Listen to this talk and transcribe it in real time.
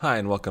Hi,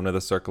 and welcome to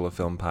the Circle of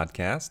Film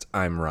podcast.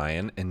 I'm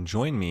Ryan, and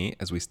join me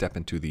as we step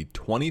into the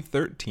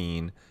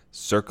 2013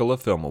 Circle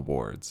of Film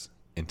Awards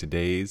in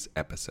today's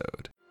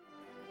episode.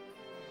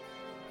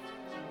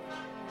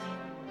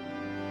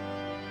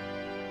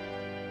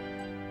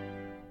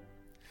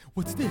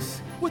 What's this?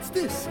 What's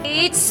this?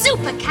 It's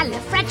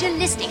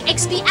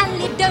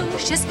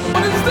supercalifragilisticexpialidocious.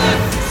 What is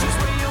this?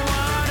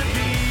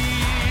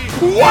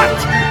 What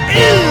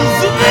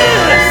is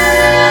this?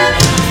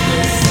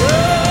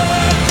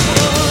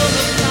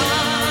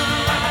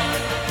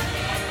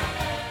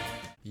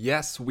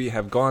 Yes, we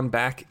have gone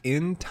back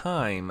in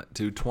time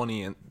to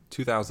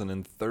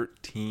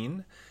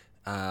 2013.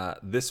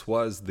 This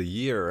was the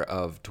year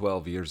of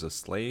 12 Years a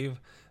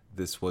Slave.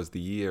 This was the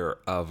year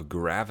of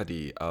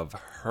Gravity, of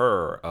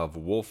Her, of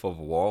Wolf of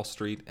Wall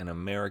Street, and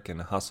American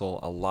Hustle.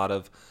 A lot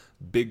of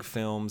big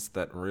films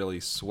that really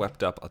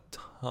swept up a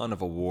ton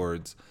of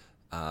awards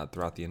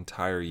throughout the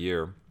entire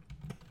year.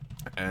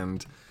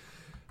 And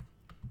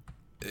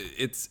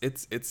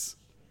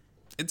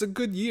it's a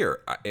good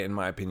year, in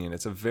my opinion.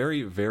 It's a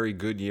very, very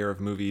good year of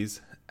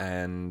movies.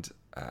 And,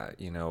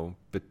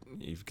 but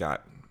you've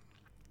got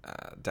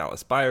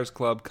Dallas Buyers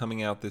Club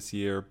coming out this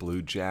year,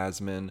 Blue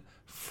Jasmine,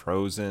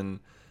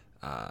 Frozen.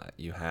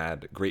 You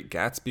had Great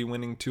Gatsby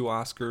winning 2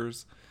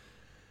 Oscars.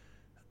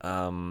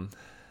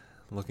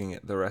 Looking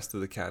at the rest of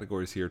the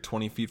categories here,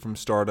 20 Feet from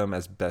Stardom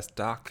as Best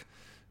Doc,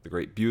 The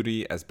Great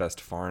Beauty as Best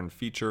Foreign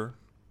Feature,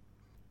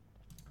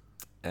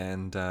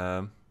 and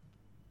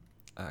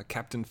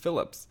Captain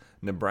Phillips,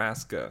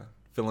 Nebraska,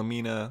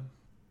 Philomena,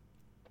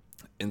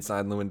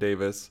 Inside Llewyn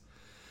Davis,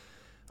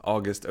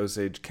 August,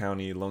 Osage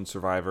County, Lone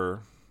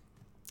Survivor.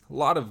 A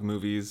lot of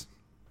movies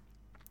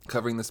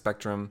covering the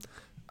spectrum.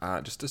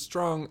 Just a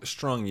strong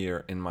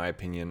year, in my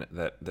opinion,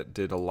 that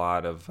did a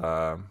lot of,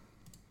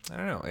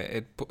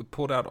 it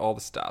pulled out all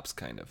the stops,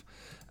 kind of.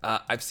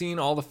 I've seen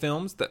all the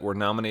films that were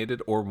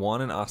nominated or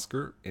won an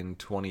Oscar in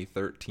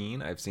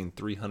 2013. I've seen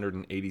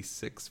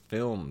 386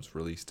 films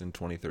released in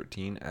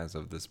 2013 as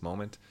of this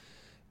moment.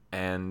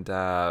 And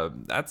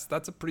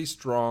that's a pretty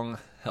strong,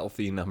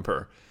 healthy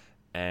number.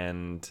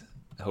 And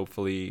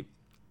hopefully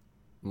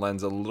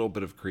lends a little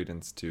bit of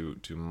credence to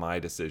my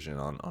decision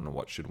on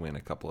what should win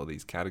a couple of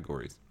these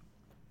categories.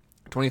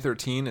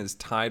 2013 is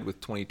tied with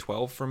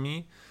 2012 for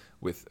me,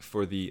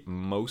 for the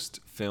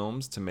most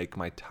films to make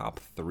my top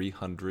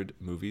 300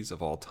 movies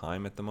of all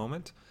time at the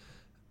moment.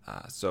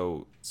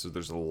 So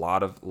there's a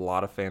lot of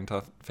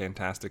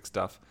fantastic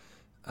stuff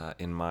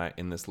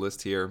in this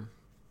list here,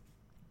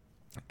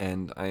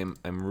 and I'm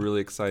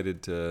really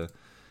excited to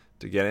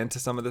get into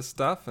some of this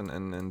stuff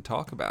and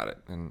talk about it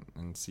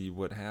and see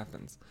what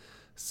happens.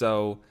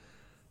 So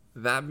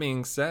that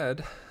being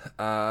said,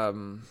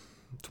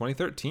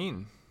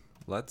 2013,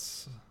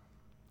 let's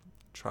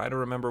try to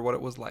remember what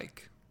it was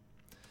like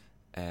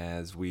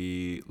as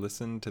we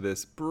listen to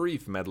this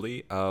brief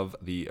medley of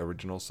the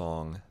original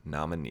song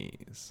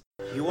Nominees.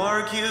 You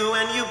argue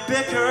and you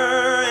bicker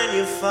and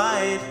you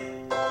fight.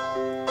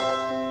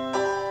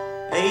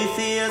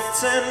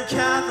 Atheists and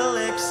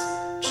Catholics,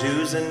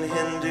 Jews and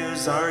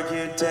Hindus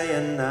argue day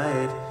and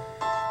night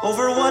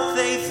over what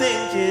they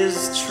think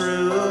is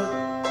true.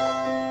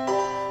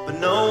 But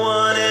no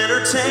one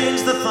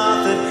entertains the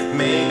thought that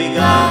maybe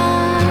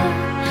God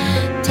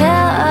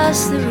tell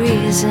us the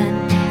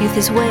reason youth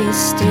is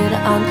wasted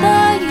on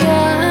the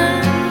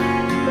young.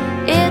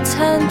 It's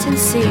hunting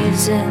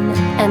season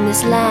and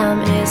this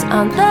lamb is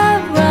on the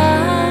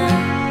run.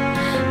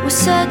 We're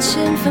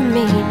searching for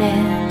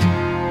meaning,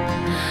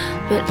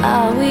 but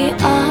are we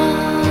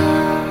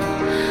all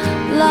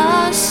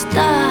lost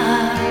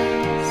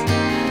stars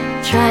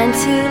trying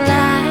to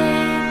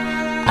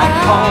light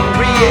upon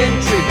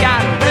re-entry?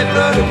 Got a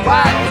red-blooded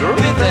wife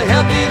with a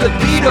healthy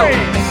libido.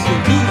 You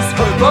lose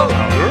her vote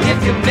if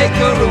you make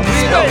her a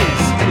widow.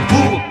 Who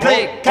will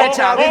play catch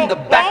out in the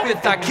back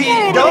with our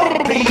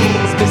kiddo? Please,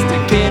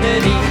 Mr.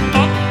 Kennedy,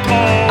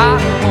 I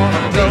don't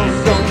wanna go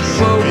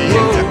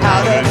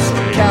out of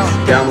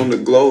count. Down on the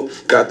globe,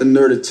 got the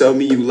nerve to tell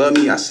me you love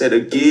me. I said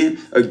again,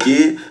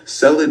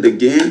 sell it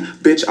again.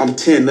 Bitch, I'm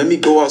 10, let me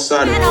go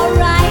outside And I'll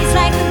rise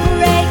like the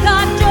break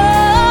of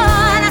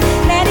dawn.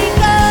 Let it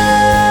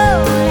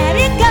go, let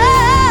it go.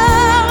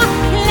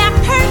 That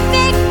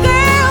perfect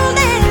girl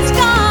is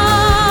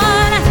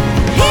gone.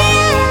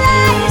 Here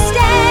I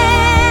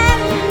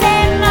stand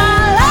in the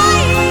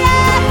light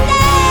of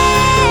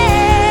day.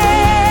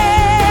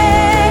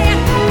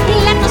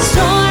 Let the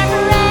storm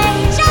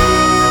rage on.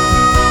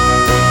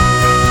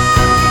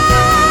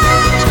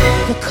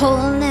 The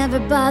cold never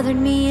bothered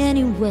me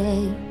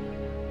anyway.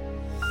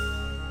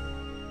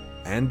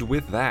 And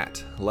with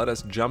that, let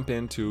us jump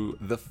into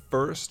the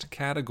first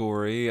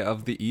category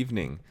of the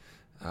evening.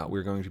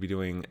 We're going to be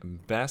doing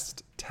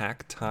Best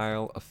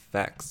Tactile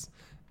Effects.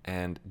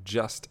 And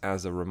just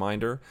as a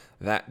reminder,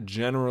 that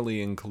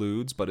generally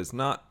includes, but is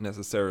not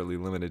necessarily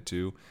limited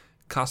to,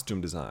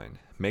 costume design,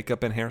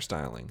 makeup and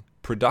hairstyling,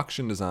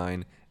 production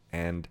design,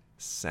 and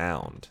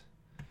sound.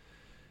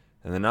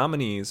 And the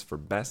nominees for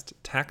Best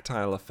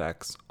Tactile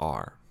Effects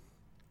are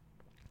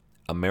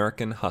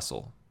American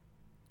Hustle,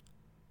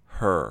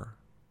 Her,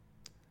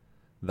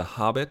 The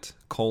Hobbit,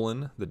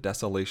 The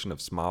Desolation of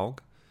Smaug,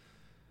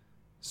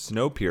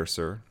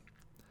 Snowpiercer,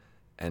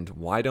 and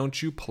Why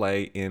Don't You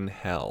Play in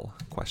Hell? ?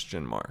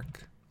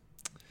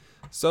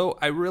 So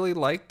I really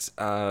liked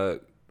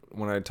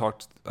when I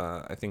talked,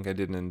 I think I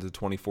did in the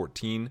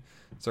 2014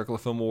 Circle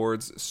of Film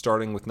Awards,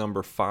 starting with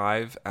number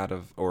 5 out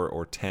of,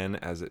 or 10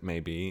 as it may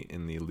be,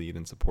 in the lead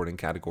and supporting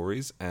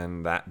categories,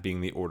 and that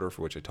being the order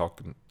for which I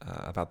talk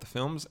about the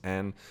films,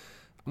 and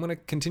I'm going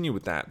to continue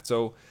with that.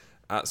 So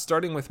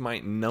starting with my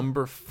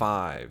number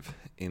 5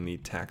 in the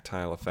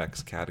tactile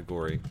effects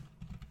category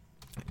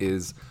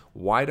is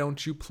Why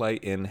Don't You Play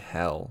in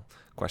Hell? ?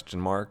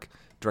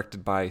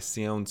 Directed by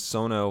Sion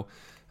Sono.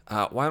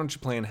 Why Don't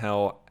You Play in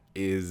Hell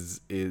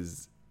is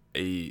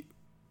a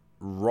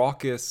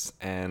raucous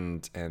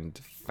and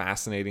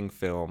fascinating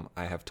film.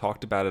 I have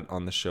talked about it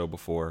on the show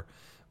before,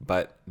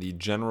 but the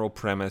general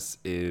premise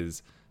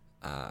is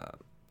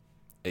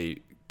a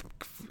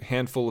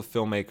handful of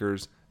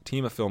filmmakers,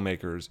 team of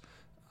filmmakers,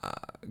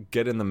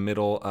 get in the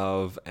middle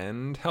of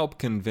and help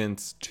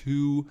convince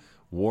 2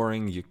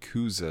 warring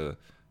Yakuza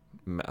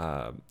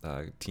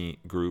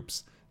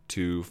groups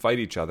to fight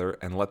each other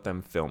and let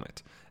them film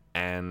it.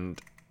 And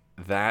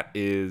that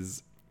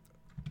is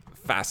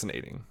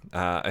fascinating.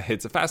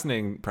 It's a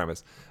fascinating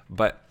premise.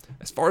 But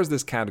as far as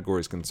this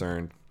category is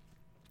concerned,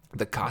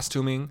 the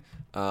costuming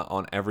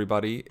on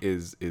everybody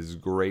is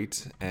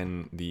great,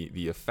 and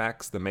the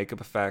effects, the makeup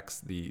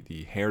effects,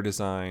 the hair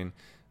design,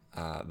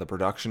 the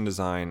production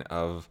design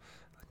of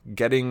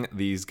getting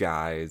these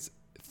guys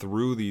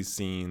through these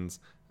scenes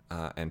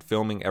and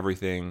filming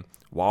everything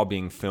while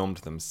being filmed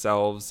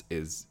themselves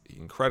is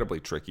incredibly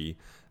tricky.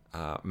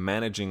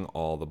 Managing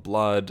all the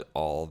blood,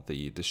 all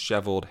the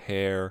disheveled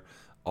hair,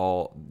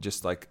 all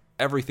just like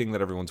everything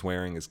that everyone's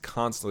wearing is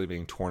constantly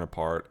being torn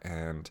apart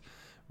and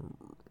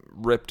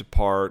ripped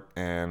apart,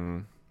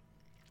 and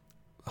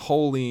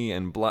holy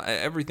and blood.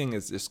 Everything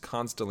is just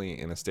constantly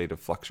in a state of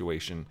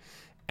fluctuation.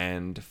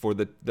 And for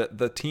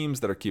the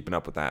teams that are keeping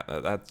up with that,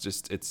 that's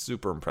just, it's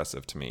super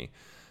impressive to me.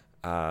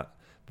 The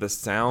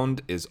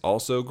sound is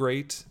also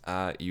great.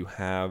 You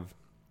have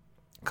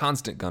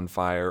constant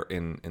gunfire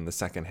in the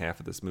second half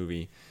of this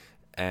movie,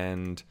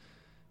 and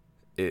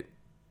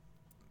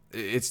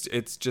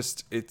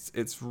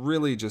it's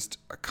really just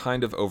a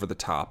kind of over the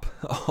top,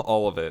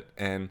 all of it,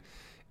 and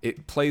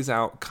it plays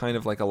out kind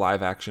of like a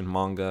live action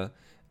manga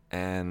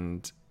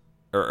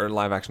or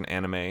live action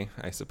anime,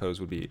 I suppose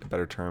would be a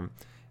better term.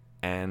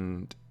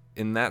 And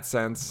in that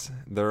sense,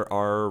 there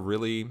are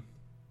really,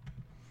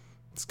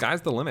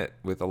 sky's the limit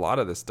with a lot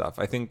of this stuff.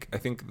 I think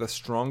the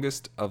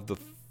strongest of the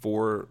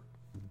 4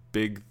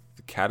 big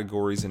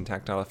categories in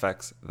tactile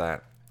effects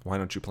that Why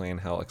Don't You Play in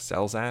Hell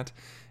excels at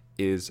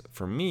is,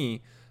 for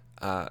me,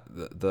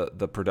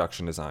 the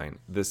production design.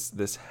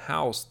 This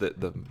house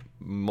that the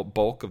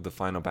bulk of the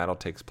final battle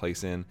takes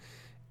place in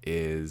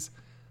is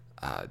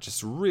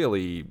just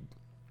really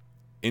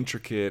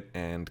intricate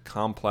and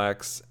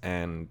complex,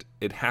 and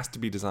it has to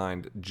be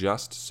designed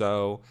just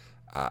so,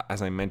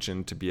 as I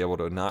mentioned, to be able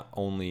to not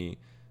only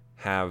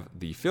have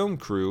the film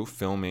crew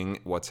filming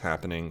what's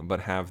happening, but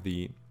have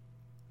the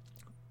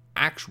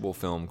actual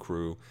film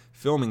crew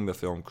filming the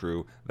film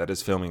crew that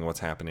is filming what's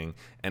happening,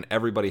 and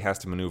everybody has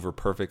to maneuver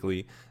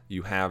perfectly.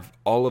 You have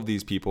all of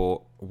these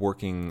people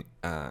working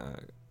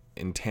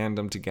in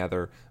tandem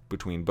together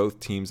between both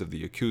teams of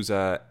the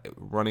Yakuza,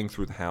 running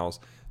through the house,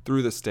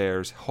 through the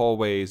stairs,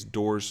 hallways,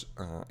 doors.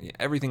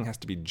 Everything has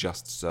to be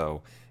just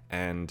so,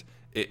 and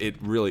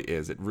it really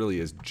is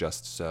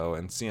just so.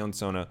 And Sion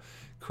Sono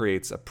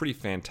creates a pretty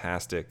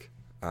fantastic,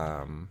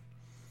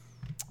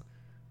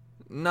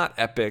 not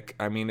epic.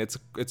 I mean, it's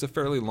a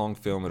fairly long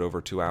film at over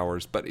 2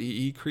 hours, but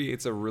he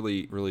creates a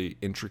really, really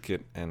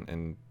intricate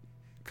and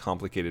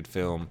complicated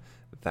film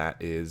that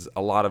is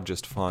a lot of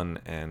just fun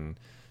and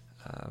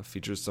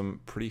features some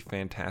pretty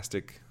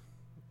fantastic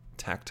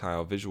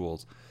tactile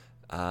visuals.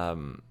 I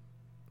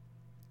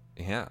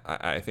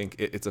think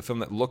it's a film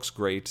that looks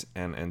great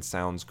and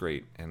sounds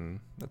great,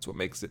 and that's what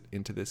makes it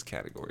into this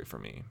category for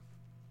me.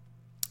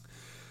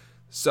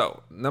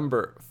 So,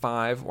 number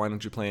 5, Why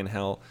Don't You Play in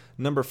Hell?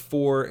 Number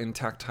 4 in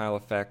tactile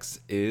effects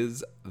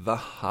is The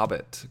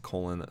Hobbit,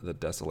 The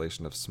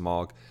Desolation of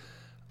Smaug.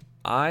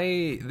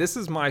 This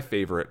is my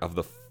favorite of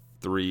the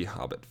 3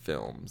 Hobbit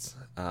films,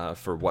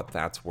 for what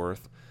that's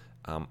worth.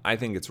 I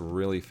think it's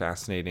really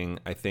fascinating.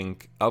 I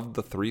think of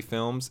the 3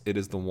 films, it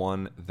is the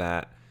one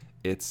that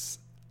its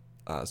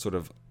sort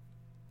of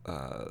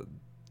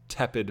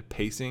tepid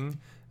pacing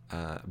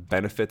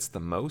benefits the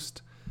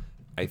most.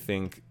 I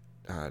think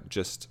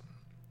just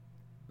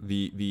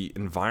the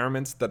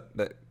environments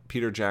that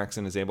Peter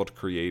Jackson is able to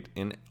create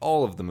in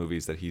all of the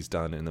movies that he's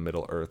done in the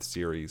Middle-earth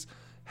series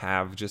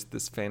have just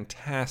this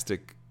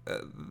fantastic,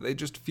 they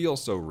just feel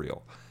so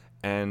real.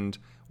 And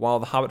while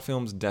the Hobbit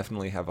films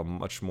definitely have a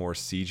much more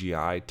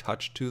CGI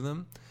touch to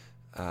them,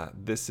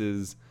 this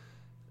is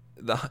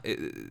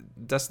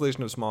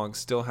Desolation of Smaug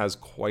still has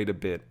quite a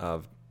bit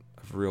of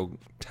real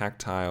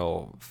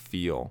tactile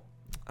feel.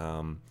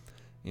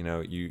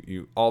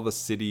 You all the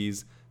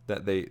cities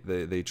that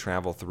they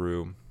travel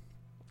through,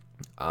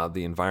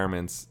 the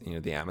environments,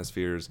 the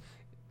atmospheres,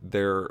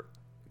 they're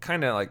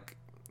kind of like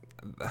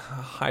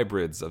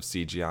hybrids of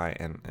CGI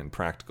and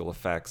practical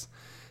effects.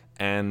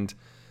 And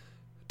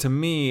to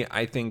me,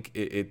 I think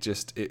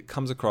it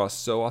comes across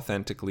so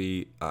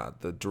authentically.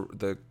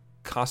 The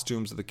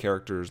costumes of the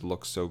characters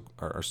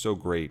are so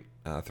great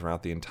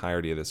throughout the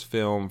entirety of this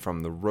film,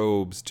 from the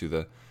robes to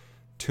the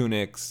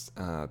tunics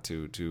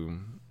to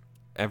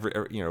every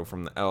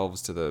from the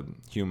elves to the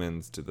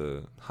humans to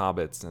the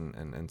hobbits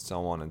and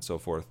so on and so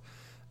forth.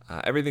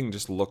 Everything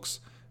just looks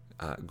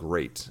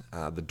great.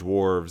 The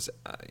dwarves,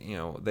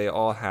 they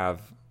all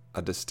have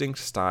a distinct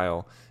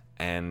style,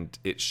 and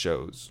it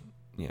shows.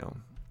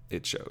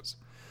 It shows.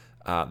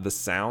 The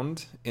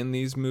sound in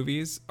these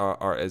movies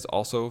is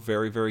also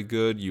very, very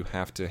good. You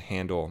have to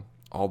handle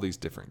all these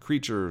different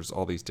creatures,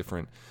 all these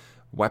different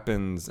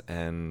weapons,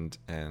 and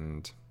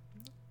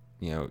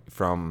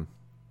from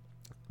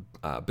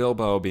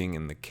Bilbo being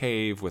in the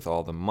cave with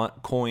all the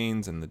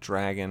coins and the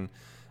dragon,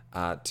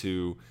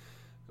 to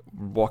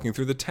walking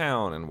through the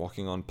town and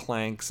walking on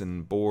planks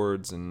and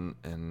boards and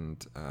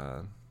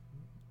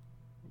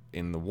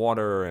in the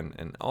water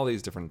and all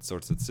these different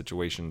sorts of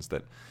situations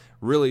that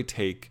really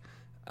take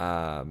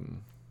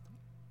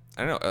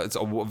it's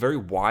a very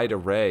wide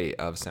array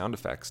of sound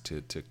effects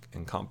to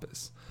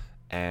encompass.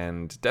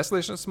 And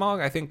Desolation of Smog,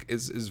 I think,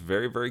 is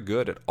very, very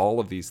good at all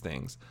of these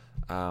things.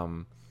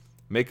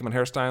 Makeup and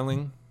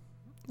hairstyling,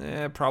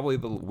 probably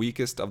the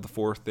weakest of the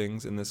four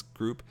things in this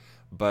group,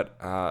 but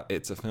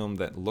it's a film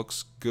that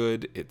looks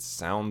good. It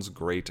sounds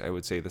great. I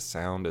would say the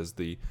sound is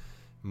the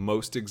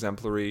most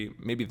exemplary.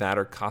 Maybe that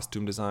or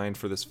costume design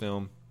for this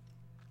film.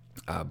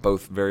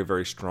 Both very,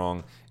 very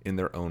strong in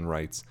their own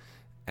rights.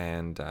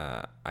 And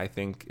I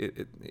think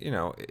it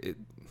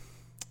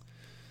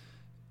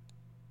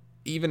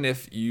even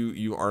if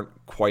you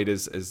aren't quite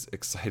as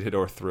excited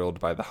or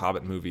thrilled by the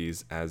Hobbit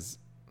movies as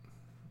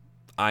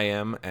I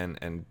am,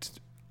 and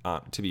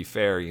to be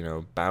fair,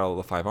 Battle of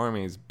the Five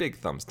Armies, big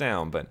thumbs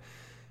down, but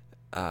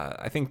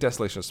I think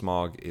Desolation of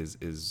Smog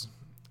is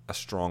a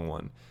strong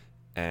one,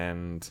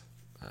 and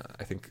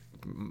I think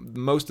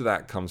most of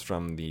that comes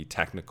from the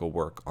technical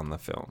work on the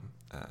film,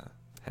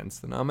 hence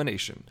the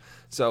nomination.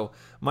 So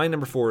my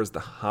number 4 is The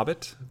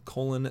Hobbit,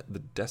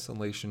 The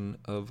Desolation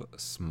of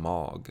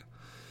Smaug.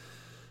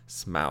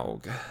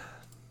 Smaug.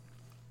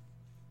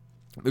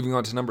 Moving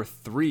on to number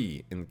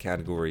 3 in the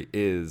category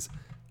is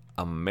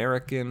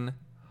American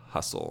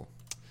Hustle.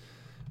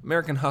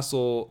 American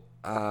Hustle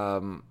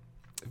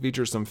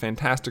features some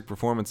fantastic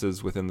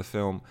performances within the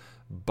film,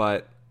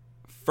 but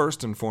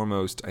first and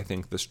foremost, I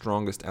think the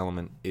strongest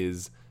element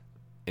is,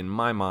 in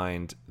my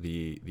mind,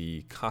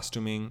 the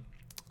costuming,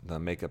 the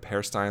makeup,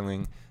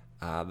 hairstyling,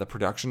 the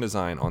production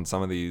design on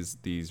some of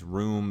these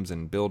rooms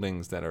and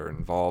buildings that are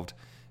involved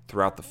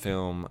throughout the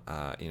film.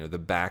 The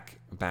back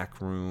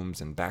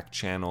rooms and back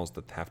channels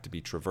that have to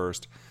be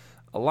traversed.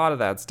 A lot of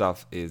that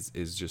stuff is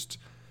just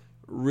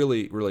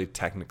really, really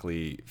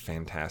technically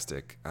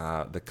fantastic.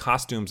 The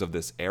costumes of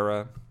this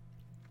era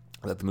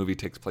that the movie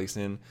takes place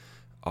in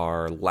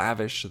are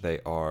lavish. They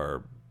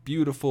are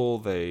beautiful.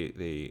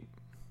 They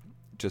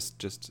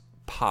just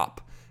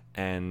pop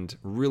and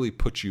really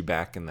put you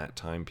back in that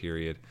time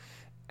period.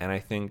 And I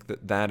think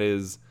that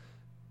is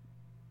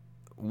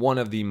one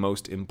of the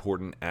most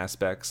important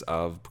aspects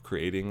of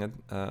creating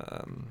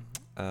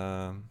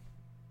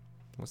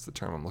what's the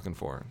term I'm looking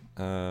for?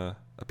 A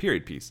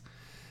period piece.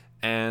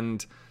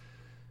 And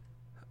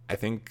I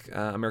think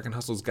American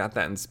Hustle's got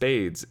that in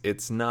spades.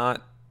 It's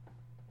not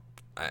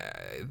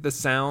the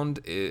sound,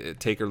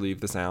 take or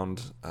leave the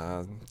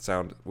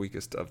sound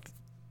weakest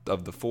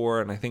of the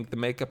four, and I think the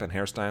makeup and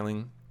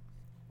hairstyling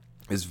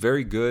is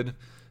very good,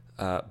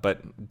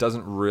 but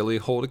doesn't really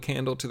hold a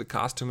candle to the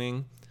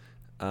costuming.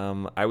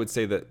 I would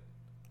say that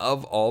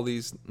of all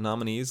these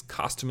nominees,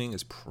 costuming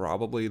is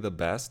probably the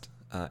best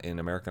in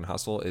American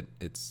Hustle.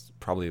 It's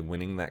probably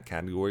winning that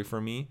category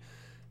for me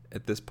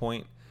at this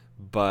point,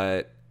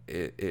 but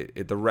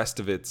the rest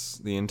of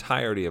the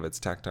entirety of its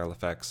tactile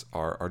effects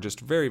are just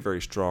very,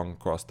 very strong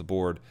across the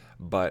board.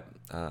 But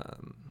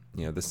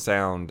the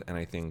sound and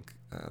I think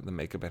the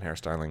makeup and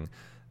hairstyling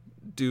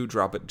do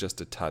drop it just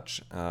a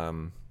touch.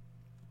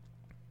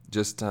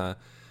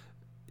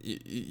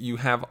 You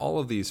have all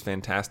of these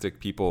fantastic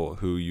people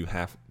who you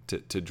have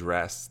to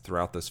dress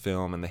throughout this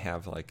film, and they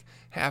have like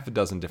half a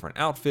dozen different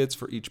outfits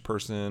for each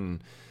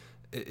person.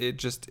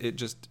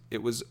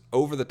 It was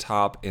over the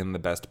top in the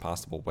best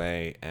possible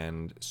way,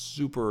 and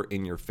super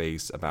in your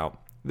face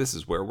about this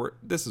is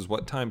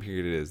what time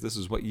period it is, this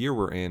is what year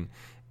we're in,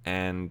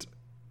 and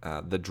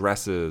the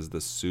dresses, the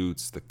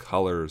suits, the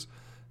colors,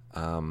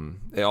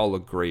 they all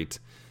look great.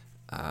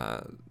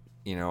 I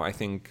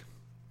think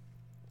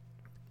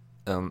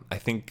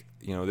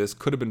this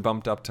could have been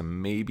bumped up to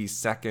maybe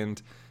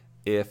second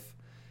if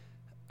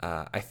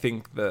I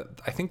think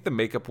the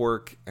makeup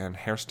work and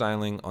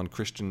hairstyling on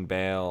Christian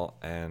Bale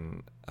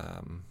and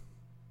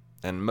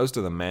most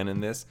of the men in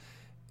this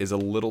is a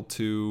little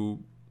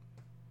too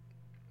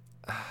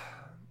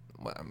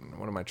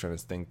what am I trying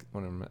to think?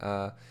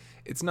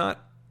 It's not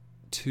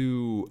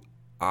too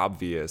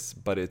obvious,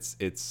 but it's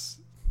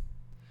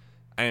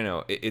I don't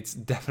know. It's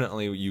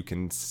definitely, you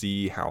can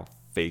see how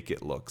fake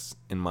it looks,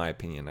 in my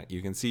opinion.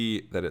 You can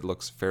see that it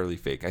looks fairly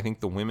fake. I think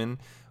the women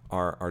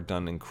are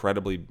done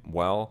incredibly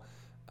well.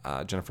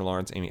 Jennifer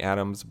Lawrence, Amy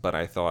Adams, but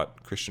I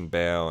thought Christian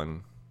Bale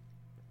and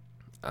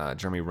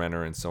Jeremy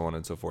Renner and so on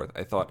and so forth.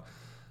 I thought,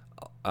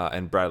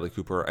 and Bradley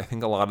Cooper, I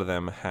think a lot of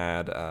them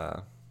had,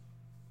 I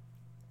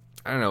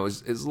don't know,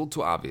 it's a little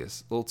too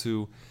obvious, a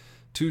little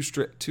too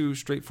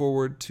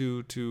straightforward,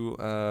 too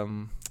I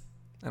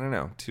don't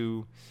know,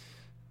 too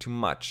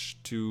much,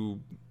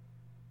 too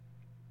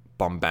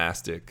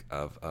bombastic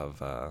of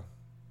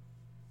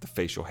the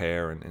facial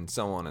hair and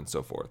so on and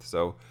so forth.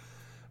 So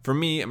for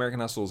me,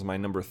 American Hustle is my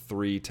number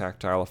 3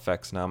 tactile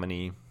effects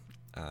nominee,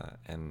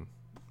 and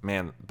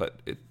man, but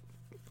it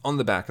on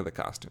the back of the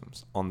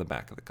costumes,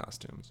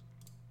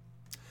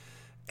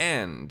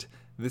 And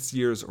this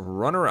year's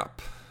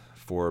runner-up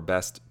for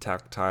best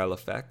tactile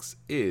effects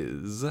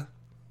is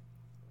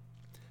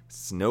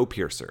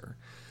Snowpiercer.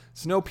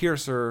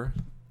 Snowpiercer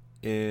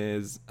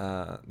is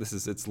this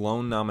is its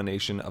lone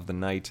nomination of the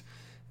night,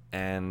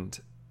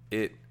 and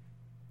it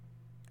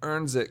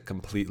earns it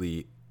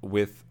completely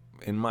with,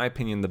 in my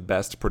opinion, the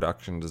best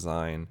production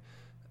design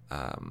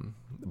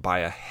by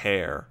a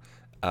hair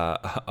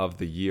of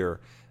the year.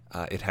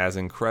 It has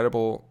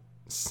incredible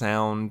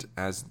sound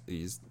as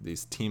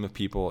these team of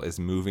people is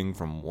moving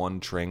from one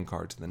train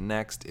car to the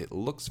next. It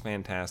looks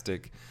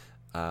fantastic.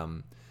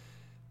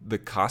 The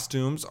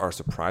costumes are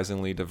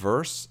surprisingly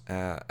diverse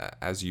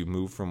as you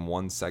move from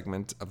one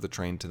segment of the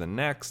train to the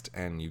next,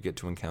 and you get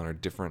to encounter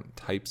different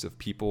types of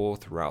people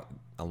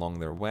along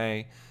their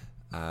way.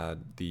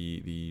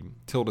 The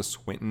Tilda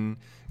Swinton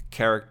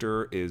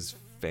character is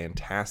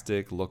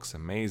fantastic, looks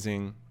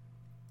amazing.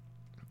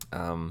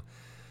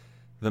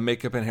 The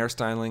makeup and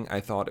hairstyling, I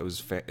thought it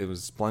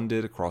was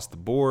splendid across the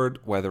board,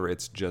 whether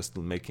it's just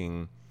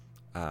making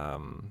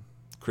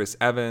Chris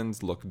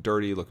Evans look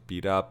dirty, look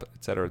beat up,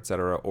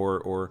 etc.,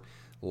 or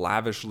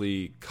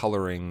lavishly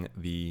coloring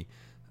the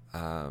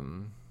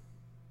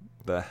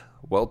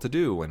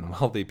well-to-do and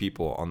wealthy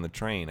people on the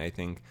train. I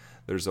think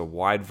there's a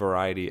wide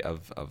variety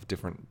of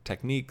different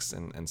techniques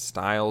and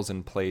styles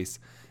in place,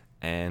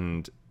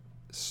 and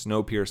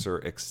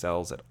Snowpiercer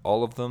excels at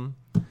all of them.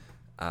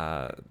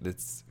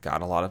 It's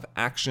got a lot of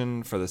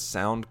action for the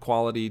sound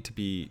quality to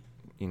be,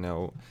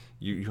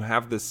 you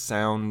have this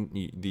sound,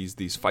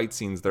 these fight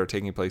scenes that are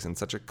taking place in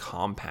such a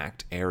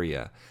compact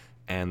area,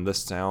 and the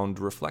sound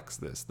reflects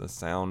this. The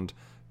sound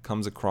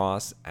comes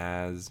across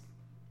as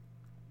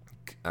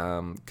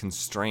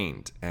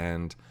constrained,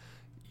 and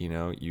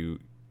you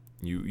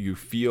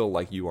feel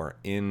like you are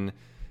in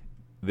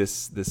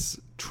this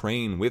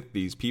train with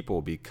these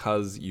people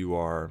because you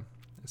are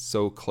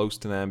so close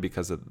to them,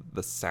 because of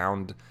the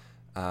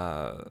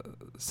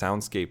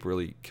soundscape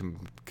really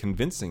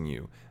convincing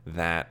you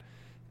that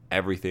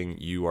everything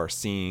you are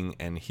seeing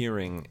and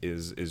hearing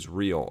is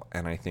real.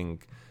 And I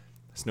think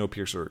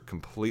Snowpiercer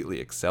completely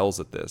excels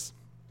at this.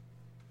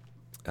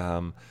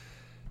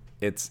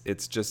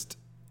 It's just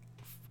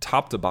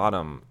top to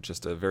bottom,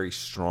 just a very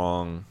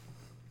strong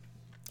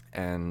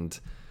and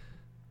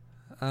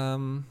I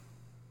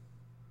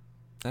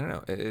don't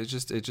know. It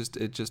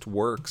just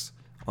works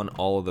on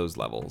all of those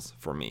levels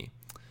for me.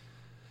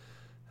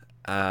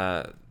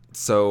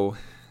 So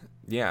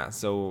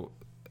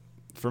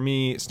for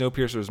me,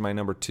 Snowpiercer is my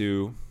number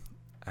 2.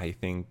 I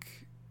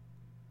think,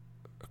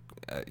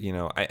 I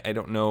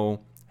don't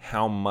know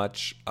how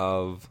much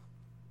of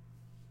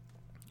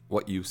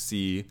what you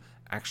see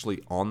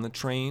actually on the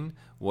train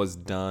was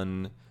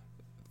done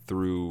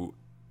through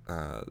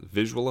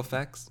visual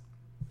effects,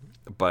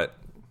 but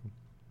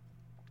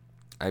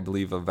I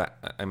believe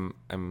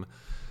I'm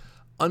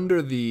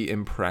under the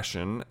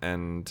impression,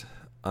 and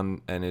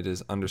it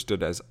is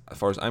understood as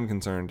far as I'm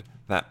concerned,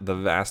 that the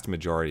vast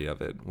majority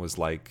of it was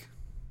like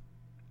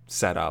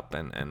set up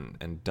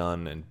and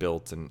done and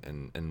built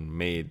and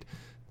made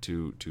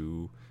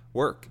to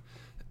work.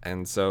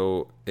 And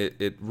so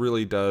it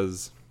really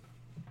does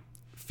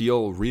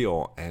feel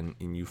real, and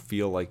you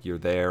feel like you're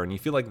there, and you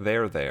feel like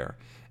they're there.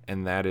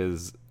 And that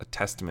is a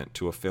testament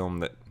to a film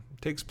that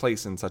takes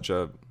place in such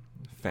a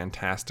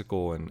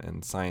fantastical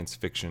and science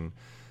fiction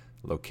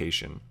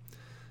location.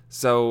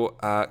 So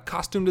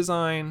costume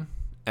design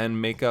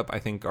and makeup, I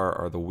think,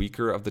 are the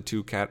weaker of the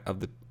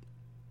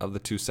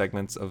two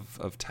segments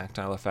of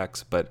tactile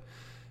effects, but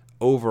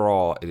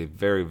overall, it's a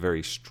very,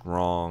 very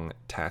strong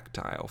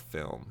tactile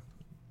film.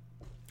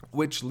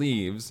 Which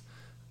leaves,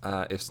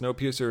 if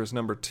Snowpiercer is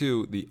number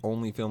 2, the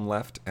only film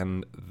left,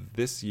 and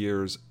this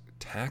year's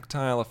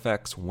tactile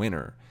effects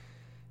winner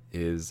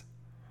is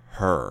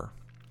Her.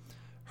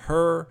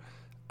 Her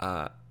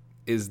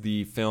is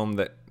the film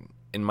that,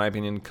 in my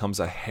opinion, comes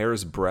a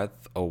hair's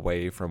breadth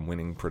away from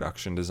winning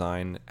production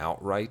design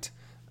outright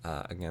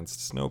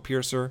against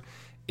Snowpiercer.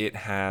 It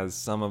has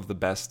some of the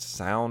best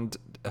sound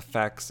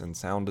effects and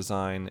sound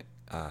design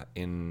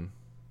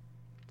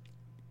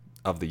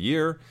of the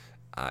year.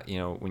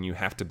 When you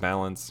have to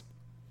balance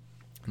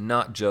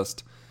not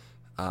just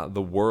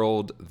the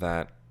world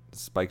that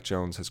Spike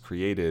Jonze has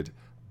created,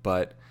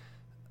 but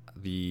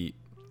the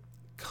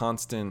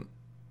constant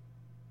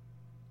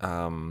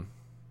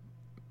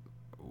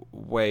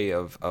way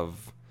of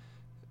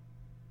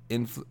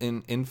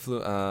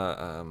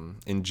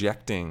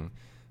injecting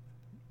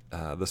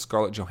the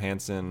Scarlett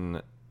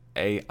Johansson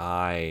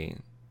AI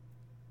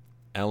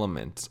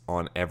element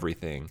on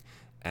everything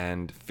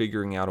and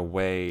figuring out a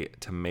way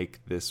to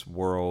make this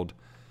world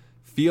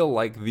feel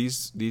like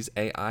these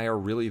AI are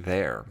really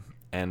there.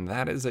 And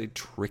that is a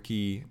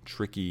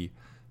tricky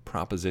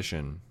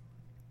proposition.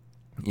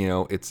 You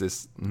know, it's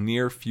this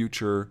near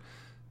future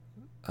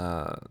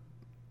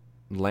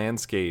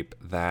landscape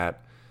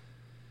that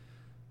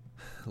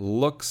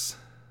looks,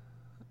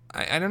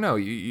 I don't know,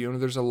 you know,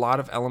 there's a lot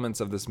of elements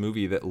of this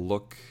movie that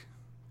look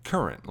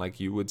current, like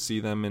you would see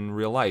them in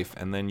real life,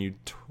 and then you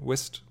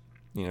twist,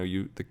 you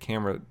know, the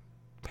camera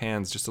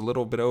pans just a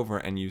little bit over,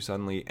 and you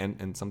suddenly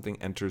and something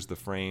enters the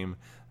frame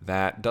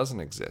that doesn't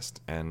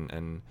exist,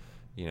 and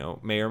you know,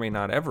 may or may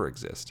not ever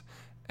exist.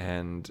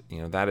 And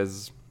you know, that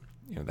is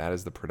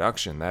the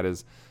production, that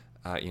is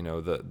you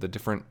know, the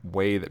different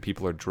way that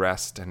people are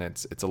dressed, and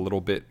it's a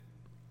little bit,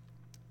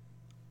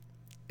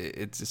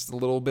 it's just a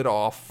little bit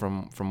off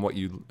from what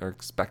you are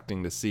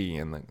expecting to see.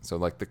 And so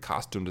like the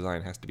costume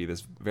design has to be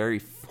this very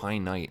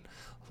finite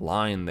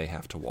line they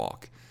have to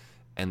walk,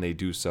 and they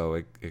do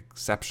so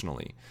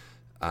exceptionally.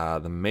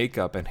 The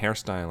makeup and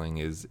hairstyling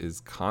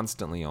is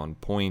constantly on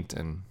point,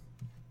 and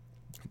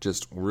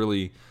just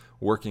really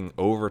working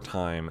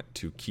overtime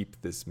to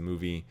keep this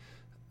movie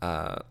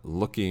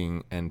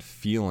looking and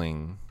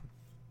feeling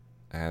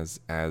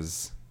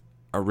as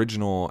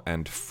original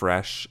and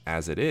fresh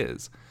as it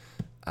is.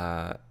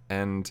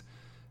 And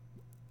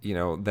you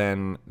know,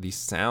 then the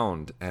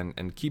sound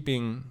and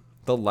keeping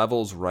the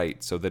levels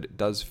right so that it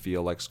does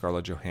feel like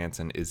Scarlett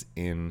Johansson is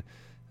in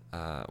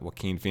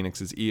Joaquin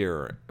Phoenix's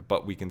ear,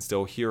 but we can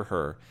still hear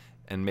her,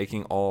 and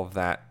making all of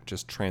that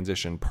just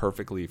transition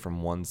perfectly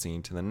from one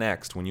scene to the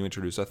next. When you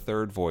introduce a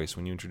third voice,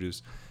 when you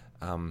introduce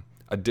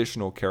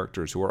additional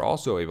characters who are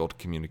also able to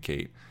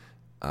communicate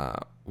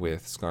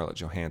with Scarlett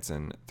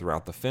Johansson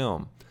throughout the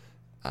film,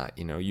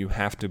 you know, you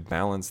have to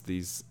balance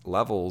these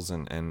levels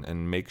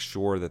and make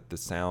sure that the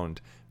sound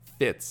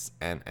fits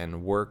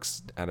and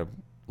works at a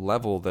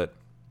level that,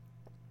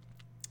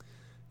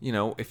 you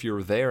know, if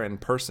you're there in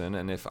person,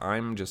 and if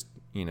I'm just,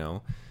 you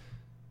know,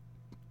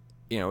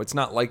 it's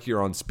not like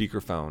you're on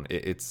speakerphone.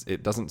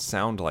 It doesn't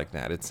sound like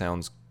that. It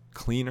sounds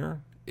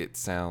cleaner. It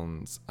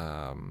sounds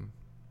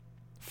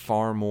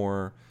far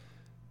more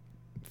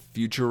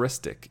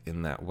futuristic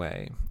in that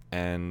way,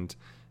 and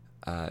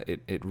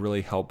it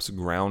really helps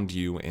ground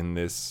you in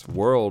this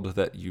world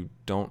that you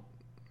don't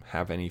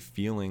have any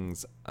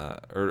feelings,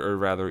 or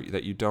rather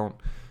that you don't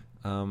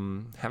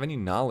have any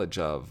knowledge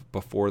of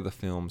before the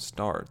film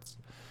starts.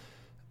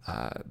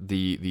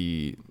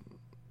 The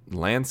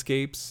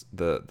landscapes,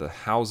 the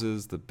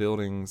houses, the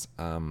buildings,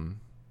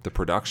 the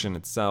production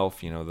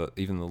itself, you know,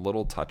 even the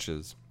little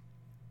touches,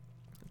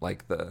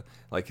 like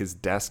his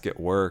desk at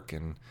work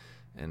and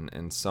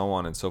so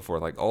on and so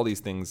forth, like all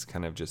these things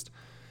kind of just,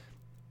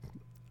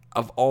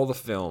 of all the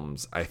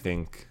films, I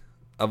think,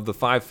 of the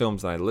 5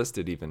 films that I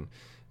listed even,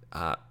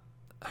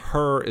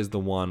 Her is the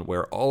one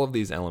where all of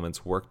these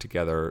elements work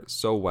together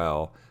so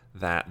well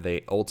that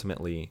they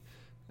ultimately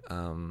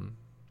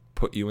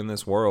put you in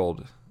this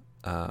world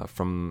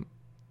from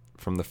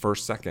the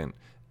first second,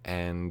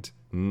 and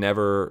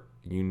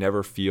you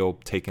never feel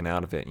taken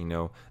out of it. You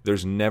know,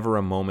 there's never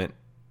a moment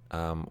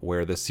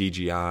where the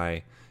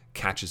CGI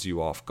catches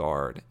you off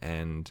guard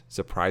and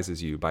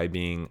surprises you by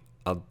being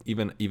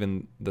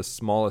even the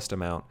smallest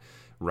amount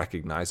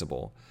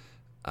recognizable.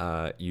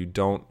 You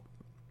don't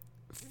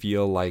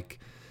feel like,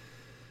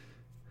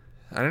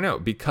 I don't know,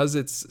 because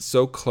it's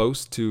so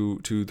close to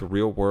the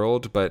real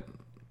world, but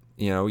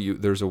you know,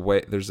 there's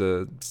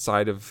a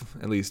side of,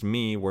 at least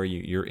me, where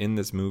you're in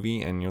this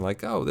movie and you're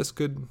like, oh, this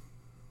could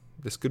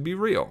be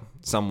real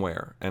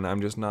somewhere, and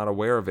I'm just not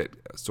aware of it,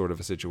 sort of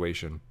a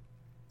situation.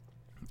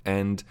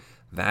 And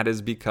that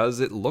is because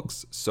it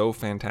looks so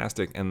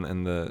fantastic,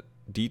 and the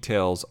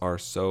details are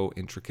so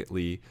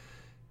intricately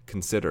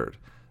considered,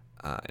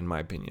 in my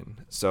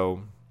opinion.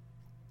 So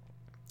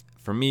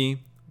for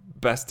me,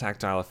 best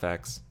tactile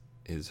effects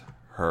is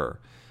Her.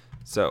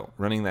 So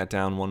running that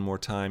down one more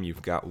time,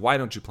 you've got Why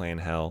Don't You Play in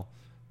Hell,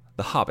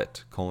 The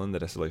Hobbit, The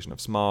Desolation of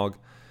Smaug,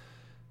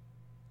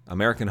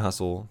 American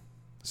Hustle,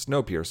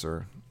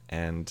 Snowpiercer,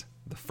 and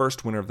the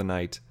first winner of the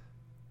night,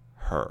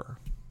 Her.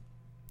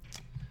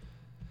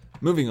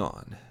 Moving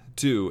on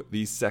to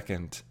the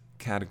second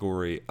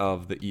category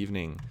of the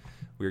evening,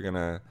 we're going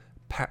to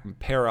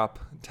pair up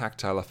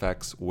tactile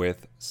effects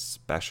with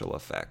special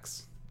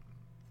effects.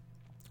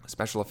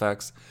 Special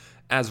effects,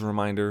 as a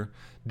reminder,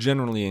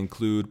 generally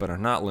include but are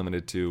not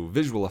limited to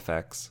visual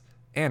effects,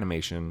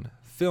 animation,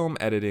 film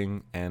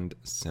editing, and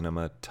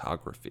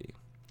cinematography.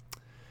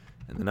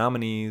 And the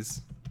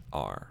nominees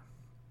are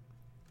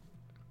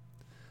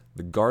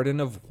The Garden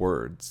of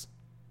Words,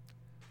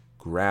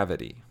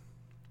 Gravity,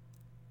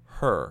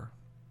 Her,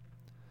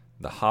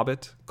 The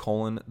Hobbit: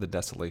 The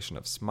Desolation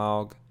of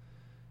Smaug,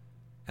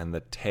 and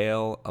The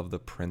Tale of the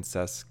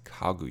Princess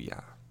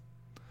Kaguya.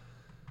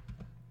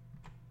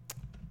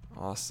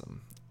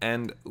 Awesome.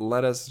 And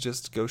let us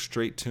just go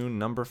straight to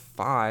number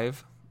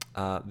 5.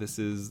 This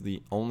is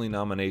the only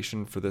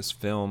nomination for this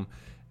film,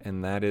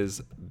 and that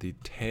is The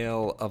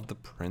Tale of the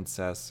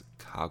Princess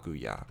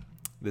Kaguya.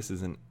 This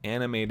is an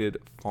animated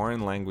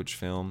foreign language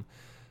film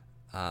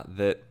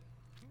that,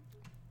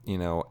 you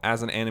know,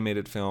 as an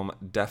animated film,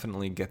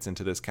 definitely gets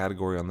into this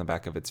category on the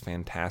back of its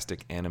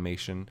fantastic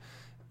animation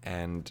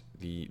and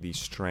the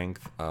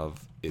strength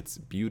of its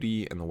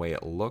beauty and the way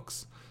it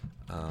looks.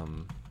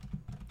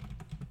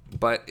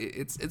 But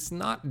it's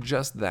not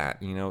just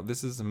that. You know,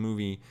 this is a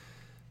movie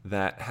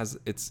that has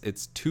it's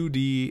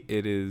 2D.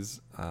 It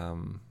is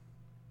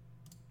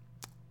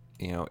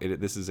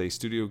this is a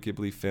Studio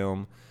Ghibli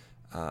film,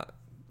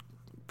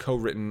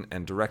 co-written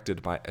and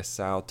directed by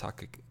Isao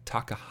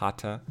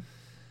Takahata,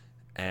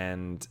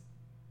 and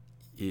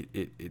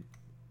it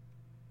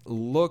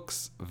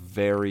looks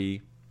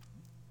very,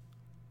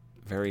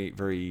 very,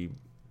 very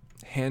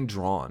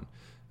hand-drawn,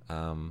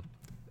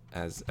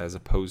 as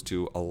opposed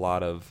to a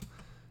lot of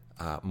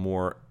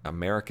more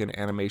American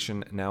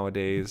animation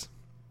nowadays.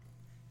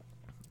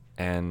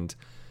 And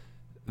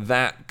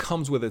that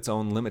comes with its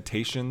own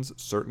limitations,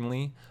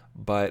 certainly,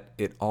 but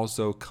it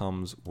also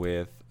comes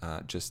with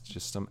just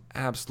some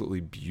absolutely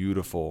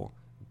beautiful,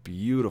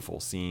 beautiful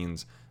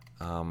scenes,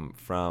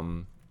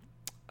 from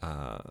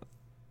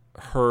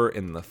her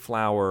in the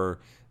flower,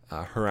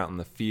 her out in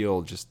the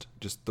field, just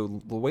the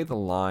way the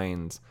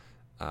lines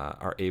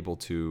are able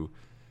to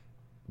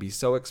be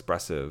so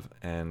expressive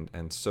and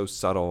so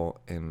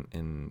subtle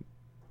in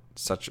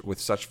with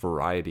such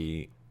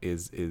variety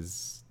is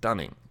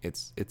stunning.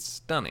 It's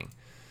stunning.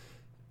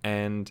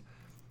 And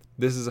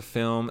this is a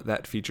film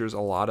that features a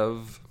lot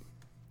of,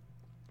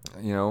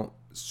 you know,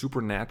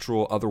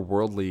 supernatural,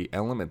 otherworldly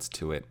elements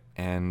to it,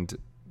 and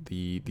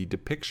the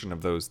depiction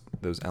of those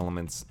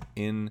elements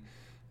in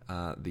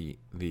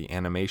the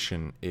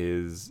animation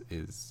is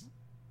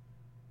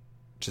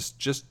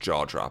just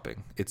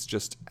jaw-dropping. It's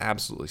just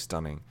absolutely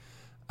stunning.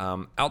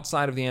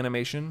 Outside of the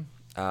animation,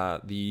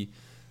 the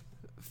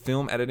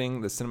film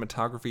editing, the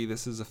cinematography,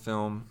 this is a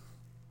film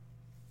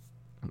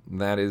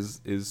that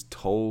is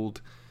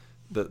told,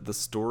 the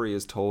story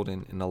is told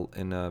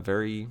in a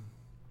very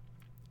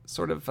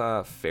sort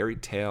of fairy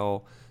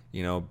tale,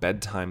 you know,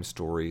 bedtime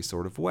story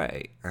sort of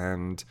way,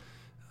 and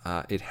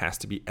it has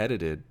to be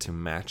edited to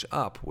match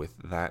up with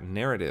that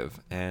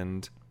narrative,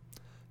 and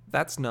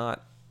that's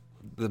not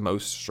the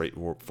most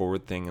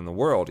straightforward thing in the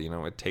world. You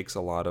know, it takes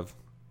a lot of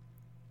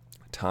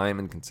time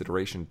and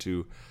consideration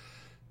to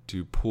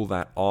pull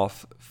that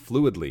off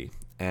fluidly,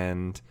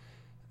 and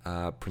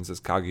Princess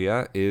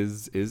Kaguya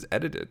is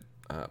edited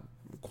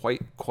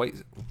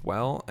quite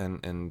well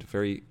and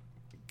very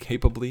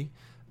capably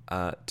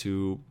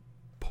to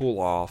pull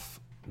off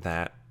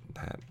that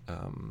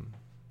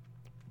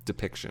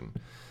depiction.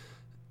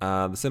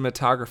 The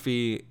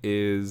cinematography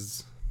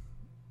is,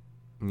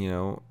 you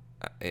know,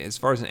 as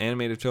far as an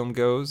animated film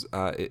goes,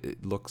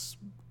 it looks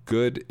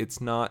good.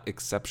 It's not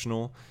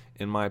exceptional,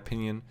 in my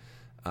opinion.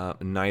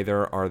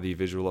 Neither are the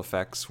visual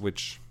effects,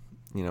 which,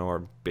 you know,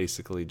 are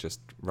basically just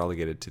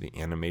relegated to the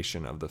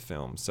animation of the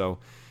film. So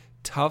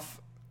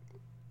tough.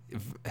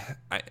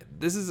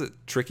 This is a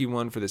tricky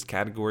one for this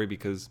category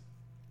because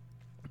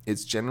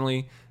it's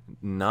generally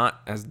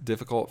not as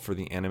difficult for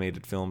the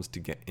animated films to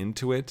get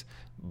into it,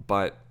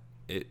 but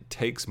it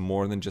takes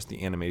more than just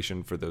the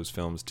animation for those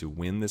films to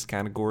win this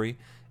category.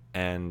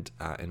 And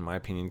in my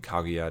opinion,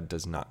 Kaguya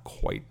does not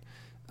quite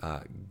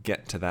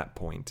get to that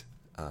point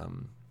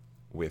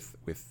with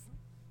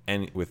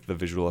the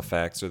visual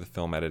effects or the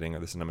film editing or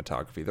the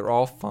cinematography. They're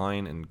all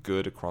fine and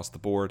good across the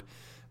board,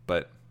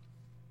 but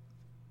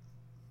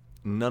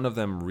none of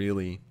them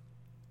really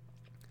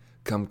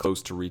come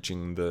close to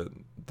reaching the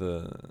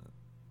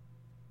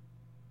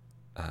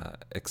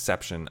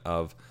exception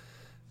of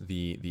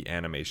the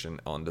animation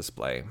on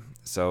display.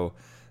 So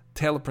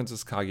Tale of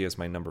Princess Kaguya is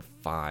my number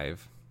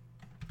 5.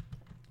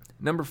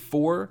 Number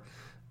 4,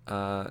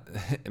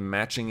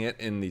 matching it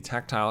in the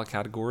tactile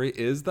category,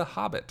 is The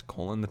Hobbit: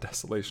 The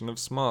Desolation of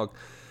Smaug.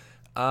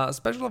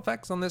 Special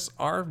effects on this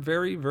are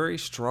very, very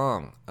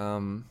strong.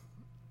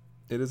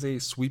 It is a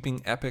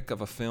sweeping epic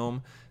of a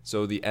film,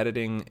 so the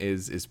editing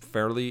is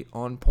fairly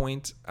on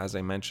point. As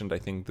I mentioned, I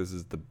think this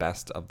is the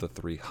best of the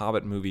 3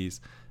 Hobbit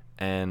movies,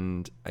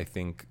 and I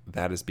think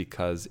that is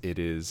because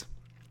it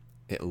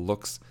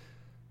looks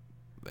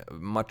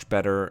much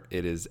better.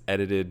 It is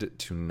edited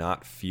to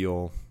not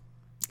feel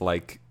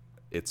like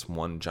it's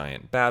one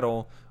giant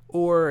battle,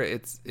 or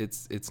it's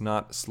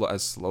not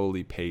as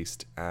slowly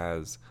paced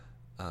as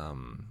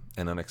An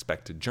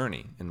Unexpected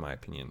Journey, in my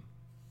opinion.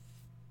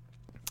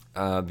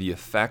 The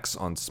effects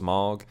on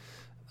Smaug,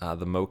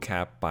 the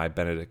mocap by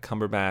Benedict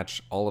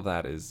Cumberbatch, all of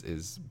that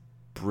is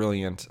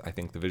brilliant. I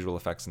think the visual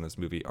effects in this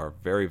movie are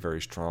very,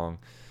 very strong,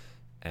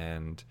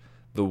 and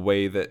the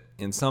way that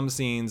in some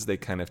scenes they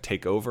kind of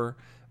take over,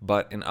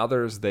 But in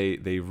others, they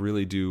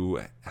really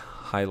do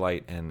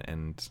highlight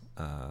and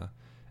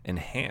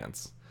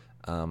enhance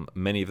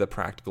many of the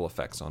practical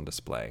effects on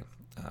display,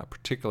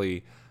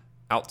 particularly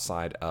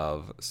outside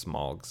of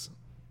Smaug's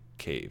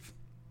cave.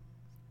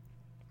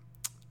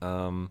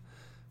 But,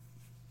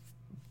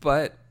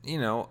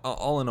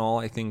 all in all,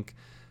 I think,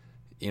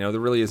 there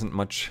really isn't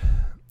much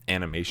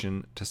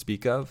animation to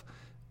speak of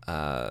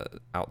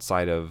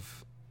outside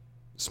of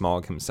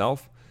Smaug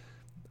himself,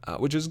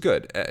 which is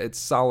good. It's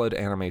solid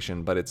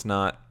animation, but it's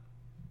not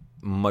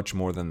much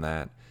more than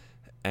that.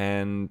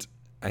 And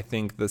I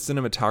think the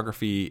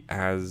cinematography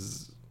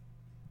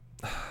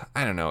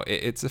I don't know,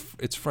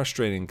 it's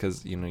frustrating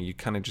because, you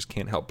kind of just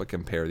can't help but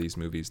compare these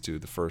movies to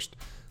the first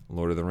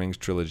Lord of the Rings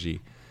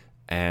trilogy,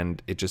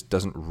 and it just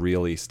doesn't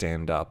really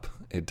stand up.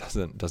 It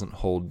doesn't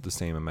hold the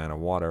same amount of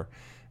water.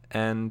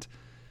 And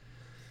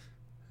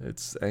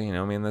it's,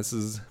 this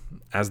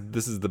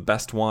is the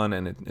best one,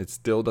 and it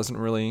still doesn't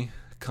really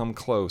come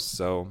close.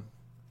 So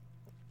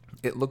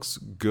it looks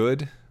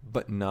good,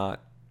 but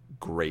not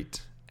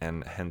great,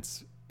 and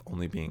hence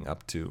only being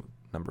up to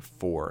number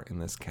 4 in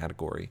this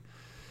category.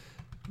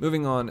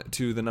 Moving on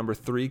to the number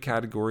 3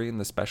 category in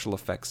the special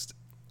effects,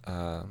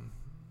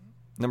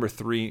 number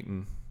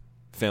 3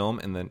 film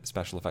in the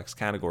special effects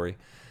category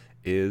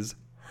is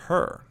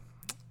Her.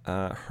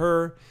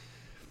 Her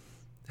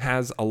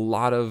has a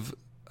lot of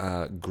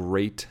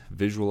great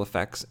visual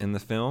effects in the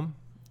film.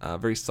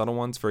 Very subtle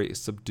ones, very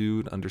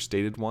subdued,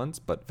 understated ones,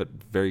 but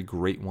very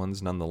great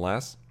ones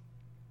nonetheless.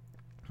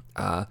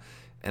 And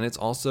it's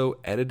also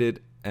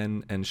edited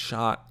and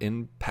shot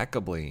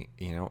impeccably.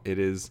 It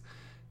is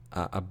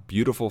a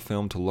beautiful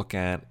film to look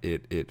at.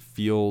 It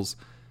feels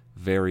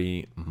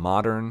very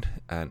modern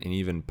and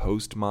even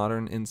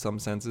postmodern in some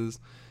senses.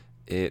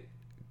 It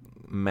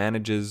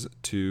manages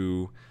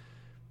to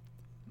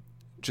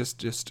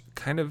just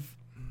kind of,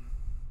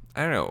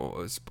 I don't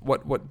know,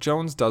 what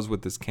Jones does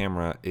with this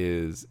camera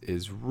is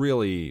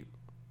really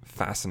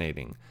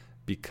fascinating,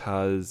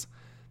 because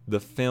the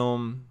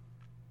film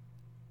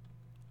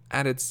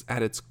at its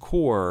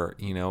core,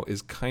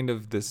 is kind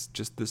of this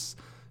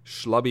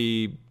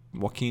schlubby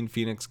Joaquin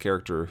Phoenix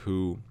character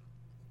who,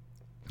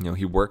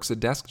 he works a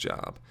desk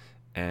job,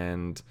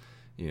 and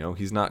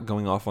he's not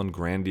going off on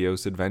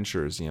grandiose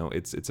adventures.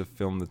 It's a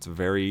film that's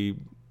very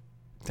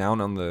down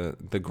on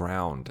the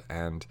ground,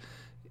 and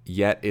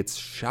yet it's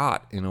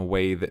shot in a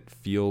way that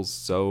feels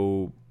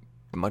so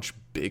much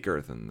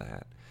bigger than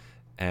that.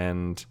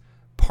 And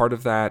part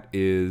of that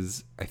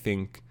is, I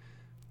think,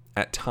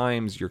 at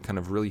times you're kind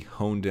of really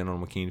honed in on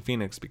Joaquin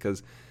Phoenix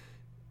because,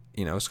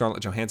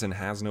 Scarlett Johansson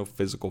has no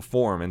physical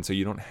form, and so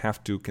you don't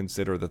have to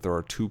consider that there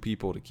are two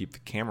people to keep the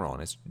camera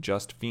on. It's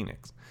just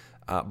Phoenix.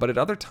 But at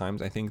other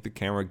times, I think the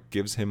camera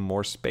gives him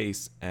more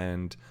space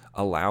and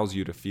allows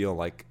you to feel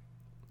like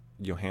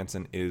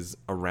Johansson is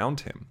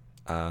around him,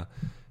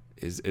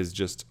 is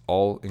just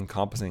all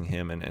encompassing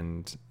him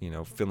and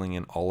filling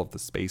in all of the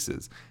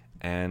spaces.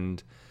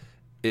 And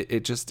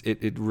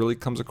it really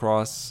comes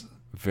across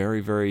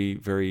very, very,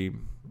 very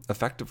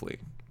effectively.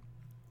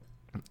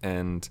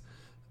 And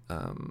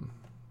I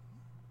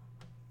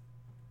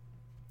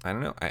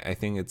don't know. I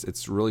think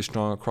it's really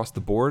strong across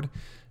the board.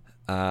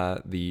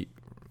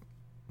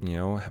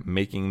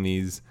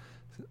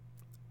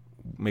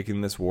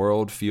 Making this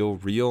world feel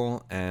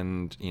real,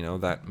 and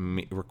that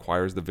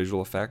requires the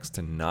visual effects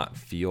to not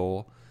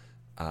feel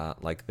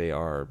like they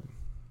are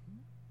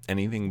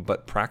anything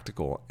but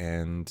practical.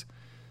 And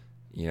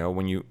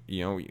when you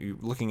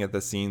looking at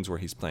the scenes where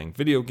he's playing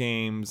video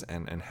games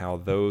and how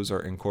those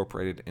are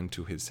incorporated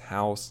into his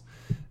house,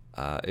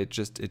 it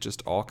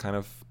just all kind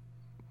of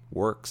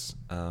works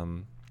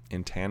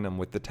in tandem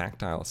with the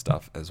tactile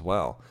stuff as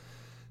well.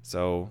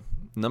 So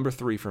number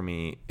 3 for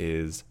me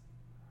is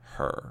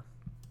Her.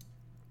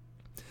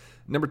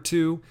 Number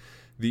 2,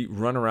 the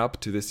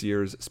runner-up to this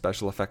year's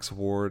Special Effects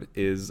Award,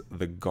 is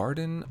The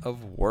Garden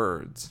of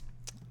Words.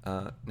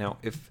 Now,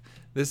 if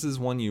this is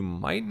one you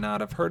might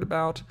not have heard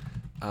about,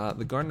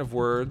 The Garden of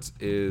Words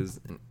is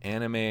an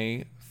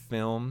anime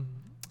film,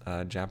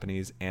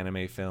 Japanese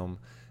anime film,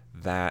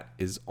 that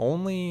is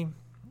only,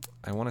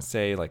 I want to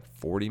say, like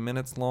 40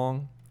 minutes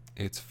long.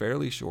 It's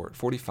fairly short,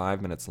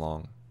 45 minutes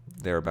long,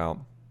 thereabout.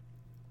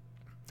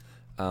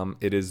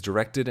 It is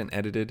directed and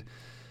edited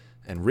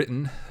and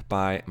written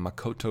by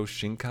Makoto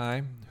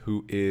Shinkai,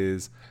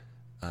 whose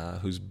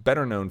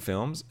better known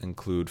films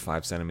include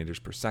 5 centimeters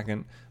per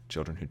second,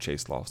 Children Who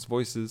Chase Lost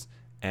Voices,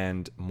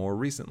 and more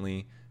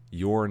recently,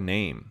 Your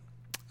Name,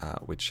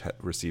 which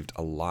received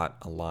a lot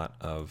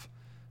of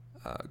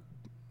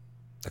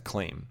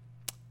acclaim.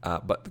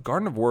 But The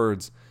Garden of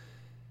Words,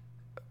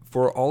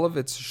 for all of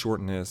its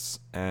shortness,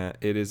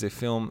 it is a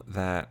film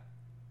that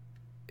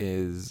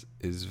is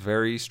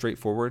very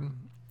straightforward.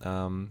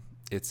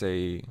 It's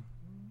a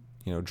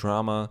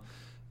drama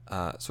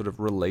sort of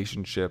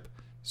relationship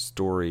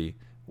story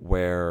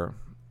where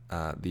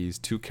these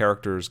two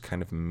characters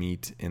kind of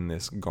meet in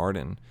this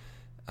garden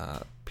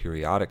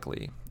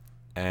periodically.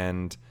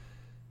 And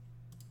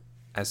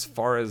as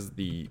far as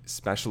the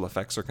special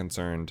effects are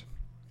concerned,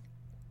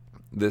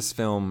 This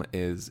film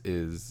is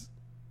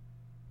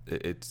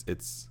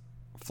it's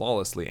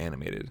flawlessly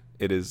animated.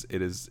 It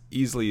is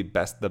easily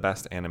the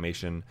best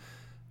animation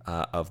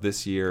of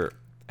this year,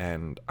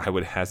 and I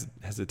would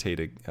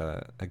hesitate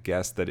a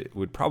guess that it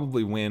would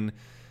probably win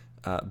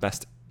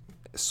best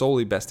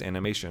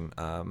animation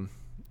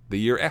the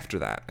year after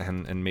that,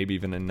 and maybe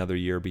even another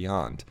year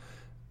beyond.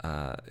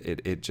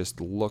 It just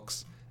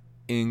looks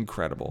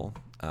incredible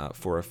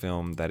for a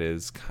film that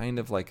is kind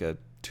of like a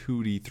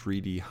 2D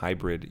 3D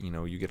hybrid. You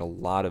know, you get a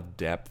lot of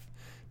depth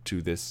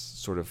to this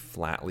sort of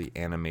flatly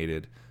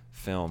animated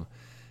film,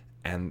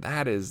 and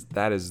that is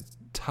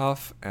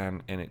tough,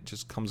 and it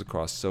just comes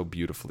across so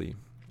beautifully.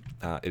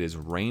 It is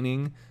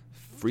raining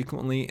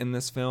frequently in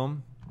this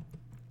film,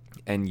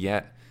 and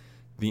yet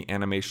the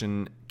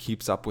animation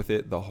keeps up with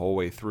it the whole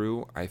way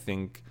through. I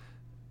think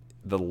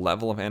the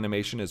level of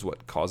animation is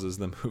what causes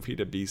the movie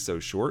to be so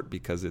short,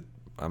 because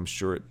I'm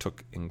sure it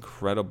took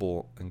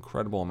incredible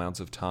amounts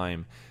of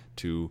time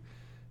to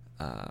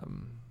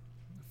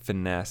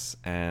finesse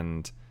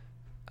and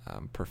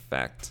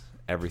perfect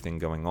everything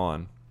going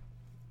on.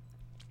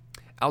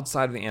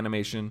 Outside of the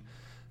animation,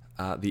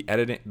 the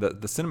editing,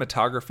 the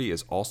cinematography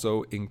is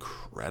also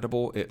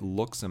incredible. It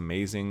looks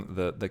amazing.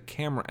 The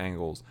camera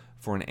angles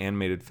for an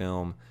animated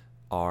film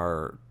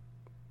are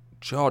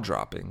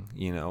jaw-dropping.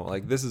 You know,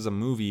 like, this is a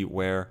movie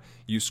where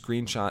you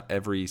screenshot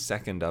every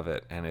second of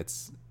it, and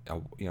it's,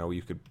 you know,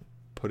 you could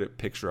put a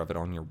picture of it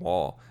on your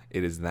wall.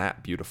 It is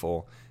that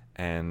beautiful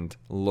and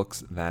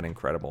looks that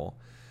incredible.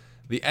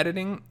 The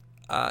editing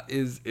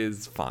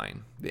is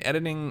fine. The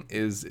editing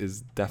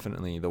is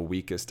definitely the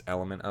weakest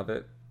element of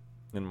it,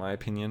 in my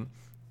opinion.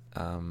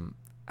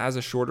 As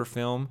a shorter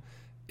film,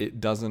 it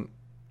doesn't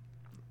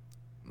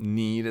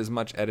need as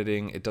much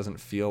editing. It doesn't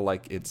feel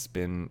like it's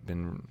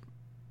been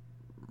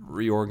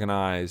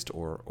reorganized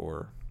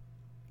or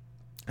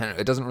I don't know,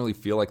 it doesn't really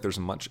feel like there's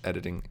much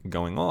editing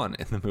going on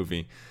in the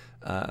movie.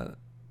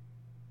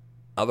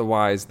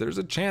 Otherwise, there's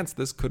a chance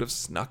this could have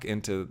snuck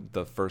into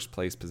the first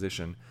place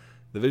position.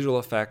 The visual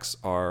effects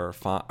are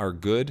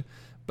good,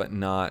 but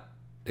not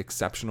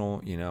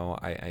exceptional. You know,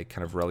 I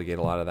kind of relegate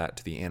a lot of that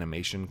to the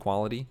animation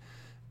quality.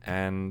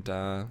 And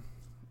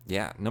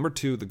number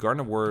 2, The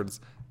Garden of Words.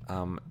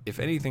 If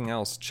anything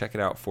else, check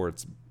it out for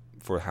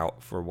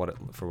what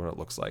it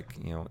looks like.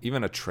 You know,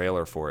 even a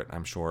trailer for it,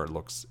 I'm sure it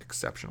looks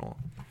exceptional.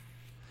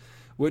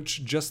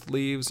 Which just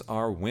leaves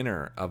our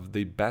winner of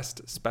the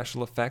best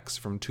special effects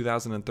from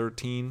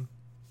 2013,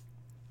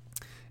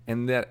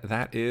 and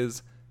that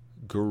is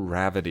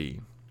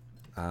Gravity.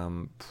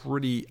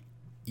 Pretty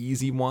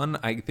easy one,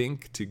 I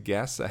think, to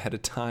guess ahead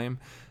of time.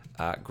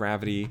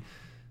 Gravity,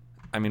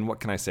 I mean, what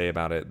can I say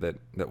about it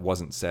that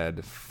wasn't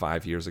said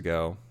 5 years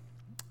ago?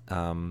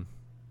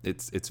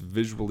 It's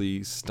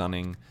visually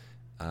stunning.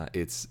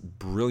 It's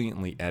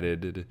brilliantly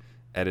edited.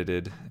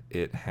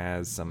 It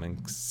has some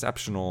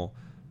exceptional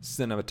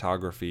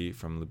cinematography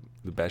from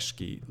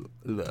Lubezki.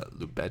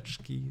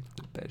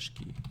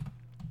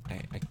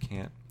 I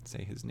can't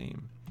say his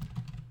name.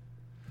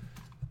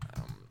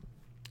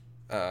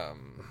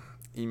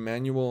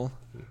 Emmanuel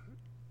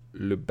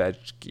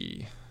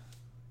Lubezki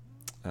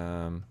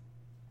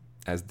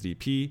as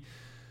DP.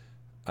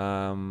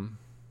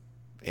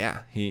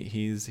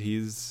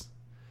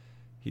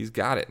 He's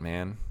got it,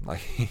 man. Like,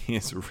 he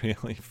is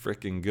really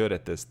freaking good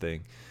at this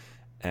thing,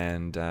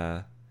 and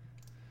I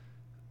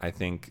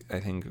think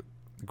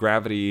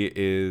Gravity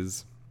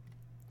is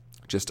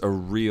just a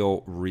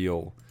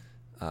real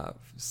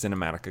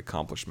cinematic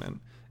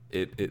accomplishment.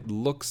 It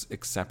looks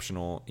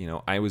exceptional. You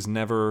know, I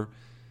don't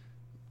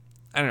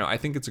know. I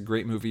think it's a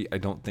great movie. I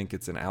don't think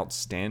it's an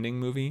outstanding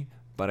movie,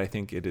 but I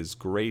think it is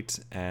great,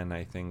 and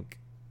I think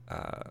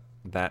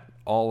that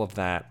all of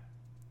that,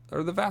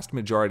 or the vast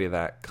majority of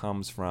that,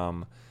 comes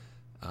from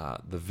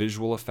the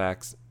visual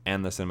effects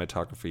and the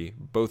cinematography,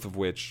 both of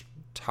which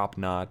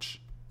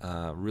top-notch.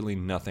 Really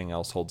nothing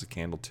else holds a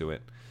candle to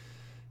it.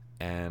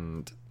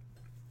 And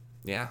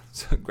yeah,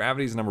 so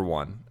Gravity's number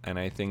 1, and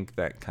I think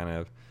that kind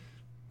of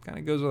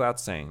goes without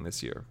saying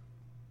this year.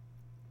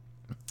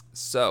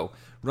 So,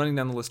 running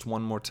down the list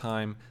one more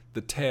time: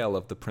 The Tale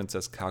of the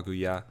Princess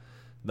Kaguya,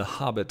 The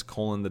Hobbit: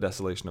 The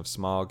Desolation of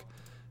Smaug,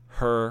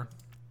 Her,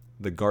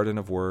 The Garden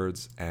of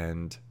Words,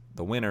 and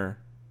the winner,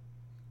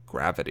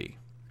 Gravity.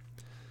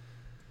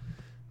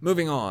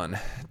 Moving on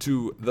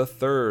to the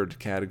third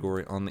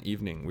category on the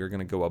evening. We're going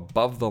to go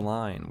above the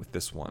line with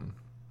this one,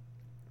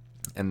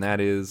 and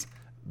that is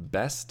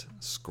Best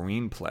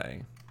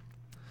Screenplay.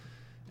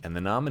 And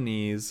the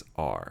nominees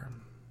are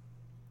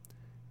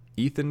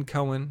Ethan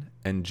Coen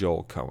and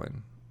Joel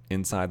Coen,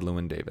 Inside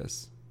Llewyn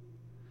Davis;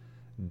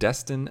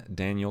 Destin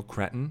Daniel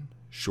Cretton,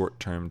 Short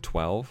Term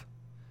 12;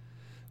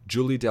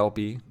 Julie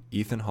Delpy,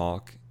 Ethan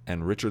Hawke,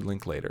 and Richard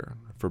Linklater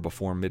for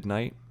Before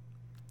Midnight;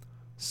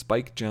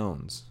 Spike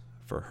Jonze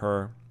for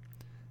Her;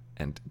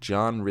 and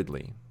John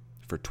Ridley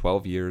for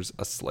 12 Years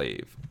a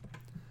Slave.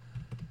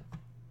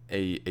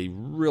 A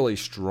really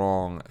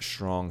strong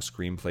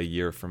screenplay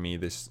year for me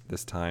this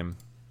time.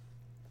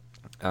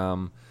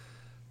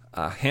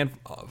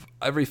 Of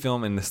every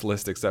film in this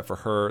list except for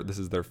her, this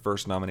is their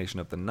first nomination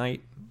of the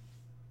night.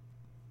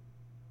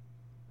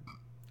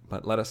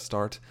 But let us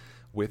start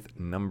with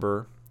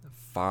number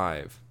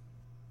 5.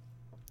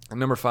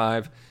 Number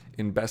 5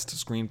 in Best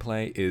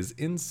Screenplay is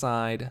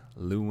Inside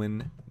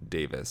Llewyn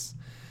Davis.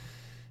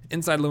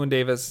 Inside Llewyn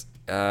Davis,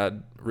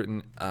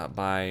 written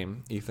by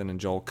Ethan and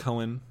Joel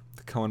Coen,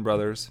 the Coen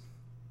brothers,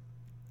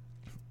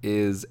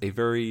 is a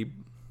very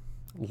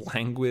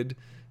languid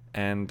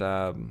and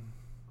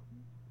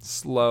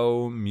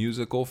slow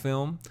musical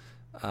film,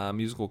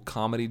 musical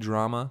comedy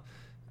drama,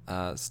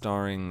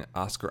 starring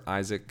Oscar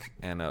Isaac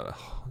and a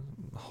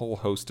whole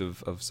host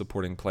of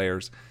supporting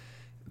players.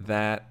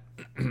 That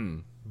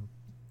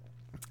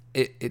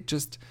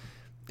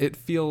it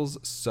feels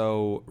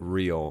so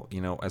real,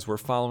 as we're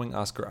following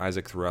Oscar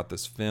Isaac throughout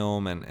this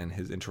film and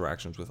his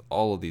interactions with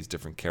all of these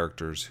different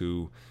characters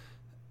who,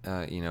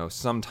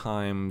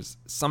 sometimes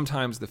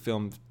the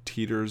film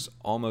teeters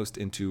almost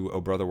into "Oh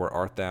Brother, Where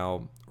Art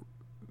Thou?"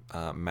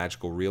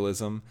 Magical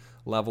realism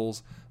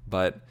levels,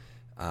 but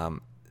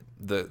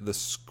the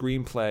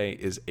screenplay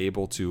is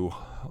able to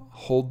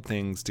hold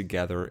things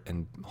together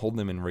and hold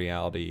them in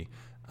reality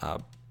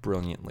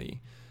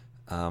brilliantly.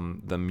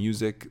 The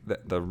music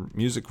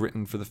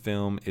written for the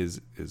film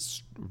is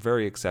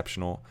very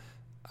exceptional.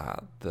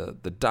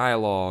 The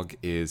dialogue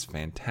is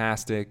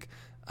fantastic.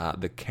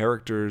 The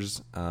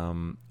characters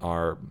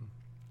are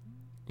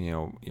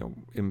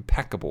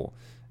impeccable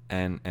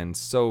and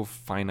so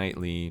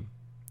finitely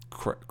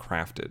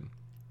crafted.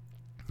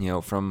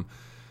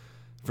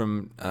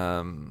 From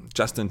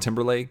Justin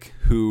Timberlake,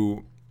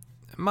 who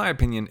in my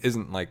opinion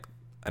isn't like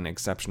an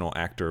exceptional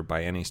actor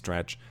by any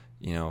stretch,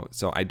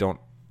 so I don't,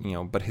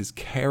 but his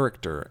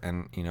character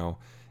and,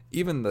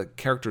 even the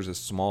characters as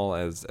small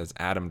as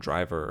Adam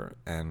Driver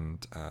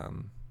and,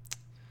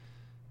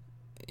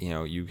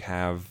 you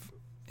have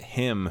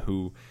him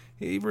who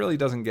he really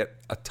doesn't get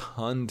a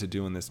ton to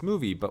do in this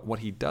movie, but what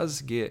he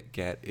does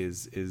get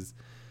is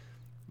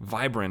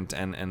vibrant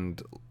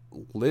and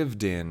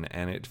lived in,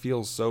 and it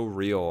feels so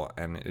real,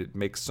 and it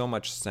makes so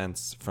much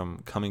sense from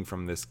coming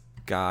from this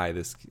guy,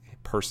 this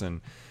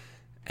person,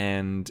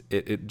 and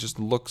it just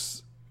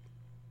looks,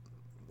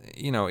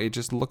 it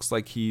just looks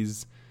like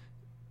his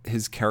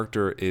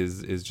character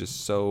is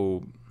just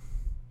so,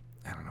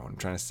 I don't know what I'm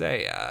trying to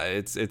say.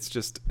 It's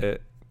just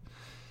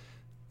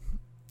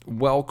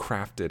well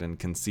crafted and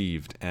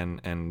conceived,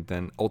 and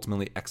then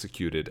ultimately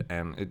executed,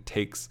 and it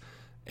takes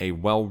a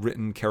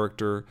well-written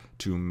character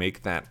to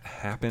make that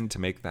happen, to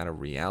make that a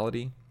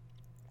reality.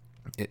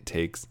 It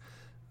takes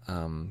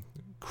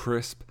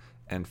crisp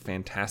and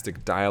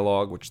fantastic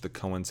dialogue, which the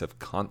Coens have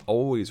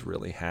always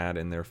really had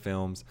in their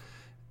films,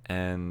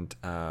 and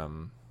I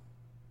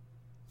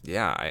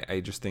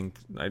just think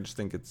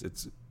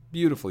it's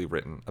beautifully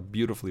written, a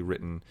beautifully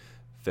written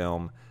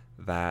film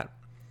that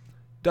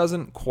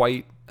doesn't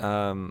quite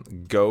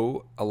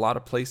go a lot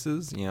of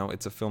places.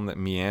 It's a film that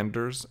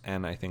meanders,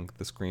 and I think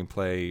the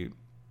screenplay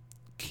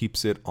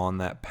keeps it on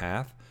that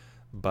path,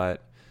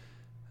 but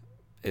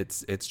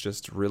it's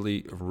just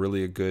really,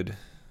 really a good,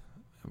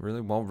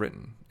 really well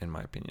written, in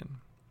my opinion.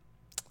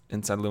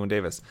 Inside Llewyn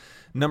Davis.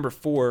 Number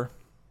 4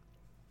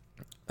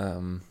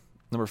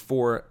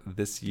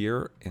 this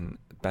year in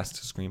Best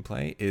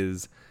Screenplay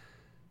is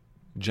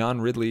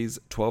John Ridley's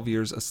 12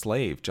 Years a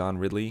Slave. John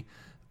Ridley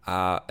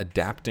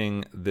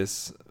adapting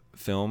this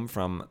film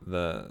from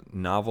the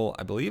novel,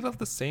 I believe, of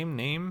the same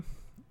name.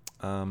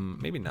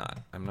 Maybe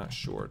not. I'm not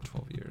sure.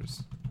 12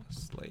 Years a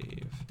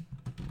Slave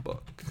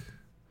book.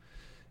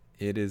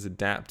 It is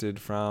adapted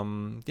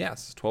from,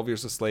 12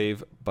 Years a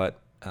Slave,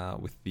 but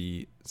with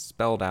the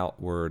spelled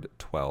out word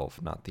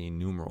 12, not the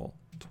numeral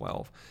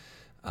 12,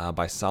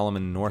 by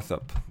Solomon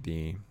Northup,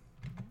 the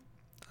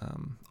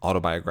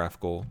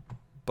autobiographical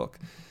book.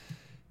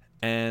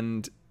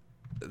 And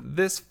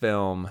this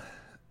film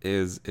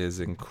is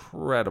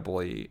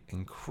incredibly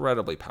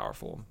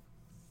powerful.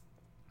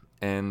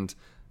 And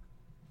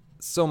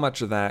so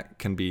much of that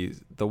can be,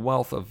 the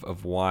wealth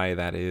of why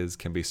that is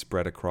can be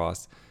spread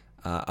across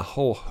a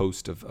whole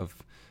host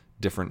of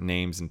different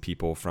names and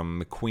people,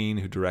 from McQueen,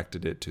 who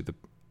directed it, to the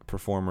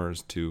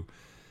performers, to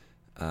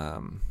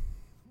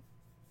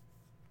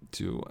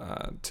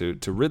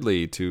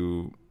Ridley,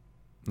 to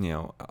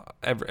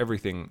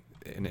everything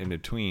in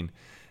between.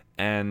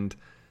 And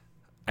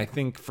I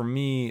think for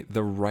me,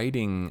 the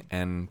writing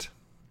and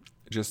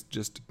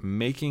just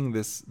making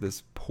this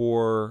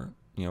poor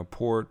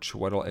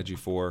Chiwetel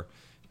Ejiofor,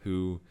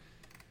 who,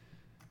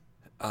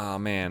 oh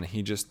man,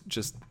 he just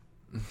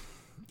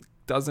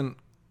doesn't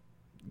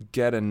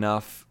get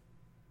enough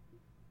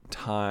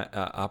time,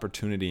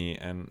 opportunity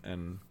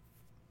and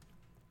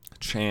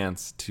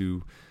chance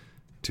to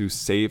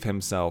save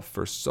himself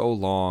for so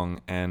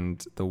long,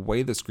 and the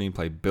way the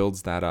screenplay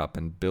builds that up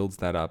and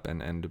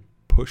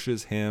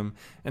pushes him,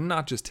 and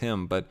not just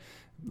him, but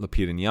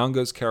Lupita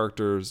Nyong'o's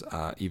characters,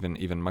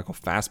 even Michael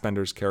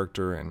Fassbender's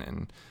character,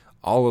 and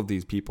all of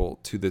these people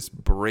to this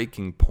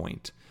breaking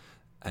point.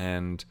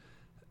 And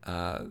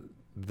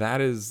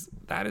that is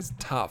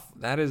tough.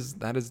 That is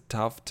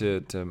tough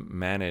to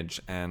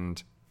manage,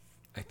 and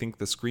I think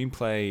the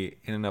screenplay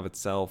in and of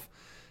itself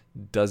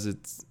does a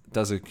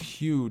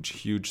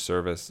huge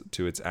service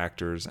to its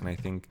actors, and I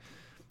think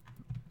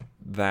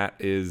that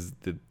is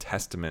the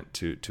testament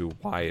to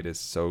why it is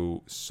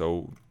so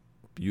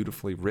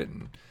beautifully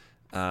written.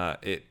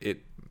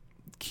 It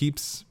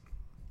keeps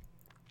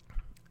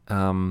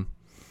it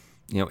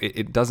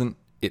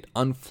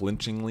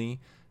unflinchingly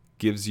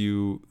gives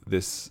you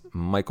this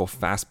Michael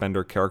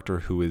Fassbender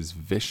character who is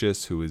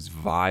vicious, who is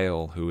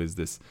vile, who is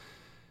this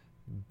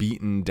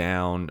beaten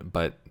down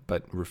but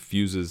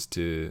refuses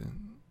to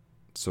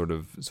sort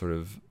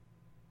of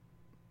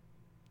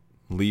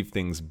leave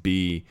things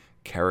be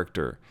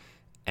character.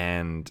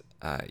 And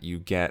you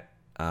get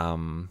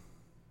I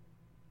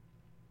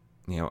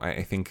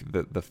think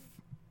that the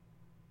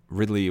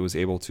Ridley was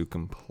able to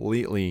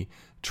completely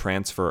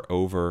transfer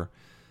over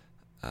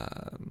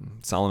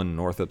Solomon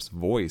Northup's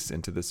voice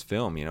into this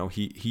film.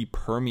 He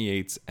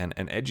permeates, and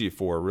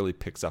Ejiofor really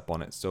picks up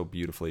on it so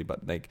beautifully,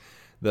 but like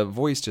the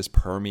voice just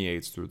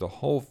permeates through the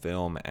whole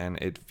film, and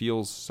it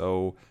feels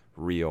so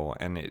real,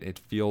 and it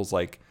feels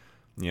like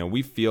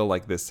we feel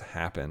like this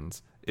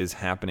is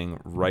happening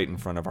right in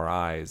front of our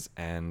eyes,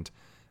 and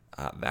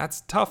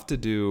that's tough to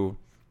do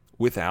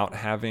without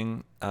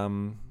having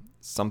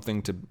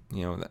something to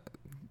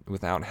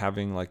without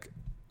having like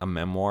a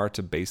memoir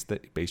to base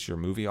your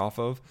movie off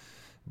of.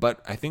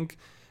 But I think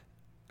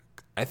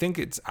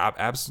it's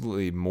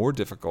absolutely more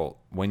difficult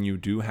when you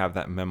do have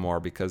that memoir,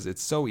 because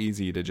it's so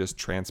easy to just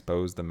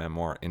transpose the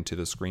memoir into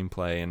the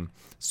screenplay, and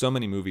so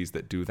many movies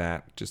that do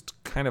that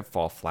just kind of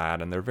fall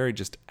flat, and they're very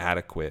just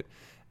adequate.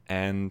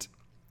 And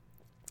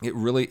it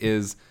really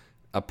is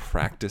a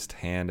practiced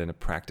hand and a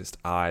practiced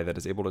eye that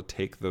is able to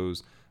take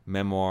those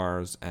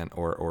memoirs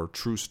or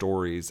true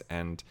stories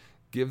and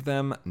give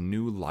them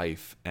new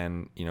life,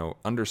 and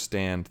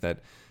understand that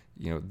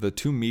the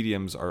two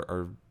mediums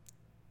are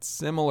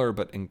similar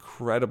but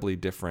incredibly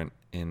different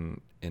in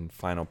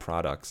final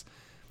products.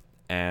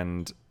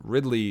 And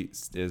Ridley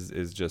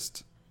is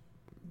just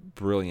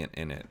brilliant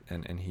in it,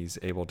 and he's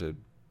able to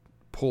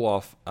pull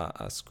off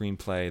a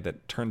screenplay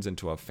that turns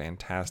into a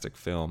fantastic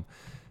film.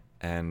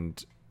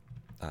 And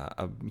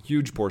a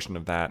huge portion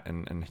of that,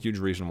 and a huge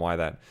reason why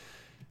that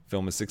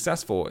film is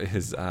successful,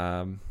 is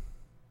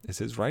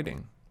his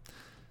writing.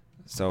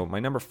 So my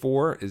number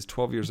 4 is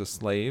 12 Years a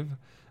Slave.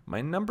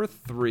 My number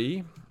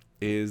 3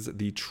 is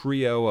the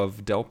trio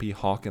of Delpy,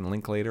 Hawke, and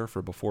Linklater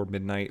for Before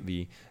Midnight,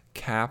 the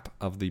cap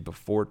of the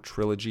Before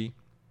trilogy.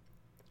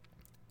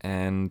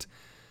 And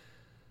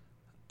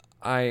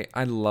I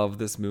love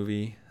this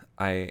movie.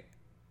 The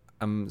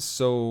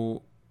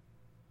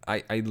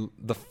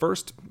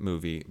first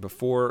movie,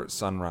 Before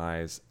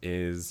Sunrise,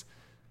 is,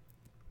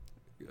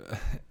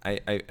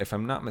 if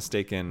I'm not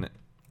mistaken,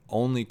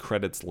 only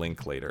credits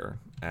Linklater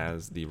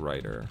as the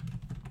writer.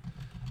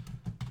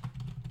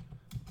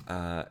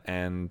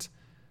 And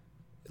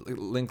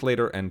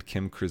Linklater and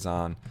Kim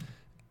Krizan.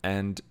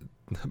 And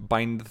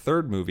by the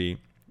third movie,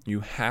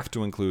 you have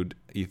to include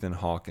Ethan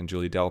Hawke and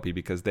Julie Delpy,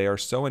 because they are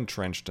so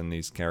entrenched in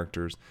these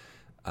characters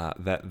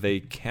that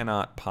they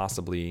cannot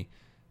possibly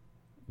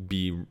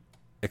be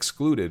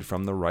excluded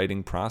from the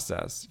writing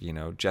process.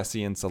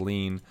 Jesse and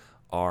Celine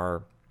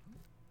are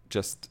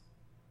just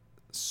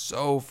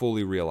so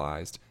fully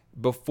realized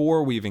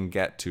before we even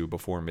get to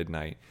Before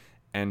Midnight.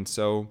 And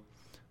so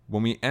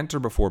when we enter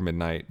Before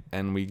Midnight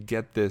and we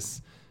get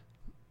this,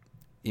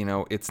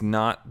 it's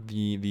not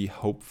the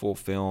hopeful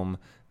film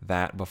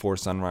that Before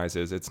Sunrise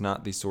is. It's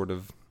not the sort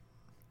of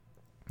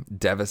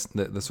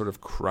the sort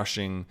of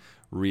crushing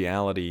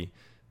reality,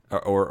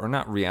 or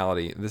not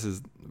reality. This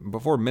is,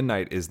 Before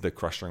Midnight is the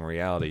crushing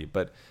reality,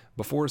 but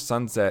Before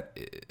Sunset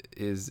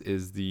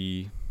is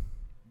the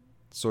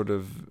sort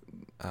of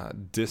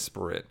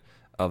disparate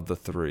of the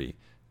three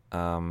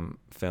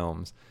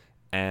films.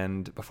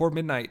 And Before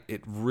Midnight,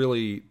 it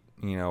really,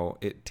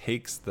 it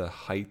takes the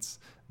heights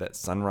that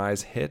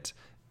Sunrise hit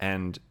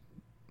and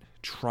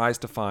tries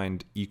to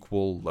find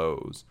equal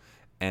lows.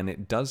 And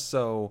it does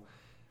so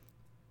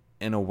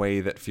in a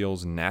way that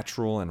feels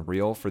natural and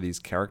real for these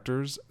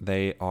characters.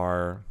 They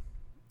are,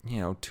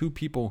 two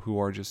people who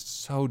are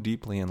just so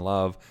deeply in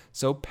love,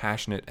 so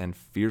passionate and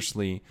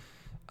fiercely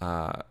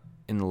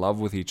in love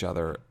with each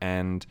other.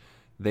 And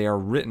they are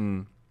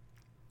written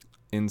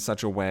in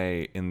such a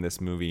way in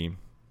this movie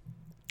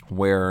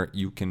where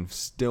you can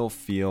still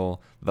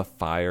feel the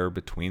fire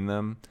between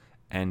them,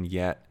 and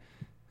yet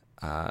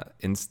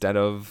instead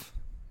of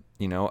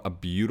a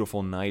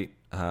beautiful night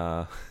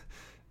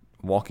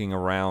walking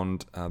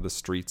around the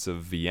streets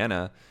of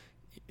Vienna,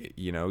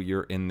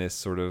 you're in this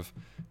sort of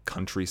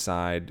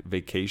countryside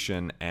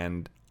vacation,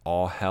 and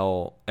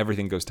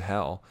everything goes to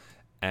hell.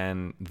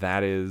 And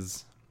that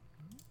is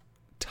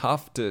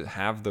tough to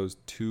have those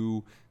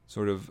two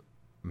sort of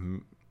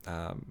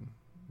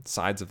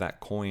sides of that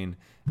coin,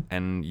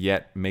 and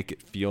yet make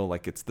it feel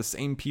like it's the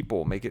same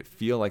people, make it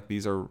feel like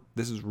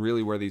this is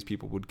really where these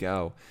people would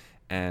go.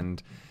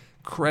 And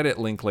credit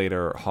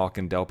Linklater, Hawke,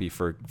 and Delpy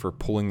for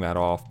pulling that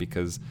off,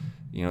 because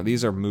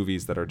these are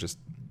movies that are just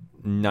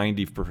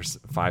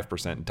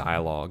 95%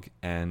 dialogue,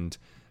 and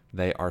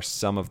they are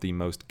some of the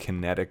most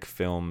kinetic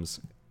films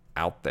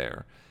out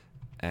there.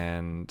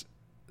 And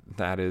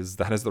that is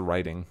the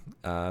writing.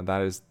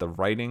 That is the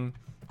writing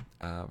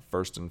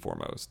first and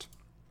foremost.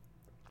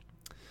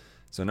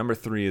 So number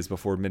 3 is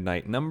Before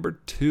Midnight. Number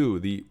 2,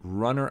 the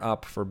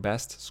runner-up for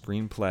best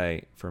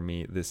screenplay for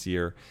me this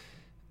year,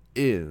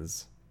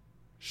 is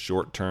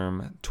Short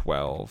Term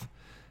 12.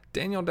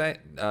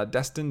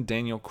 Destin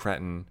Daniel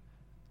Cretton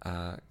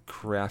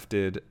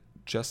crafted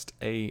just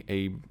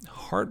a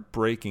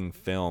heartbreaking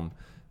film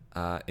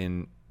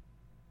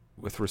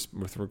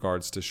with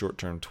regards to Short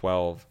Term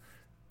 12.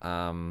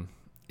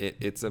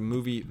 It's a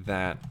movie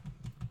that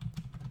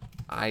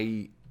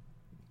I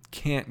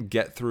can't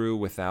get through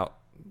without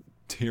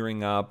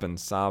tearing up and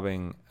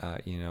sobbing.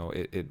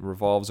 It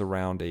revolves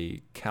around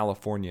a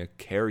California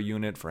care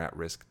unit for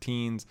at-risk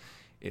teens.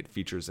 It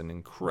features an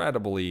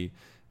incredibly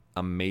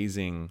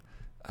amazing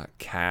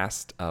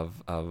cast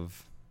of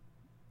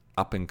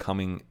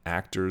up-and-coming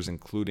actors,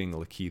 including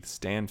Lakeith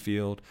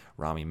Stanfield,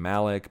 Rami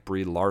Malek,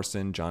 Brie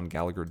Larson, John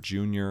Gallagher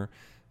Jr.,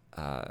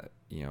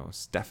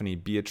 Stephanie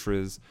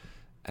Beatriz,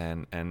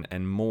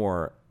 and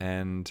more.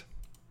 And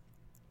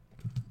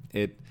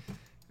it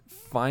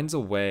finds a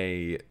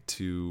way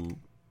to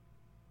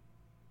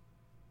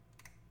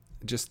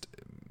just,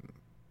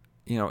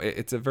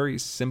 it's a very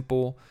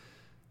simple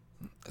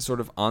sort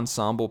of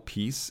ensemble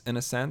piece in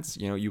a sense.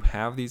 You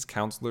have these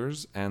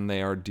counselors and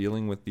they are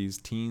dealing with these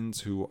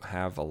teens who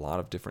have a lot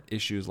of different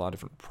issues, a lot of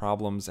different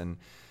problems. And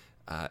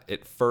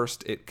at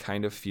first it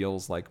kind of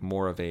feels like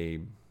more of a,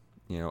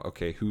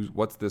 okay,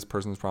 what's this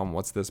person's problem?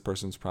 What's this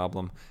person's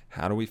problem?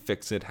 How do we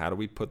fix it? How do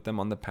we put them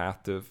on the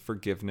path to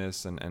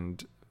forgiveness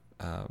and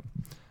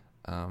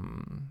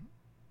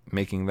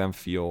making them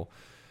feel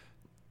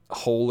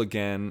whole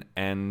again?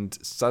 And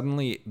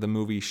suddenly the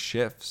movie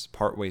shifts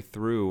partway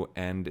through,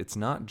 and it's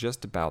not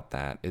just about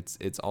that.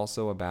 It's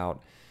also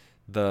about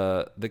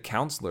the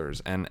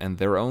counselors and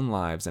their own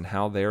lives and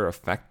how they're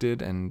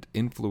affected and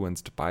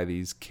influenced by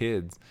these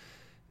kids,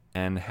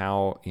 and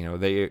how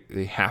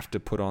they have to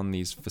put on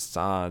these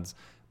facades,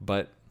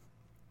 but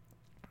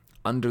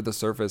under the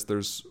surface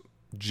there's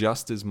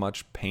just as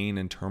much pain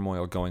and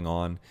turmoil going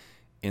on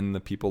in the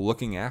people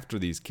looking after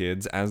these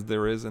kids as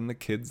there is in the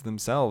kids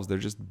themselves. They're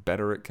just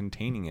better at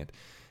containing it.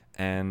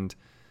 And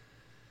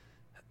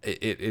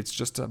it's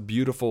just a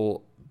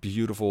beautiful,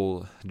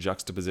 beautiful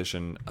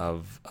juxtaposition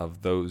of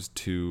those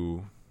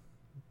two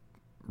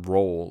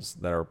roles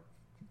that are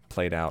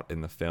played out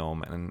in the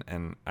film.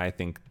 And I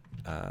think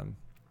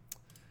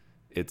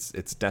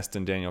it's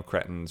Destin Daniel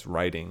Cretton's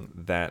writing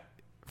that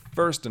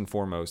first and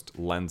foremost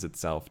lends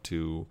itself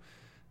to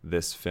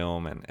this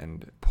film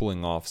and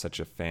pulling off such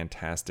a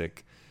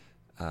fantastic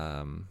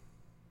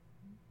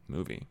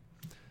movie.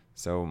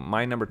 So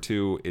my number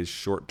 2 is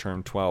Short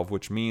Term 12,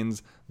 which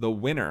means the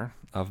winner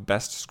of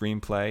Best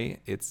Screenplay,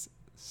 its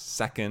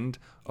second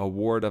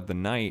award of the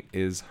night,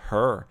 is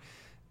Her.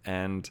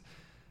 And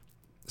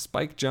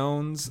Spike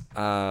Jonze,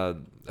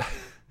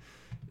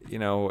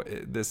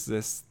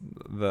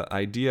 the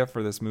idea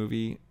for this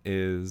movie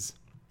is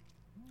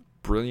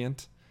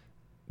brilliant.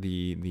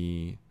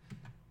 The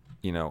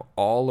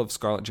all of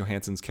Scarlett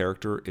Johansson's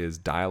character is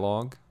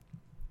dialogue.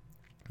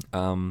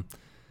 And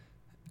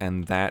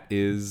that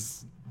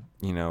is,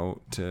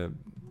 to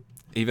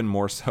even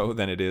more so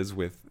than it is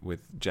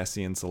with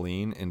Jesse and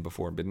Celine in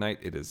Before Midnight,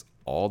 it is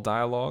all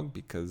dialogue,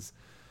 because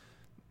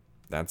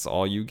that's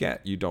all you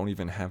get. You don't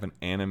even have an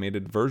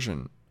animated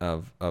version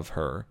of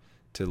her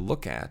to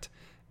look at.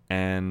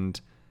 And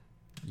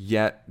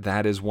yet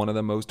that is one of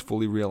the most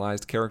fully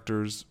realized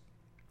characters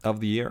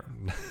of the year,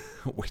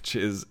 which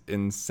is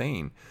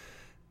insane.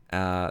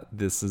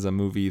 This is a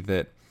movie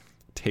that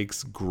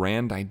takes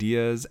grand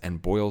ideas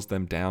and boils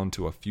them down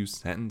to a few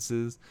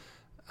sentences.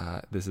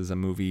 This is a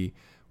movie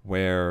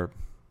where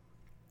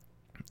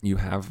you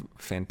have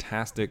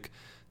fantastic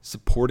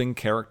supporting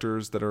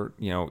characters that are,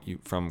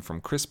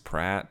 from Chris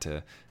Pratt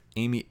to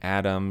Amy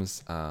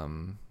Adams,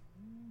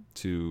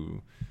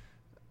 to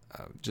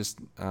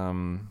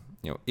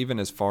even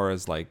as far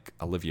as like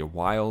Olivia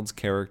Wilde's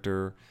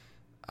character,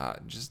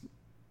 just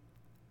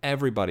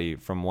everybody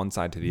from one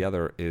side to the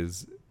other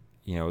is,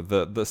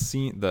 the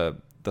scene,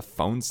 the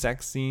phone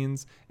sex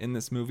scenes in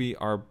this movie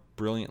are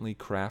brilliantly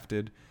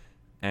crafted.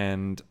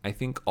 And I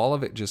think all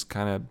of it just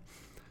kind of,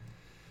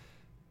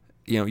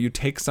 you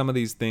take some of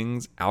these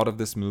things out of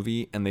this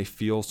movie and they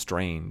feel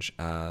strange,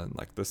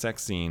 like the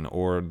sex scene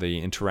or the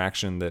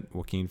interaction that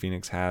Joaquin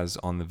Phoenix has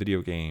on the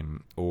video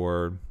game,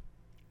 or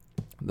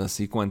the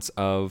sequence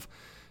of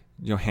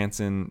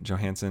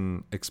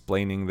Johansson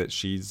explaining that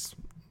she's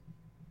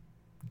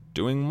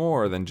doing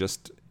more than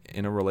just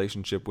in a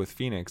relationship with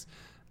Phoenix.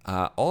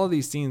 All of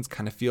these scenes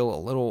kind of feel a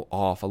little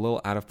off, a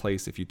little out of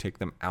place if you take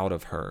them out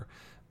of Her.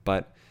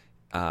 But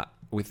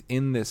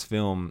within this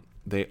film,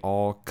 they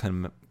all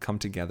come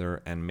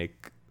together and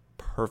make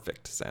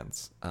perfect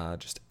sense,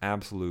 just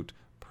absolute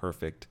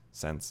perfect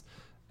sense.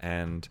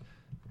 And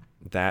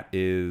that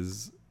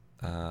is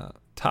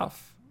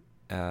tough.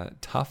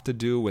 tough to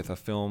do with a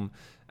film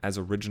as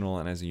original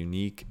and as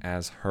unique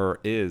as Her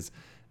is.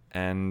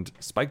 And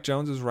Spike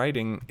Jonze's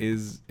writing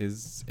is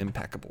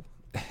impeccable.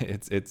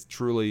 It's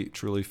truly,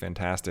 truly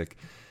fantastic.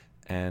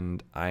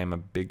 And I am a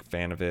big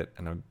fan of it,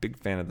 and I'm a big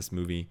fan of this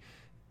movie.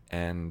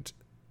 And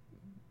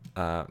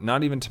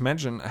not even to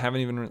mention, I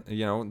haven't even,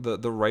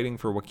 the writing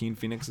for Joaquin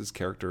Phoenix's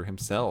character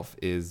himself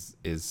is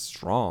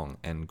strong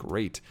and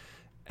great.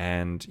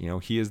 And,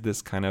 he is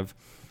this kind of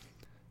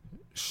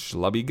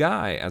schlubby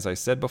guy, as I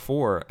said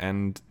before,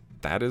 and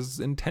that is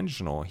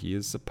intentional. He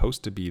is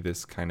supposed to be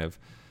this kind of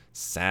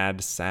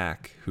sad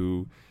sack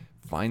who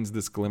finds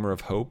this glimmer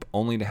of hope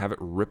only to have it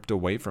ripped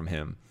away from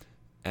him.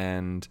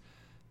 And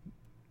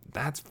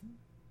that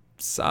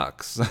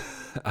sucks.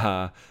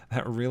 That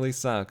really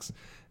sucks.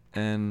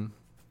 And,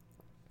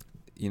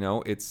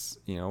 it's,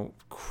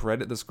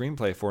 credit the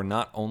screenplay for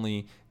not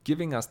only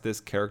giving us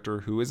this character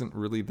who isn't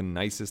really the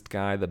nicest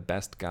guy, the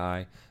best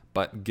guy,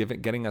 but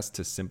getting us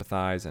to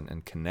sympathize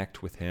and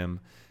connect with him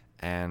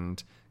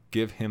and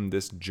give him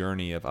this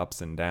journey of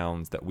ups and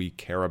downs that we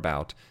care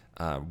about,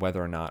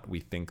 whether or not we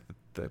think that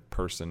the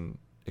person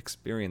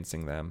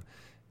experiencing them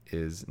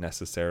is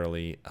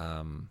necessarily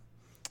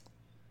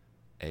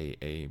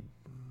a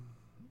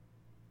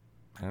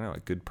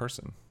good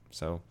person.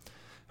 So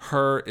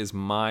Her is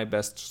my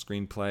best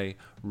screenplay.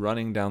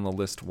 Running down the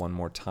list one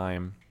more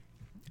time: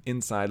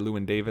 Inside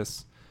Llewyn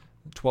Davis,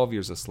 12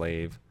 Years a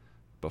Slave,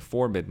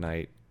 Before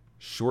Midnight,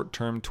 Short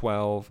Term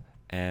 12,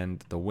 and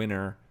the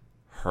winner,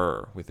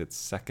 Her, with its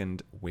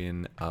second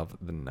win of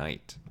the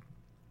night.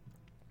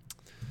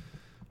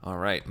 All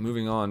right,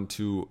 moving on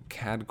to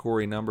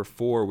category number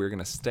 4. We're going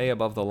to stay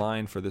above the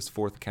line for this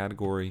fourth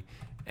category,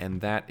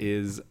 and that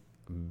is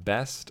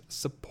Best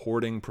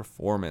Supporting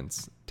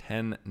Performance.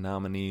 10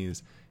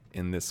 nominees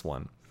in this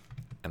one.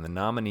 And the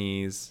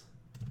nominees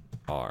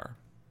are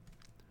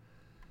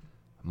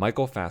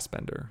Michael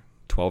Fassbender,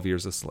 12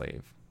 Years a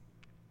Slave;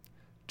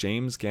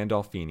 James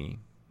Gandolfini,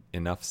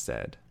 Enough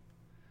Said;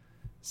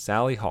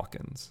 Sally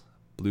Hawkins,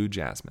 Blue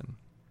Jasmine;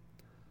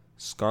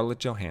 Scarlett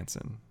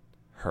Johansson,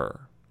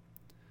 Her;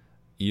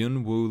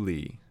 Yun-Woo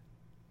Lee,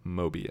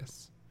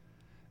 Mobius;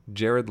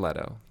 Jared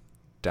Leto,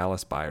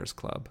 Dallas Buyers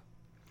Club;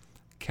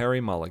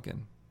 Carey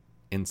Mulligan,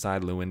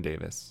 Inside Llewyn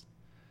Davis;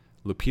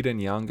 Lupita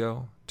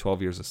Nyong'o,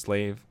 12 Years a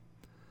Slave;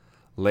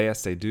 Lea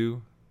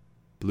Seydoux,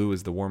 Blue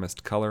is the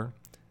Warmest Color;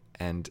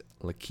 and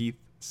Lakeith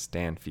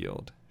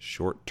Stanfield,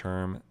 Short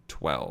Term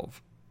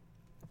 12.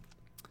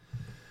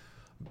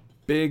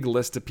 Big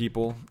list of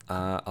people,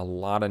 a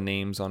lot of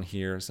names on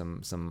here,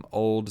 some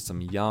old,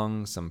 some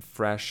young, some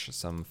fresh,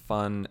 some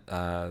fun.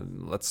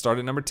 Let's start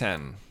at number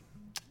 10.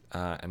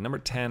 And number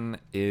 10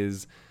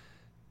 is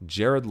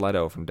Jared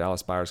Leto from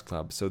Dallas Buyers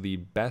Club. So the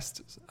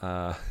best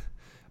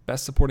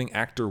supporting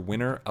actor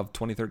winner of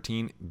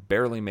 2013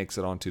 barely makes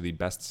it onto the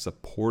best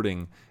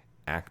supporting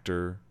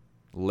actor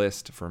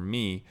list for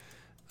me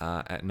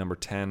at number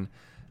 10.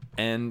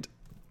 And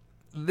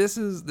this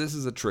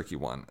is a tricky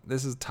one.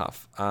 This is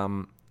tough.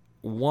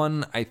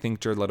 One, I think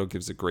Jared Leto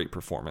gives a great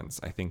performance.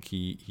 I think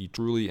he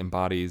truly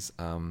embodies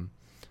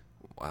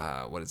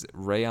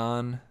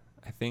Rayon,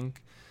 I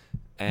think.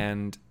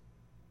 And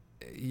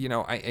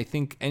I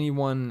think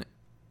anyone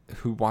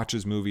who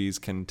watches movies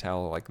can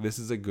tell, like, this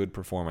is a good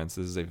performance.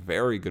 This is a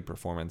very good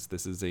performance.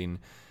 This is an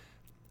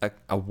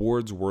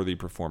awards-worthy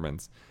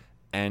performance.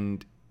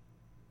 And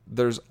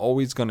there's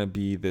always going to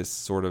be this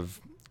sort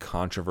of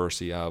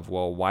controversy of,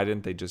 well, why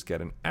didn't they just get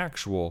an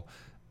actual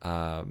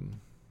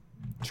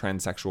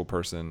transsexual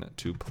person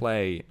to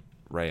play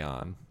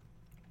Rayon?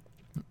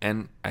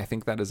 And I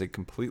think that is a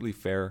completely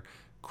fair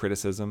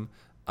criticism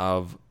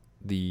of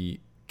the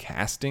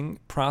casting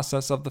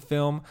process of the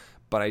film,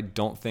 but I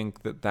don't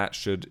think that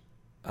should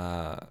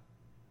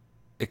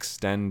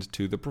extend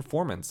to the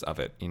performance of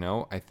it.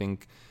 I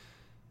think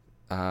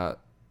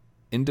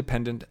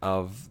independent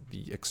of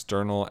the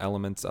external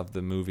elements of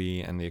the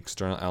movie and the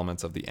external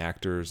elements of the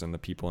actors and the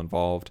people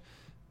involved,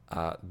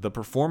 the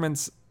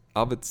performance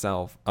of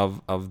itself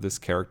of this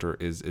character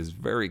is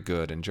very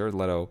good. And Jared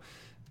Leto,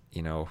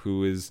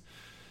 who is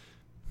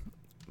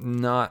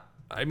not,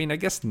 I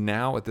guess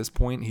now at this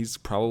point he's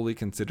probably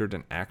considered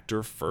an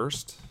actor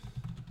first,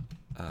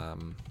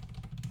 and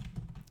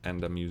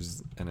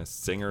a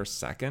singer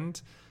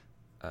second.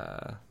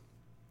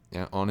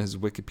 On his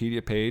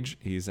Wikipedia page,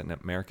 he's an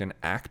American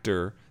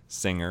actor,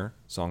 singer,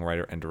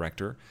 songwriter, and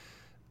director.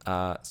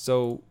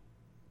 So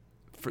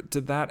to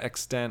that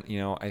extent,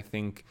 I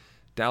think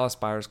Dallas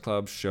Buyers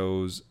Club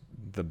shows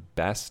the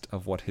best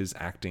of what his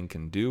acting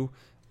can do.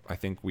 I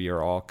think we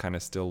are all kind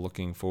of still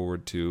looking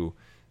forward to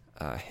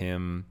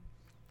him,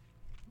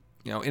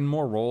 in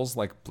more roles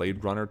like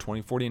Blade Runner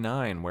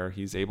 2049, where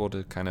he's able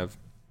to kind of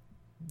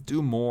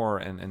do more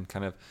and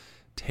kind of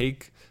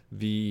take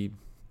the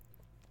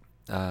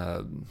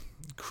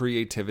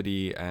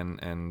creativity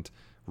and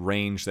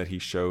range that he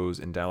shows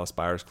in Dallas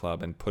Buyers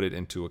Club and put it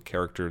into a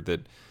character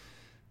that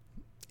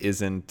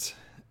isn't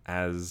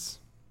as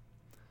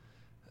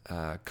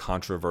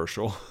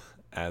controversial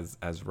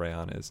as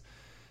Rayon is.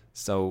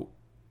 So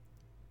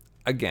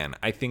again,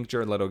 I think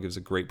Jared Leto gives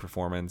a great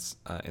performance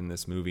in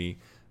this movie,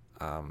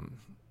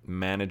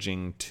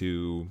 managing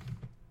to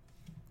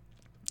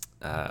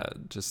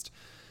just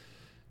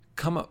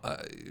come up.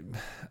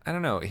 I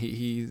don't know.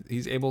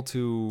 He's able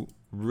to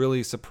really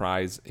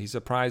He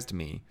surprised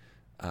me.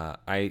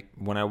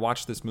 When I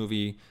watched this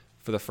movie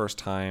for the first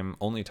time,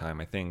 only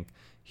time I think,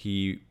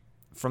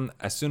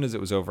 as soon as it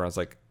was over, I was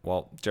like,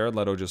 well, Jared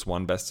Leto just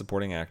won Best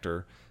Supporting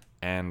Actor,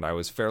 and I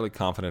was fairly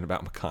confident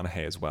about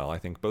McConaughey as well. I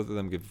think both of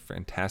them give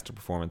fantastic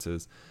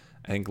performances.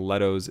 I think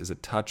Leto's is a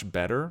touch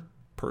better,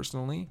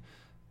 personally.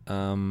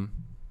 And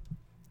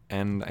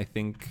I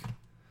think,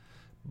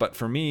 but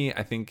for me,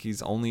 I think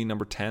he's only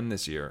number 10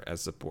 this year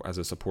as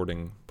a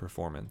supporting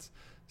performance.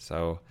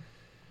 So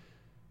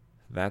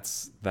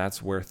that's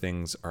where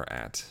things are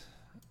at.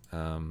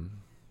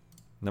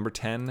 Number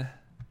 10,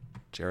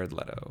 Jared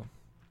Leto.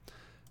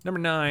 Number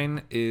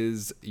 9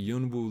 is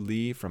Yoon-woo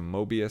Lee from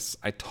Mobius.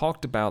 I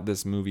talked about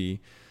this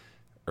movie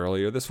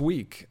earlier this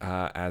week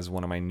as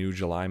one of my new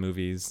July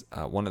movies.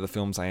 One of the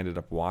films I ended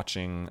up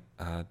watching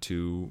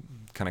to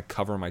kind of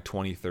cover my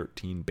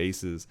 2013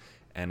 bases.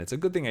 And it's a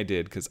good thing I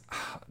did, because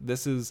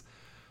this is...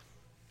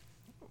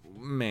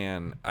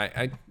 Man,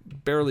 I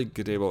barely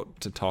get able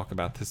to talk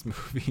about this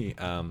movie,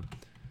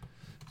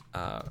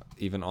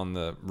 even on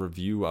the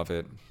review of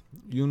it.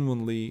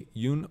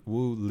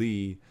 Yoon-woo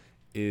Lee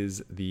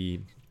is the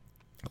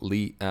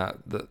lead.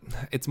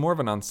 It's more of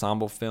an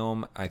ensemble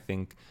film. I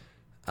think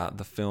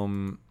the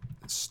film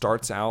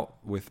starts out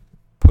with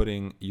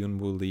putting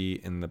Yoon-woo Lee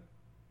in the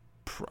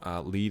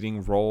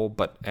leading role,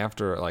 but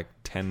after like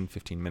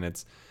 10-15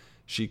 minutes,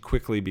 she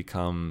quickly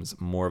becomes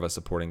more of a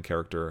supporting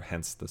character,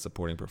 hence the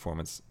supporting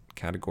performance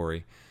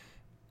category.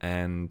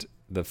 And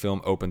the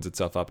film opens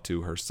itself up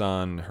to her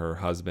son, her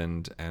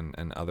husband,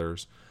 and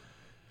others.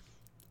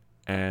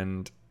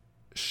 And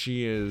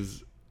she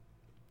is...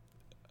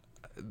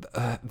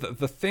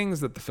 the things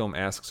that the film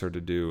asks her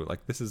to do,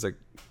 like, this is a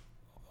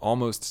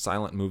almost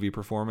silent movie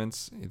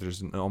performance.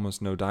 There's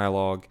almost no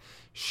dialogue.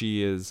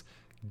 She is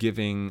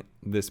giving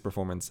this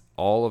performance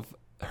all of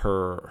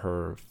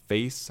her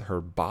face, her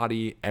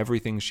body,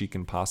 everything she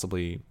can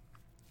possibly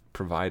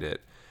provide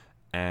it,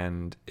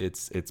 and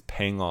it's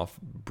paying off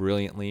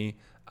brilliantly.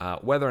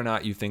 Whether or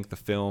not you think the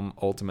film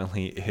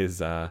ultimately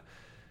is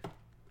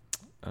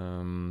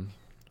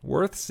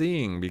worth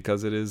seeing,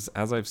 because it is,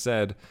 as I've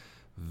said,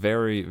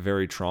 very,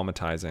 very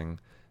traumatizing.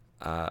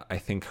 I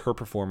think her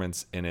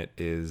performance in it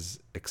is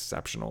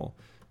exceptional,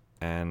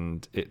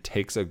 and it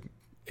takes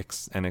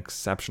an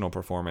exceptional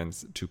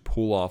performance to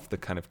pull off the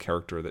kind of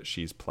character that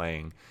she's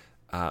playing.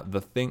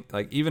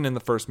 Even in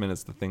the first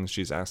minutes, the things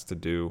she's asked to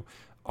do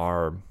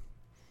are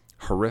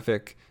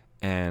horrific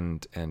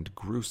and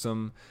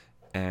gruesome,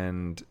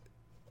 and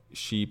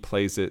she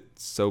plays it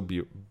so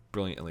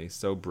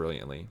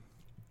brilliantly.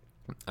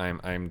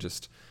 I'm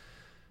just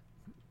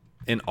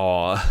in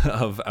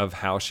awe of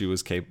how she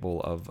was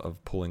capable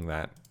of pulling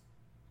that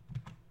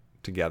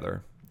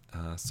together.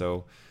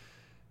 So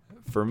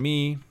for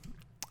me,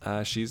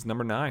 she's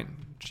number 9.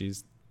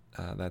 She's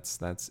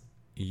that's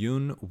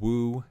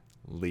Yoon-woo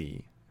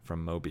Lee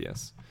from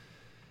Mobius.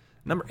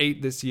 Number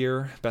 8 this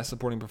year, Best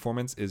Supporting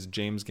Performance, is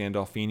James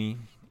Gandolfini.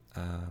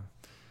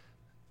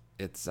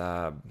 It's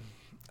I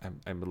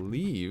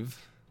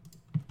believe,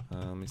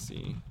 let me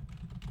see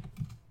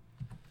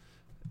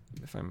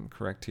if I'm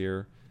correct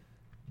here.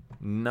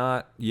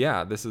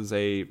 This is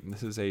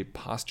a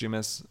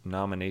posthumous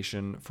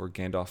nomination for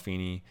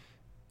Gandolfini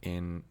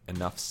in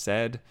Enough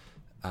Said.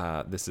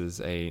 This is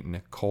a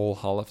Nicole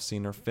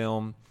Holofcener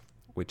film,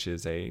 which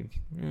is a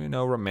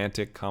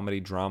romantic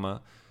comedy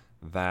drama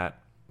that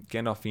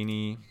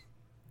Gandolfini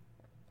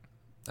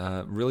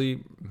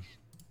really,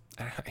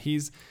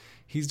 he's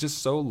just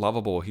so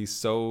lovable. He's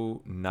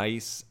so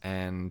nice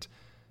and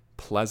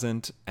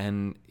pleasant,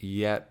 and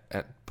yet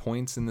at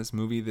points in this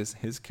movie,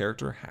 his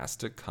character has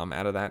to come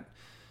out of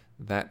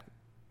that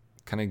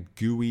kind of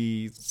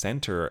gooey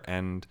center.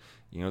 And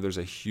there's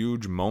a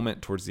huge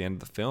moment towards the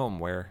end of the film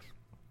where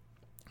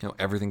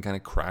everything kind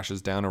of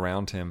crashes down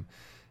around him,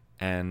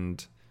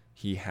 and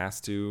he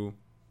has to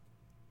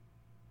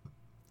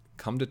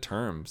come to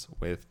terms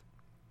with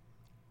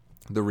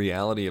the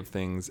reality of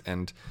things.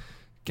 And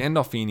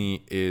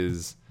Gandolfini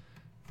is,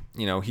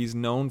 he's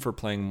known for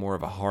playing more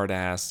of a hard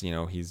ass.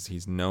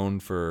 He's known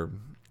for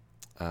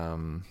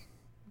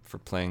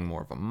playing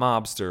more of a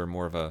mobster,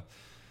 more of a,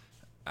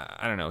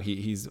 I don't know.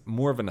 He's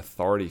more of an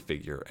authority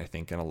figure, I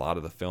think, in a lot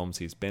of the films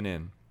he's been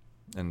in,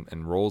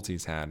 and roles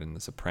he's had in The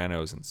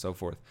Sopranos and so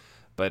forth.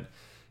 But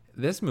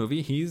this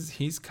movie,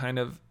 he's kind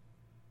of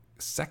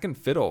second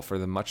fiddle for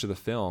much of the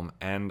film,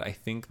 and I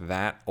think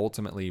that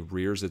ultimately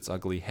rears its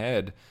ugly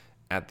head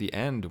at the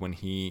end when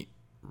he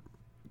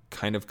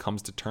kind of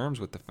comes to terms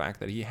with the fact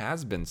that he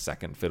has been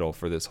second fiddle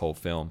for this whole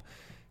film,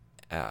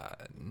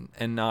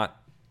 and not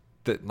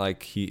that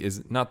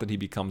he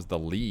becomes the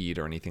lead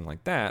or anything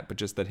like that, but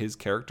just that his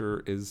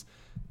character is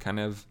kind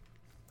of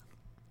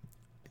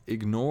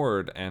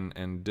ignored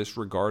and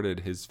disregarded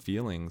his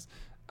feelings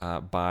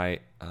by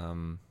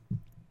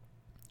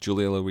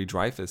Julia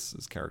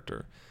Louis-Dreyfus's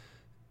character,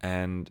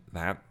 and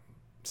that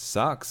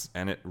sucks,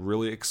 and it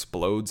really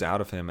explodes out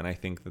of him. And I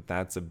think that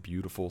that's a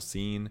beautiful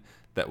scene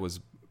that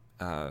was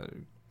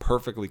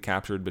perfectly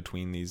captured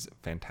between these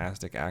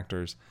fantastic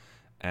actors.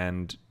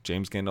 And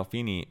James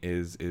Gandolfini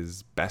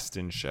is best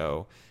in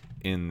show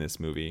in this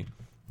movie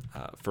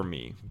for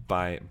me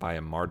by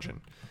a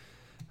margin.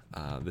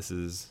 This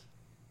is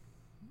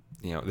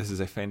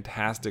a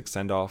fantastic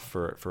send-off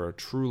for a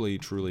truly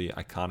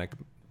iconic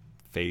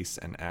face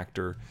and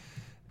actor,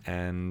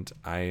 and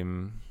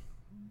I'm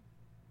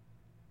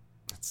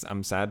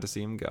sad to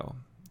see him go.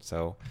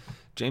 So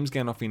James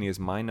Gandolfini is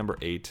my number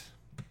 8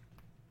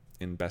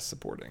 in Best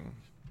Supporting.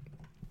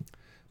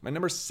 My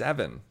number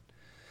 7,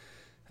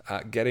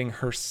 getting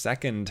her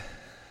second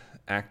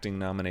acting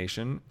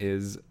nomination,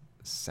 is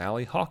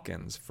Sally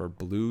Hawkins for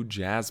Blue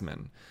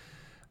Jasmine.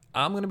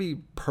 I'm going to be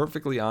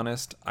perfectly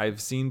honest.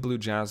 I've seen Blue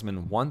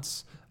Jasmine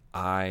once.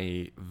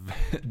 I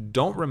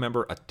don't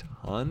remember a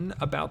ton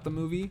about the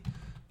movie.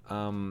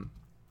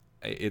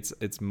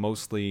 It's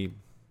mostly,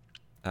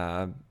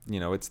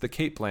 it's the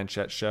Cate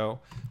Blanchett show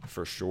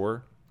for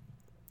sure.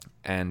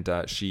 And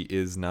she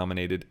is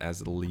nominated as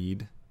the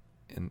lead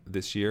in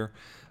this year.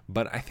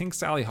 But I think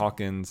Sally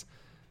Hawkins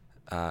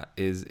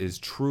is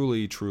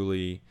truly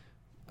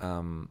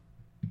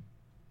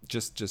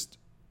just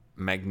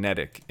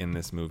magnetic in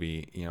this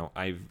movie.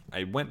 I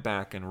went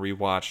back and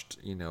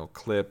rewatched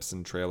clips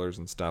and trailers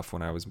and stuff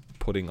when I was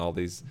putting all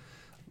these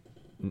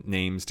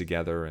names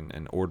together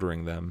and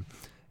ordering them,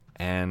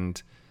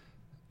 and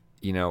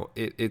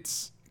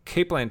it's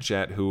Cate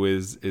Blanchett who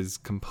is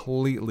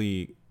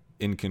completely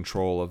in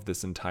control of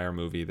this entire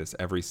movie,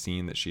 every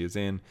scene that she is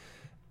in.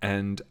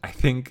 And I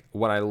think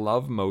what I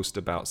love most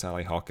about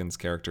Sally Hawkins'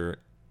 character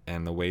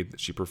and the way that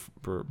she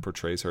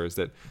portrays her is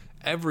that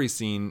every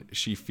scene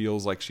she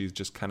feels like she's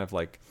just kind of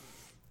like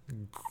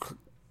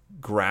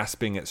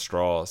grasping at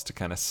straws to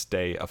kind of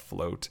stay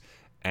afloat.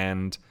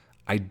 And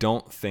I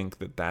don't think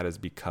that is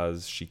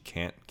because she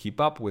can't keep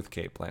up with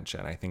Cate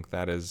Blanchett. I think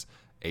that is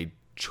a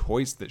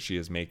choice that she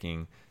is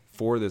making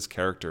for this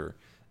character,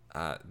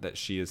 that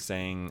she is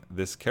saying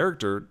this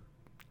character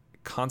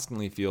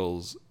constantly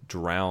feels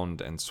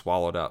drowned and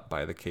swallowed up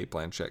by the Cate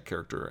Blanchett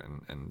character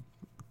and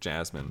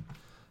Jasmine,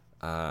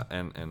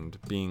 and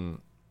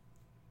being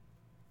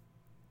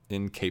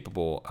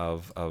incapable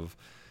of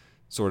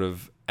sort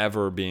of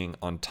ever being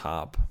on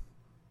top.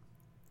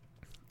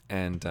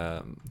 And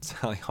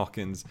Sally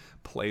Hawkins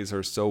plays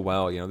her so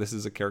well. This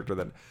is a character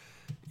that,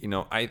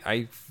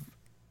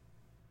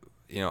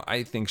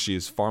 I think she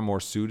is far more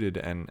suited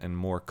and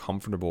more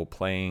comfortable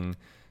playing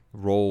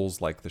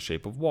roles like The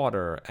Shape of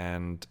Water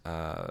and,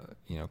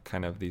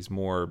 kind of these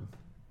more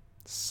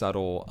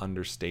subtle,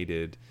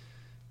 understated,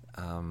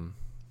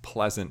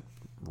 pleasant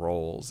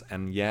roles.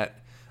 And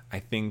yet I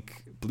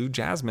think Blue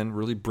Jasmine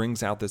really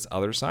brings out this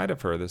other side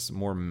of her, this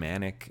more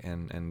manic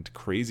and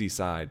crazy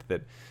side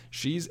that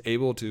she's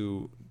able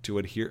to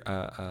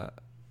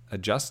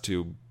adjust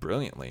to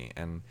brilliantly.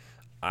 And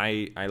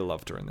I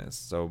loved her in this.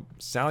 So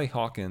Sally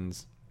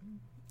Hawkins,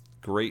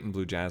 great in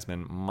Blue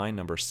Jasmine, my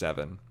number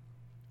 7.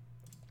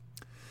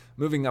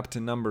 Moving up to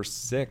number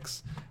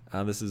 6,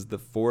 this is the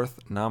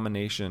 4th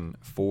nomination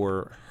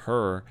for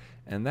her,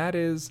 and that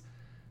is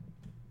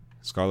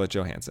Scarlett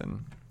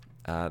Johansson.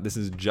 This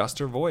is just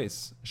her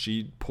voice.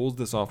 She pulls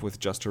this off with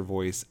just her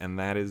voice, and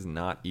that is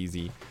not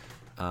easy.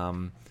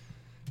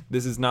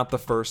 This is not the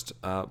first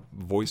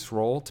voice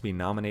role to be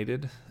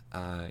nominated.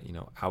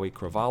 Aoi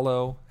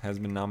Cravalho has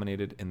been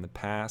nominated in the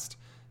past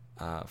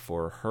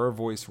for her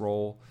voice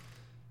role,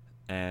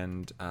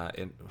 and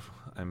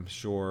I'm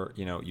sure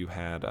you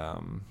had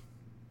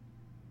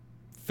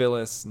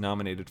Phyllis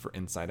nominated for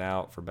Inside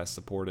Out for Best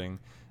Supporting.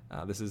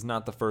 This is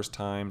not the first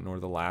time nor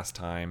the last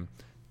time.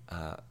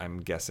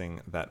 I'm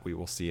guessing that we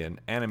will see an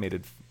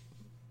animated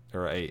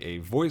or a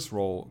voice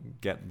role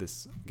get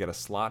a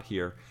slot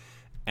here,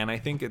 and I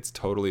think it's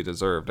totally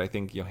deserved. I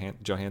think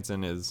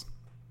Johansson is.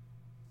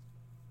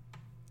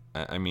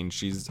 I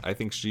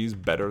think she's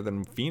better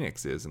than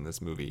Phoenix is in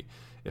this movie,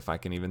 if I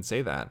can even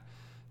say that.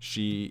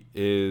 She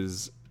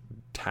is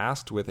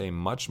tasked with a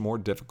much more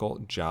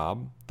difficult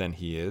job than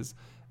he is,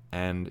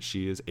 and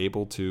she is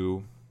able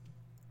to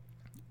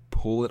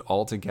pull it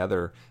all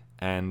together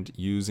and,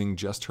 using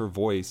just her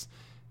voice,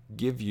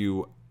 give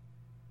you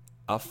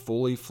a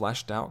fully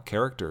fleshed out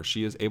character.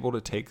 She is able to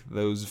take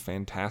those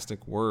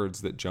fantastic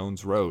words that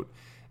Jones wrote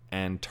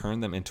and turn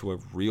them into a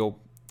real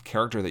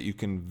character that you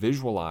can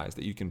visualize,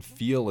 that you can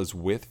feel is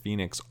with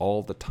Phoenix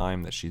all the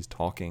time that she's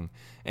talking.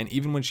 And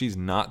even when she's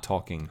not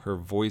talking, her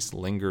voice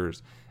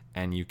lingers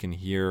and you can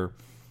hear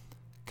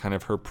kind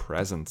of her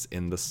presence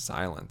in the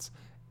silence.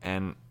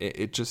 And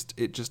it just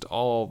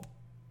all,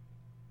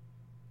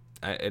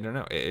 I don't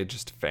know, it's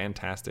just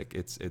fantastic.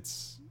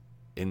 It's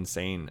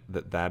insane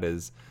that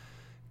is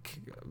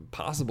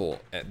possible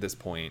at this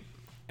point.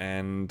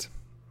 And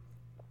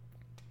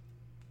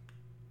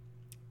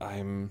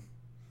I'm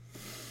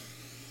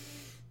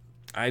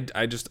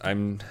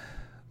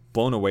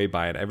blown away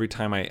by it. Every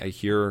time I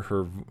hear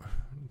her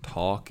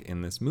talk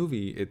in this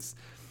movie. It's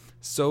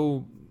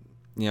so,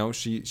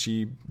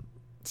 she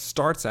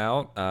starts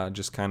out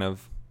just kind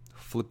of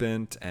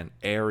flippant and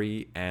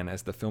airy, and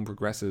as the film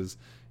progresses,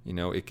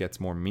 it gets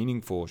more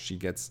meaningful. She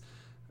gets,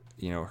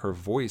 her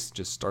voice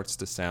just starts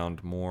to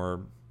sound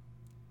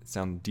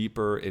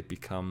deeper. It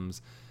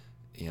becomes,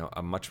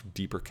 a much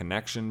deeper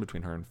connection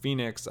between her and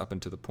Phoenix, up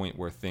until the point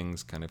where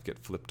things kind of get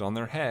flipped on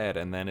their head,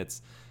 and then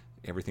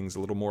everything's a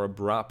little more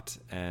abrupt,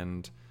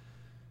 and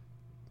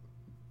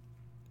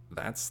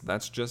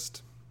that's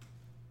just,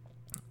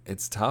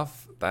 it's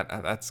tough.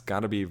 That's got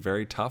to be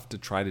very tough to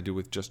try to do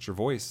with just your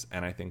voice,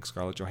 and I think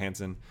Scarlett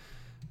Johansson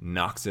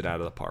knocks it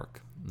out of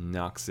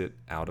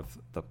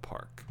the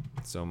park.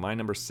 So my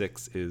number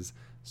 6 is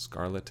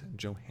Scarlett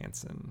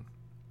Johansson.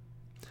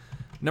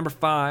 Number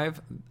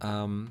 5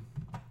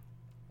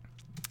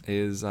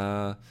 is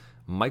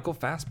Michael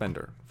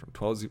Fassbender from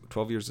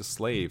 12 Years a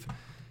Slave.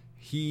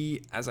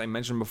 He, as I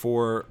mentioned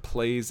before,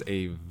 plays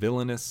a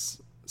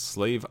villainous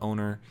slave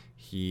owner.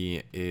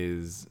 He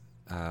is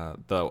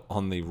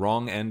on the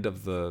wrong end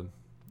of the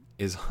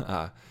he's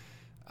on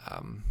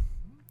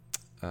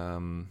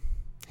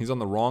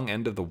the wrong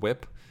end of the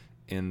whip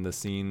in the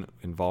scene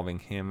involving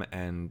him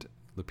and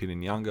Lupita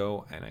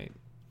Nyong'o, and I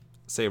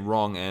say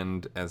wrong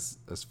end as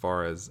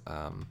far as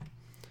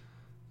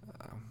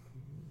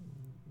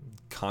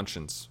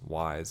conscience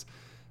wise.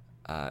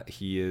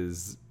 He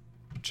is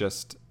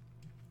just,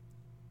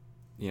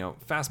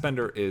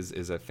 Fassbender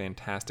is a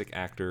fantastic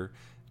actor,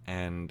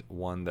 and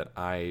one that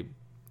I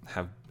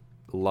have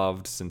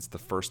loved since the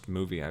first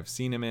movie I've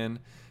seen him in,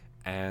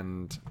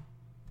 and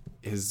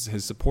his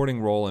supporting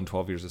role in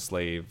 12 Years a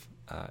Slave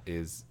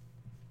is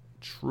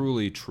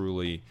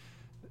truly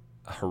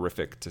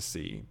horrific to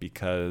see,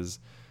 because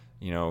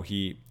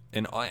he,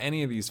 in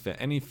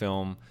any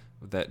film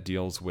that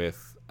deals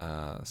with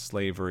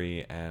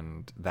slavery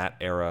and that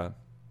era,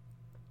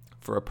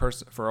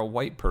 for a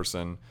white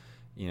person,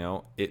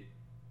 it,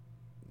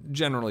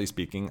 generally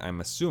speaking,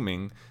 I'm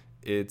assuming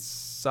it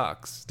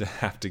sucks to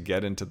have to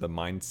get into the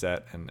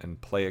mindset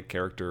and play a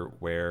character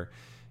where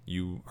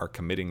you are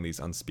committing these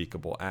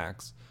unspeakable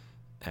acts.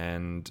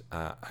 And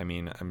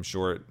I'm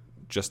sure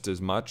just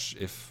as much,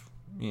 if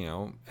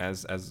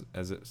as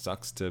it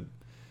sucks to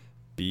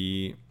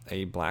be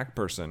a black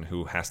person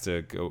who has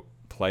to go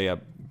play a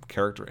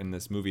character in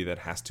this movie that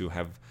has to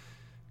have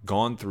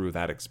gone through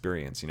that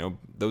experience.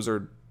 Those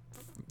are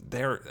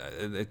there.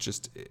 It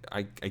just,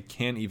 I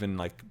can't even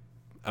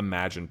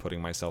imagine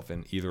putting myself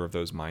in either of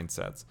those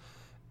mindsets.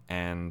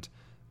 And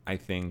I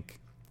think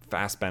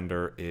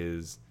Fassbender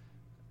is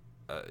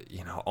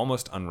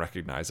almost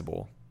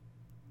unrecognizable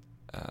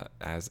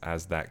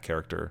as that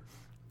character,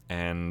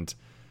 and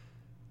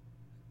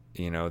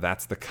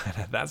that's the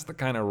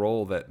kind of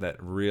role that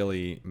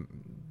really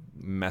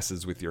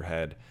messes with your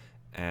head.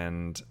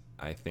 And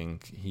I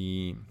think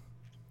he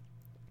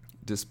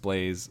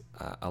displays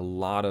a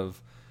lot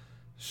of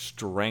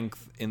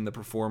strength in the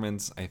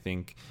performance. I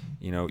think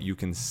you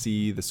can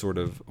see the sort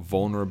of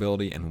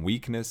vulnerability and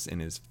weakness in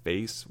his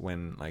face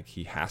when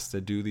he has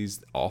to do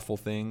these awful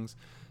things,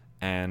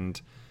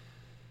 and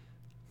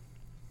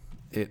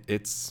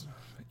it's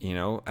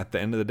at the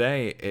end of the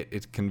day,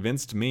 he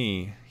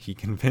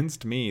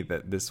convinced me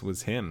that this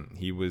was him.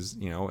 He was,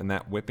 in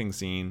that whipping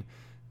scene,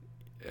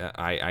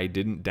 I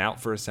didn't doubt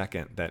for a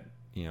second that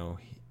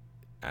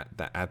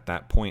at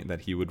that point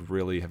that he would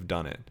really have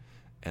done it.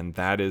 And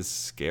that is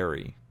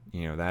scary.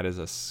 That is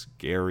a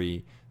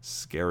scary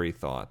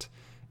thought.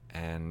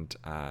 And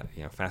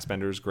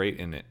Fassbender is great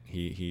in it.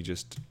 He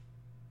just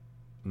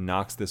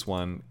knocks this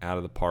one out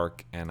of the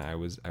park, and I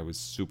was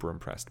super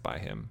impressed by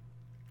him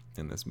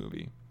in this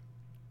movie.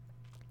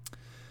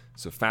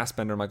 So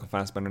Michael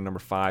Fassbender, number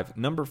 5.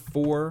 Number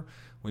 4,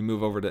 we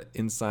move over to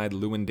Inside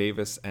Llewyn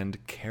Davis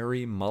and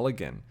Carey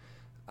Mulligan.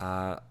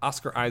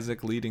 Oscar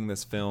Isaac leading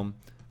this film,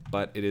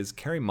 but it is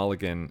Carey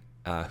Mulligan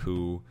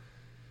who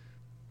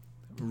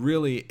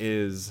really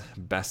is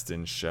best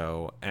in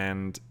show,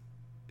 and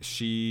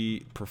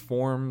she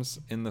performs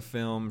in the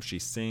film. She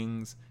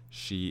sings.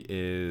 She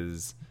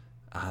is.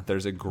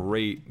 There's a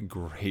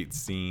great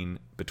scene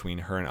between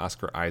her and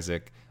Oscar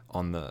Isaac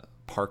on the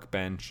park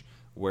bench,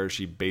 where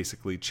she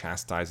basically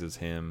chastises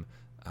him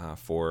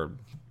for,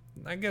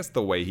 I guess,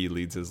 the way he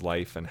leads his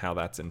life and how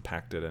that's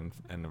impacted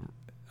and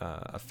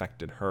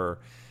affected her.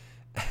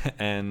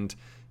 And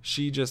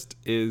she just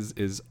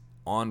is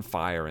on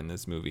fire in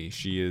this movie.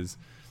 She is,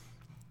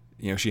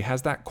 she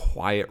has that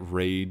quiet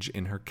rage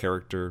in her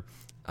character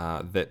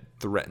that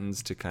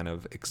threatens to kind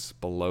of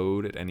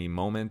explode at any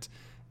moment,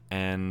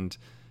 and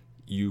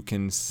you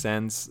can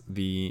sense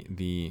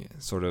the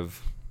sort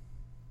of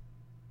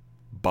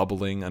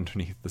bubbling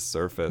underneath the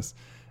surface,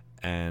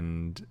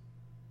 and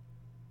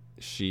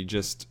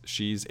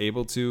she's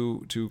able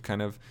to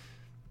kind of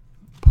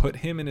put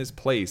him in his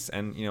place.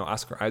 And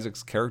Oscar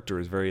Isaac's character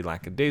is very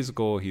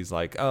lackadaisical. He's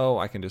like, oh,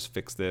 I can just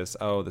fix this,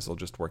 oh, this will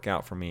just work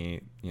out for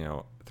me,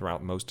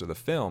 throughout most of the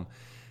film.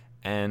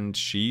 And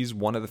she's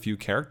one of the few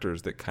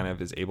characters that kind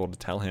of is able to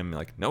tell him,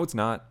 no, it's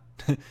not.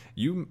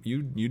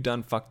 you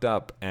done fucked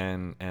up,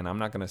 and I'm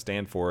not going to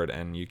stand for it,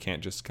 and you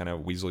can't just kind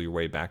of weasel your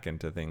way back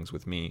into things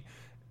with me.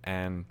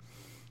 And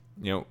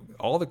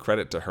all the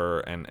credit to her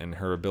and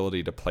her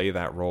ability to play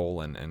that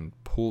role and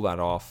pull that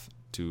off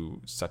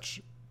to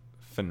such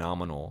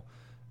phenomenal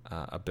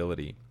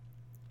ability.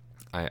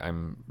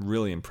 I'm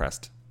really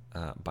impressed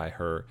by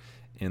her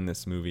in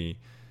this movie,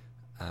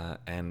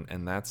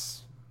 and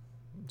that's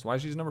why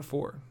she's number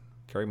 4.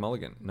 Carey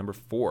Mulligan, number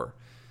 4.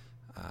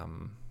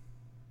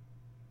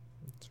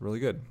 It's really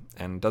good,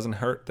 and it doesn't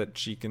hurt that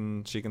she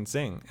can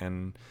sing,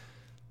 and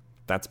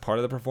that's part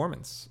of the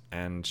performance,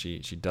 and she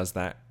does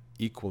that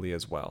equally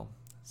as well.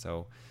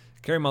 So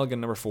Carey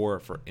Mulligan, number 4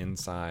 for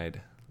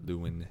Inside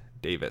Llewyn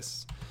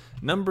Davis.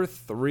 Number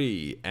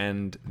 3,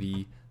 and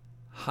the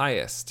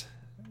highest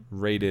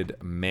rated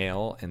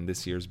male in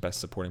this year's Best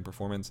Supporting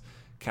Performance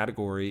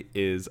category,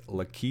 is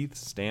Lakeith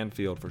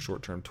Stanfield for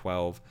Short Term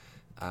 12.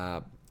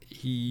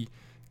 He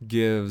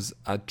gives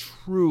a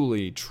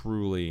truly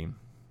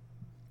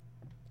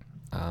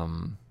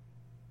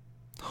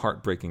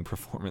heartbreaking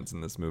performance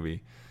in this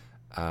movie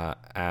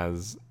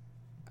as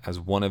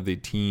one of the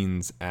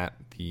teens at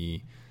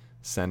the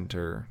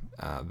center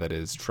that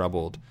is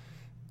troubled.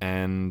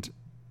 And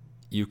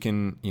you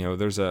can,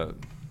 there's a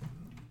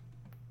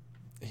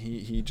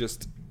he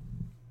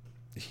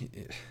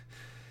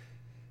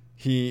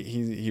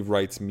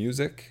writes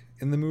music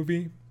in the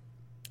movie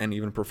and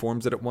even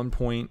performs it at one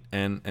point,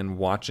 and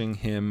watching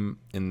him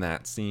in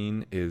that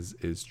scene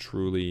is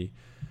truly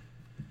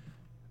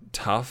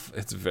tough.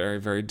 It's very,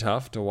 very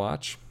tough to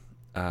watch,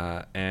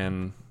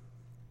 and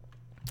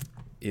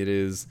it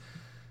is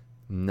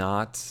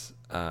not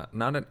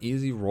an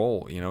easy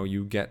role.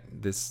 You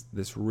get this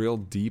real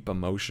deep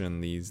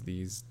emotion,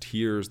 these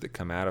tears that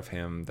come out of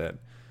him, that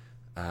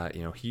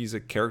he's a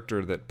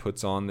character that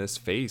puts on this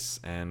face,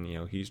 and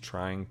he's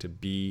trying to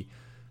be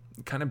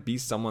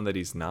someone that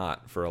he's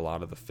not for a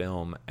lot of the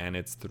film, and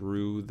it's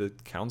through the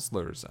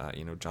counselors,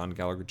 John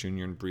Gallagher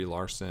Jr. and Brie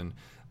Larson,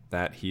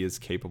 that he is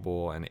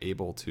capable and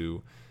able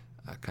to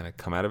kind of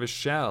come out of his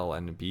shell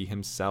and be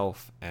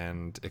himself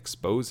and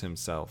expose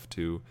himself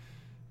to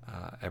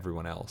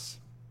everyone else.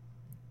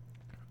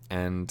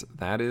 And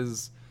that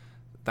is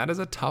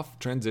a tough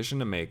transition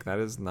to make. That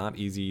is not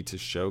easy to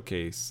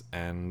showcase,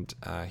 and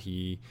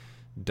he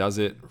does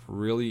it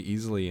really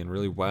easily and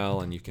really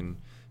well. And you can,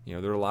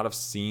 there are a lot of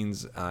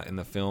scenes in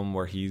the film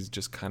where he's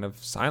just kind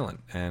of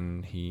silent,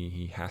 and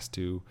he has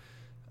to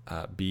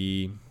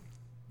be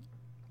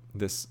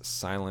this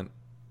silent,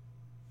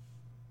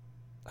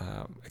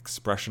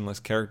 expressionless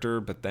character.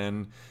 But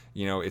then,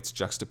 it's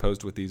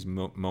juxtaposed with these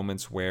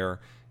moments where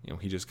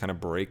he just kind of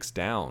breaks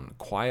down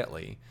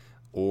quietly,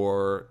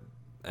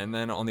 and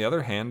then on the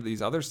other hand,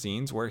 these other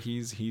scenes where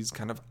he's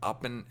kind of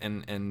up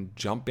and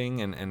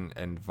jumping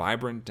and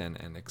vibrant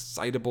and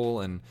excitable,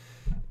 and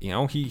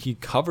he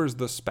covers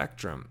the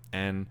spectrum.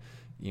 And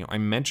I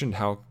mentioned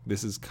how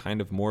this is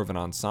kind of more of an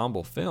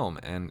ensemble film,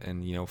 and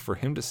for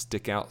him to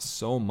stick out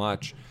so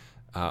much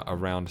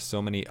around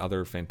so many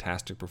other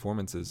fantastic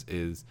performances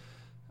is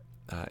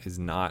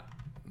not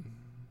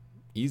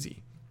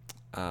easy.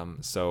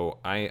 So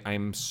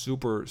I'm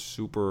super,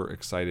 super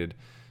excited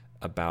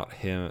about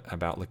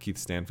Lakeith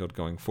Stanfield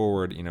going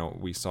forward.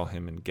 We saw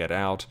him in Get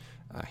Out.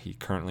 He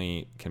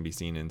currently can be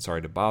seen in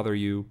Sorry to Bother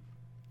You,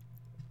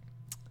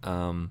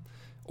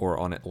 or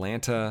on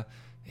Atlanta.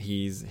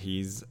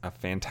 He's a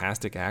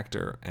fantastic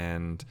actor,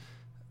 and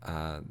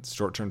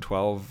Short Term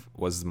 12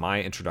 was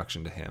my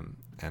introduction to him,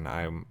 and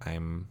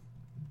I'm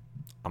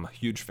a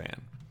huge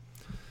fan.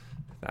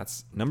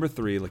 That's number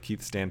 3,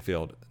 Lakeith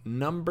Stanfield.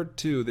 Number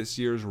 2, this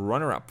year's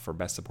runner-up for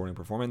Best Supporting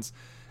Performance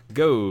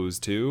goes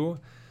to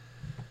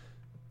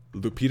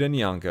Lupita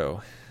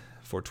Nyong'o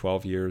for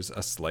 12 Years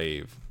a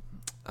Slave.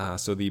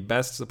 So the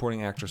Best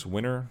Supporting Actress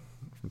winner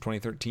from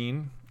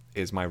 2013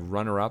 is my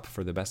runner-up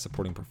for the Best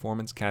Supporting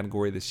Performance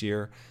category this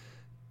year.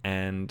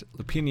 And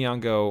Lupita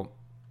Nyong'o,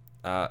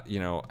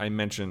 I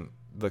mentioned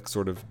the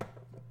sort of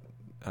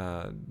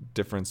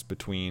difference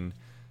between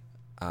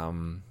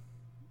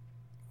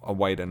a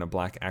white and a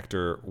black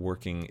actor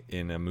working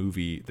in a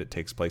movie that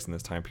takes place in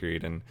this time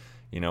period. And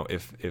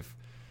if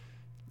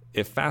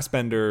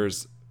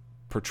Fassbender's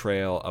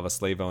portrayal of a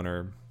slave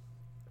owner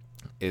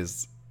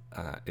is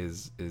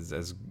as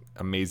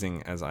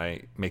amazing as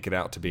I make it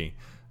out to be,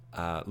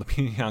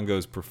 Lupita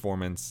Nyong'o's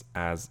performance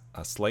as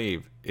a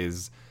slave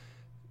is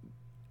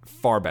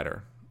far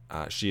better.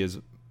 She is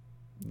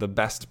the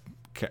best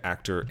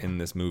actor in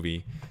this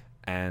movie,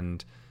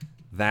 and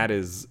that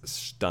is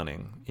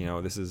stunning.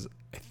 This is,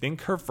 I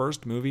think, her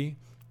first movie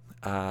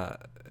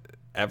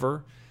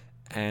ever,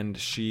 and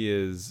she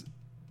is,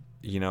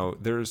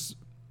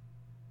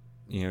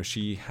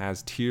 she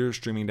has tears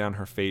streaming down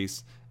her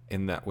face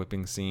in that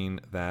whipping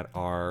scene that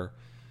are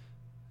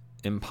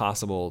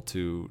impossible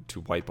to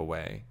wipe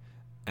away.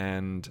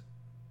 And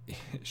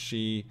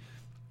she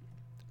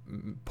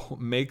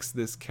makes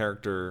this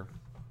character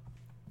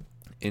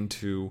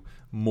into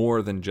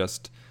more than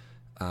just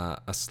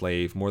a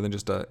slave, more than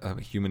just a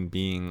human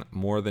being,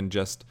 more than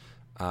just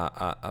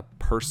a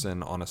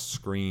person on a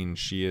screen.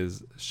 She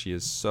is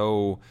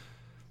so,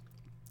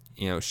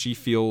 she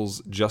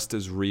feels just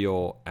as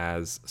real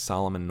as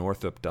Solomon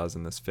Northup does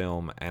in this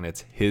film, and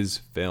it's his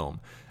film.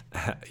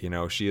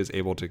 She is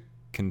able to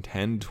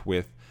contend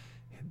with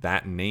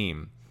that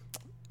name,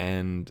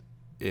 and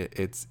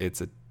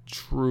it's a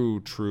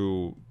true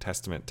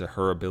testament to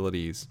her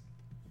abilities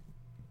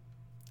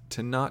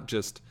to not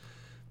just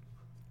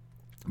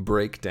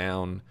break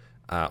down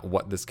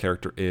what this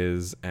character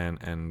is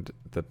and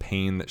the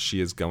pain that she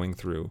is going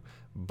through,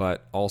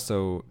 but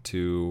also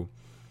to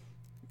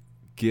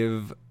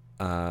give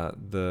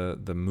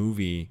the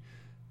movie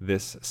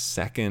this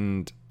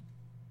second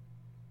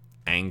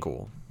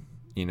angle,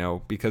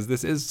 because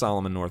this is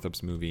Solomon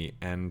Northup's movie,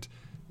 and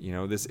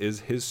this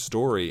is his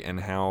story, and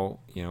how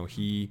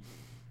he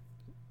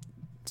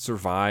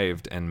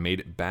survived and made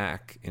it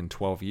back in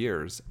 12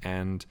 years.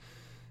 And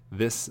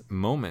this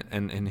moment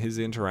and his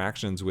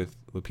interactions with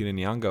Lupita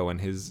Nyong'o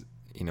and his,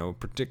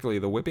 particularly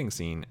the whipping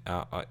scene,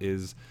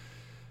 is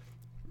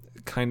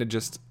kind of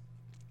just,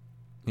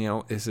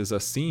 this is a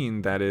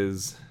scene that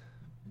is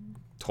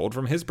told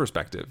from his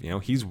perspective.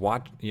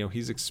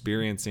 He's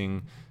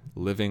experiencing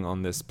living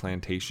on this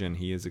plantation.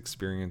 He is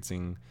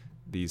experiencing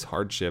these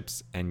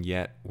hardships, and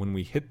yet when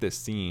we hit this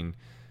scene,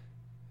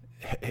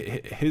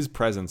 his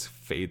presence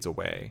fades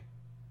away.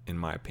 In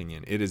my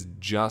opinion, it is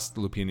just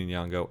Lupita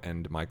Nyong'o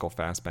and Michael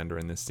Fassbender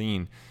in this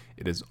scene.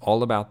 It is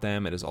all about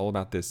them. It is all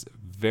about this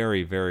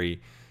very,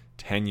 very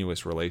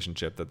tenuous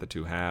relationship that the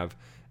two have,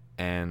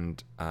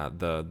 and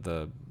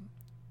the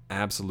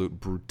absolute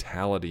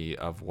brutality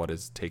of what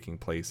is taking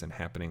place and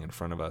happening in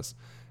front of us.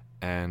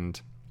 And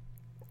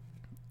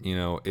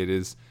it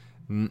is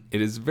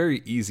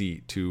very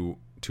easy to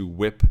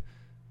whip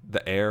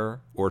the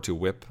air, or to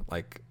whip,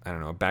 like, I don't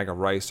know, a bag of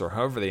rice, or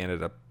however they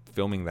ended up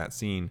filming that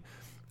scene.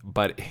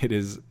 But it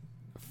is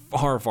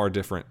far, far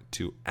different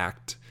to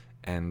act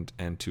and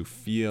to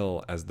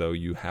feel as though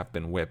you have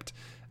been whipped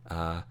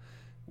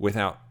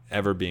without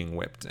ever being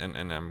whipped.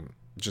 And I'm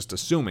just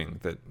assuming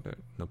that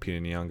Lupita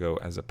Nyong'o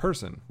as a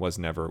person was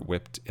never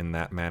whipped in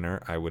that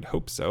manner. I would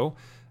hope so.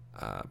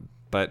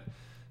 But,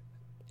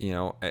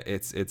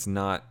 it's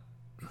not...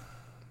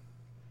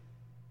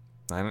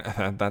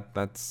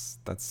 That's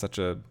such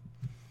a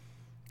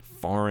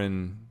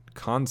foreign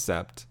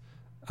concept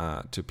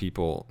to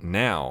people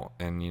now.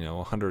 And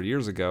 100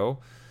 years ago,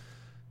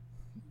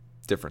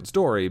 different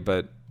story,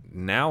 but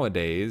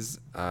nowadays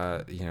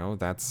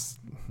that's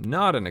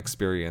not an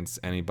experience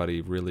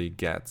anybody really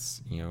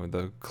gets.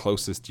 The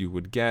closest you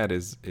would get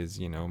is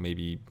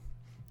maybe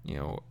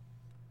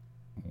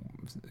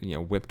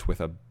whipped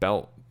with a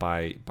belt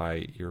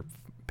by your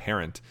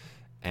parent,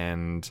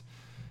 and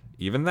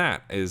even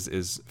that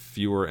is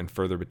fewer and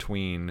further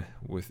between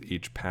with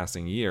each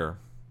passing year,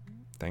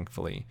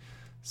 thankfully.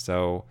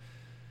 So,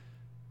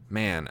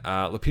 man,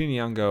 Lupita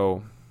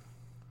Nyong'o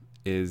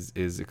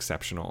is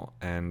exceptional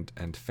and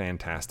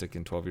fantastic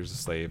in 12 Years a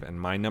Slave, and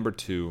my number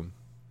 2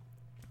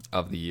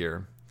 of the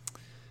year,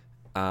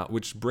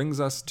 which brings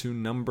us to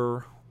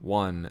number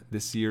 1.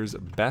 This year's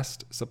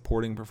Best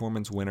Supporting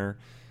Performance winner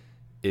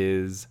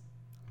is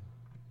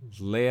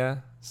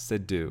Léa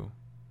Seydoux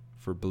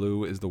for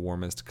Blue is the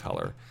Warmest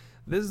Color.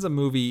 This is a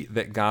movie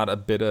that got a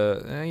bit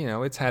of,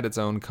 it's had its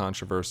own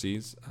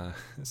controversies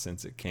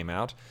since it came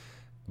out,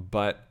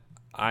 but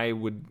I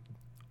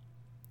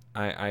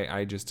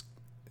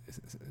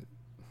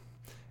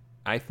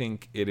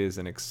think it is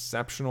an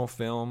exceptional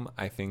film.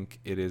 I think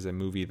it is a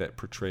movie that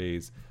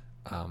portrays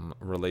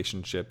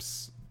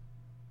relationships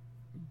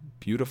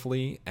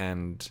beautifully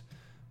and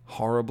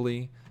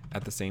horribly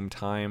at the same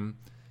time.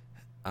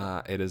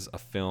 It is a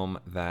film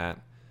that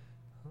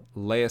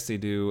Léa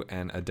Seydoux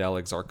and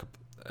Adele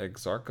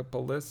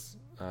Exarchopoulos,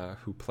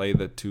 who play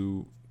the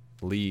two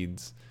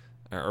leads,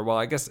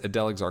 I guess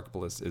Adele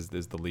Exarchopoulos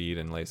is the lead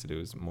and Léa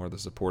Seydoux is more the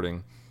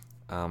supporting.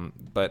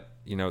 But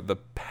the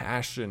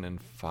passion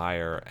and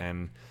fire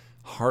and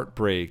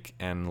heartbreak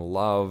and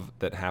love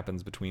that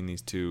happens between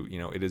these two,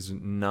 it is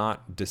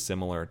not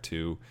dissimilar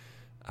to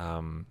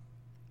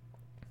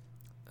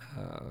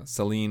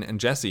Celine and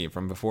Jesse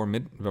from the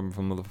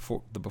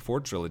Before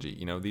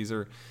trilogy. These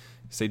are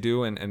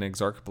Seydoux and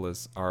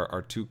Exarchopoulos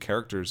are two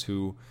characters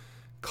who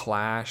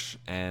clash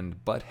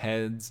and butt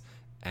heads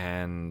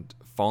and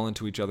fall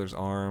into each other's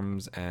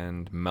arms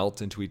and melt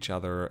into each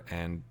other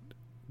and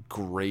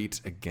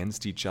grate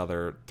against each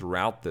other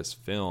throughout this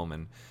film.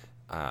 And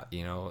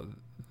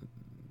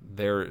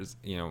there's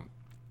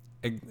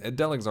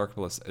Adele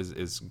Exarchopoulos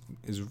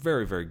is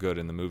very, very good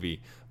in the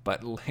movie,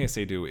 but Léa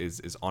Seydoux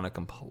is on a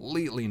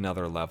completely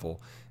another level,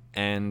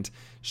 and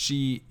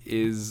she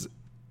is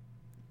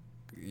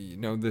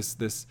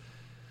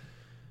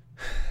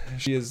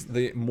she is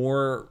the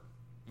more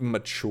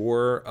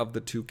mature of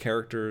the two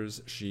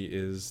characters. She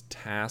is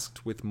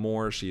tasked with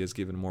more. She is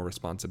given more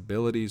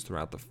responsibilities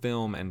throughout the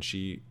film, and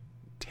she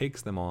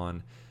takes them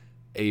on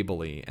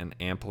ably and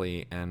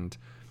amply and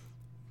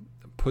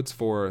puts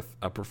forth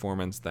a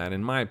performance that,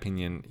 in my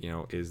opinion,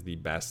 is the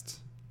best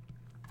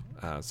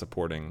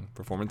supporting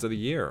performance of the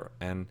year.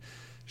 And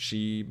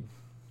She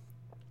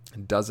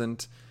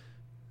doesn't,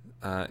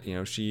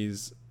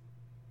 she's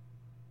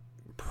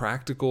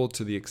practical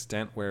to the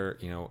extent where,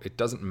 it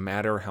doesn't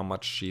matter how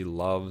much she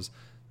loves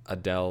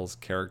Adele's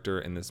character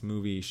in this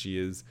movie. She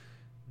is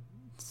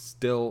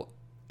still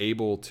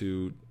able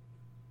to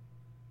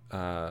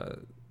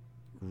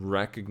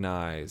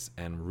recognize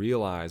and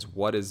realize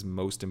what is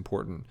most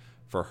important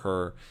for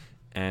her,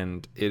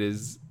 and it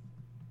is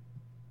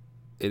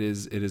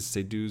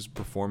Seydoux'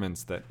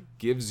 performance that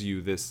gives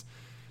you this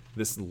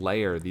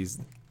layer,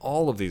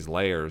 all of these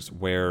layers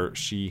where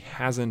she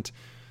hasn't,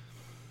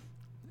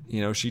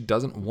 she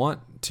doesn't want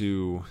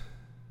to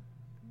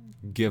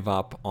give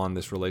up on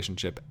this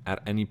relationship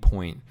at any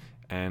point.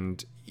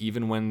 And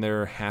even when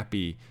they're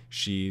happy,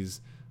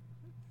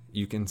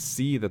 you can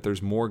see that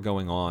there's more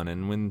going on.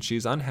 And when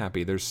she's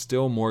unhappy, there's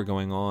still more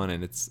going on.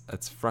 And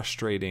it's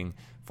frustrating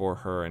for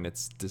her, and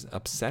it's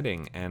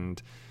upsetting.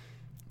 And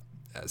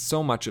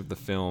so much of the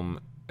film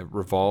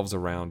revolves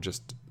around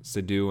just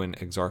Seydoux and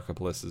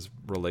Exarchopoulos'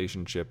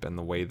 relationship and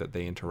the way that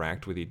they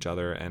interact with each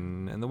other,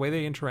 and the way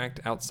they interact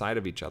outside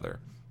of each other,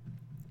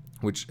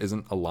 which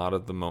isn't a lot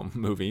of the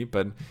movie,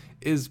 but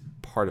is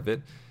part of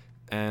it.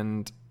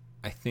 And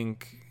I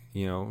think,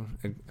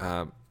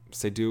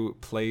 Seydoux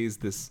plays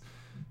this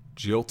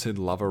jilted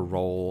lover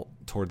role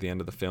toward the end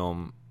of the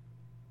film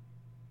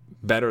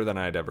better than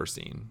I'd ever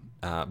seen,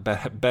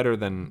 better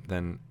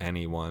than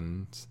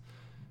anyone's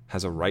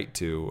has a right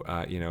to.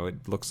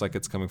 It looks like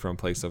it's coming from a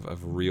place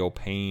of real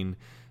pain,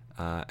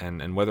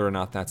 and whether or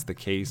not that's the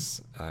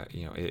case,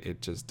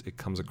 it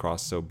comes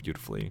across so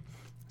beautifully.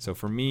 So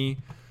for me,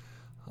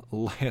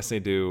 Léa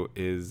Seydoux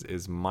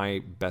is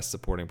my best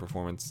supporting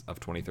performance of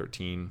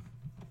 2013,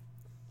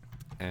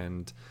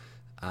 and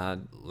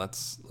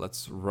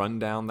let's run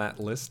down that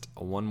list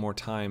one more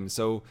time.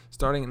 So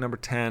starting at number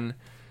 10,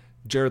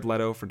 Jared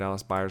Leto for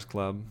Dallas Buyers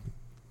Club,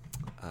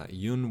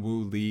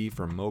 Yun-Woo Lee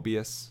for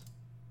Mobius,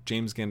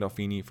 James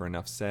Gandolfini for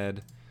Enough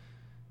Said,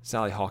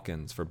 Sally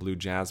Hawkins for Blue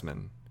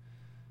Jasmine,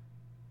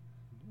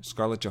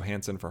 Scarlett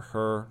Johansson for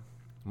Her,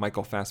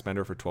 Michael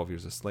Fassbender for 12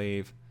 Years a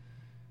Slave,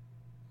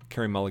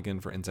 Carey Mulligan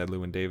for Inside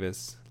Llewyn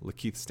Davis,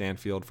 Lakeith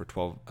Stanfield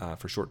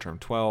for Short Term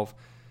 12,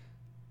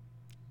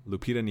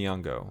 Lupita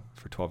Nyong'o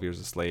for 12 Years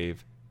a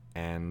Slave,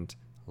 and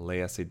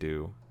Léa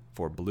Seydoux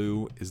for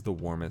Blue is the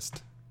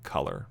Warmest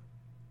Color.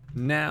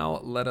 Now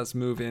let us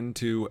move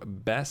into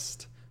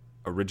Best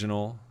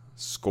Original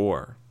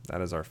Score.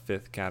 That is our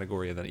fifth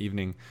category of the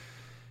evening.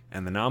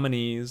 And the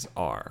nominees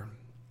are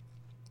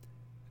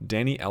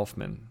Danny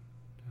Elfman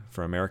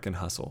for American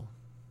Hustle,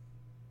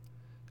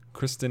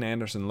 Kristen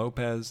Anderson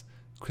Lopez,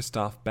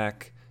 Christoph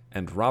Beck,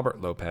 and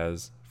Robert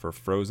Lopez for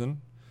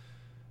Frozen,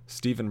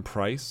 Stephen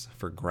Price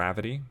for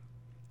Gravity,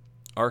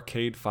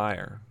 Arcade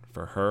Fire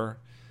for Her,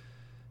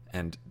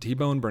 and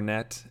T-Bone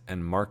Burnett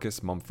and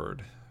Marcus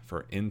Mumford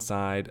for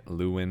Inside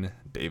Llewyn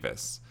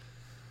Davis.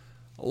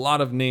 A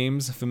lot of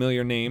names,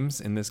 familiar names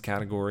in this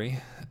category,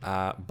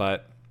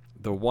 but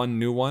the one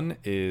new one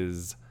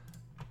is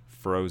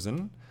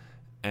Frozen,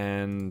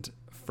 and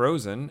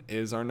Frozen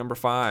is our number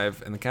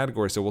 5 in the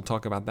category, so we'll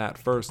talk about that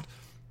first.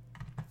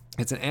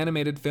 It's an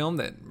animated film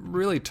that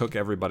really took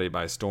everybody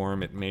by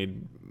storm. It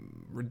made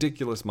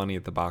ridiculous money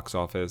at the box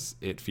office.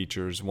 It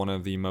features one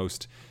of the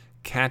most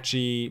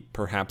catchy,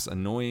 perhaps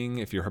annoying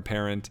if you're a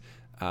parent,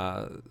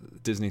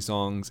 Disney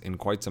songs in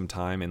quite some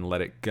time in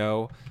Let It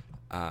Go.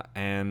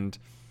 And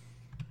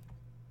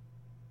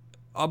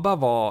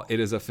above all, it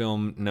is a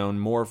film known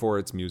more for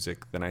its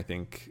music than I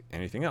think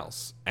anything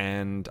else.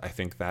 And I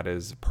think that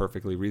is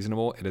perfectly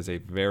reasonable. It is a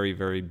very,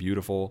 very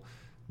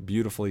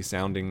beautifully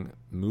sounding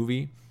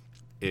movie.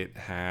 It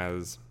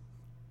has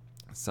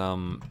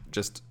some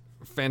just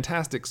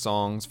fantastic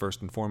songs,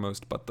 first and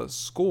foremost, but the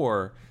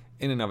score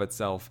in and of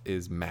itself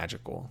is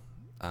magical.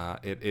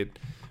 It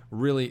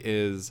really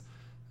is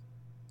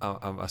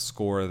a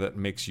score that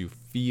makes you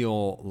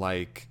feel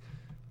like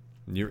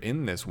you're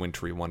in this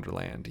wintry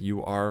wonderland.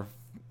 You are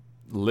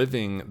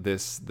living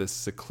this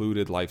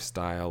secluded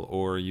lifestyle,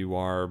 or you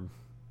are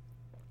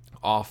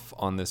off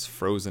on this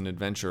frozen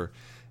adventure,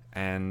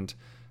 and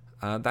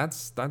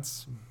that's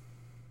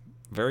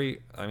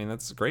very,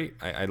 that's great.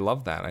 I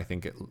love that. I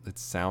think it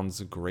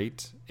sounds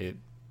great. It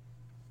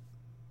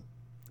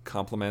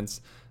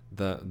complements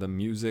the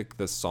music,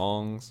 the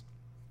songs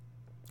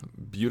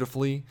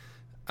beautifully,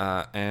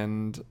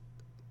 and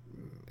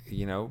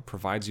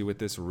provides you with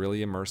this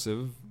really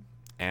immersive,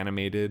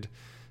 animated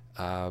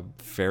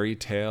fairy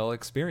tale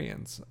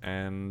experience,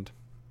 and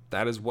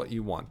that is what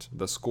you want.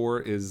 The score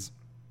is,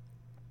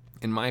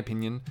 in my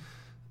opinion,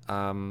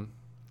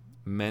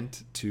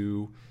 meant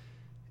to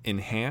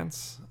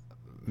enhance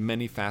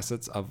many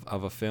facets of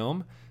a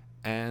film,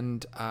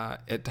 and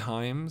at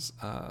times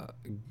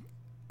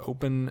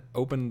open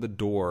the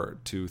door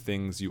to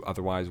things you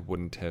otherwise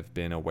wouldn't have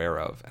been aware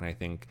of. And I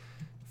think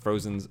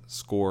Frozen's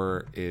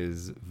score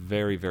is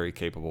very, very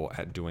capable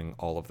at doing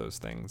all of those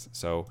things.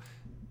 So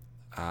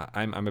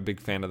I'm a big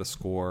fan of the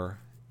score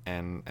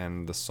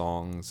and the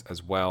songs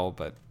as well,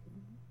 but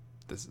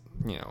this,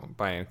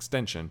 by an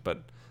extension,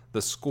 but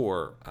the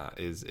score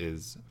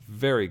is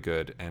very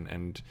good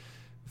and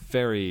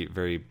very,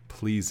 very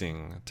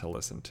pleasing to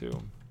listen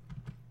to.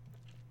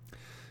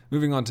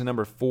 Moving on to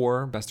number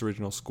 4, Best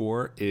Original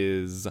Score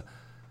is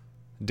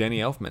Danny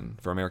Elfman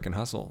for American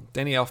Hustle.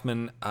 Danny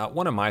Elfman,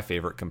 one of my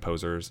favorite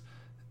composers,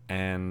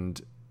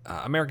 and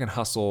American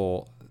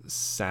Hustle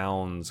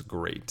sounds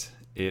great.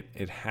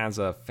 It has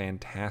a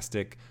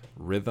fantastic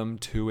rhythm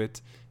to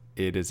it.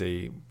 It is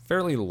a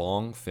fairly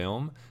long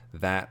film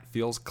that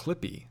feels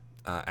clippy,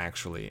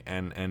 actually,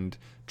 and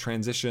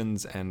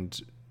transitions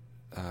and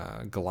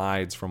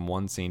glides from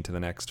one scene to the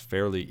next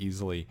fairly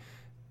easily.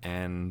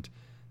 And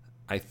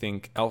I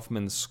think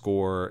Elfman's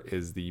score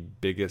is the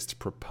biggest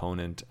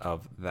proponent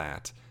of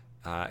that.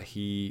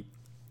 He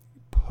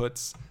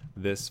puts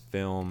this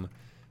film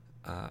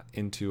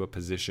into a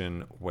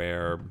position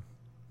where,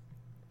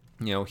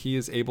 he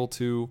is able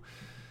to,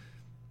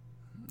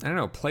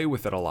 play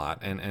with it a lot,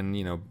 and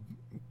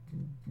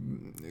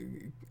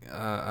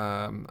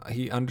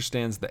he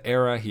understands the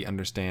era, he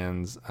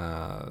understands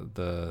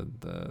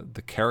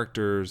the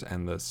characters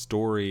and the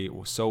story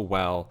so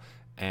well,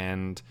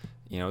 and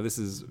this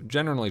is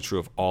generally true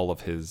of all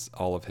of his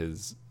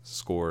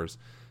scores,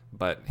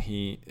 but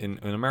in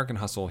American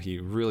Hustle, he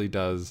really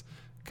does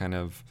kind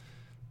of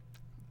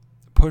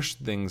push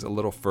things a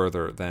little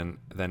further than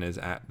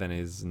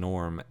his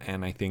norm,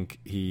 and I think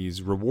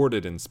he's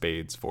rewarded in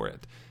spades for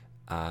it.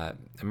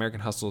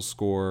 American Hustle's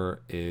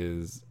score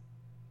is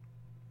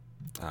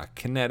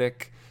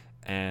kinetic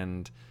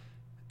and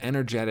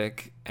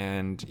energetic,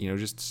 and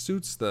just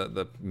suits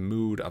the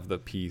mood of the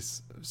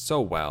piece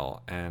so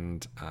well,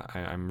 and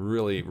I'm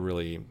really,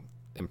 really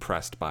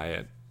impressed by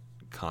it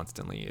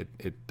constantly.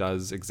 It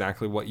does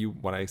exactly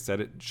what I said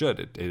it should.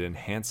 It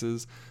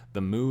enhances the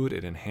mood,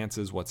 it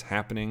enhances what's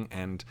happening,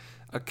 and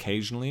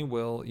occasionally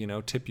will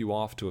tip you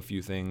off to a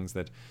few things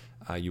that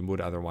you would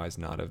otherwise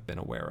not have been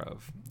aware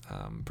of,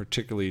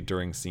 particularly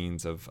during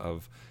scenes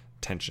of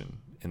tension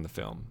in the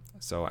film.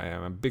 So I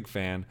am a big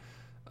fan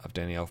of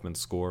Danny Elfman's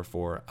score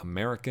for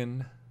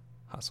American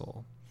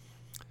Hustle.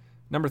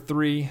 Number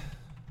 3,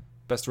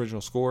 Best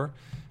Original Score,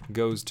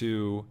 goes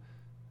to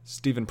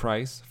Stephen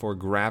Price for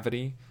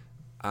Gravity.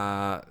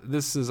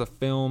 This is a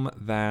film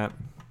that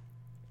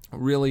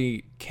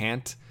really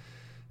can't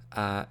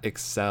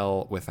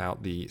excel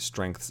without the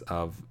strengths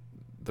of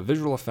the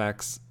visual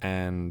effects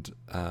and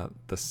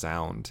the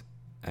sound.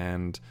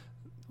 And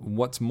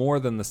what's more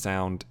than the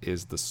sound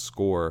is the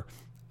score.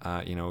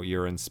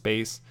 You're in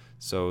space,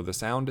 so the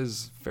sound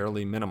is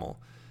fairly minimal.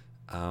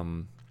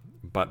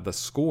 But the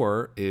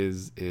score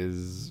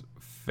is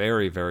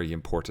very, very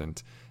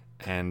important.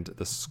 And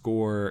the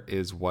score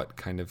is what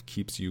kind of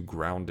keeps you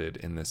grounded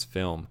in this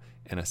film,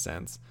 in a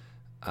sense.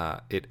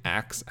 It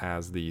acts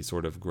as the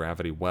sort of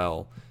gravity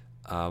well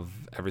of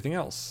everything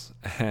else.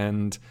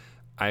 And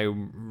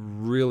I'm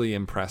really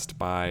impressed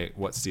by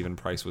what Stephen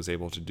Price was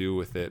able to do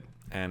with it,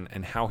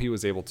 and how he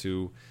was able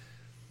to,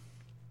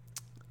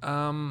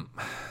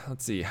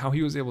 how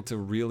he was able to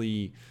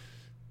really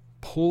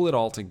pull it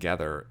all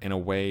together in a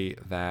way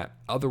that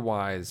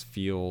otherwise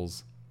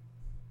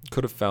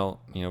could have felt,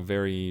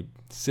 very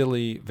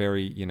silly,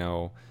 very,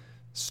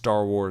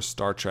 Star Wars,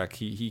 Star Trek.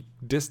 He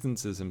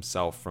distances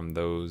himself from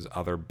those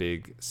other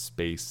big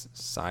space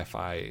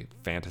sci-fi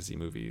fantasy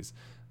movies,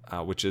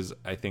 which is,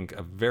 I think,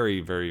 a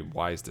very, very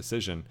wise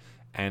decision,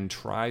 and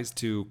tries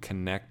to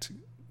connect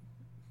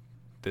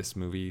this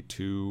movie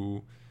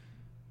to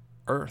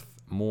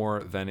Earth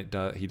more than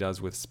he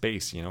does with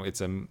space.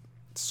 It's a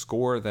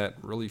score that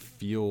really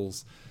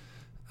feels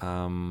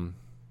like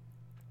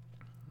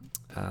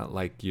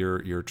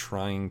you're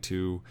trying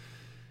to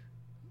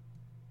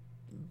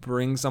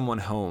bring someone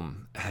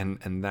home,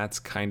 and that's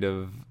kind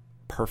of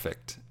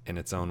perfect in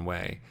its own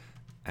way.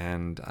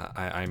 And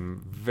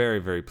I'm very,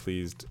 very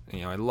pleased.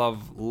 I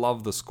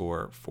love the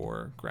score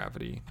for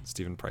Gravity.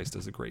 Stephen Price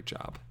does a great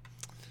job.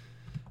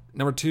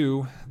 Number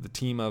 2, the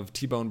team of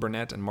T-Bone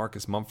Burnett and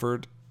Marcus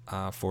Mumford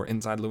for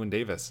Inside Llewyn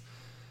Davis.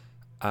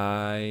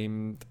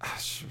 I'm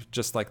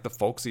just like the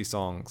folksy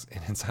songs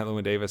in Inside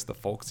Llewyn Davis, the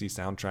folksy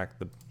soundtrack.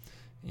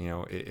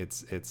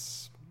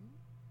 It's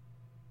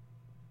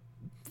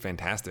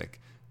fantastic.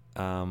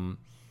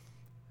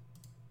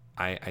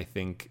 I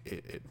think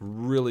it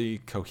really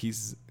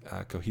coheses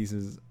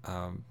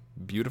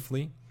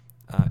beautifully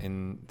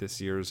in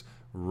this year's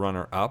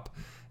runner-up,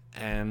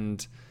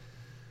 and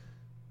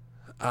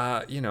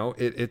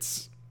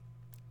it's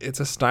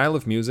a style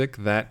of music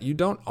that you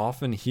don't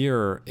often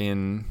hear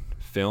in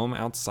film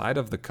outside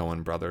of the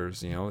Coen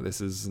brothers.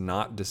 This is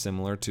not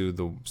dissimilar to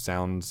the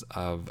sounds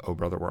of Oh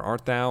Brother, Where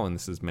Art Thou, and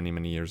this is many,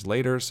 many years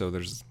later, so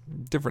there's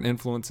different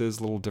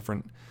influences, little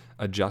different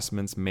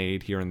adjustments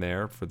made here and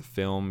there for the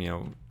film.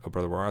 Oh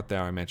Brother, Where Art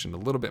Thou, I mentioned a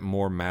little bit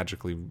more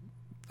magical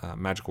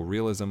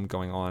realism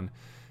going on,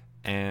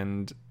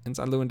 and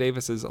Inside Llewyn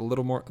Davis is a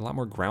lot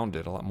more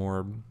grounded, a lot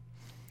more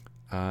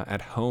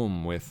at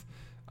home with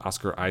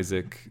Oscar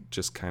Isaac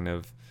just kind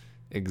of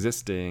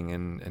existing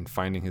and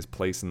finding his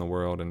place in the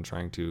world and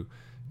trying to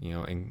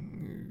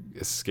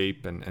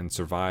escape and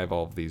survive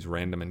all of these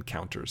random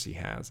encounters he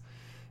has.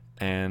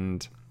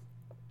 And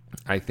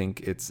I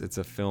think it's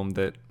a film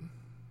that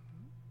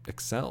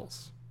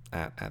excels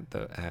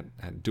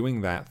at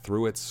doing that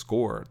through its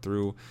score,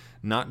 through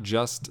not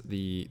just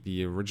the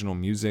original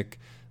music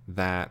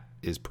that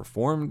is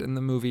performed in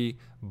the movie,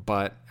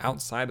 but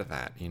outside of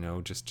that,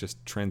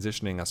 just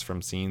transitioning us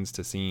from scenes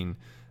to scene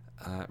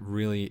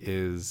really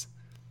is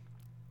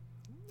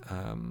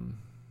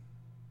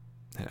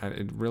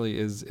it really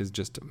is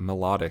just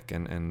melodic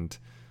and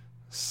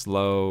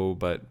slow,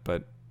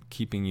 but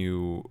keeping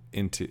you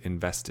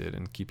invested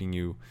and keeping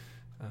you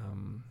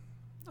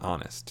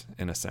honest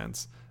in a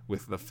sense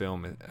with the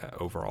film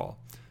overall.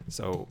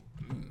 So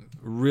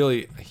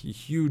really a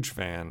huge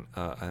fan,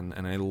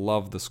 and I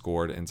love the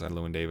score to Inside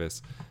Llewyn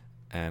Davis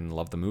and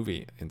love the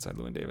movie Inside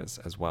Llewyn Davis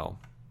as well.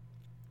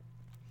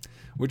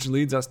 Which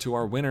leads us to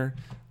our winner.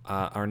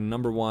 Our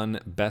number one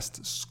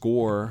best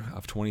score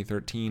of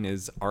 2013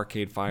 is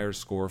Arcade Fire's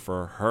score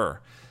for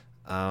Her.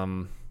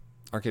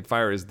 Arcade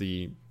Fire is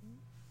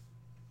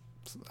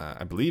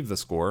I believe the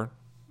score,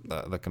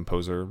 the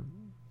composer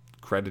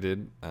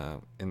credited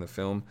in the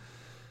film.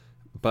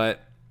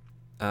 But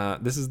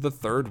this is the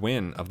third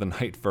win of the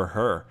night for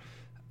Her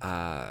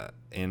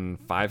in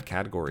 5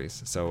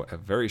 categories. So a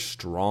very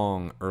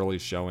strong early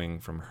showing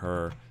from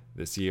Her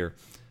this year.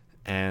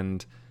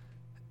 And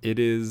it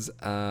is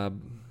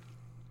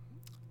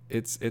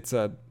it's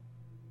a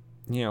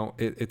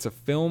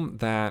film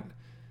that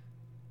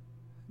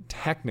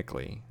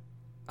technically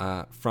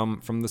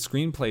from the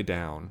screenplay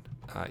down,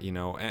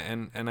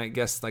 and I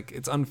guess like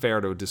it's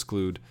unfair to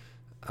exclude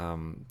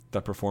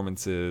the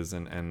performances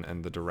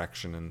and the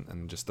direction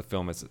and just the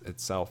film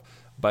itself,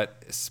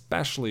 but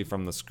especially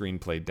from the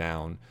screenplay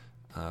down,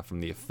 from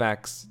the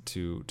effects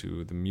to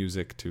the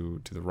music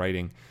to the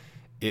writing,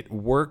 it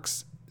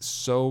works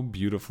so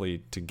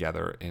beautifully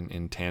together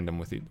in tandem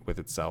with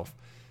itself.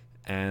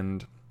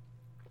 And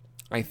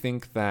I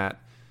think that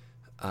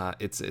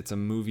it's a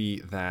movie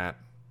that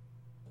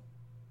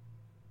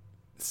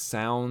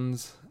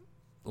sounds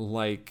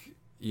like,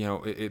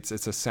 it's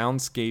a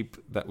soundscape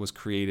that was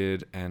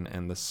created,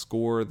 and the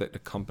score that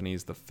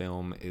accompanies the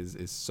film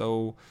is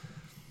so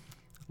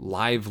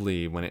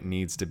lively when it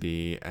needs to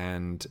be,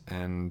 and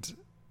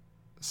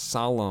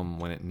solemn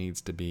when it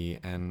needs to be,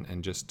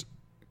 and just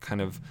kind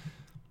of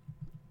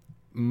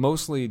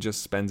mostly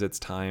just spends its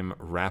time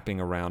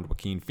wrapping around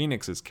Joaquin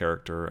Phoenix's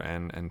character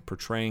and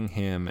portraying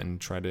him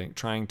and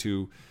trying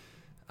to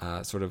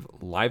sort of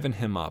liven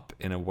him up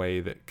in a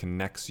way that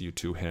connects you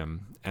to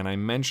him. And I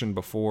mentioned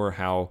before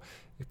how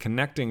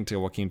connecting to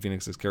Joaquin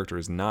Phoenix's character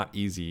is not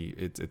easy.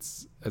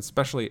 It's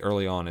especially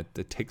early on.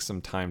 It takes some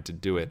time to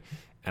do it.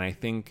 And I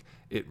think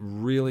it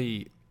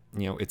really,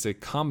 it's a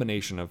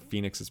combination of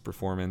Phoenix's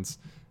performance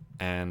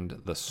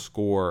and the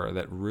score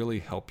that really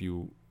help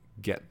you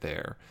get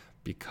there,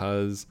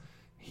 because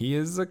he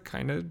is a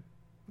kind of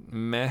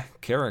meh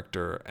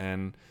character,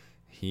 and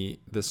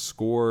the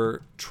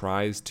score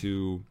tries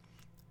to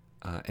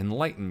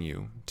enlighten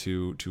you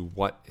to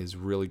what is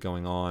really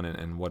going on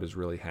and what is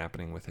really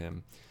happening with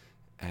him,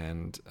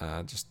 and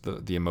just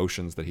the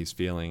emotions that he's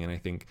feeling. And I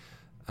think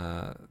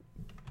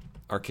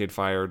Arcade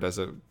Fire does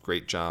a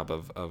great job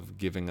of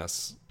giving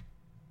us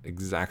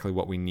exactly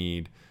what we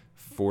need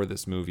for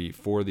this movie,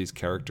 for these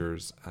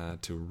characters,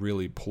 to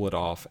really pull it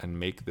off and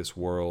make this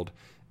world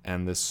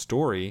and this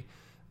story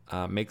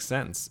make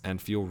sense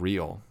and feel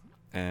real.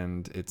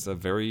 And it's a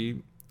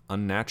very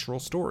unnatural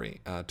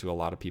story to a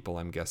lot of people,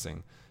 I'm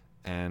guessing.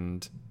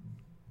 And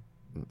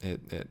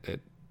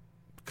it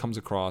comes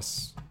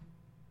across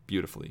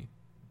beautifully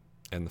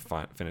in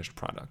the finished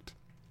product.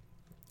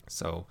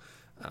 So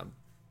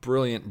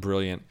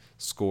brilliant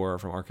score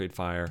from Arcade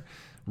Fire.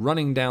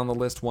 Running down the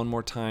list one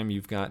more time,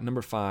 you've got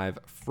number 5,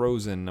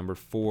 Frozen. Number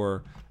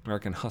 4,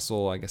 American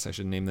Hustle. I guess I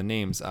should name the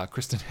names.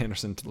 Kristen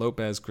Anderson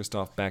Lopez,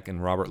 Christoph Beck,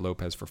 and Robert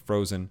Lopez for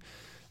Frozen.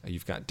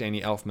 You've got Danny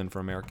Elfman for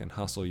American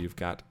Hustle. You've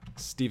got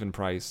Stephen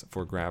Price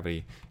for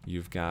Gravity.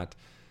 You've got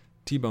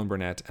T-Bone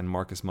Burnett and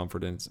Marcus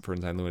Mumford for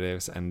Inside Llewyn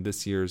Davis. And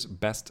this year's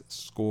best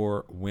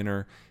score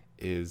winner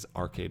is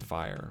Arcade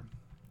Fire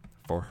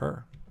for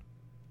Her.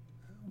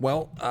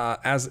 Well,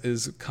 as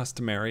is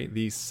customary,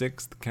 the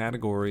 6th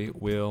category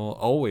will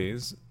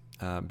always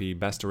be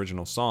Best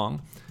Original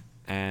Song.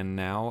 And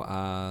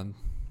now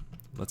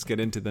let's get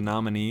into the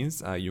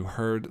nominees. You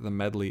heard the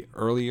medley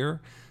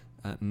earlier.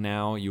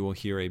 Now you will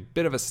hear a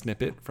bit of a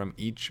snippet from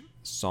each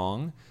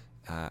song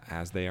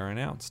as they are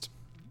announced.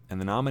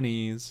 And the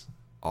nominees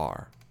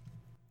are: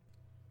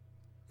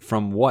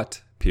 From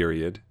What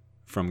Period?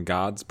 From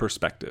God's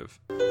Perspective.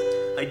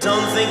 I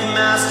don't think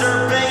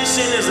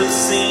masturbation is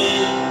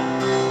obscene.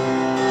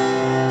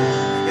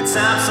 It's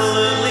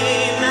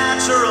absolutely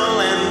natural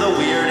and the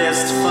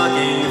weirdest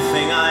fucking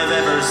thing I've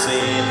ever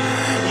seen.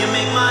 You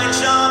make my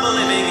job a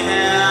living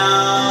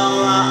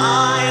hell.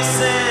 I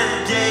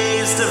send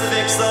gays to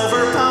fix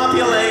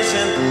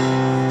overpopulation,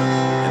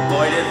 and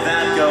boy did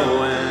that go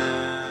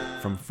well.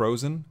 From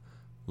Frozen,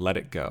 Let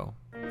It Go.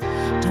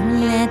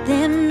 Don't let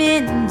them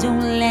in,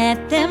 don't let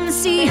let them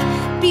see.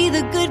 Be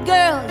the good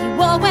girl you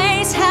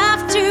always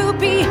have to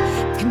be.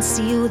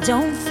 Conceal,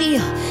 don't feel,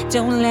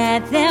 don't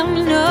let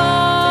them know.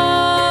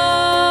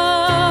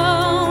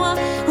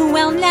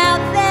 Well, now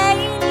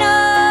they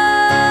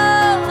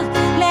know.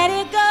 Let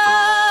it go,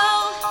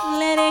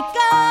 let it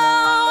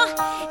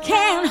go.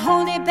 Can't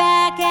hold it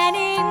back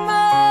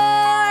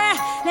anymore.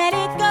 Let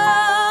it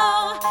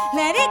go,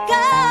 let it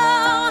go.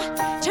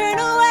 Turn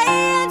away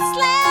and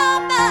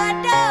slam the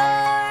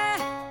door.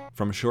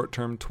 From Short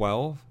Term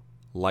 12,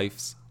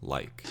 Life's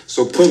Like.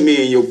 So put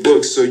me in your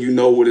book so you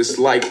know what it's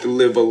like to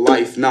live a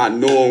life not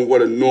knowing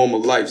what a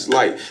normal life's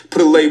like.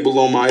 Put a label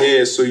on my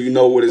head so you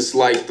know what it's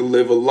like to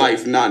live a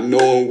life not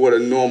knowing what a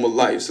normal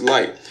life's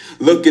like.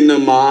 Look into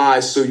my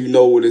eyes so you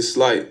know what it's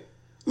like.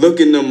 Look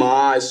into my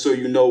eyes so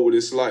you know what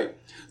it's like.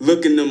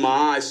 Look into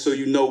my eyes so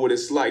you know what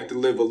it's like to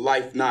live a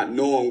life not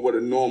knowing what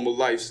a normal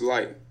life's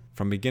like.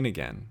 From Begin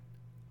Again,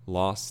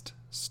 Lost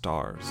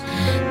Stars.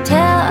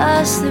 Tell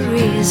us the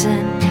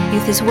reason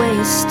youth is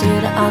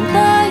wasted on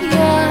the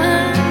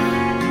young.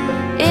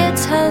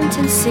 It's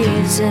hunting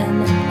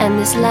season and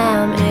this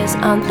lamb is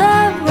on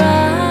the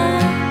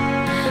run.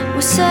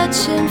 We're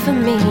searching for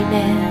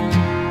meaning,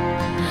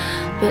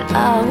 but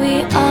are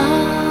we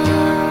all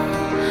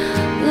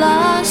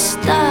lost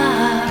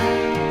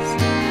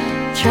stars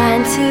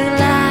trying to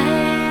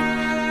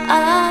light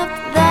up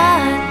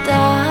that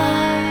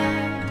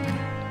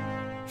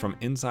dark? From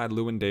Inside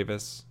Llewyn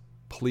Davis,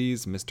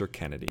 Please, Mr.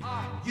 Kennedy.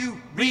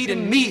 You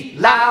reading me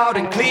loud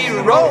and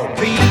clear, oh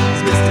please,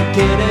 Mr.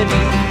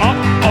 Kennedy. I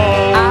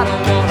don't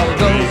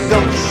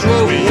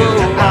wanna go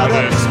out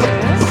of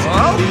space.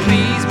 Oh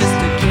please,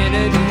 Mr.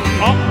 Kennedy.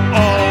 I don't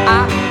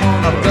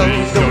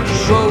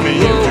wanna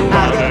go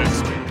out of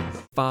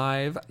space.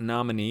 5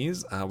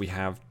 nominees. We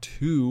have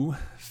 2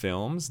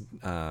 films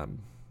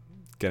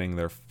getting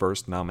their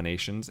first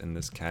nominations in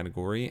this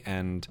category,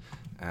 and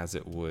as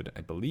it would,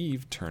 I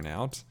believe, turn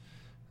out,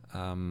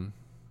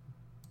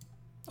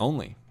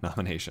 only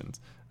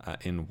nominations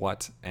in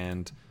What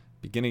and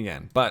Begin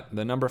Again. But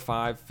the number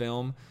 5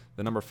 film,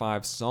 the number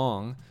 5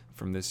 song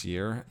from this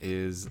year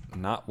is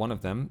not one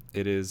of them.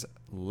 It is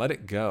Let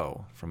It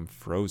Go from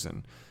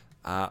Frozen.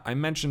 I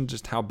mentioned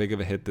just how big of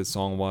a hit this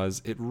song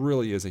was. It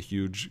really is a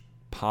huge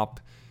pop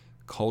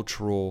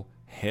cultural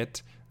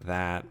hit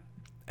that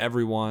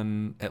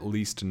everyone at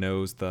least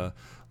knows the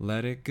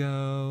let it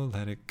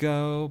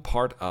go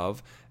part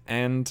of.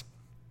 And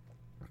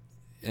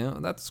you know,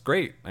 that's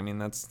great. I mean,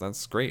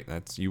 that's great.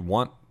 You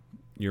want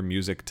your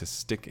music to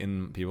stick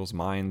in people's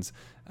minds,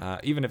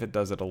 even if it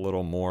does it a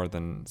little more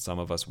than some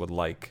of us would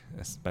like,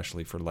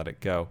 especially for Let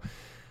It Go.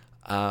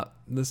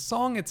 The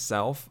song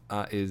itself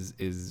is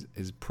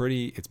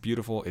pretty. It's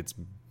beautiful. It's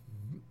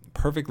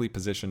perfectly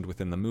positioned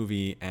within the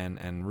movie,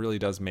 and really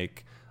does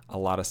make a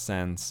lot of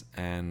sense,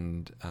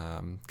 and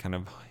kind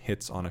of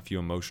hits on a few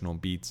emotional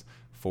beats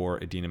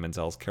for Idina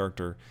Menzel's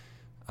character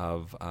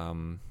of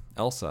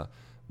Elsa.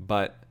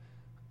 But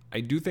I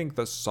do think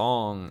the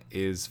song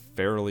is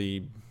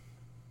fairly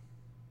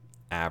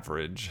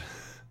average,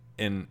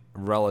 in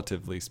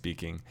relatively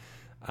speaking.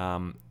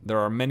 There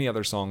are many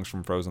other songs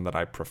from Frozen that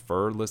I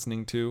prefer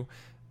listening to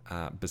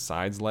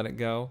besides Let It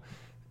Go,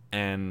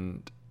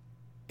 and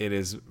it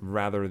is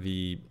rather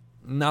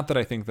not that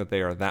I think that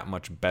they are that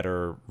much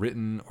better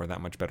written or that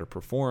much better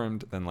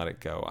performed than Let It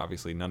Go.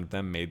 Obviously, none of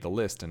them made the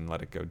list, and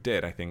Let It Go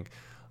did. I think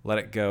Let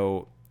It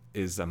Go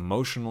is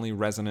emotionally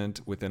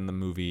resonant within the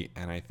movie,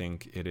 and I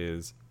think it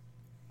is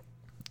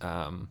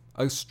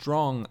a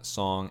strong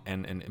song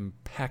and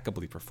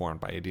impeccably performed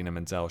by Idina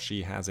Menzel.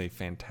 She has a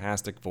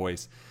fantastic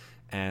voice,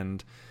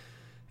 and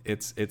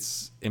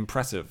it's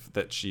impressive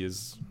that she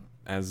is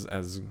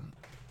as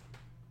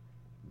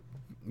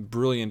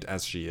brilliant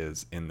as she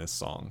is in this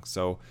song.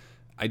 So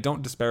I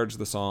don't disparage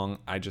the song.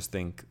 I just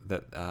think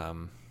that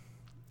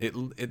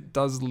it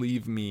does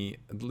leave me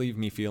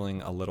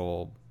feeling a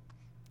little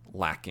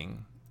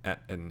lacking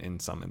in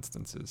some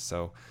instances.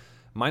 So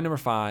my number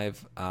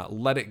 5,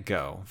 Let It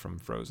Go from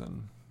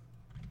Frozen.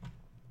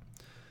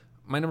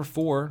 My number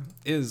 4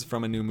 is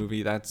from a new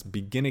movie. That's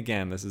Begin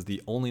Again. This is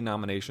the only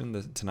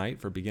nomination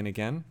tonight for Begin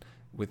Again,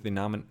 with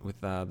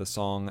the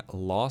song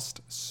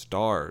Lost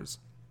Stars.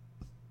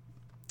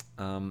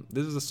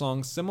 This is a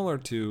song similar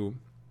to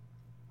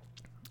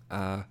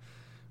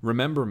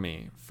Remember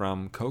Me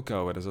from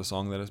Coco. It is a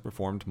song that is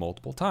performed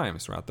multiple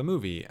times throughout the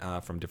movie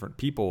from different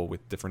people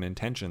with different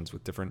intentions,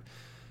 with different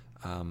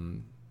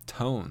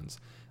tones.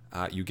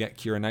 You get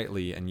Keira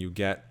Knightley and you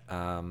get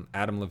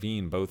Adam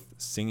Levine both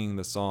singing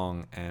the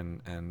song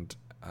and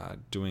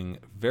doing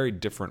very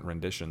different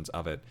renditions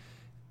of it.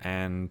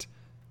 And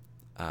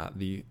I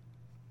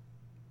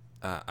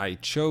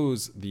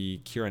chose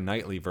the Keira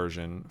Knightley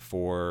version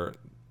for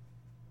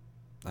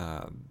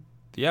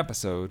the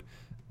episode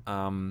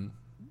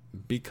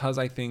because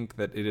I think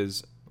that it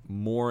is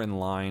more in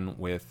line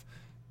with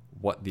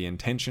what the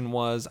intention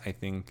was. I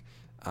think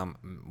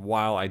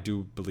while I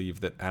do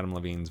believe that Adam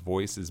Levine's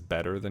voice is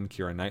better than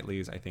Keira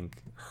Knightley's, I think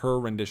her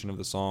rendition of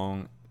the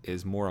song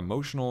is more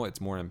emotional, it's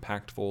more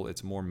impactful,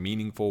 it's more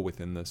meaningful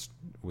within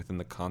within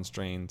the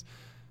confines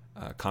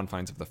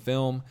of the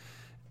film,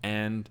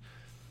 and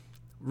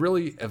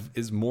really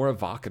is more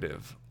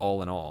evocative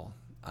all in all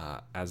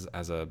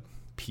as a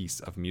piece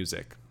of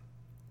music.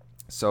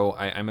 So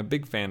I'm a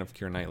big fan of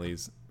Keira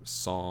Knightley's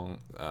song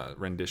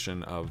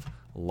rendition of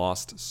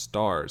Lost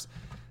Stars.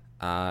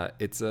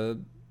 It's a,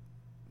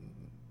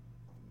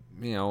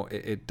 you know,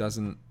 it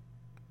doesn't,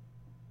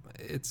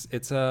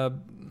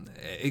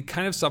 it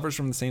kind of suffers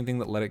from the same thing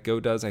that Let It Go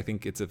does. I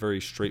think it's a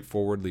very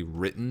straightforwardly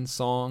written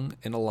song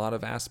in a lot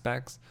of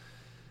aspects.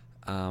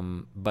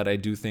 But I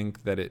do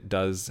think that it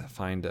does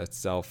find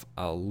itself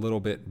a little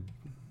bit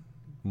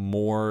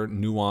more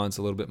nuance,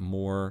 a little bit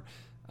more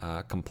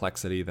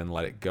complexity than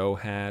Let It Go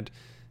had.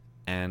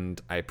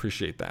 And I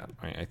appreciate that.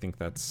 I think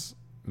that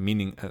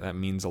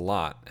means a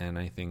lot. And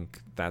I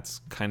think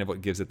that's kind of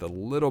what gives it a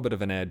little bit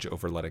of an edge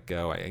over Let It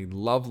Go. I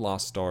love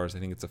Lost Stars. I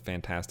think it's a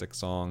fantastic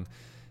song.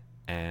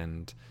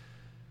 And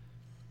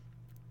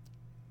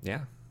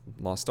yeah,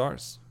 Lost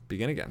Stars,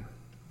 Begin Again.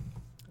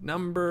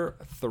 Number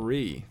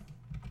 3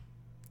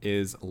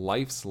 is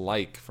Life's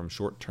Like from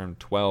Short Term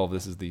 12.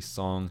 This is the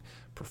song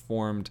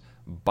performed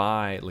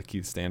by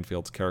Lakeith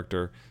Stanfield's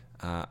character,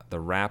 the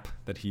rap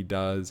that he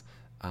does.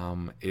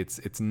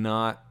 It's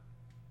not,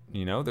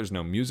 you know, there's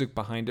no music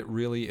behind it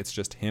really. It's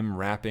just him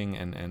rapping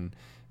and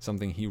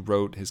something he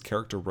wrote, his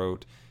character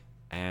wrote.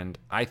 And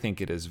I think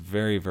it is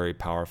very, very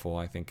powerful.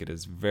 I think it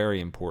is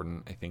very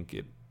important. I think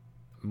it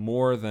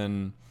more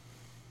than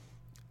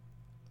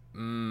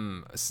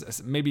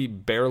maybe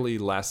barely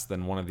less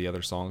than one of the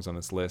other songs on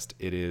this list.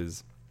 It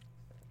is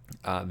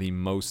the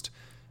most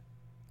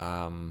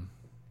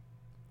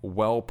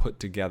well put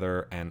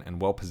together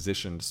and well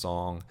positioned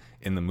song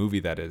in the movie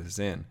that it is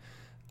in.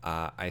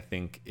 I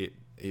think it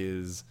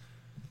is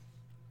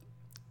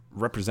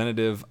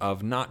representative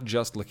of not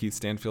just Lakeith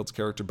Stanfield's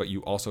character, but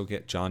you also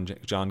get John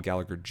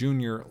Gallagher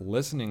Jr.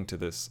 listening to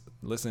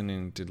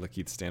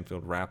Lakeith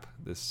Stanfield rap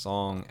this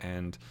song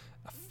and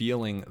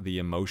feeling the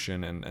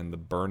emotion and the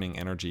burning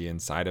energy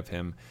inside of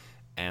him.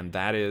 And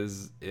that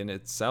is in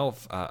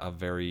itself a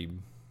very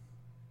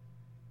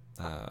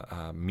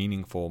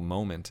meaningful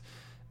moment.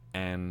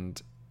 And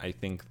I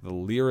think the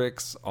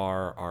lyrics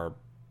are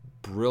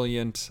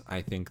brilliant.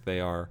 I think they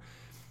are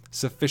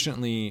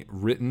sufficiently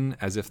written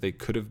as if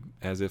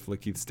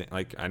Lakeith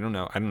I don't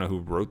know who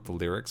wrote the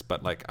lyrics,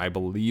 but like I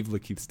believe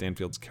Lakeith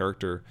Stanfield's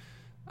character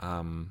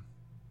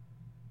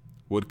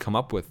would come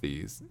up with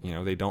these. You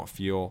know, they don't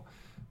feel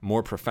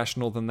more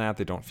professional than that.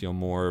 They don't feel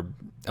more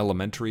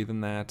elementary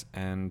than that,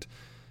 and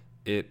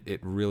it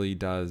really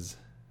does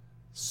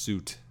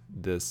suit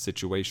the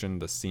situation,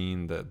 the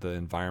scene, the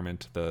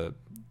environment, the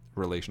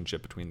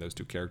relationship between those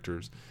two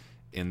characters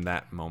in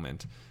that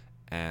moment.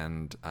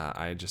 And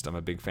I'm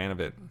a big fan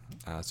of it.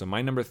 So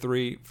my number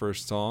 3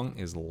 first song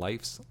is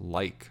Life's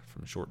Like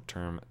from Short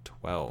Term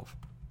 12.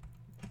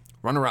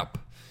 Runner-up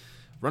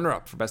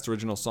for Best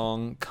Original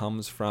Song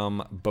comes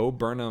from Bo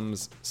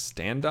Burnham's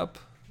stand-up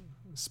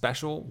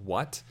special,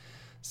 What?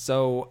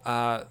 So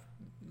a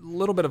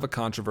little bit of a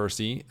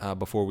controversy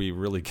before we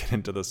really get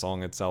into the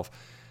song itself.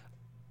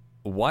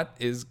 What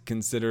is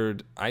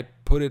considered, I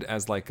put it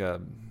as like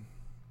a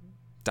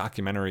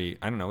documentary.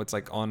 I don't know, it's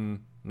like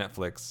on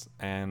Netflix,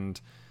 and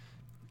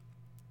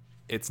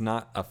it's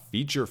not a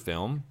feature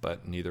film,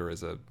 but neither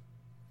is a,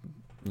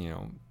 you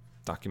know,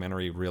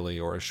 documentary really,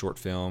 or a short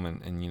film,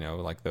 and you know,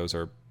 like those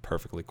are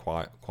perfectly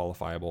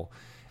qualifiable.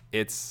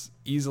 It's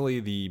easily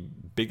the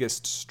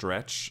biggest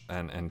stretch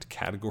and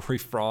category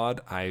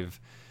fraud I've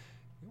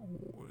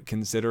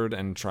considered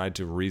and tried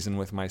to reason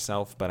with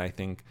myself, but I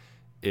think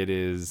it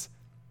is,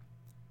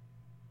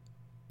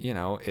 you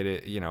know,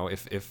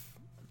 if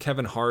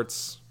Kevin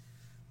Hart's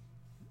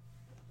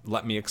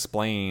Let Me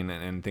Explain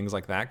and things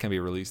like that can be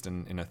released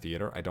in a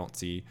theater, I don't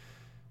see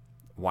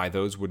why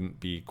those wouldn't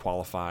be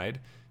qualified.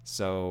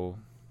 So,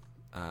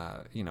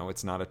 you know,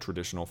 it's not a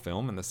traditional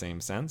film in the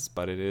same sense,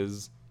 but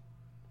it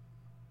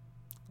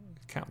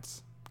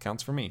counts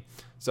for me.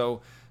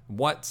 So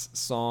What's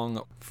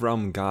song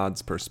From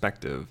God's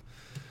Perspective?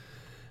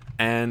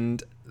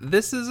 And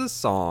this is a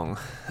song,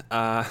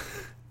 I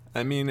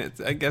mean,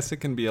 I guess it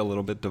can be a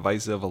little bit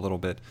divisive, a little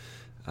bit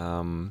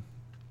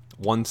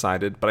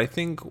one-sided, but I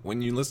think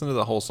when you listen to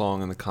the whole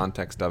song in the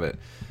context of it,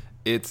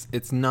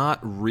 it's not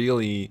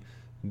really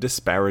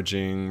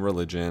disparaging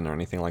religion or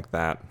anything like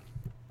that.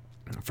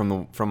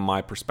 From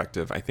my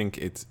perspective, I think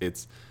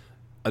it's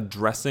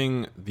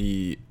addressing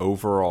the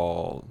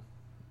overall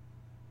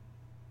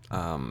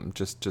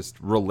just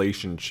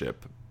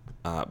relationship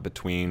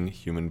between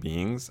human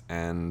beings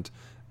and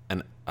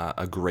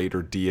a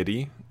greater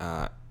deity,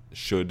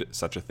 should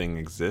such a thing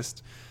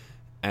exist.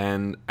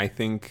 And I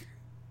think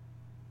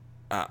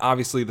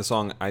obviously the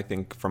song, I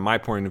think from my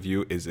point of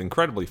view, is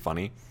incredibly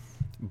funny,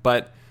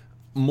 but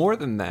more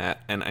than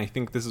that, and I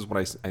think this is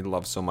what I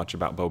love so much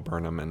about Bo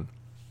Burnham and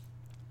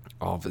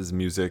all of his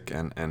music,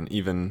 and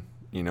even,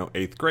 you know,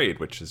 8th Grade,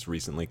 which has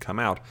recently come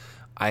out.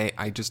 I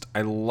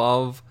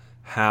love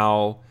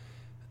how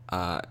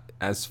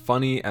as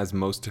funny as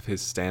most of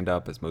his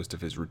stand-up, as most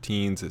of his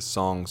routines, his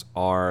songs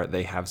are,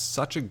 they have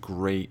such a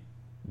great,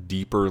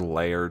 deeper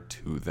layer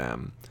to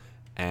them.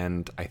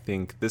 And I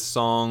think this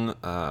song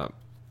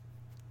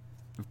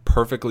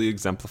perfectly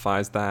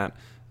exemplifies that.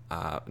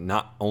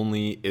 Not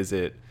only is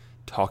it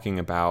talking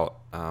about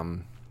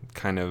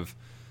kind of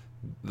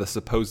the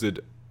supposed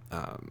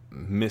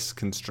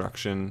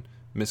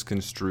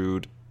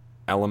misconstrued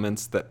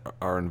elements that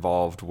are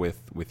involved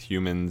with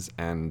humans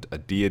and a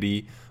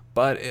deity,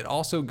 but it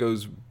also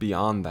goes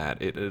beyond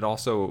that. It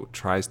also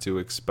tries to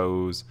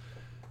expose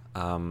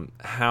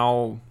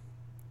how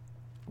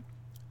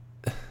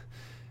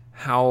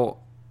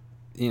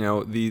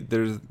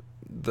there's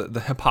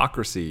the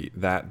hypocrisy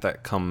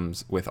that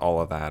comes with all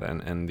of that,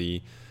 and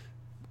the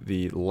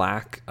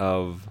lack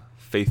of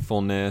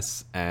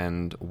faithfulness,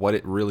 and what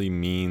it really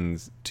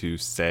means to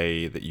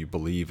say that you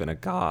believe in a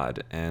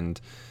God.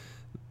 And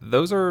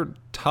those are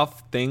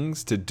tough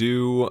things to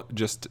do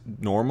just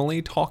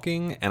normally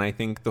talking, and I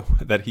think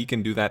that he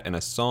can do that in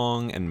a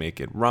song and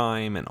make it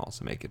rhyme and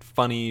also make it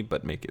funny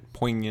but make it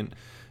poignant.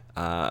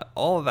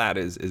 All of that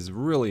is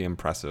really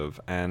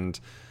impressive. And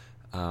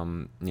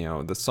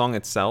the song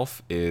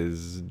itself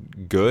is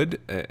good.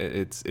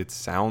 It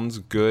sounds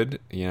good.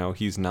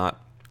 He's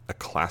not a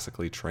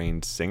classically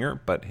trained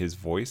singer, but his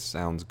voice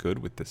sounds good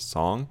with this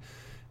song.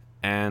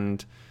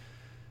 And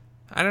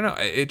I don't know,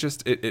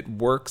 it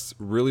works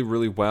really,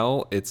 really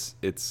well. It's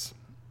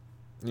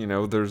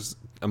there's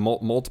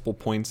multiple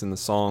points in the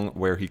song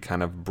where he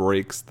kind of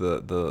breaks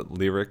the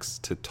lyrics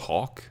to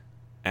talk,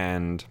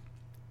 and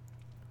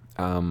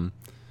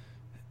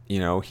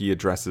he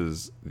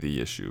addresses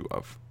the issue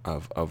of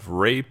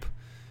rape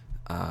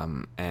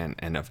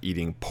and of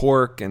eating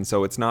pork. And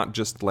so it's not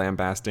just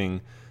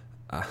lambasting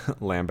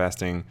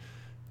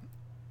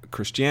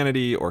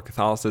Christianity or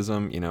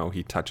Catholicism.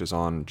 He touches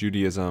on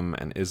Judaism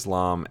and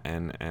Islam,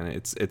 and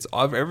it's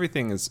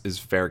everything is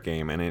fair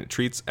game, and it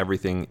treats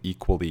everything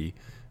equally.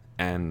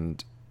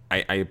 And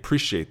I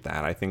appreciate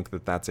that. I think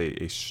that that's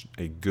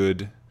a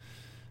good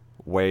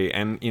way.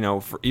 And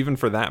even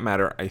for that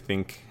matter, I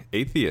think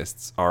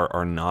atheists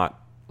are not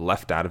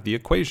left out of the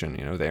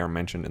equation. They are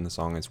mentioned in the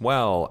song as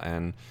well,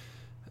 and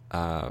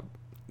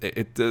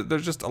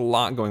there's just a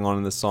lot going on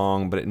in the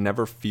song, but it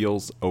never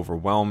feels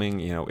overwhelming.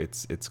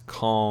 It's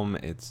calm,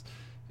 it's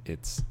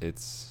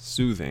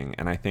soothing,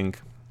 and I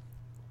think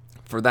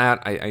for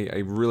that,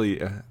 I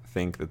really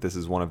think that this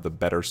is one of the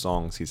better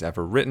songs he's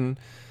ever written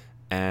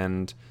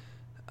and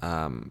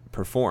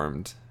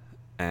performed,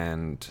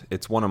 and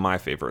it's one of my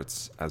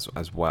favorites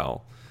as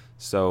well.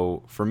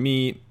 So for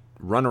me,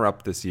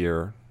 runner-up this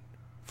year,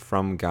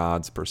 From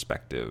God's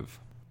Perspective.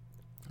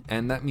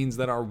 And that means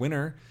that our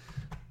winner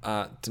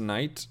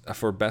tonight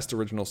for Best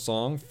Original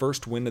Song,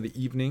 first win of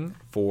the evening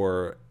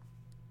for,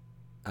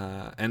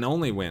 and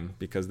only win,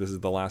 because this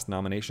is the last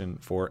nomination,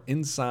 for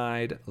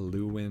Inside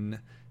Llewyn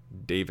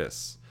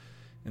Davis.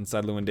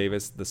 Inside Llewyn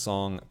Davis, the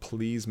song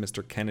Please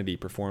Mr. Kennedy,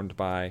 performed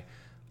by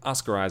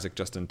Oscar Isaac,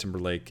 Justin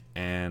Timberlake,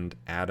 and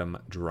Adam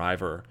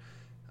Driver.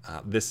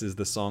 This is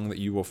the song that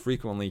you will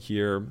frequently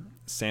hear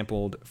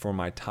sampled for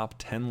my top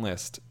 10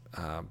 list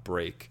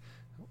break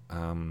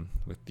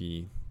with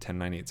the 10,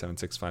 9, 8, 7,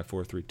 6, 5,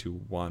 4, 3, 2,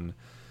 1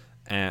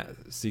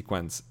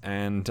 sequence.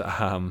 And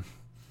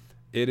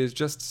it is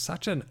just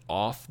such an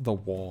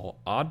off-the-wall,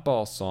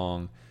 oddball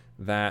song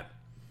that,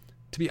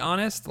 to be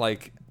honest,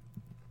 like,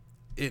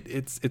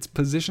 its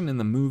position in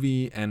the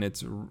movie and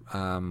its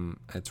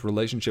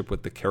relationship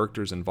with the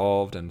characters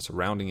involved and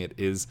surrounding it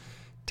is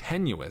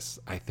tenuous,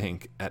 I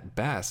think, at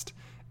best.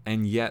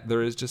 And yet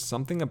there is just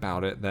something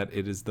about it that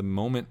it is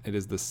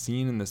the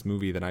scene in this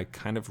movie that I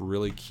kind of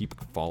really keep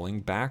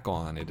falling back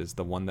on. It is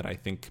the one that I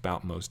think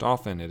about most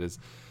often. It is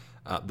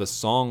the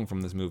song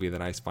from this movie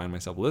that I find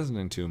myself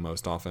listening to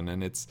most often.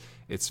 And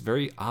it's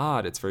very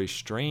odd, it's very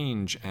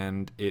strange,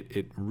 and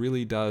it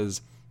really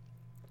does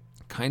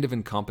kind of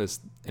encompass,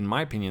 in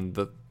my opinion,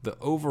 the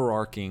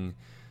overarching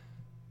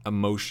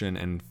emotion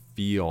and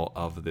feel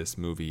of this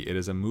movie. It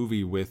is a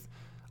movie with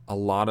a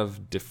lot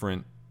of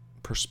different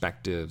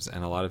perspectives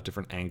and a lot of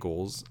different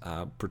angles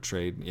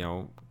portrayed,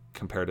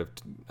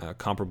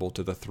 comparable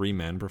to the three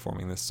men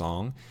performing this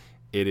song.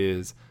 It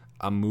is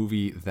a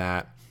movie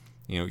that,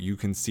 you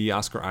can see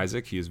Oscar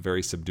Isaac. He is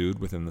very subdued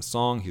within the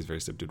song. He's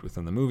very subdued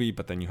within the movie.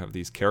 But then you have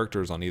these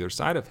characters on either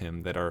side of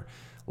him that are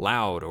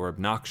loud or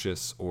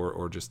obnoxious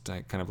or just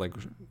kind of like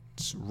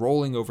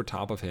rolling over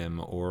top of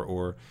him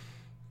or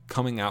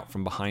coming out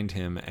from behind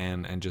him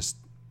and just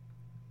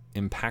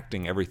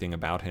impacting everything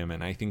about him.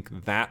 And I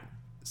think that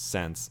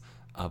sense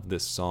of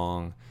this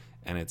song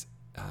and its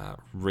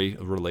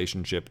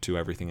relationship to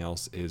everything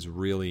else is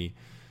really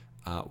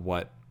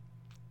what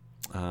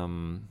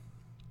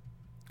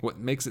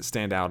makes it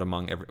stand out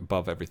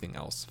above everything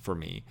else for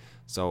me.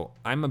 So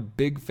I'm a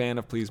big fan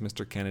of Please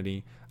Mr.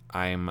 Kennedy.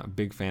 I'm a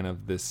big fan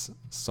of this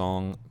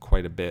song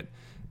quite a bit,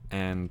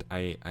 and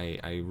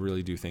I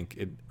really do think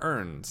it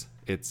earns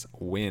its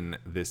win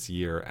this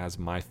year as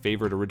my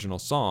favorite original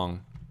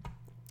song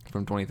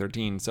from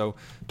 2013. So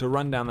to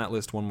run down that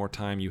list one more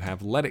time, you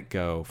have Let It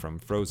Go from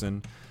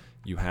Frozen.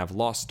 You have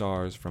Lost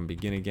Stars from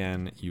Begin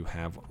Again. You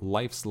have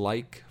Life's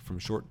Like from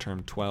Short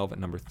Term 12 at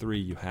number 3.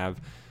 You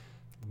have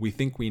We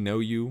Think We Know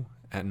You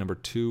at number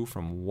 2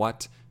 from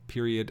What,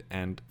 period.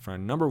 And for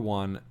number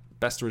 1,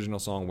 Best Original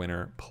Song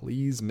winner,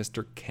 Please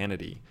Mr.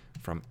 Kennedy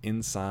from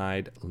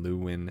Inside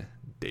Llewyn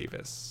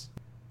Davis.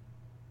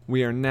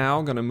 We are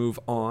now going to move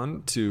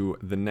on to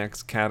the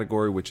next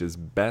category, which is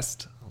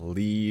Best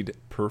Lead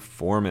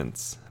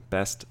Performance.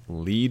 Best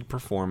Lead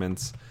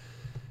Performance.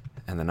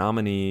 And the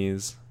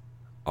nominees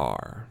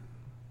are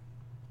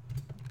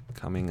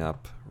coming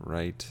up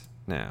right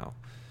now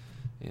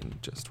in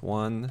just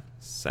 1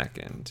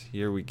 second.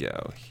 Here we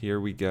go.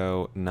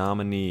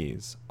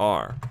 Nominees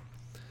are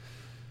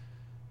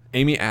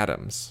Amy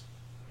Adams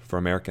for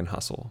American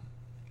Hustle,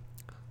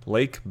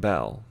 Lake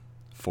Bell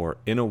for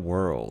In a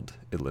World,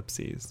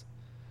 ellipses,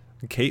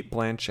 Cate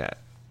Blanchett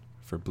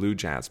for Blue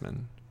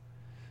Jasmine,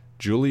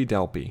 Julie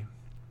Delpy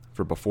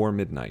for Before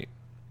Midnight,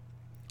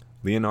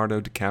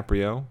 Leonardo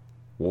DiCaprio,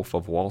 Wolf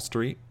of Wall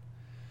Street,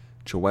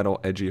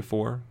 Chiwetel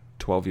Ejiofor,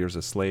 12 Years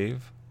a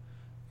Slave,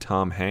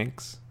 Tom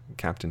Hanks,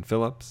 Captain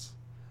Phillips,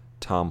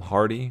 Tom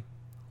Hardy,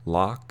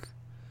 Locke,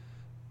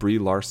 Brie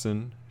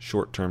Larson,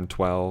 Short Term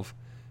 12,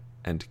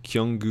 and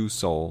Kyung-gu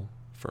Sol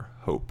for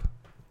Hope.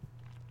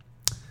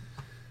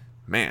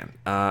 Man,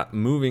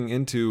 moving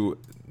into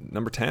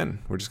number 10.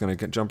 We're just going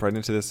to jump right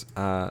into this.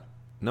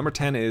 Number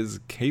 10 is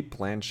Cate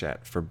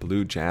Blanchett for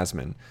Blue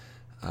Jasmine.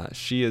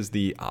 She is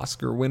the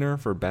Oscar winner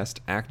for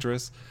Best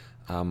Actress,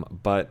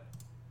 but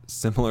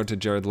similar to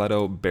Jared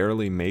Leto,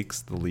 barely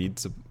makes the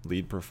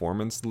lead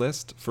performance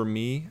list for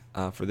me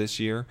for this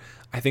year.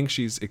 I think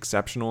she's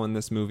exceptional in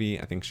this movie.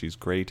 I think she's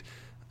great,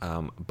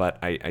 but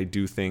I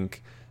do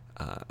think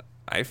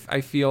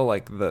I feel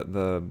like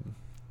the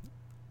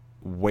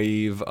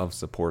wave of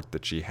support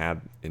that she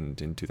had in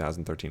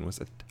 2013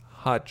 was a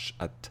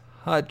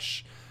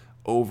touch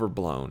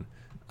overblown,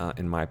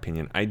 in my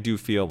opinion. I do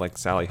feel like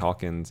Sally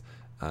Hawkins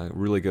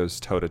really goes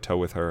toe-to-toe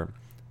with her,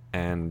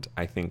 and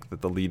I think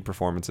that the lead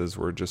performances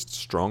were just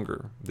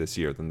stronger this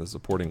year than the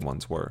supporting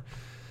ones were.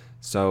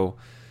 So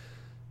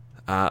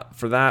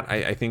for that,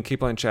 I think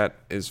Cate Blanchett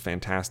is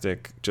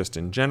fantastic just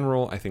in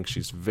general. I think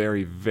she's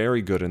very,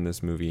 very good in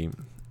this movie,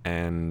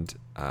 and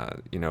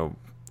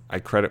I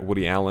credit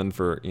Woody Allen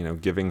for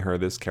giving her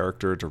this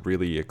character to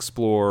really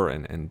explore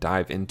and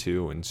dive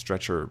into and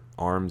stretch her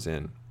arms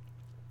in.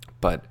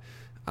 But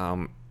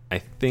I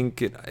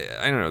think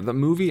I don't know, the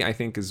movie I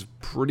think is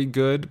pretty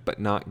good but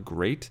not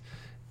great,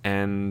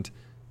 and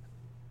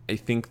I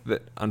think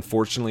that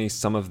unfortunately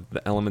some of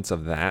the elements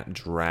of that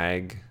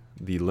drag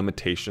the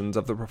limitations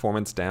of the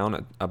performance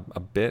down a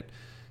bit,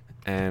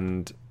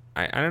 and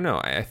I don't know,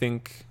 I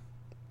think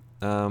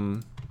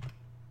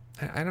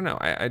I don't know.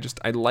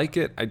 I like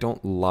it. I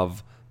don't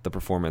love the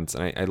performance,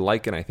 and I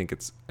like it. I think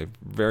it's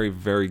very,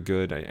 very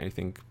good. I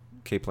think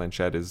Cate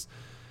Blanchett is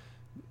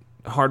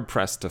hard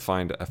pressed to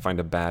find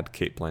a bad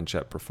Cate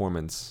Blanchett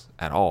performance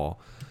at all,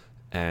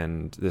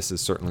 and this is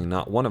certainly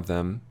not one of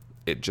them.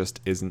 It just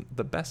isn't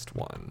the best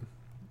one.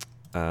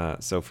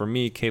 So for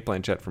me, Cate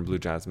Blanchett from Blue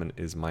Jasmine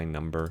is my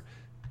number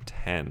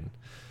 10.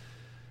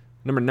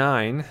 Number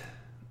 9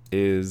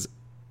 is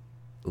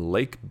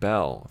Lake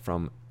Bell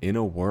from In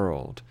a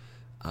World.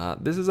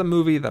 This is a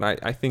movie that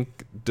I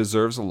think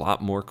deserves a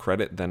lot more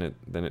credit than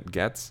it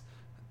gets.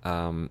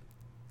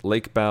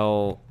 Lake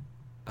Bell,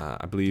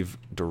 I believe,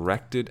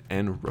 directed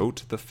and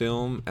wrote the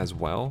film as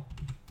well.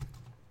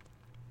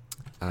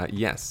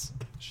 Yes,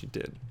 she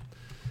did.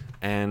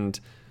 And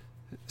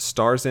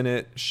stars in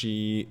it.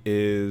 She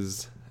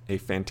is a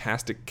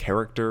fantastic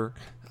character.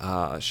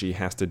 She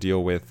has to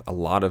deal with a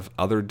lot of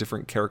other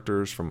different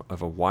characters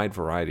of a wide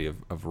variety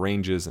of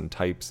ranges and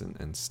types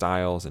and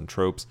styles and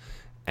tropes.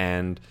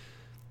 And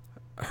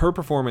her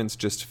performance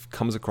just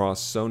comes across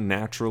so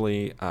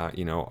naturally.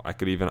 I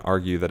could even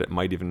argue that it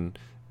might even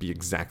be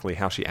exactly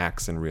how she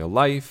acts in real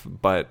life,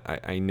 but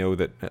I know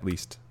that at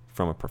least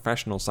from a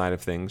professional side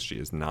of things, she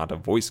is not a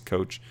voice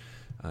coach.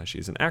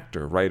 She's an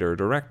actor, writer,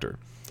 director.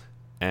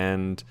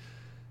 And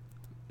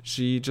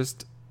she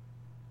just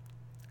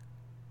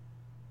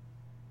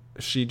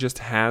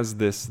has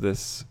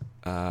this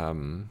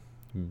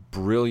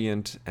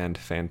brilliant and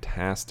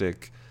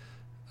fantastic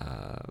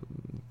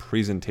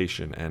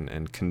presentation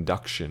and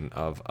conduction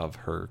of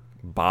her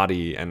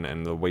body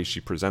and the way she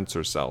presents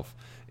herself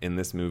in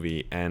this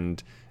movie.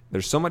 And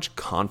there's so much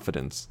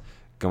confidence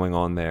going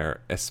on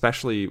there,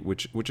 especially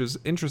which is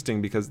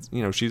interesting because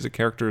she's a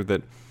character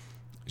that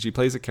she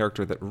plays a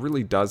character that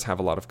really does have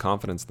a lot of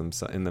confidence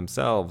in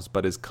themselves,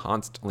 but is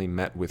constantly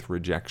met with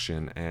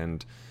rejection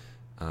and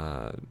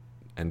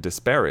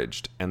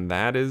disparaged, and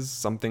that is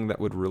something that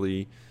would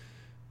really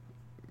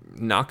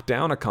knock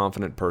down a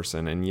confident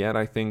person. And yet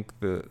I think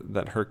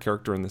that her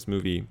character in this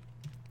movie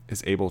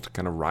is able to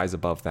kind of rise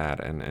above that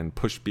and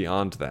push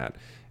beyond that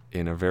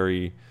in a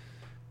very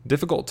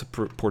difficult to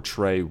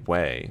portray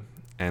way.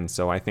 And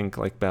so I think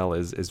Lake Bell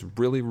is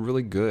really,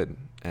 really good,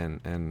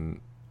 and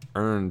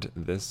earned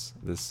this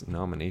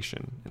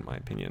nomination, in my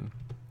opinion.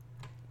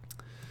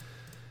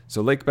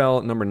 So Lake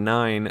Bell, number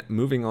 9.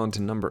 Moving on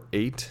to number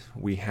 8,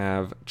 we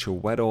have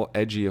Chiwetel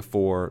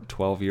Ejiofor,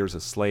 12 Years a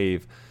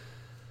Slave.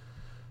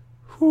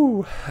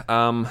 Whew.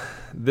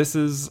 This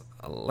is,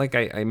 like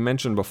I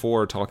mentioned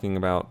before, talking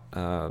about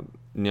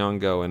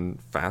Nyong'o and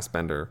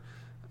Fassbender.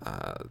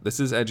 This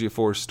is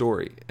Ejiofor's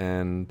story,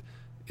 and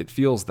it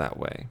feels that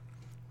way.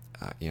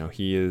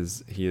 He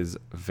is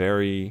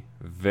very,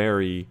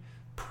 very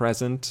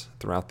present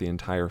throughout the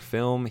entire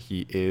film.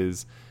 He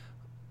is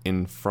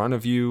in front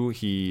of you.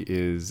 He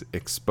is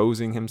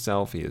exposing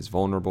himself. He is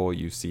vulnerable.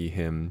 You see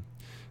him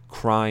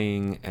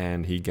crying,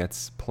 and he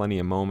gets plenty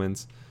of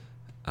moments.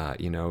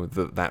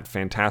 That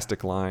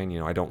fantastic line,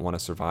 I don't want to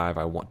survive,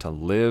 I want to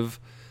live,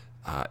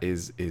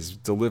 is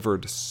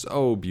delivered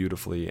so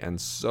beautifully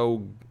and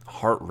so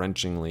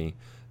heart-wrenchingly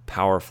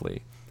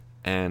powerfully.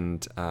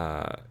 And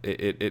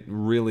it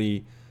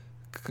really,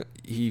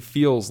 he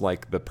feels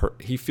like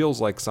he feels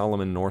like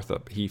Solomon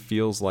Northup. He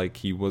feels like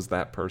he was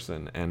that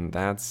person, and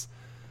that's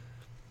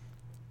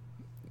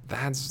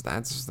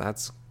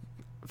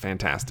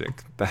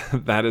fantastic.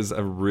 That is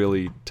a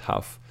really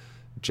tough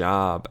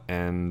job,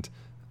 and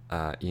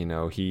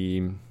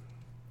he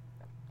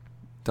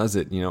does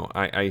it.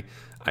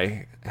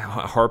 I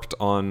harped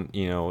on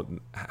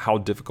how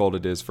difficult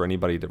it is for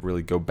anybody to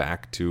really go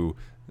back to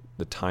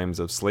the times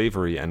of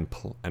slavery and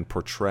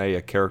portray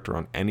a character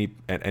at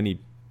any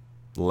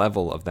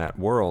level of that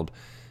world.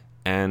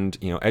 And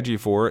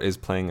Ejiofor is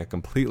playing a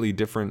completely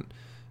different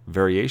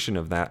variation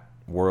of that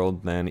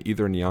world than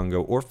either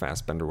Nyong'o or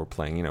Fassbender were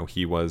playing.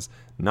 He was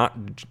not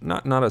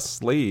a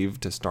slave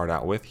to start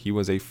out with. He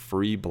was a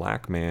free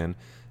black man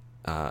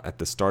at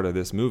the start of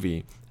this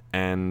movie,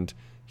 and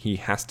he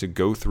has to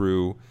go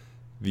through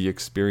the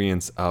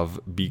experience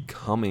of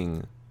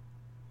becoming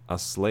a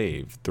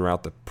slave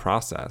throughout the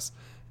process.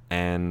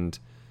 And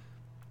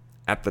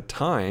at the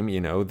time,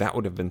 that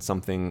would have been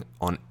something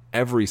on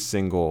every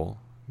single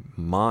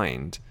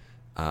mind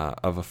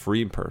of a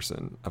free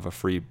person,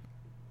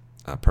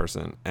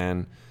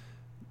 and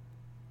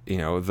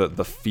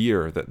the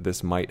fear that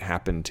this might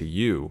happen to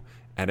you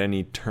at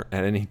any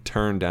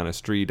turn down a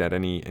street, at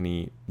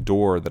any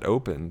door that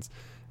opens,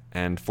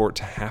 and for it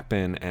to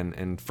happen,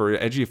 and for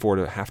Ejiofor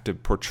to have to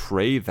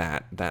portray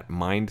that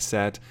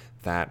mindset,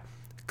 that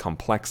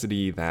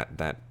complexity,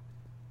 that's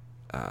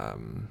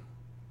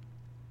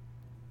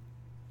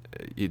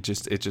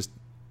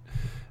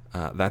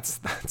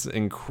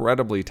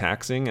incredibly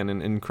taxing and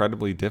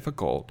incredibly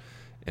difficult,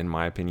 in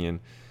my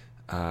opinion.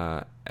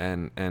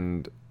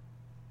 And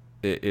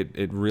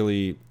it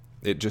really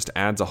just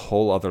adds a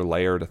whole other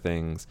layer to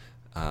things,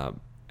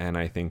 and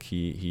I think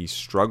he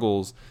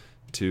struggles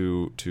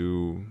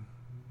to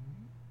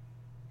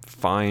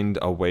find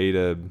a way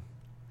to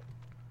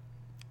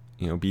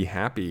be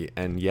happy,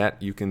 and yet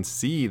you can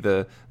see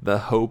the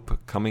hope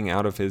coming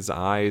out of his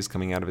eyes,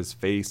 coming out of his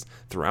face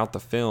throughout the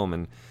film.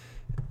 And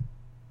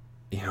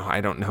I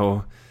don't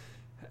know,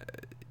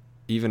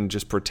 even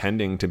just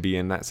pretending to be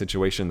in that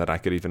situation, that I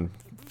could even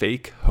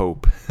fake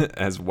hope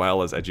as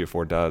well as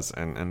Ejiofor does,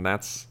 and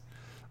that's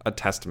a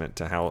testament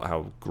to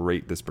how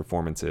great this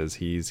performance is.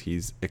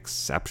 He's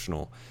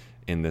exceptional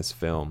in this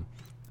film,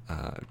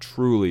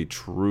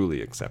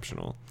 truly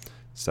exceptional.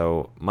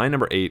 So my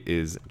number 8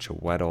 is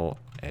Chiwetel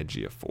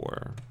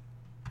Ejiofor.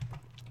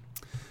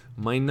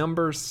 My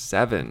number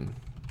 7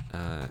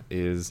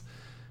 is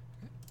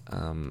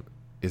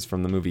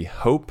from the movie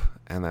Hope,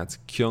 and that's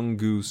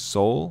Kyung-gu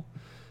Sol.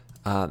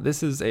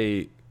 This is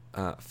a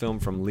film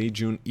from Lee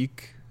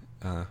Jun-ik,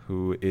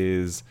 who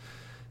is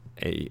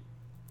a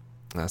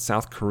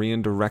South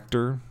Korean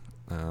director.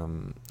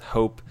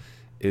 Hope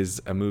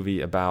is a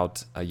movie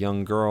about a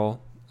young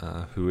girl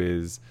who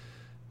is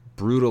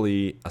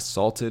brutally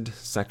assaulted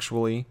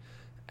sexually,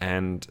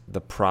 and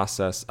the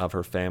process of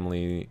her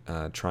family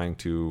trying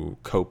to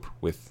cope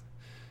with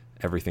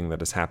everything that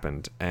has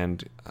happened.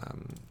 And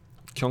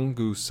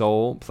Kyung-gu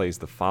Sol plays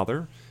the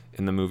father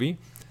in the movie,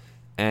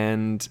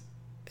 and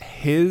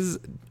his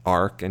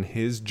arc and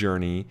his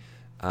journey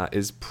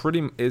is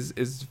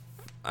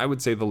I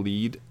would say the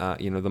lead.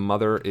 The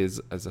mother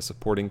is as a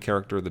supporting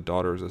character, the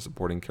daughter is a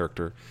supporting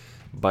character,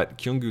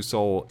 but Kyung-gu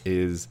Sol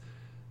is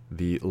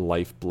the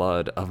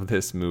lifeblood of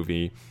this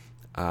movie.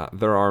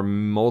 There are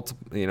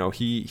multiple,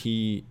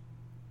 he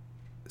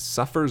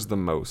suffers the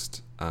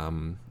most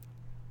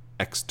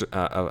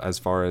as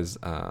far as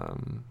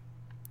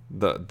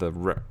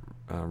the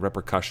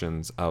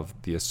repercussions of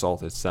the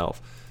assault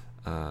itself.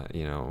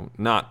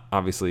 Not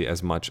obviously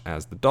as much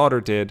as the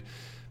daughter did,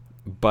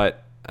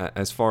 but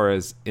as far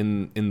as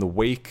in the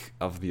wake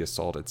of the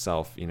assault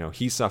itself,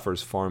 he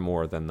suffers far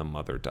more than the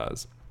mother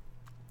does.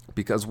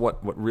 Because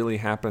what really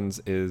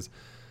happens is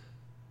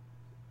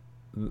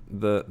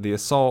the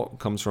assault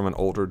comes from an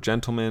older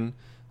gentleman,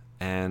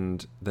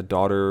 and the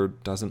daughter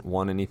doesn't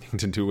want anything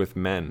to do with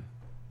men.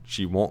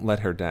 She won't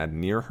let her dad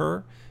near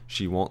her.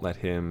 She won't let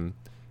him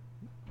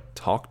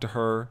talk to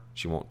her.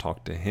 She won't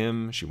talk to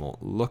him. She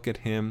won't look at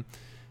him.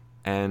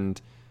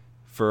 And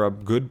for a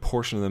good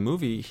portion of the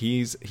movie,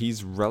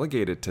 he's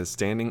relegated to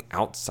standing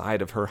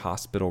outside of her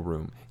hospital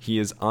room. He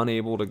is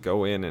unable to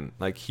go in, and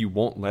like, he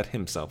won't let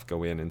himself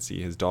go in and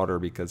see his daughter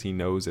because he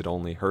knows it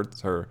only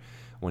hurts her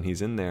when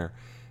he's in there.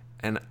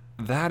 And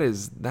that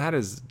is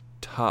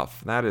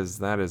tough. That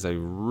is a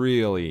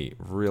really,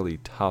 really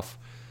tough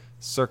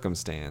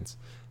circumstance.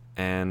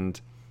 And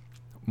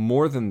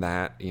more than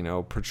that,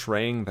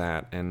 portraying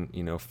that and,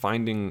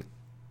 finding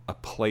a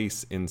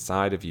place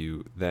inside of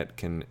you that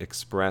can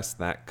express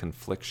that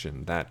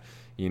confliction, that,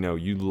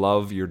 you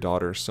love your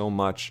daughter so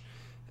much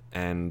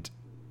and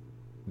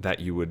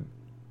that you would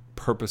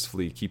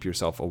purposefully keep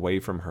yourself away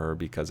from her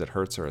because it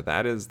hurts her.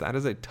 That is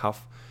a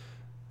tough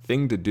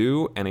thing to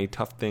do and a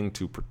tough thing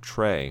to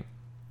portray.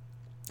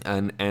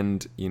 And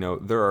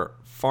there are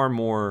far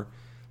more,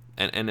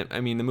 and I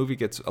mean, the movie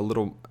gets a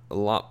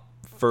lot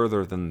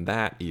further than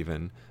that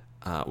even,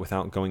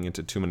 without going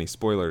into too many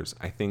spoilers.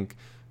 I think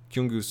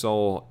Kyung-gu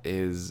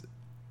is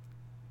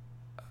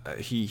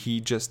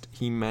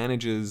he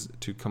manages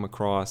to come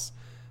across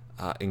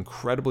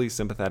incredibly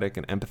sympathetic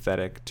and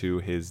empathetic to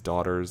his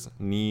daughter's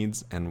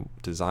needs and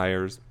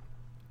desires,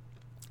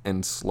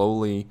 and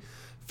slowly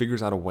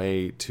figures out a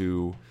way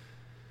to,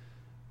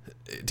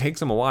 it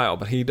takes him a while,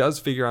 but he does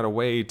figure out a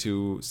way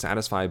to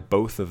satisfy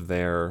both of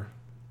their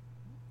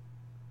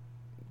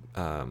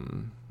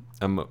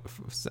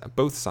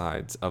both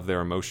sides of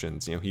their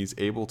emotions. He's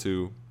able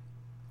to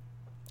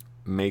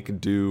make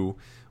do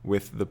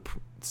with the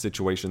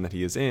situation that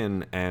he is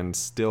in and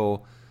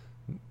still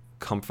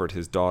comfort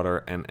his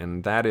daughter,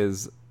 and that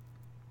is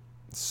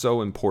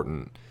so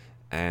important.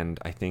 And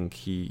I think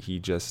he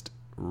just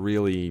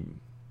really,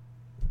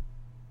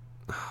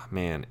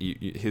 man,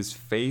 his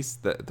face,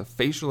 the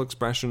facial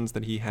expressions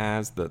that he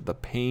has, the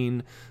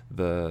pain,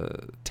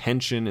 the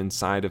tension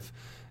inside of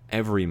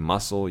every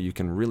muscle, you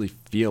can really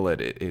feel it.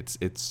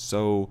 It's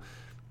so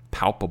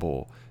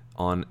palpable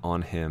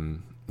on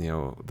him.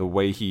 The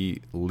way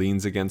he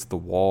leans against the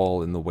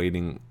wall in the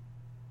waiting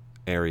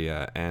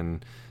area,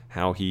 and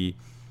how he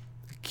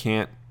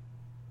can't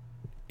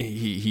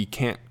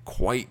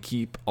quite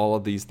keep all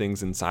of these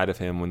things inside of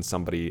him when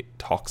somebody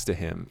talks to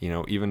him,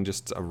 even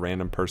just a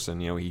random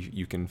person.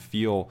 You can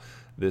feel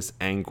this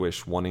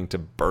anguish wanting to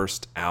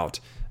burst out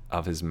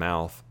of his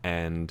mouth,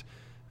 and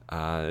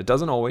it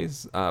doesn't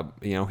always.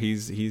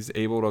 He's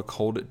able to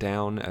hold it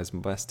down as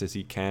best as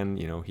he can.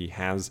 He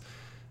has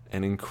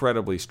an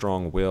incredibly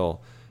strong will,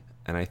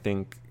 and I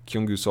think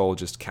Kyung-gu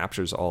just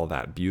captures all of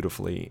that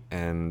beautifully,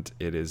 and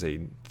it is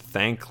a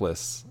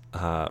thankless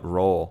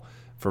role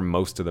for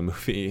most of the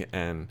movie,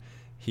 and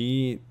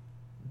he's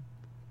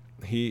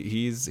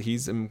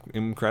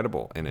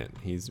incredible in it.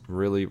 He's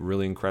really,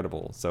 really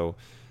incredible. So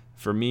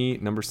for me,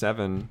 number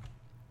 7,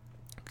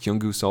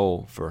 Kyung-gu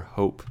for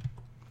Hope.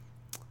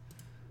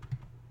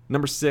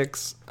 Number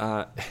 6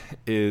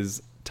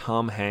 is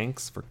Tom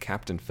Hanks for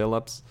Captain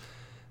Phillips.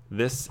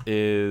 This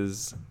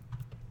is,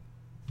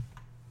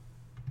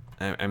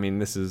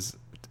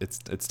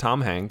 it's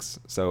Tom Hanks,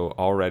 so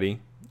already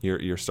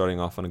you're starting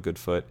off on a good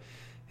foot.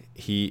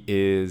 He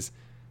is,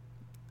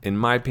 in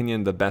my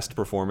opinion, the best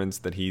performance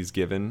that he's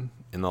given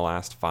in the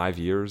last 5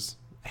 years,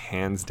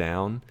 hands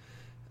down.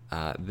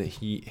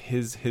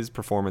 His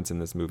performance in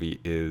this movie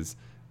is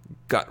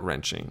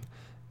gut-wrenching,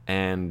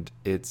 and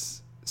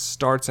it's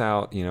starts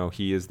out,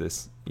 he is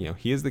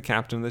the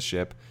captain of the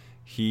ship.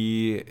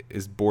 He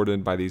is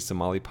boarded by these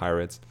Somali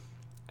pirates,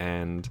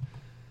 and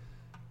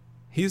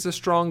he's a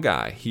strong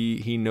guy.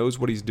 He knows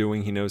what he's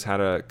doing. He knows how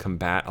to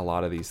combat a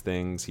lot of these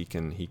things. He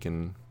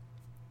can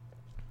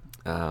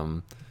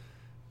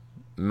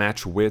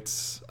match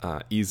wits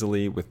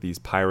easily with these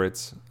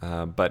pirates,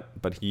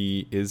 but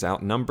he is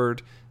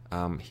outnumbered.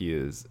 He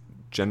is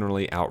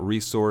generally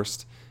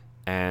out-resourced,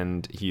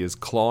 and he is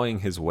clawing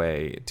his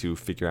way to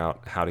figure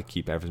out how to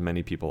keep as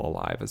many people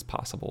alive as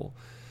possible,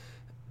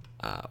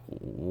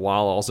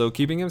 while also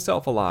keeping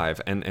himself alive.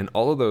 And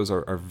all of those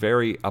are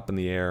very up in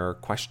the air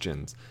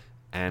questions.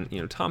 And,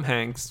 Tom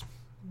Hanks,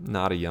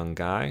 not a young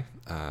guy.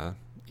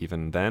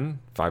 Even then,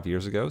 5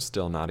 years ago,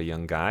 still not a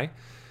young guy.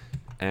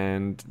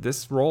 And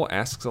this role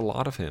asks a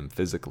lot of him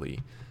physically.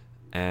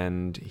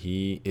 And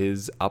he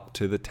is up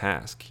to the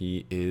task.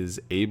 He is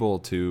able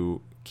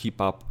to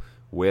keep up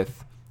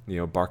with,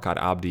 Barkhad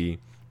Abdi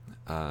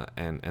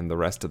and the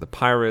rest of the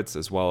pirates,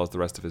 as well as the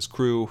rest of his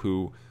crew,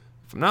 who,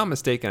 if I'm not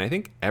mistaken, I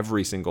think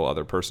every single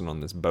other person on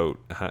this boat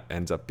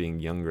ends up being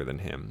younger than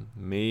him.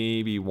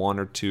 Maybe 1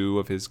 or 2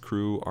 of his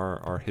crew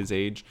are his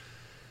age.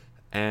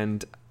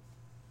 And,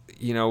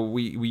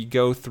 we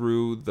go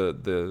through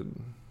the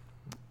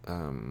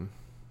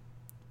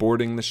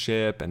boarding the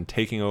ship and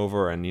taking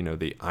over, and,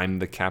 the "I'm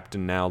the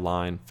captain now"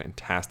 line,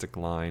 fantastic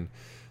line.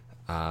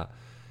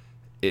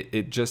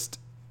 It just,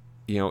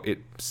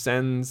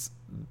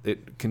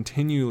 it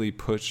continually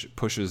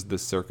pushes the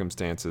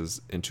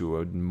circumstances into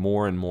a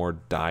more and more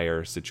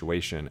dire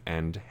situation.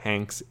 And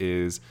Hanks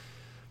is,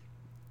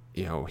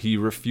 he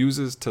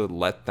refuses to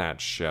let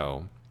that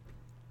show.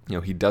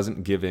 He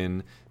doesn't give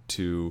in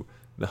to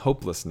the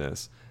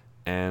hopelessness.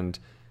 And,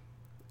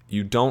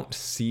 you don't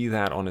see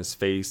that on his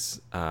face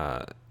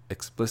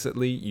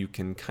explicitly. You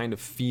can kind of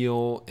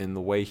feel in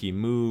the way he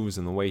moves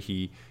and the way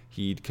he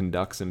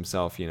conducts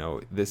himself.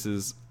 This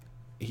is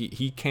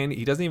he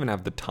doesn't even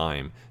have the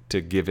time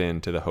to give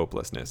in to the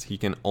hopelessness. He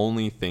can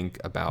only think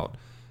about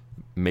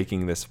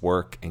making this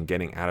work and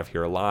getting out of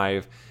here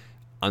alive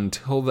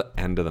until the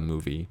end of the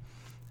movie.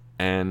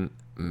 And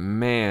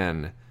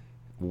man,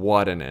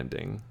 what an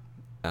ending.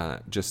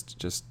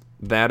 Just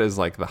that is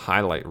like the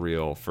highlight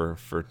reel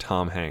for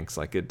Tom Hanks.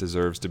 Like, it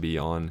deserves to be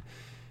on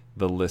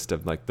the list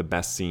of like the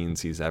best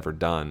scenes he's ever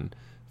done,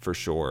 for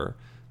sure.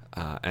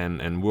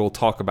 And we'll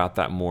talk about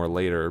that more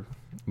later,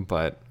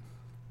 but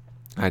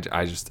I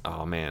just,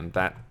 oh man,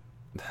 that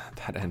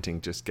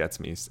ending just gets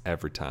me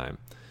every time.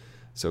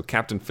 So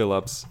Captain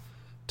Phillips,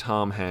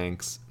 Tom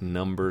Hanks,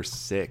 number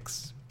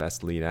 6,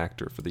 best lead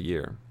actor for the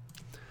year.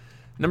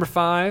 Number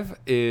 5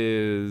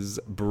 is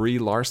Brie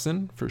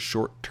Larson for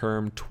Short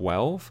Term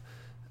 12.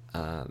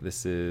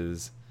 This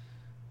is,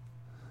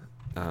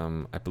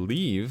 I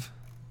believe,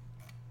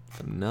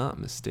 if I'm not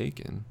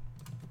mistaken,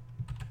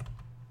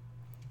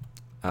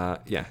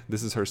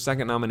 this is her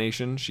second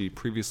nomination. She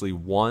previously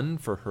won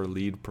for her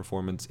lead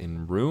performance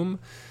in Room.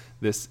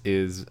 This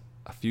is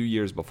a few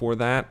years before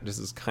that. This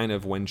is kind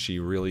of when she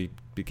really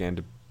began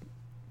to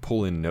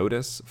pull in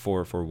notice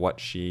for what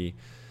she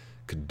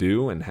could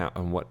do and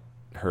what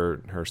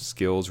her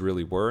skills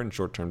really were in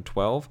Short Term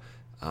 12.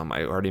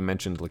 I already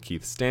mentioned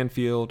Lakeith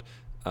Stanfield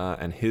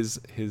and his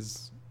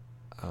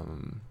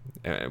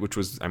which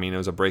was, it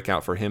was a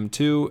breakout for him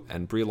too.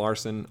 And Brie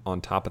Larson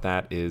on top of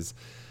that is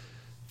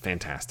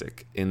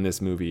fantastic in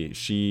this movie.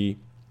 She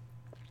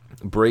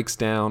breaks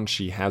down.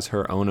 She has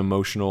her own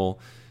emotional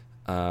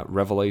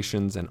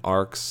revelations and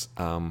arcs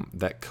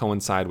that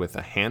coincide with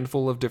a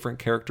handful of different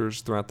characters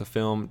throughout the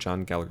film,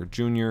 John Gallagher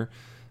Jr.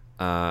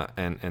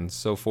 And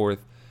so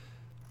forth.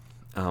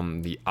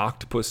 The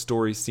octopus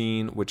story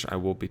scene, which I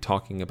will be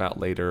talking about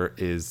later,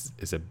 is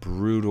a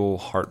brutal,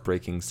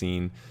 heartbreaking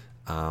scene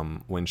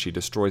when she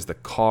destroys the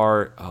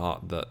car.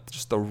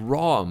 Just the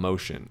raw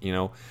emotion,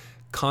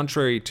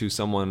 contrary to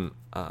someone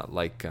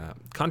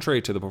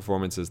contrary to the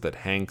performances that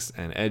Hanks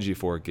and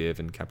Ejiofor give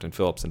in Captain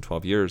Phillips in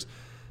 12 Years,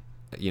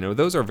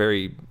 those are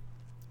very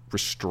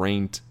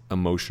restrained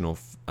emotional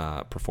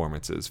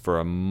performances for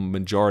a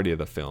majority of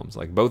the films.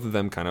 Like, both of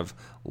them kind of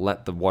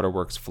let the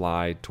waterworks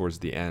fly towards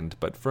the end,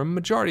 but for a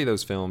majority of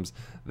those films,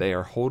 they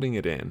are holding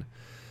it in.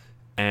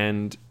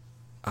 And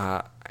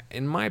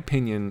in my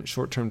opinion,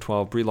 Short Term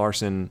 12, Brie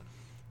Larson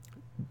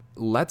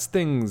lets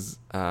things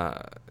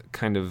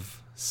kind of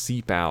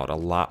seep out a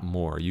lot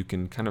more. You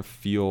can kind of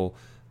feel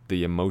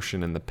the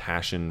emotion and the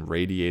passion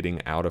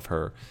radiating out of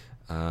her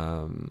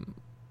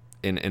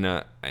in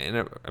a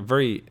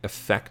very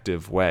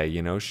effective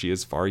way. She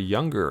is far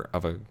younger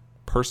of a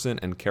person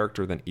and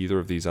character than either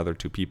of these other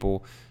two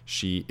people.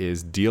 She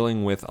is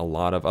dealing with a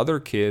lot of other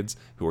kids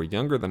who are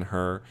younger than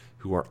her,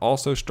 who are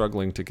also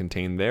struggling to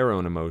contain their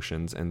own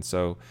emotions. And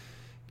so,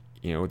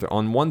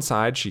 on one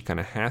side, she kind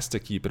of has to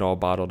keep it all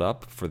bottled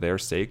up for their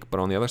sake. But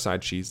on the other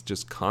side, she's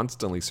just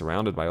constantly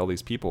surrounded by all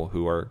these people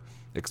who are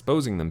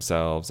exposing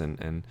themselves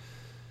and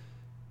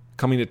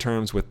coming to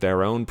terms with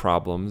their own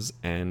problems.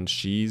 And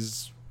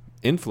she's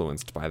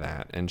influenced by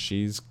that. And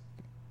she's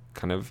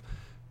kind of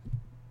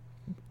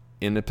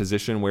in a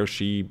position where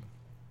she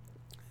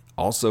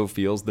also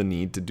feels the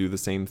need to do the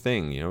same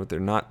thing.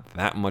 They're not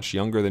that much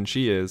younger than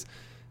she is.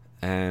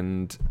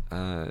 And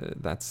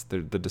that's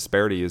the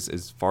disparity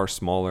is far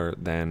smaller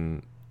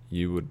than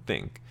you would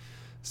think.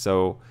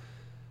 So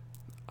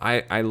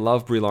I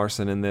love Brie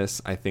Larson in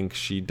this. I think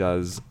she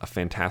does a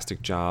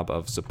fantastic job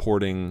of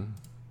supporting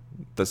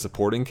the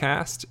supporting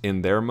cast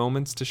in their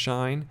moments to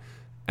shine.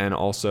 And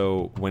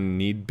also, when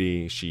need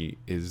be, she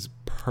is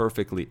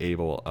perfectly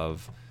able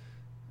of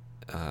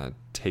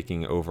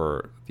taking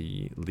over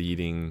the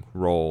leading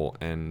role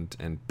and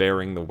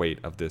bearing the weight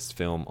of this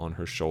film on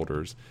her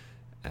shoulders,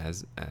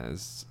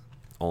 as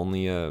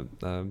only a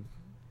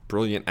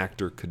brilliant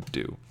actor could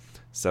do.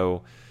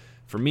 So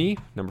for me,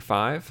 number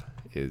 5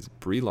 is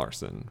Brie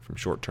Larson from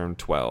Short Term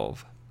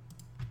 12.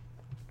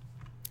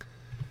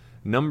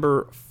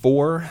 Number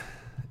 4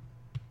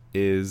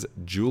 is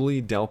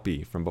Julie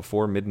Delpy from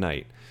Before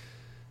Midnight.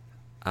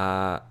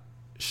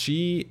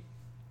 She,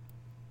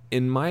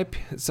 in my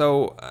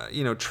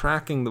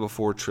tracking the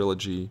Before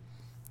trilogy,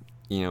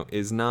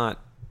 is not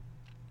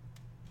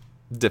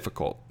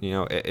difficult.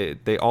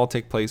 They all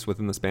take place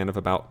within the span of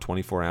about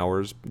 24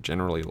 hours,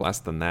 generally less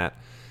than that.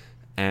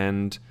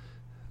 And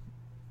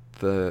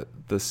the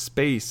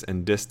space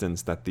and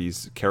distance that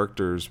these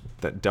characters,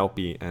 that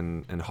Delpy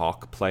and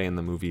Hawk play in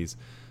the movies,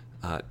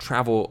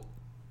 travel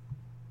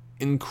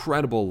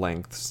incredible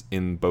lengths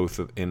in both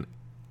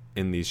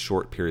in these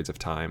short periods of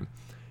time.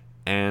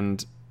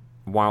 And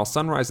while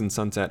Sunrise and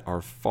Sunset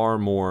are far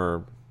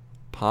more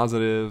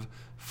positive,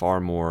 far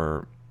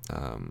more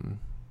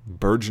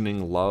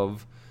burgeoning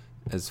love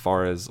as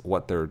far as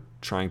what they're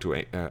trying to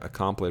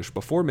accomplish,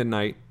 Before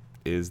Midnight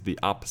is the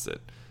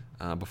opposite.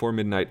 Before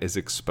Midnight is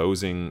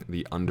exposing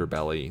the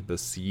underbelly, the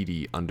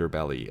seedy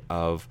underbelly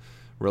of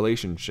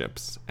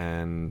relationships.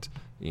 And,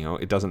 you know,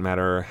 it doesn't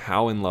matter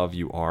how in love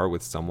you are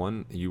with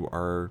someone, you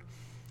are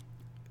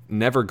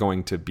never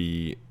going to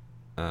be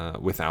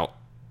without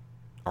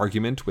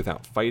argument,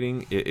 without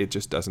fighting. It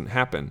just doesn't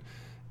happen.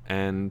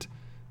 And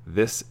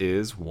this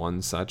is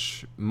one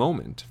such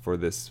moment for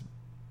this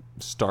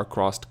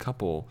star-crossed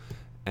couple.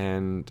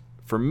 And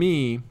for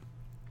me,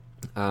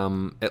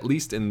 at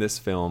least in this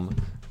film,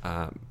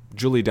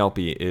 Julie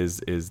Delpy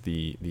is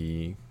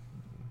the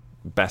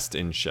best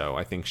in show.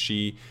 I think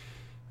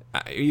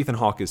Ethan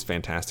Hawke is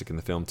fantastic in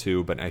the film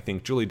too, but I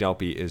think Julie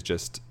Delpy is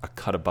just a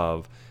cut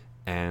above.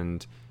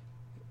 And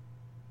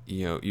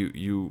you know,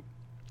 you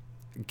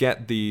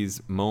get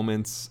these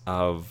moments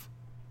of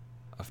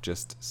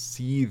just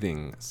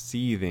seething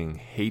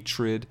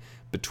hatred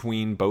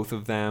between both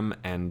of them,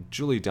 and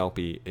Julie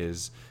Delpy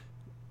is,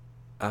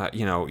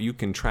 you know, you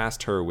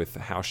contrast her with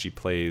how she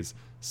plays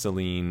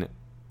Celine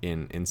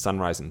in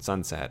Sunrise and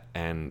Sunset,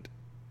 and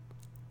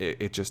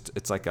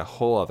it's like a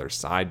whole other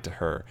side to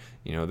her.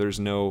 You know, there's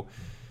no,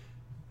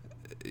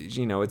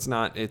 you know,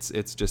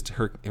 it's just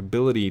her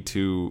ability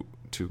to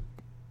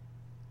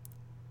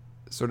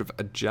sort of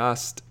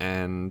adjust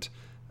and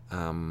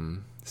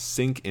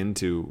sink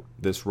into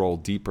this role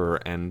deeper.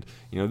 And,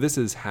 you know, this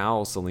is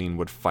how Celine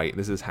would fight.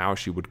 This is how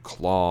she would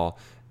claw.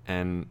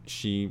 And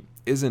she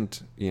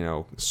isn't, you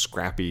know,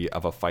 scrappy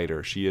of a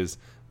fighter. She is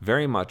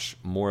very much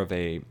more of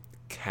a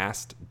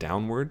cast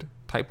downward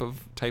type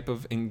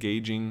of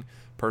engaging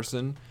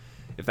person,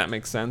 if that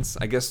makes sense.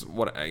 I guess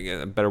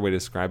a better way to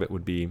describe it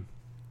would be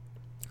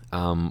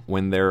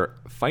when they're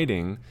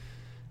fighting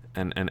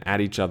and at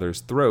each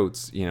other's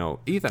throats, you know,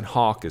 Ethan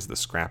Hawke is the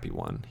scrappy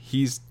one.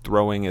 He's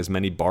throwing as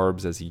many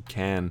barbs as he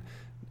can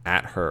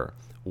at her,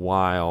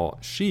 while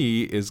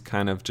she is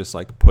kind of just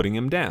like putting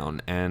him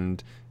down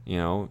and, you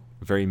know,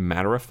 very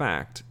matter of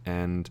fact.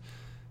 And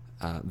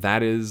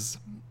that is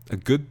a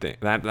good thing.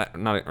 That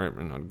not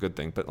a good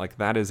thing, but like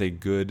that is a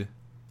good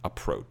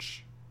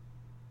approach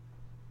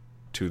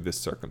to this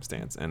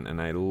circumstance.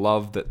 And I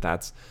love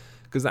that's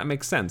because that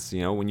makes sense.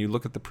 You know, when you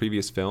look at the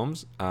previous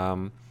films,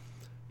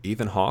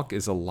 Ethan Hawke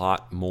is a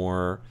lot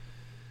more,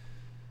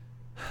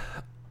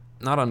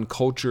 not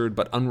uncultured,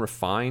 but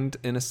unrefined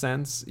in a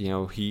sense. You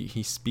know,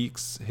 he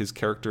speaks, his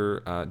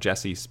character,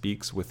 Jesse,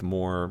 speaks with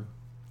more,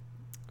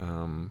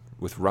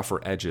 with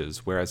rougher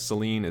edges, whereas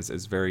Celine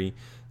is very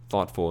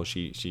thoughtful.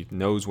 She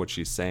knows what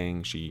she's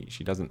saying.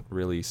 She doesn't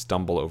really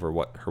stumble over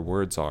what her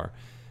words are.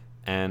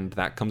 And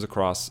that comes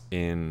across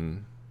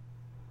in,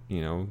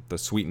 you know, the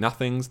sweet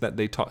nothings that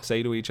they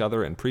say to each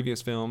other in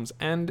previous films,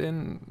 and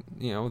in,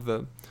 you know,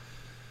 the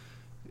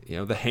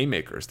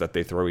haymakers that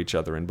they throw each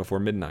other in before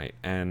midnight.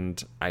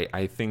 And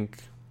I think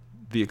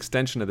the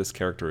extension of this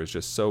character is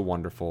just so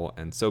wonderful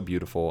and so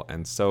beautiful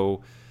and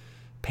so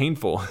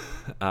painful,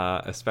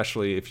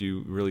 especially if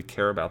you really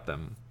care about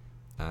them,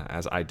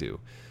 as I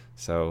do.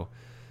 So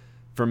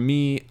for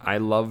me, I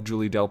love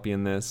Julie Delpy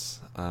in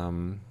this.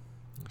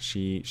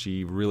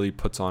 She really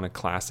puts on a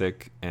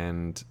classic,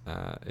 and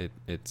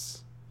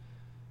it's,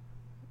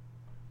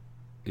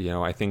 you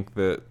know, I think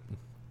that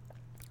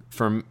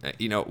from,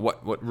 you know,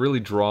 what really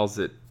draws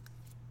the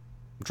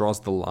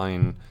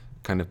line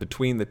kind of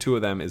between the two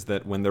of them is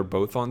that when they're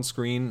both on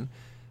screen,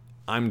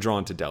 I'm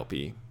drawn to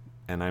Delpy,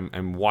 and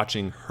I'm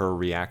watching her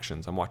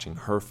reactions. I'm watching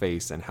her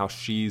face and how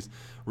she's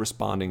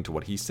responding to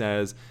what he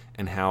says,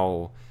 and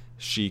how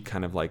she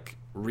kind of like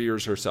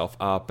rears herself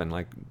up and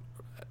like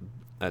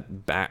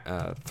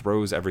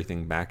throws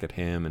everything back at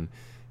him. And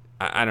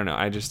I don't know.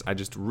 I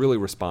just really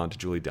respond to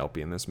Julie Delpy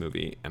in this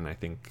movie, and I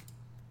think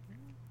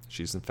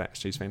she's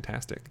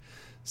fantastic.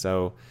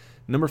 So,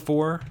 number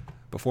 4,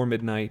 Before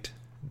Midnight,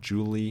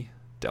 Julie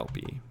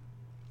Delpy.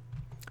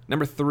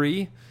 Number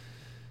 3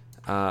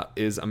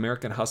 is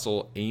American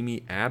Hustle,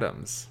 Amy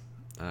Adams.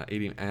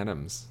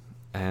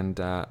 And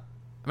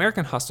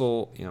American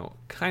Hustle, you know,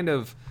 kind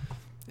of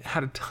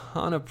had a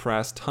ton of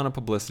press, ton of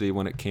publicity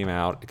when it came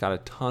out. It got a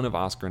ton of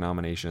Oscar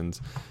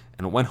nominations,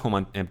 and it went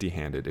home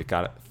empty-handed. It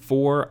got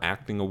 4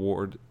 acting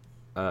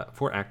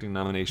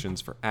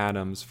nominations for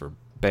Adams, for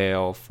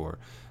Bale, for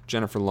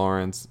Jennifer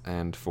Lawrence,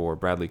 and for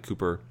Bradley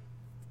Cooper.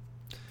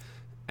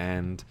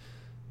 And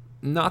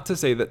not to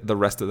say that the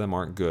rest of them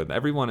aren't good.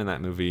 Everyone in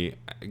that movie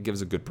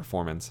gives a good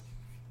performance,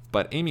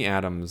 but Amy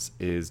Adams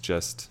is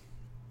just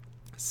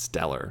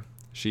stellar.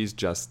 She's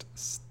just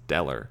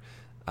stellar.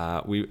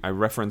 I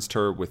referenced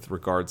her with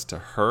regards to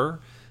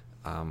her.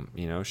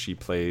 You know, she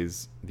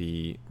plays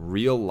the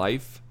real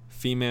life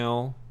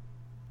female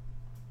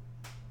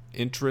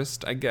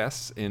interest, I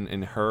guess,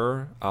 in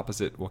her,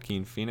 opposite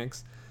Joaquin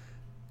Phoenix.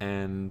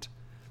 And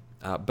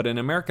but in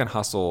American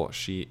Hustle,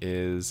 she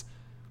is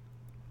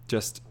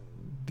just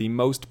the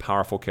most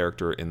powerful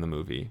character in the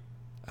movie.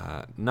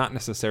 Not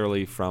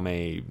necessarily from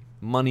a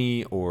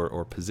money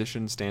or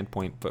position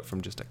standpoint, but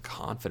from just a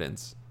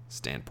confidence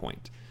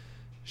standpoint.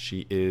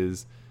 She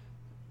is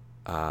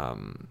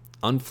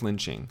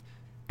unflinching,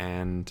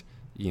 and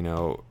you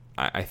know,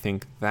 I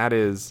think that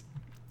is,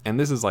 and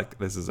this is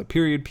a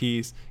period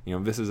piece. You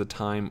know, this is a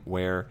time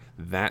where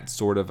that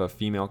sort of a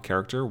female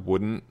character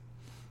wouldn't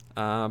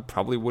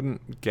probably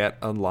wouldn't get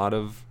a lot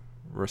of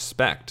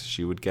respect.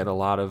 She would get a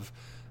lot of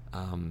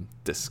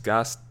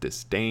disgust,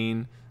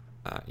 disdain.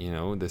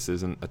 This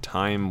isn't a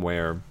time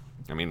where,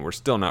 we're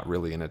still not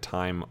really in a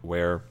time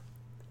where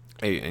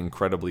a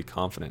incredibly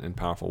confident and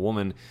powerful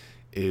woman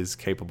is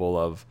capable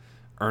of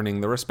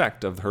earning the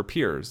respect of her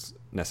peers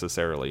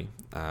necessarily.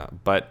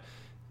 But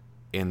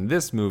in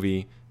this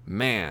movie,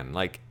 man,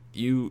 like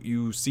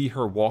you see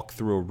her walk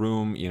through a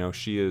room,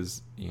 she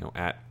is,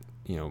 at,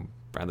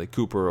 Bradley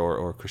Cooper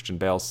or Christian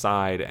Bale's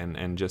side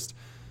and just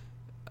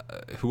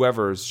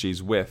whoever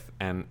she's with,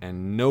 and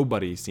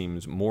nobody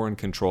seems more in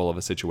control of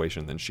a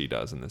situation than she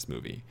does in this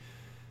movie.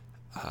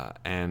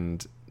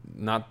 And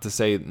not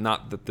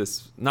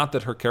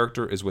that her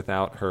character is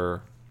without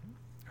her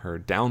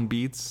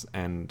downbeats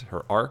and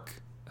her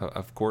arc,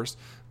 of course,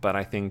 but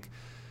I think,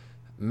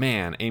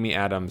 man, Amy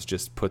Adams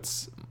just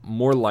puts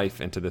more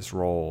life into this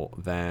role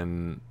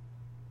than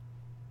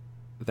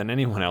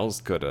anyone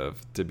else could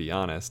have, to be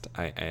honest.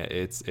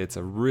 It's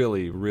a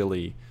really,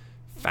 really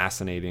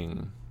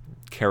fascinating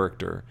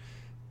character,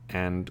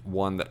 and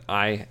one that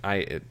I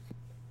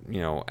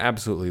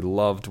absolutely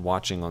loved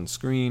watching on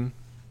screen.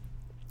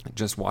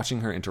 Just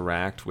watching her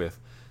interact with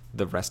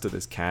the rest of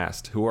this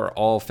cast, who are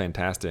all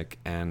fantastic,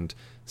 and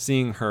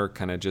seeing her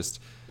kind of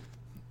just,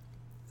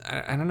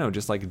 I don't know,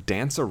 just like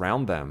dance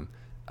around them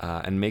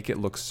and make it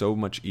look so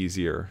much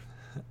easier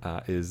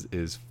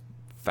is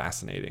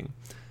fascinating.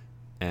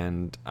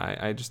 And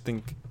I just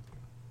think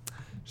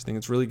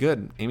it's really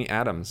good. Amy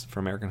Adams for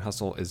American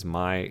Hustle is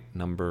my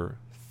number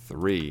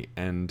 3,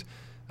 and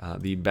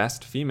the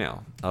best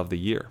female of the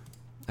year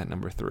at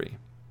number 3.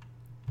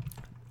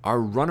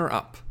 Our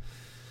runner-up,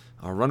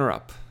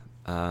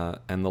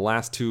 and the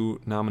last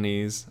 2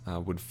 nominees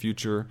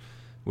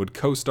would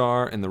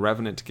co-star in The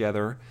Revenant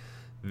together.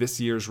 This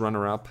year's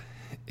runner-up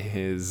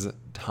is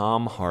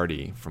Tom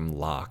Hardy from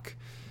Locke.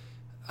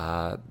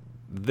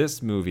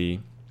 This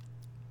movie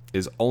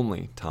is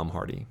only Tom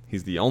Hardy.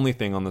 He's the only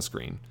thing on the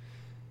screen,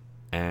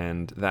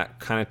 and that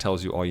kind of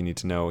tells you all you need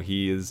to know.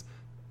 He is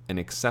an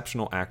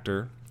exceptional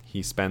actor.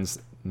 He spends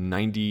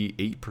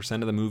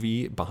 98% of the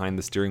movie behind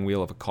the steering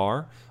wheel of a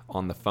car,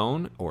 on the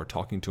phone, or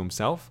talking to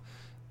himself.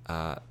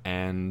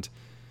 And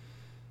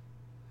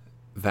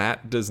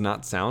that does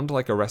not sound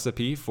like a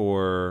recipe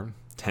for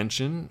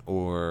tension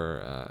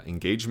or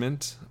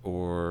engagement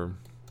or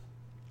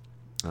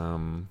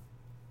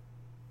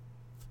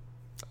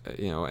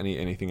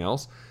anything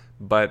else.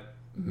 But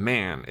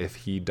man, if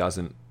he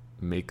doesn't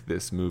make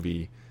this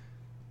movie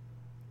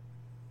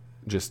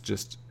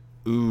just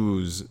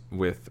ooze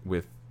with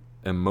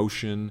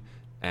emotion,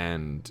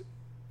 and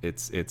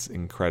it's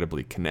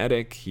incredibly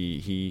kinetic.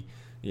 He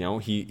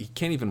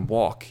can't even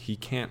walk. He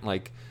can't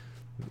like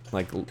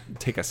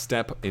take a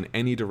step in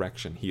any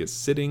direction. He is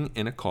sitting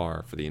in a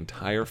car for the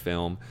entire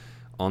film,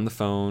 on the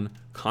phone,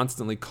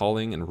 constantly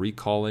calling and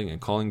recalling and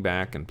calling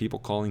back, and people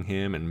calling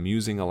him, and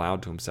musing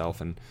aloud to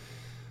himself. And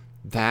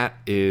that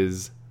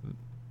is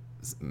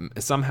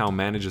somehow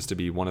manages to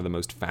be one of the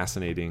most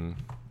fascinating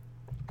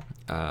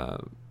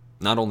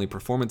not only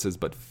performances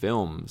but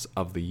films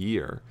of the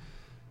year.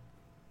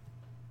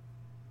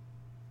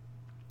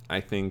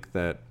 I think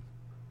that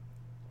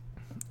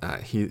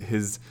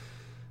his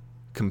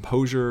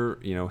composure,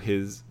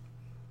 his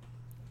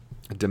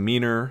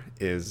demeanor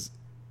is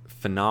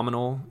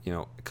phenomenal.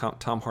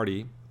 Tom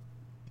Hardy,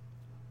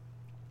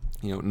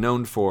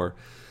 known for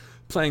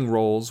playing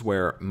roles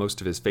where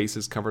most of his face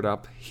is covered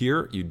up.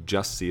 Here, you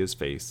just see his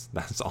face.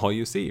 That's all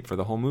you see for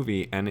the whole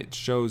movie, and it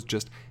shows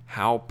just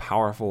how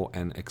powerful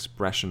and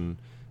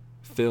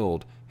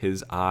expression-filled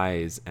his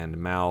eyes and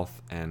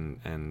mouth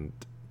and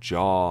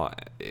jaw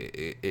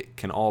it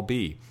can all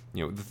be.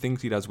 The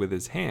things he does with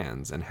his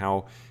hands, and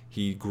how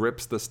he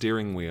grips the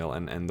steering wheel,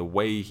 and the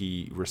way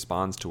he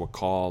responds to a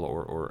call,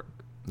 or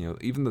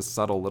even the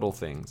subtle little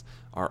things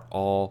are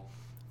all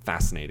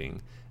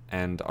fascinating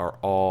and are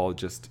all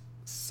just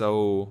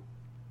so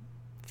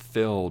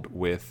filled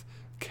with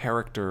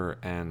character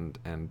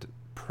and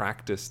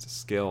practiced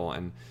skill,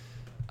 and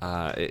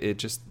it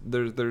just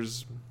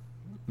there's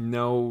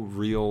no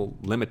real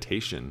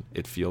limitation,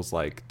 it feels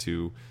like,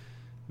 to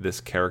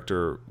this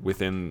character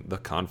within the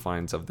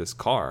confines of this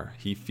car.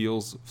 He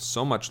feels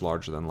so much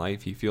larger than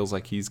life. He feels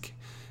like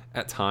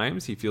at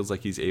times he feels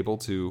like he's able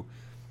to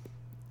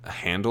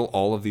handle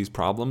all of these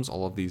problems,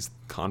 all of these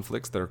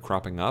conflicts that are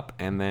cropping up,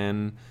 and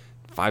then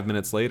 5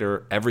 minutes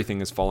later, everything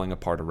is falling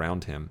apart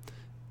around him.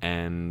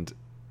 And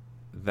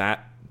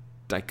that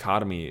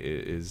dichotomy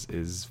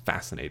is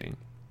fascinating.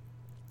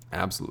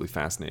 Absolutely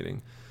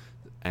fascinating.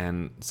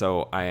 And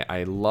so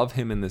I love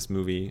him in this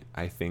movie.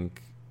 I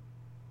think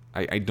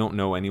I don't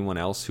know anyone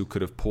else who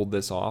could have pulled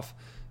this off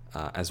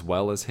as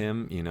well as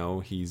him.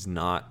 He's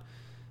not,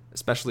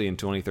 especially in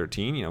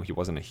 2013, he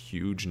wasn't a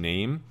huge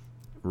name,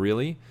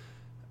 really.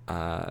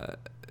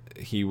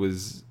 He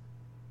was,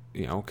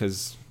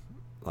 because,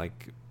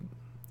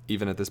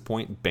 even at this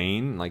point,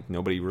 Bane,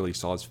 nobody really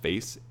saw his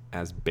face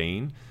as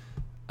Bane.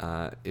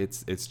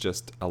 It's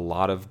just a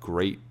lot of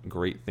great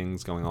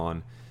things going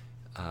on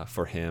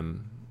for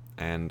him.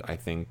 and I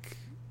think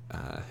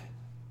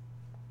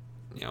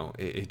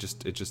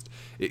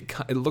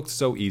it looked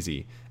so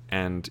easy,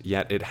 and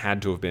yet it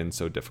had to have been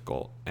so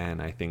difficult.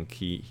 And I think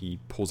he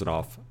pulls it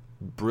off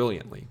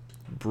brilliantly.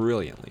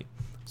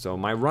 So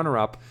my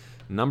runner-up,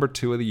 number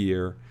 2 of the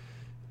year,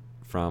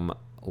 from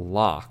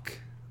Locke,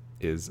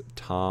 is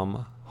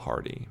Tom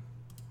Hardy,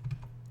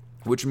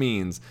 which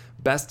means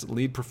best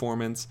lead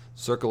performance,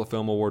 Circle of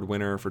Film Award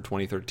winner for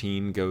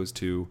 2013 goes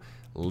to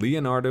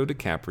Leonardo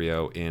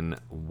DiCaprio in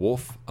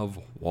Wolf of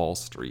Wall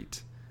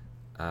Street.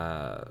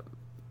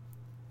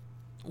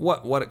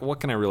 What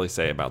can I really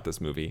say about this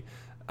movie?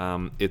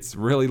 It's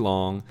really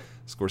long.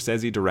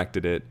 Scorsese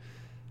directed it,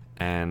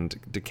 and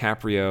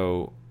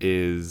DiCaprio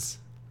is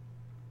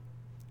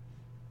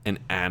an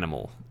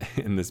animal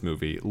in this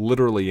movie,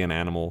 literally an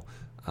animal,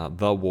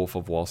 the Wolf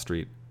of Wall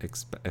Street,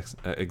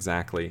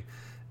 exactly.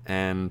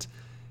 And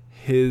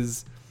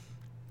his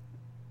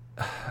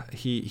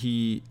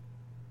he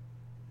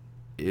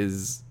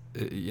is,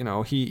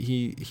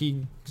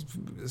 he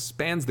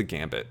spans the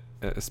gambit,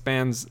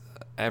 spans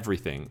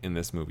everything in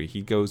this movie.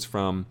 He goes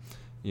from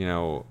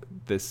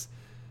this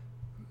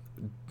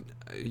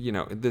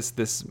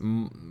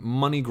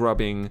money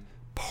grubbing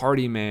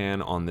party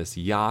man on this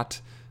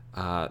yacht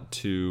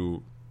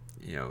to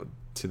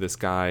this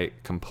guy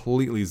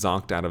completely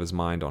zonked out of his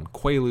mind on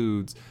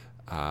Quaaludes,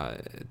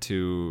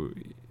 to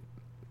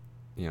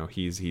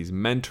he's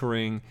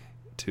mentoring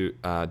to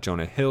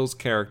Jonah Hill's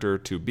character,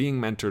 to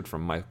being mentored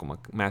from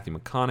Matthew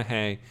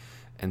McConaughey,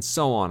 and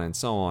so on and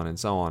so on and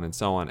so on and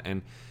so on.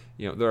 And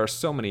there are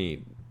so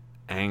many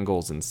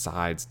angles and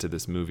sides to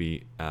this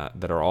movie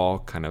that are all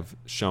kind of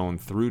shown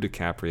through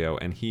DiCaprio,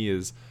 and he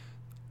is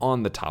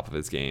on the top of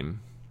his game.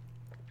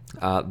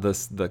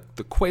 The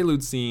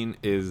Quaalude scene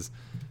is,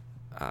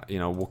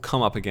 will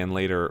come up again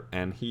later,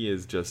 and he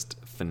is just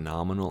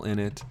phenomenal in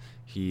it.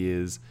 He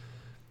is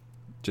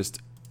just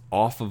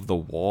off of the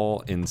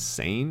wall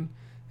insane,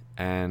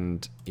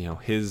 and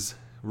his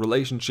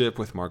relationship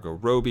with Margot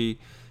Robbie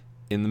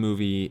in the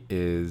movie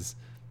is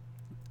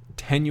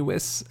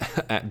tenuous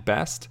at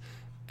best,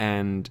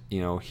 and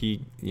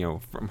he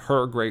from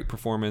her great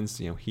performance,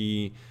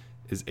 he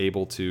is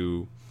able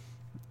to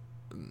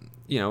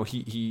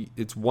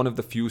it's one of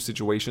the few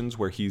situations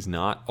where he's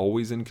not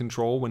always in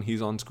control when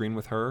he's on screen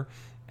with her,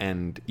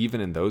 and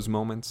even in those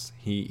moments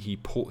he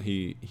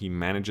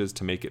manages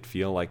to make it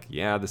feel like,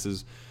 yeah, this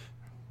is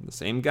the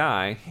same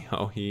guy.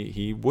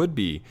 He would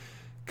be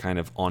kind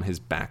of on his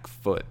back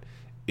foot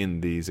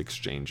in these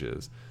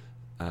exchanges,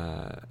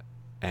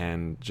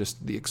 and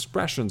just the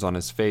expressions on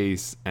his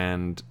face,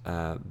 and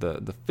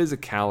the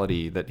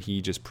physicality that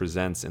he just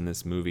presents in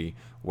this movie,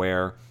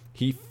 where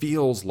he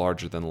feels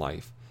larger than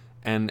life.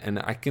 And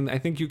I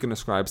think you can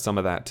ascribe some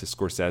of that to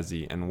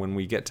Scorsese, and when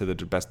we get to the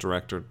best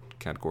director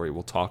category,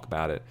 we'll talk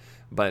about it.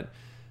 But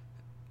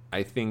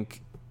I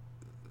think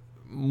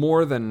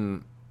more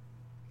than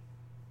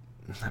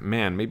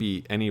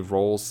maybe any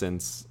role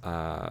since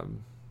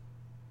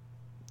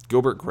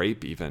Gilbert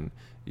Grape, even,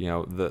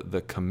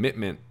 the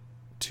commitment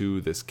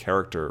to this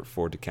character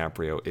for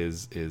DiCaprio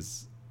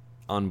is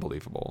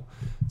unbelievable.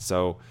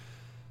 So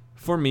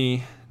for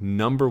me,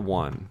 number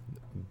 1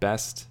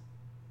 best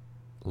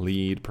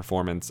lead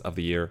performance of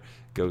the year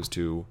goes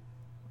to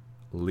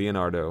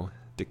Leonardo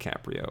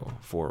DiCaprio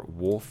for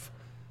Wolf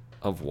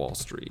of Wall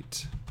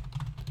Street.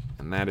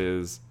 And that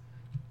is,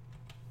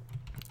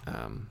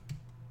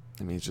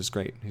 he's just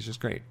great.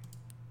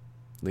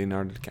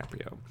 Leonardo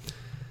DiCaprio.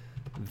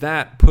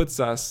 That puts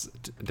us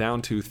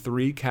down to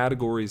 3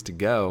 categories to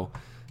go.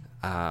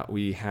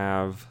 We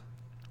have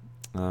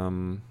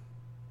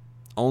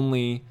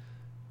only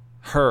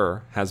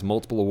Her has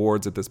multiple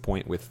awards at this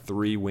point, with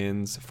 3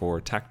 wins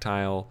for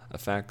tactile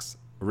effects,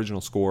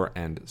 original score,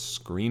 and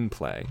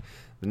screenplay.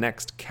 The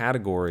next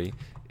category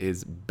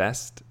is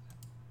Best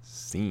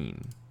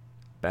Scene.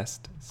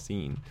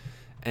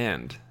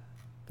 And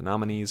the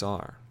nominees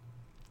are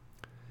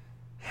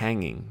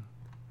Hanging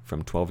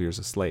from 12 Years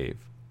a Slave,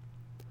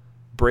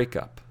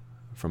 Breakup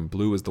from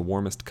Blue is the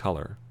Warmest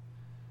Color,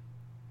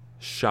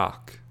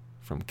 Shock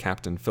from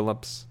Captain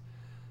Phillips,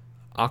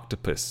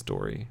 Octopus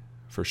Story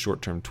for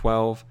Short Term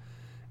 12,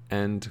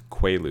 and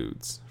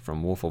Quaaludes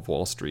from Wolf of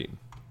Wall Street.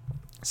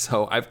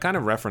 So I've kind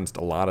of referenced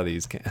a lot of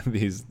these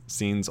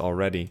scenes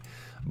already,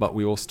 but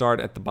we will start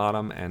at the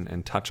bottom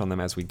and touch on them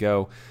as we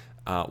go.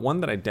 One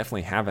that I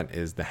definitely haven't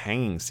is the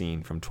hanging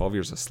scene from 12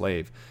 Years a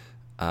Slave.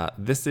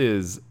 This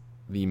is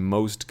the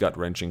most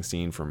gut-wrenching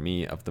scene for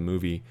me of the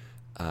movie.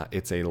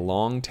 It's a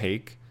long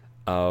take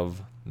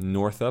of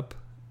Northup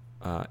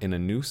in a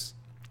noose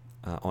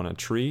on a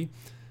tree,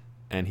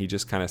 and he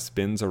just kind of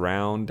spins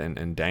around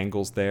and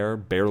dangles there,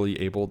 barely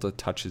able to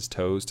touch his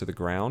toes to the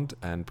ground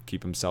and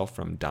keep himself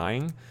from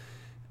dying,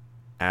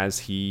 as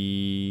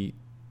he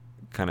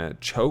kind of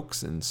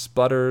chokes and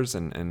sputters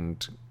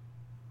and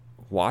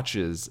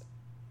watches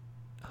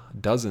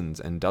dozens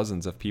and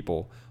dozens of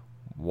people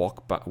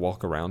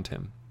walk around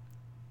him.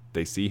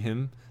 They see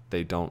him,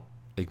 they don't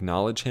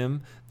acknowledge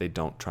him, they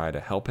don't try to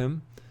help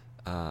him.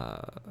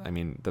 I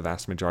mean, the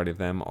vast majority of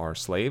them are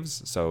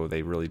slaves, so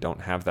they really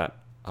don't have that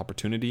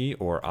opportunity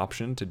or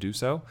option to do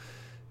so.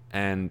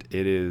 And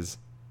it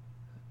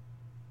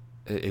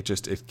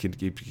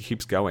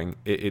keeps going.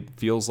 It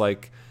feels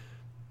like,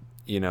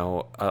 you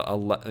know,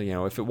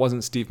 if it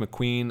wasn't Steve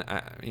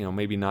McQueen,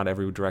 maybe not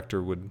every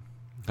director would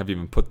have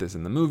even put this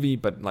in the movie,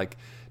 but like,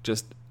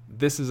 just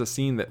this is a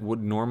scene that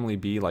would normally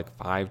be like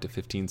 5 to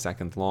 15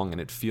 seconds long,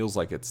 and it feels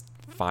like it's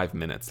 5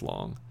 minutes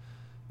long.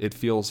 It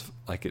feels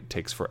like it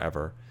takes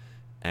forever,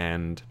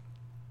 and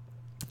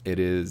it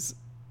is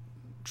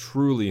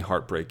truly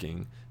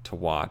heartbreaking to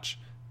watch.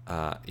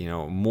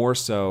 More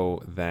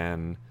so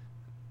than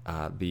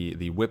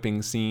the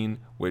whipping scene,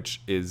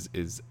 which is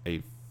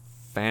a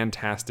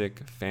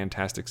fantastic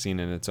scene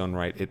in its own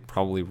right. It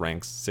probably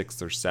ranks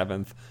 6th or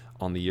 7th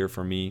on the year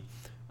for me.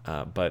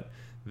 But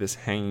this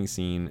hanging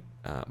scene,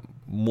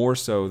 more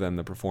so than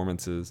the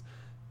performances,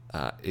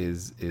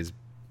 is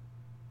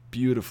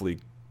beautifully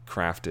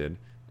crafted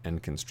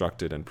and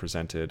constructed and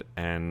presented,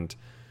 and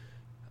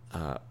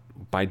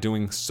by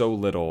doing so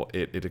little,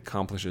 it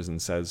accomplishes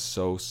and says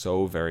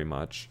so very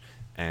much.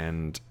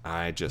 And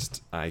I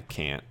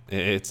can't.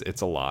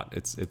 It's a lot.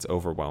 It's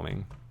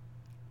overwhelming.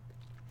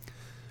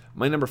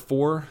 My number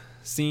 4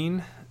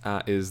 scene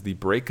is the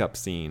breakup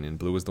scene in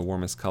Blue is the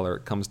Warmest Color.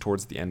 It comes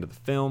towards the end of the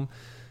film,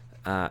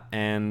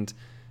 and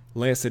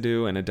Léa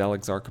Seydoux and Adele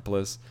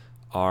Exarchopoulos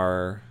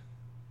are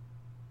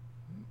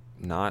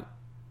not,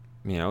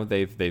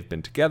 they've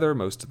been together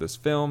most of this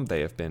film.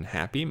 They have been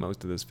happy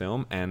most of this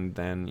film, and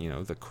then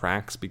the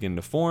cracks begin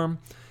to form,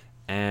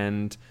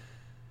 and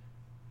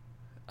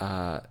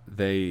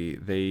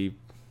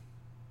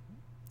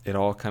it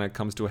all kind of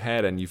comes to a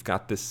head, and you've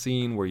got this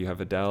scene where you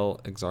have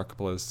Adele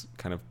Exarchopoulos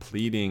kind of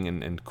pleading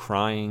and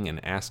crying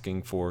and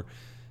asking for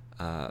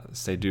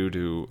Seydoux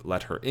to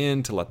let her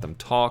in, to let them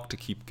talk, to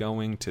keep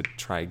going, to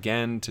try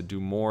again, to do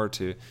more,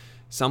 to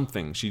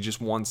something. She just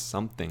wants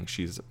something.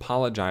 She's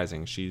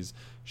apologizing. She's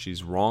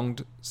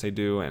wronged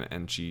Seydoux,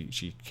 and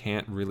she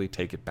can't really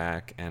take it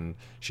back, and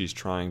she's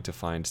trying to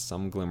find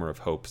some glimmer of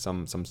hope,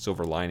 some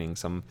silver lining,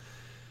 some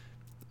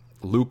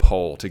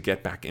loophole to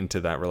get back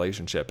into that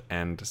relationship,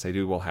 and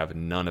Seydoux will have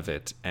none of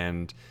it,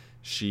 and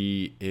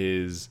she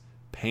is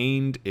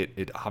pained.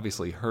 It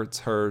obviously hurts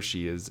her.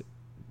 She is,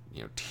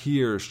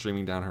 tears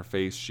streaming down her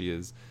face. She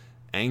is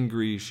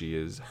angry. She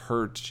is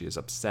hurt. She is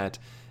upset,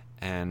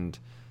 and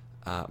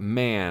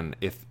man,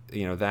 if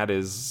that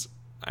is,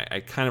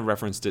 I kind of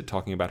referenced it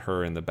talking about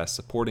her in the best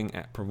supporting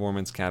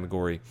performance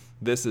category.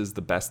 This is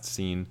the best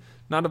scene,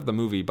 not of the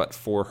movie, but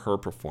for her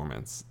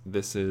performance.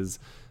 This is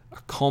a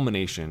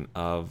culmination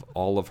of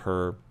all of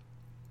her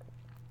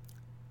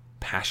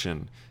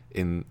passion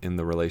in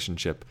the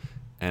relationship,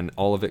 and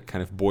all of it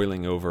kind of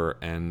boiling over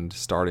and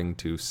starting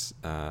to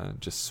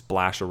just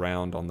splash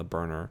around on the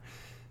burner.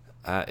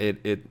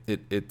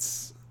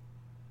 It's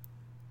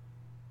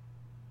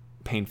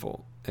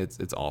painful.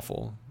 It's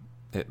awful.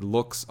 It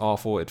looks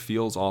awful. It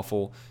feels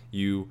awful.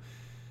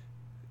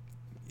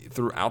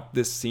 Throughout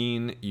this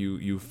scene,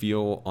 you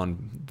feel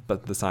on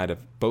the side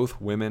of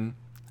both women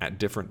at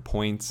different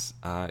points.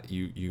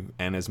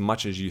 And as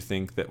much as you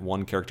think that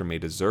one character may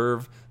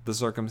deserve the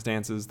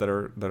circumstances that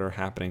are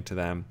happening to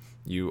them,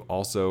 you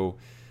also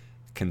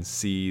can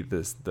see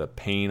the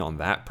pain on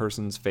that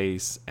person's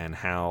face and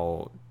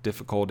how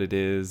difficult it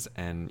is,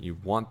 and you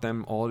want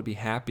them all to be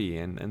happy,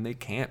 and they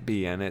can't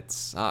be, and it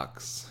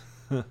sucks.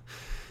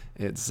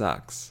 It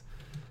sucks.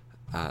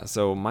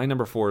 So my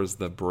number 4 is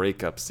the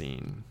breakup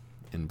scene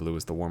in Blue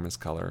is the Warmest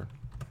Color.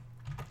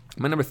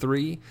 My number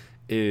 3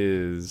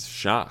 is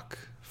Shock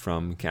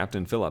from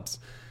Captain Phillips.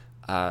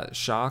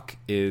 Shock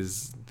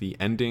is the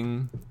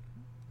ending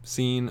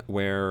scene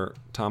where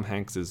Tom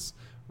Hanks is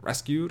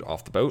rescued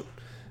off the boat,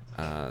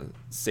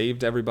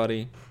 saved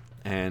everybody,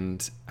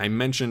 and I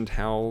mentioned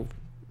how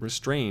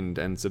restrained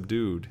and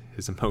subdued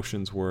his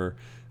emotions were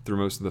through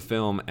most of the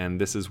film,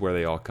 and this is where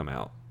they all come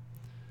out.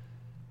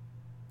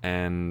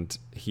 And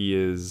he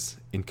is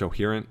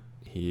incoherent.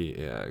 He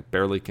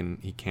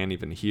can't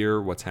even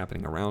hear what's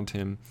happening around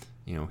him.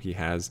 He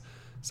has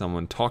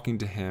someone talking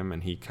to him,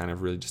 and he kind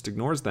of really just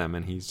ignores them,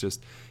 and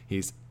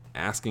he's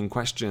asking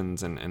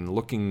questions and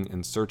looking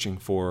and searching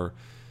for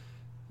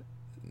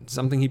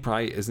something he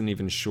probably isn't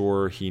even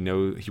sure he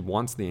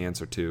wants the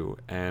answer to.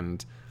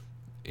 And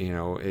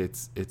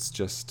it's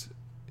just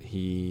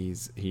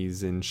he's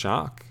in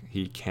shock.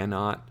 He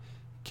cannot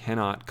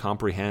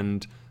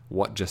comprehend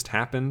what just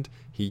happened.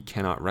 He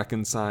cannot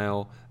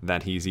reconcile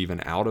that he's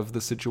even out of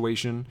the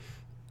situation,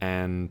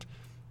 and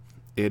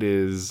it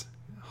is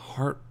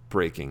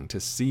heartbreaking to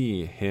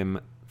see him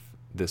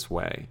this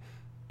way,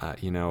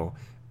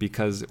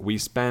 because we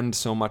spend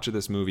so much of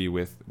this movie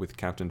with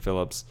Captain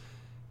Phillips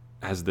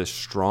as this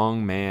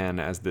strong man,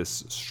 as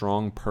this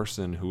strong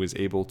person who is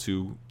able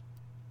to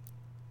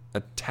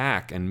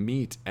attack and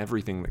meet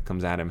everything that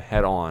comes at him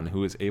head on,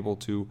 who is able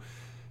to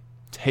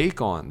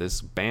take on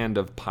this band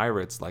of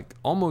pirates like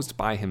almost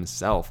by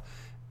himself.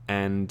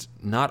 And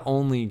not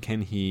only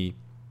can he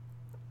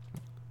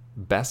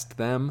best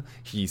them.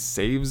 He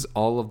saves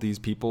all of these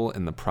people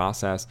in the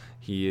process.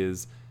 He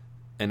is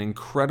an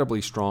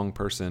incredibly strong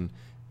person,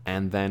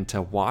 and then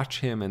to watch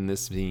him in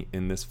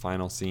this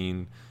final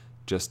scene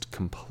just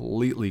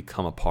completely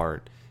come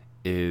apart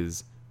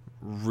is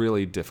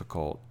really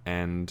difficult.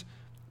 And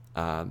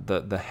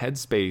the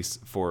headspace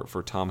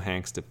for Tom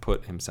Hanks to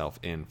put himself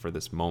in for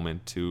this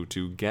moment,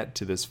 to get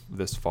to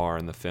this far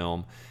in the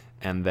film,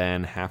 and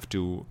then have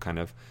to kind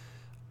of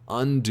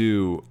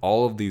undo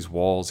all of these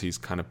walls he's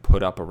kind of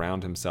put up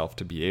around himself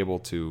to be able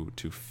to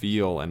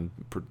feel and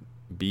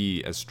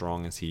be as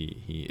strong as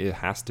he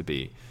has to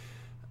be.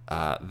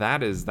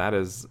 That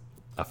is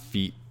a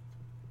feat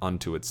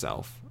unto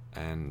itself.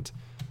 And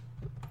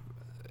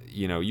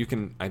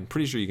I'm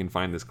pretty sure you can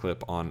find this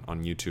clip on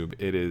YouTube.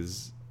 It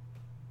is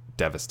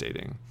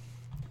devastating.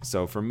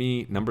 So for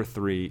me, number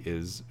 3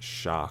 is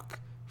Shock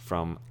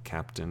from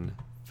Captain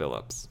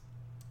Phillips.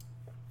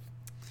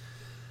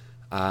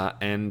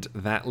 And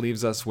that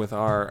leaves us with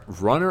our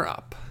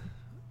runner-up,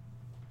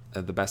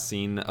 the best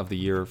scene of the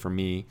year for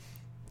me,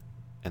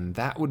 and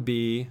that would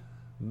be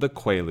the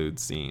Quaalude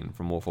scene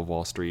from Wolf of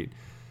Wall Street.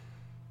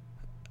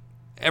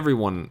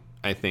 Everyone,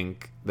 I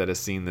think, that has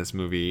seen this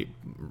movie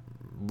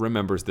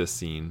remembers this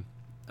scene.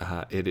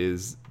 It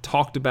is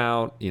talked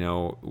about,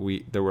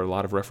 there were a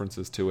lot of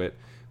references to it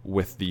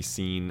with the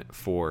scene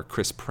for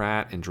Chris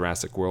Pratt in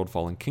Jurassic World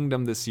Fallen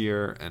Kingdom this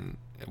year, and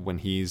when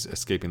he's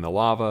escaping the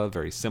lava,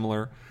 very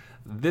similar.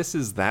 This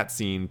is that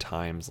scene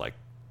times like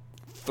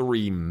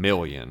 3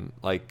 million.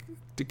 Like,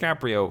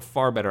 DiCaprio,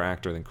 far better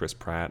actor than Chris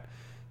Pratt.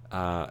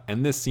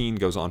 And this scene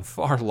goes on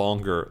far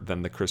longer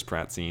than the Chris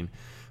Pratt scene.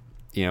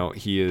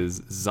 He is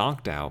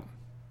zonked out,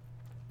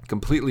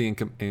 completely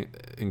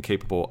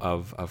incapable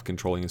of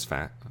controlling his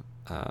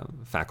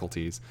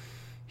faculties.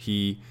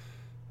 He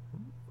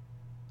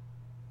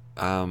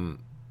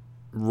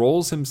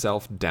rolls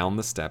himself down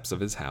the steps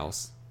of his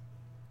house,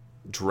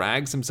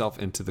 drags himself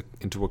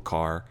into a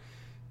car,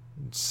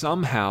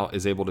 somehow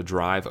is able to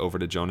drive over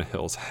to Jonah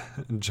Hill's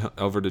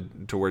over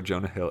to where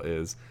Jonah Hill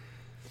is.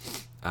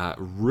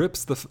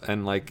 Rips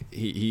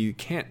he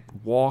can't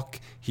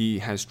walk. He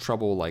has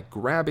trouble like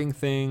grabbing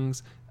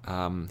things.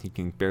 He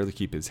can barely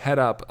keep his head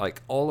up.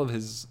 Like, all of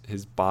his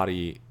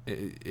body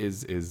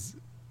is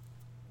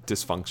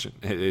dysfunction,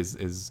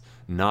 is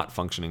not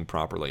functioning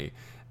properly.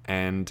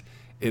 And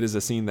it is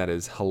a scene that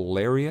is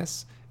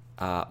hilarious,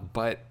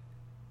 but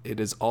it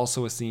is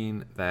also a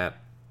scene that,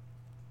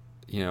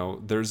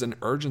 there's an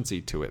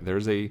urgency to it.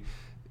 There's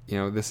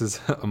this is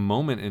a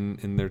moment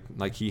in there,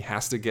 like, he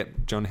has to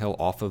get Jonah Hill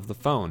off of the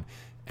phone,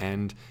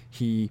 and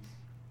he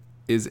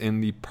is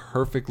in the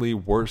perfectly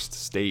worst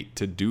state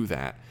to do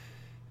that.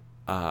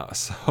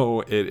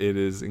 So it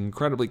is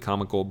incredibly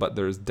comical, but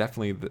there's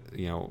definitely,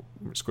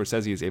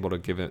 Scorsese is able to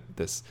give it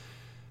this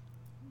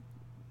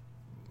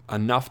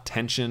enough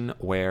tension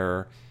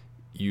where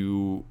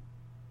you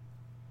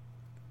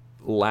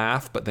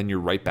laugh, but then you're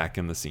right back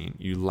in the scene.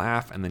 You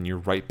laugh, and then you're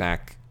right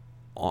back,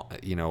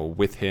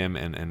 with him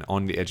and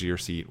on the edge of your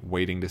seat,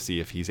 waiting to see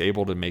if he's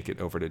able to make it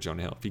over to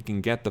Jonah Hill, if he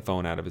can get the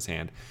phone out of his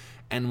hand.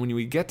 And when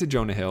we get to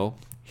Jonah Hill,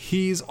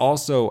 he's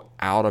also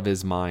out of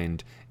his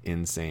mind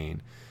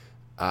insane.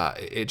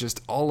 It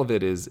just, all of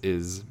it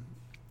is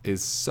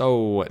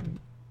so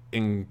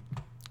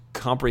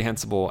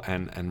incomprehensible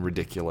and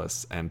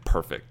ridiculous and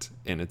perfect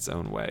in its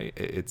own way.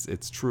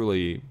 It's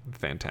truly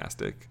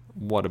fantastic.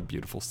 What a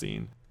beautiful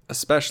scene.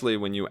 Especially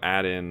when you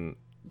add in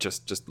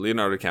just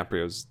Leonardo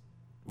DiCaprio's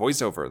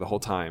voiceover the whole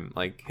time,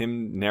 like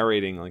him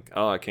narrating, like,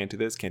 oh, I can't do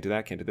this, can't do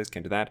that, can't do this,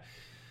 can't do that.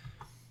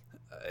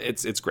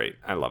 It's great.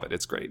 I love it.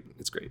 It's great.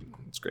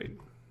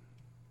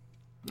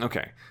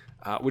 Okay,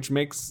 which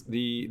makes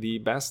the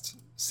best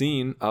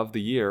scene of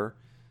the year,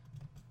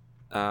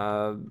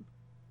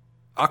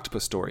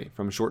 Octopus Story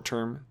from Short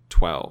Term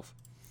 12.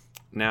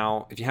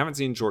 Now, if you haven't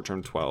seen Short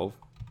Term 12,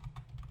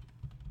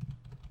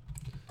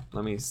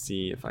 let me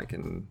see if I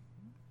can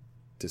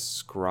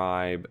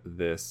describe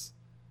this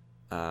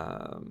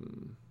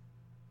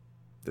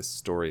this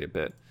story a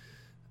bit.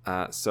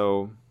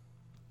 So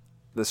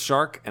the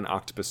shark and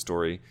octopus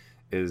story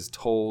is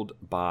told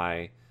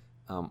by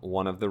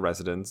one of the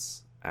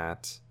residents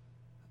at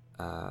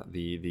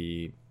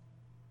the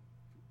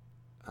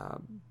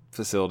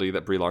facility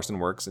that Brie Larson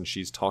works, and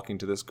she's talking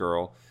to this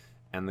girl,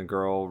 and the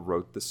girl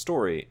wrote the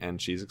story,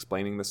 and she's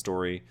explaining the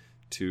story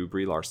to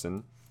Brie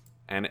Larson,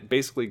 and it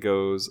basically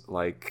goes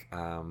like,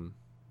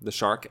 the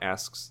shark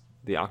asks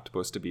the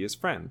octopus to be his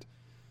friend,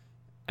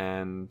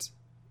 and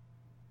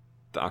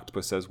the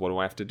octopus says, what do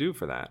I have to do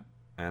for that?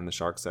 And the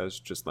shark says,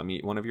 just let me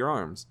eat one of your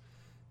arms.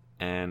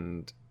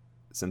 And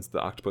since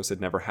the octopus had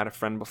never had a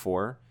friend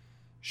before,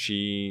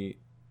 she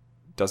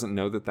doesn't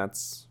know that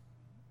that's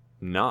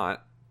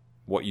not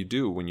what you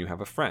do when you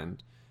have a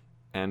friend.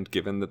 And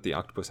given that the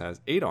octopus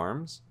has 8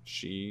 arms,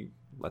 she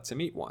lets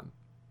him eat one.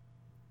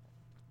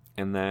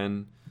 And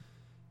then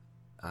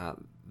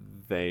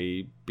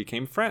they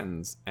became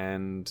friends,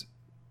 and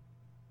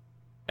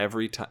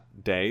every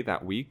day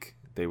that week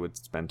they would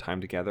spend time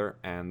together,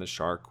 and the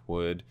shark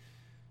would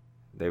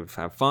they would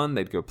have fun,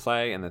 they'd go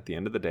play, and at the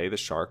end of the day, the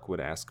shark would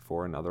ask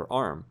for another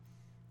arm.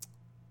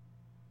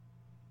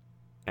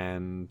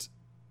 And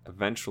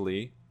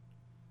eventually,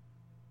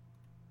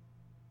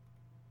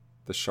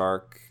 the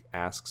shark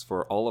asks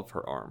for all of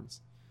her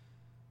arms.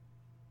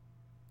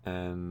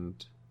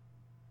 And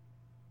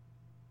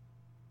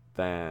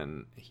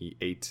then he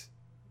ate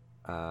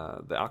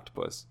the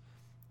octopus.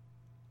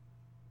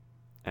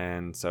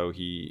 And so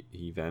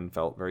he then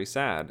felt very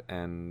sad,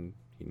 and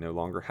he no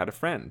longer had a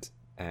friend.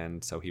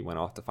 And so he went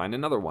off to find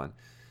another one.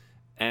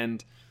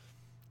 And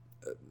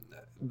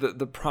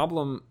the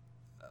problem,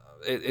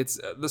 it's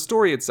the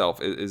story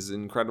itself is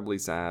incredibly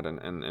sad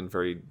and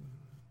very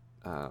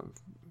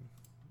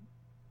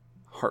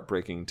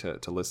heartbreaking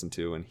to listen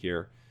to and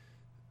hear.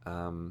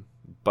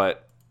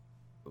 But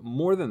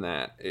more than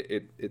that,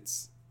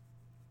 it's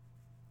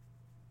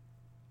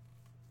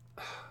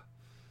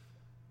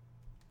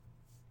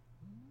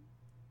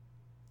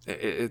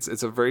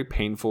it's a very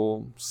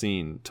painful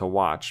scene to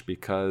watch,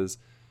 because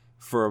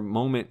for a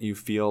moment you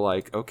feel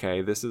like,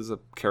 okay, this is a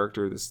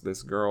character,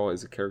 this girl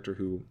is a character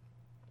who,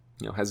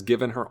 you know, has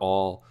given her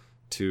all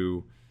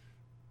to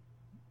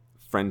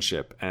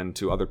friendship and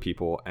to other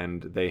people,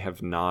 and they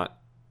have not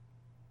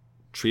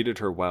treated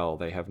her well.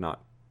 They have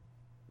not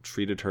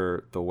treated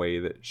her the way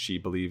that she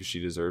believes she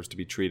deserves to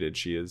be treated.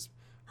 She is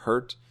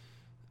hurt,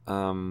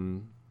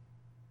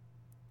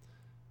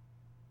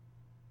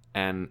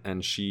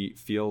 and she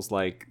feels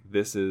like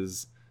this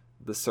is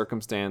the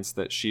circumstance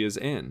that she is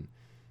in,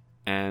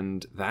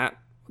 and that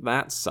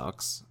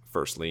sucks,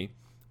 firstly,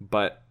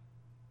 but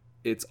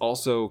it's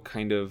also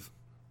kind of,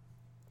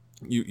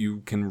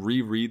 you can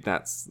reread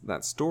that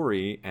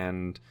story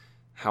and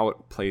how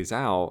it plays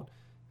out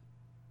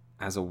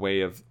as a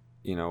way of,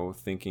 you know,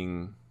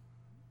 thinking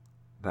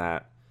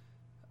that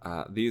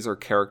this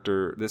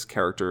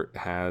character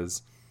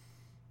has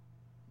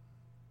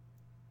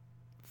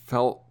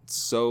felt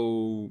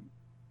so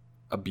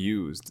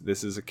abused.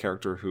 This is a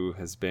character who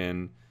has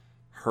been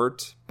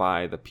hurt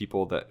by the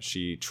people that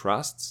she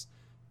trusts,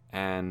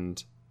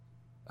 and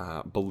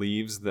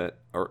believes that,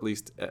 or at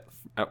least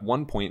at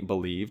one point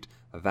believed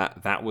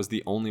that was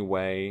the only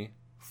way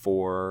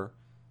for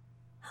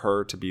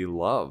her to be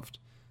loved.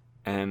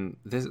 And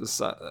this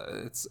is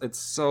it's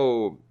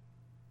so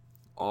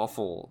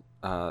awful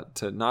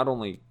to not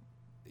only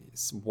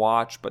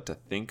watch, but to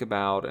think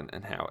about,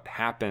 and how it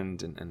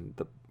happened, and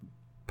the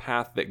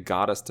path that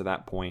got us to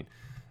that point.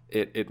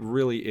 It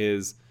really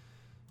is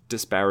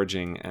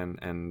disparaging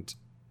and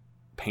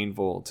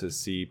painful to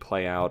see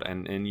play out.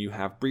 And you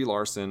have Brie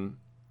Larson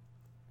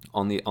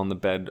on the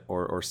bed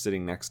or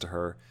sitting next to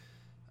her,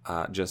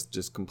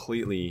 just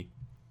completely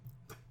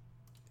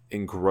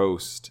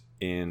engrossed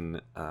in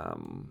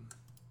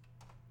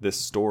this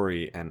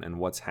story and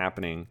what's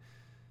happening.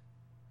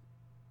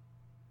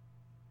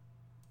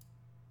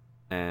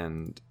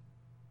 And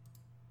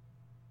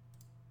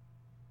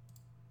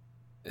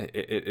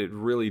it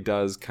really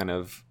does kind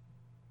of,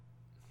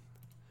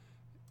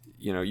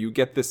 you know, you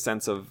get this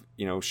sense of,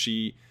 you know,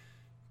 she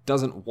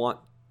doesn't want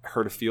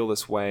her to feel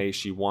this way.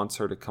 She wants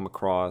her to come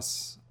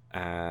across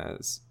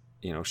as,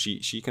 you know,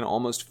 she can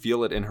almost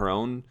feel it in her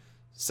own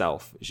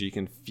self. She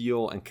can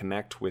feel and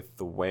connect with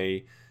the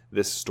way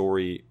this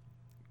story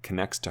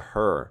connects to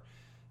her,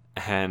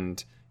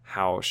 and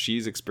how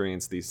she's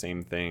experienced these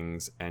same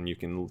things, and you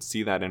can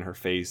see that in her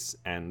face.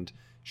 And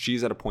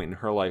she's at a point in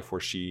her life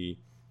where she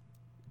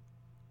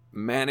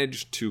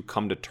managed to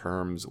come to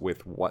terms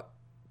with what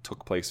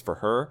took place for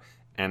her,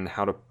 and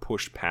how to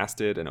push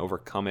past it and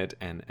overcome it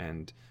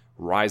and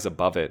rise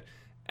above it.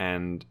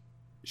 And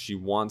she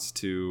wants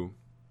to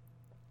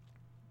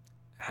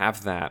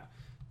have that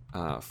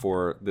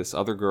for this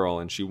other girl,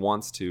 and she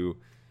wants to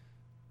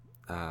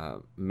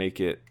make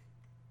it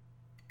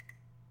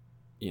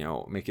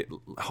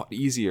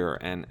easier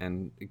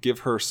and give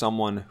her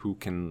someone who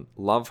can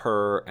love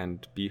her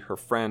and be her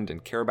friend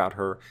and care about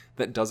her,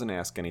 that doesn't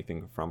ask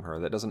anything from her,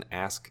 that doesn't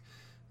ask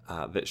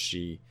that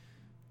she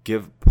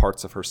give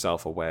parts of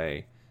herself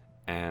away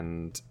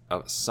and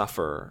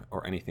suffer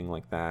or anything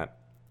like that.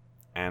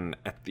 And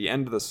at the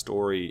end of the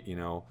story, you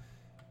know,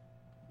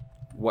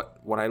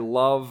 what I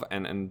love,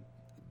 and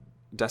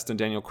Destin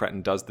Daniel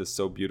Cretton does this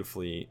so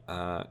beautifully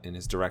in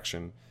his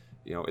direction.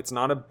 You know, it's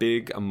not a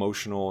big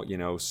emotional, you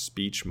know,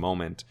 speech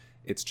moment.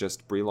 It's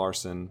just Brie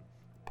Larson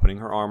putting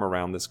her arm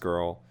around this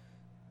girl,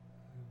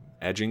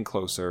 edging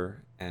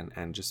closer,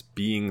 and just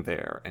being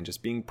there, and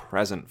just being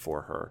present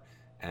for her,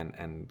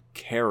 and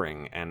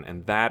caring,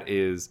 and that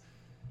is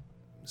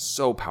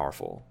so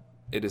powerful.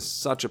 It is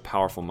such a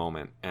powerful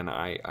moment, and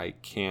I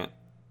can't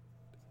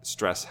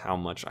stress how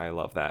much I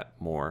love that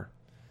more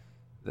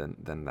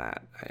than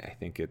that. I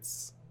think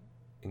it's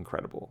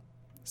incredible,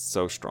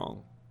 so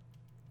strong.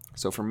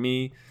 So for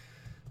me,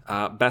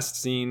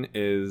 best scene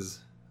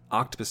is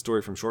Octopus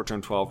Story from Short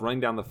Term 12.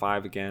 Running down the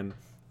 5 again,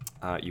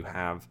 you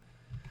have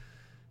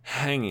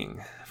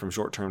Hanging from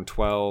Short Term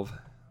 12,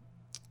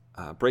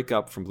 Break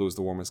Up from Blue is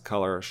the Warmest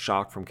Color,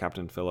 Shock from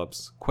Captain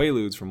Phillips,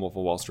 Quaaludes from Wolf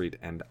of Wall Street,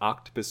 and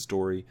Octopus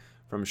Story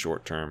from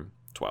Short Term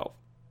 12.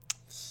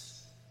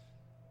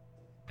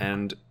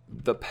 And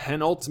the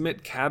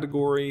penultimate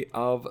category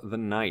of the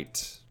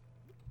night,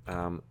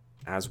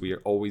 as we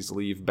always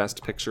leave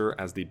Best Picture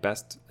as the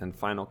best and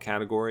final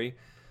category,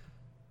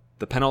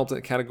 the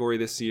penultimate category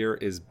this year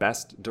is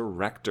Best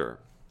Director.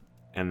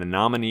 And the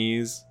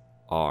nominees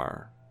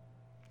are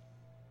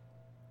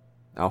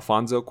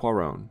Alfonso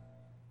Cuarón,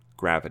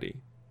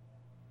 Gravity;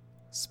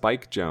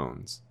 Spike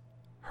Jonze,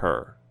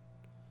 Her;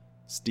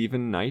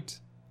 Stephen Knight,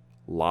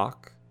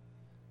 Locke;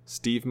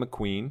 Steve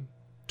McQueen,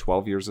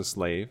 12 Years a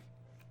Slave;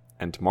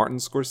 and Martin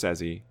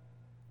Scorsese,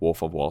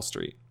 Wolf of Wall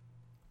Street.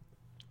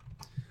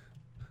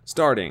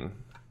 Starting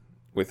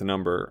with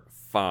number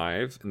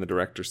 5 in the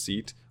director's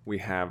seat, we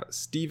have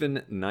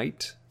Stephen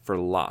Knight for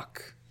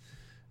Locke.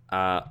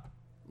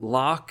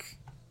 Locke,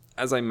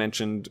 as I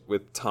mentioned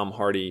with Tom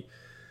Hardy,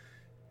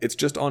 it's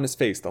just on his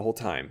face the whole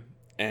time.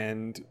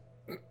 And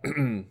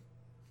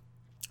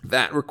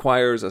that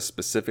requires a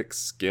specific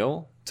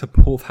skill to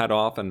pull that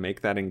off and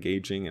make that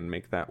engaging and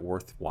make that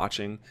worth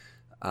watching.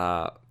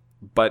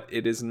 But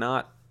it is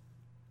not,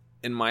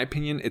 in my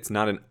opinion, it's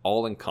not an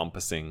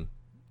all-encompassing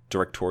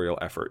directorial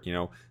effort. You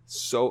know,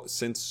 so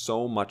since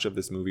so much of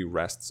this movie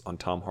rests on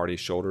Tom Hardy's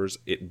shoulders,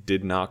 it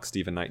did knock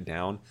Stephen Knight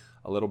down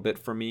a little bit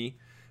for me.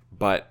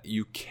 But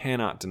you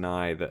cannot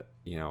deny that,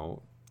 you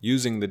know,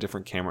 using the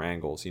different camera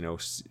angles, you know,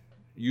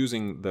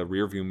 using the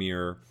rear view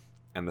mirror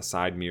and the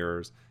side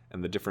mirrors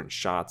and the different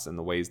shots and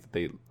the ways that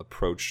they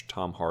approach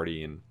Tom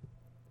Hardy and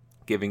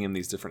giving him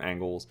these different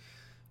angles,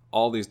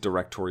 all these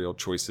directorial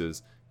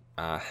choices,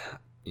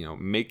 you know,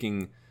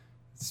 making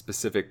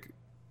specific,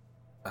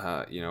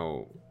 you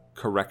know,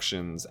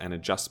 corrections and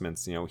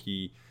adjustments. You know,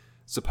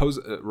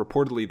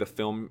 reportedly the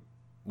film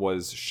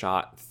was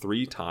shot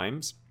 3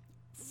 times,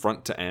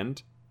 front to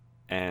end,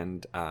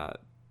 and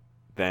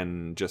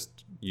then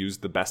just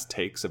used the best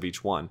takes of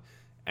each one.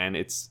 And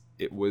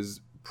it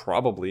was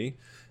probably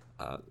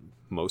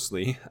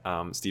mostly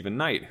Stephen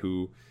Knight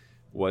who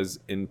was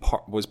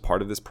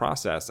part of this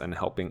process and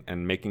helping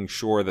and making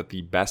sure that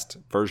the best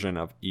version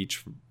of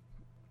each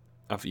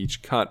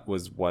cut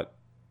was what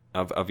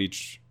of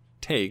each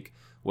take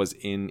was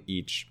in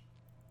each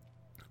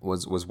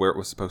was where it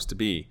was supposed to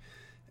be.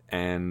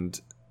 And,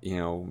 you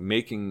know,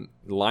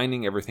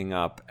 lining everything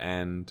up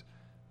and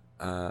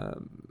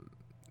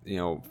you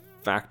know,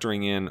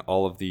 factoring in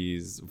all of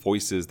these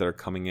voices that are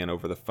coming in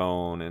over the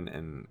phone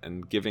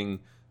and giving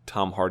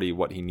Tom Hardy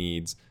what he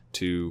needs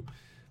to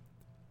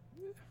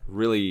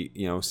really,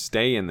 you know,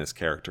 stay in this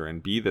character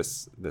and be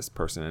this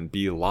person and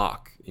be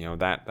Locke. You know,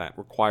 that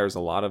requires a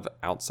lot of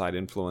outside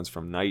influence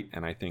from Knight,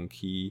 and I think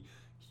he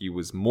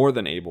was more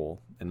than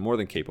able and more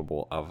than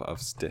capable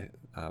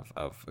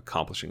of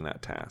accomplishing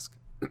that task.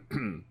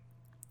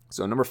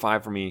 So number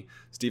 5 for me,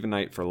 Stephen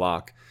Knight for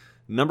Locke.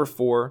 Number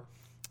 4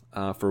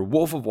 for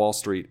Wolf of Wall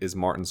Street is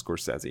Martin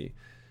Scorsese.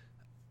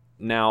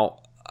 Now,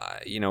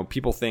 you know,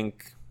 people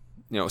think,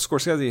 you know,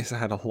 Scorsese has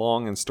had a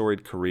long and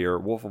storied career.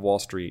 Wolf of Wall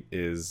Street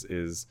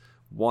is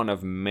one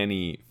of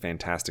many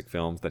fantastic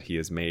films that he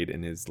has made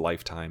in his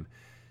lifetime.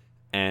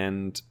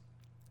 And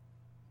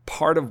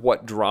part of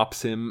what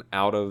drops him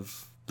out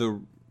of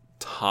the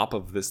top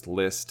of this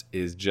list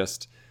is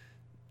just,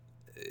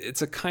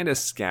 it's a kind of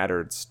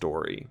scattered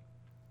story.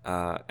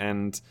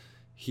 And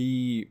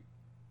he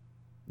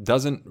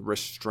doesn't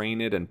restrain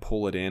it and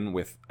pull it in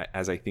with,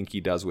 as I think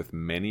he does with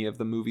many of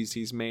the movies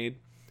he's made.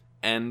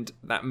 And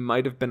that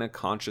might have been a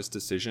conscious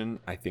decision.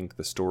 I think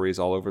the story is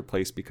all over the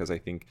place because I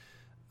think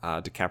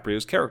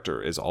DiCaprio's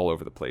character is all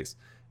over the place.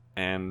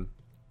 And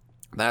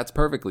that's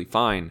perfectly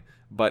fine,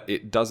 but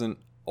it doesn't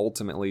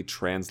ultimately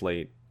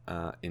translate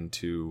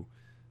into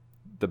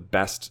the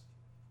best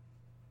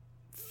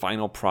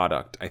final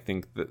product. I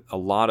think that a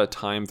lot of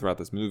time throughout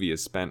this movie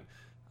is spent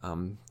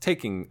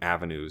taking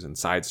avenues and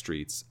side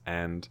streets.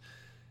 And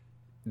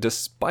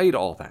despite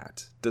all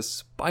that,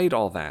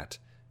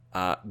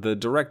 the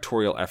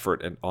directorial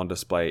effort on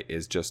display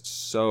is just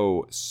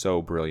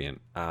so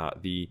brilliant.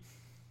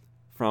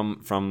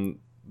 From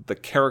the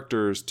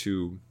characters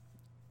to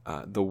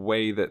the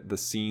way that the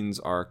scenes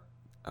are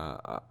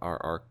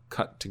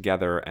cut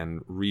together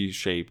and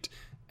reshaped,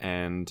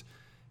 and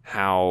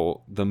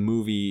how the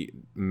movie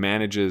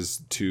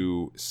manages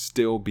to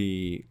still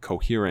be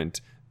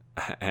coherent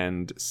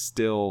and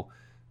still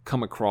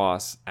come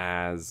across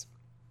as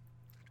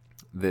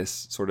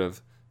this sort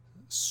of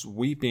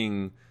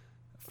sweeping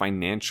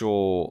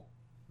financial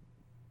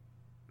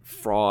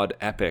fraud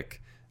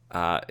epic.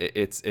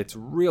 It's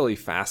really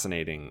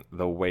fascinating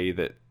the way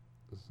that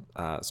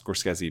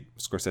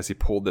Scorsese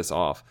pulled this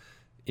off.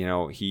 You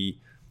know,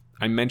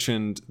 I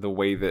mentioned the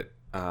way that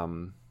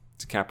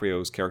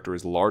DiCaprio's character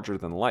is larger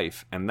than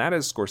life, and that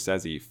is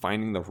Scorsese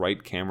finding the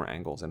right camera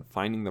angles and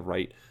finding the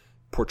right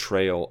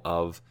portrayal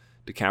of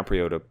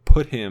DiCaprio to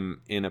put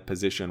him in a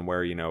position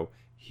where, you know,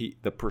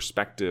 the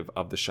perspective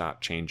of the shot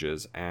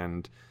changes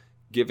and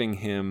giving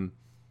him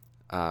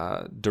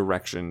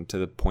direction to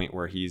the point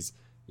where he's,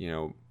 you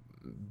know,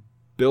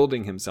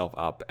 building himself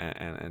up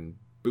and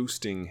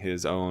boosting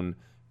his own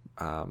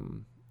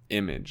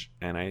image.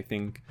 And I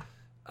think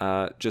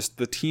just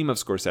the team of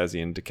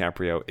Scorsese and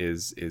DiCaprio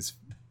is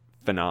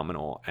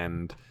phenomenal,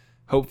 and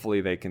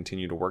hopefully they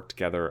continue to work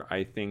together.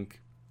 I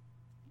think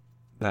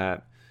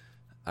that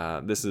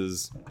this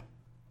is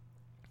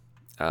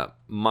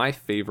my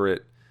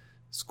favorite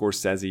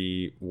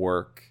Scorsese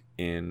work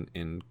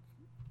in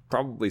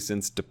probably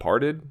since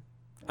Departed,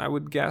 I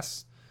would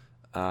guess,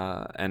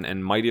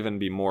 and might even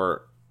be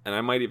more, and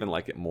I might even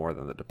like it more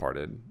than The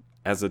Departed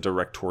as a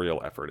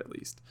directorial effort, at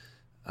least.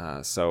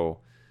 So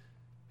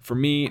for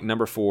me,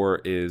 number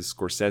 4 is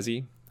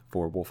Scorsese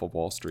for Wolf of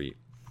Wall Street.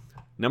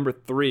 Number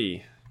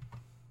 3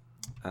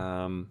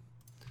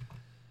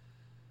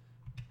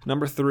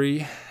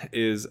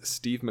 is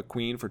Steve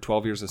McQueen for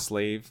 12 Years a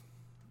Slave.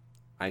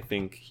 I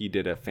think he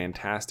did a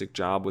fantastic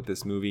job with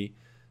this movie.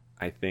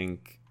 I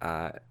think,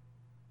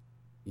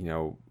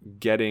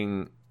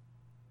 getting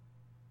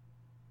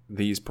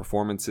these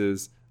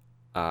performances,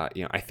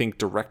 I think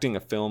directing a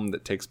film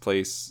that takes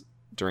place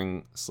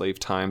during slave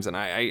times, and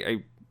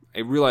I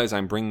realize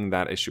I'm bringing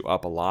that issue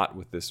up a lot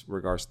with this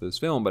regards to this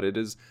film, but it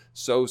is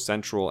so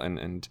central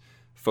and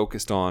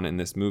focused on in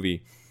this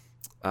movie.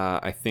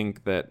 I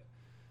think that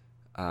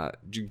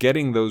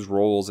getting those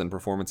roles and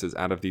performances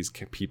out of these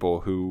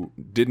people who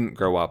didn't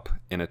grow up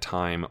in a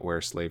time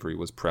where slavery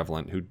was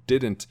prevalent, who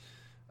didn't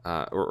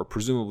or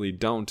presumably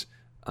don't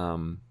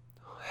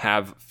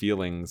have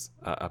feelings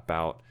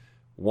about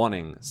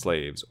wanting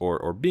slaves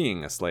or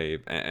being a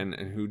slave, and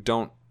who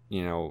don't,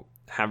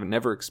 have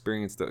never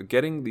experienced that.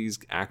 Getting these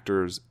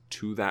actors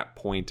to that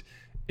point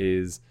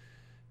is,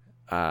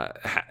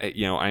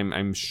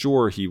 I'm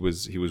sure he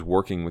was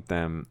working with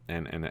them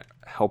and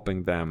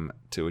helping them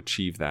to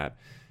achieve that,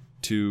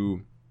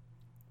 to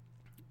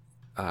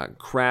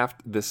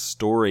craft this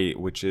story,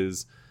 which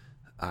is,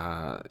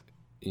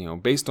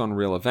 based on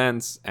real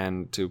events,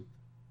 and to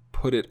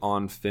put it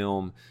on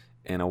film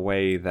in a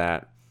way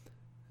that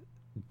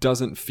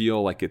doesn't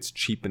feel like it's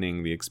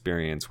cheapening the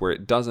experience, where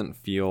it doesn't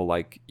feel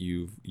like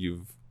you've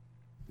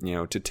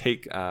to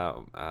take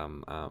John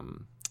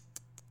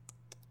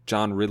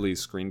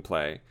Ridley's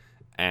screenplay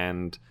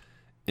and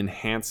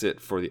enhance it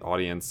for the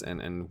audience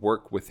and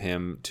work with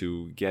him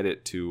to get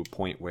it to a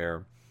point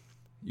where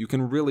you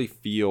can really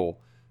feel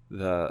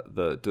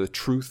the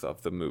truth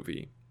of the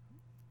movie.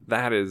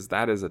 That is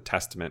a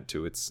testament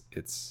to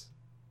its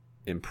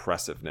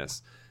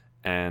impressiveness,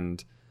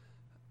 and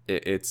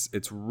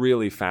it's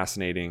really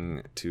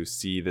fascinating to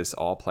see this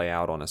all play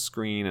out on a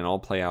screen and all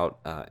play out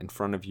in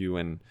front of you,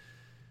 and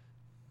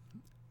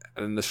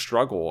the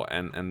struggle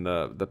and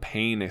the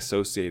pain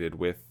associated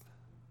with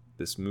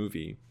this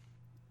movie.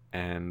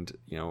 And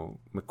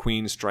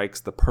McQueen strikes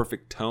the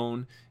perfect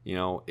tone.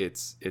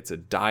 It's a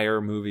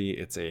dire movie.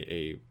 It's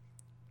a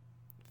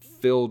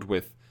filled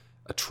with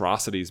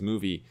atrocities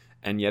movie,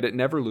 and yet it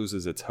never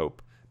loses its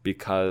hope,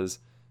 because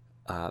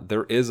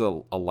there is a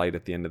light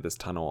at the end of this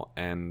tunnel,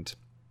 and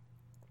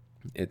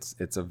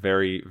it's a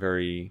very,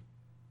 very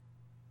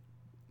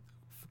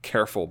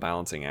careful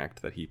balancing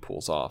act that he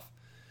pulls off.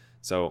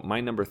 So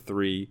my number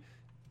 3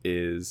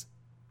 is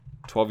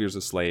 12 Years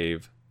a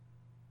Slave,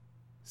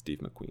 Steve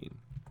McQueen.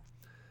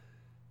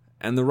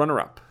 And the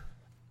runner-up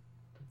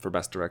for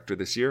Best Director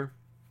this year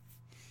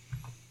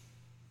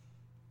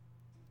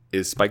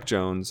is Spike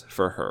Jonze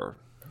for Her.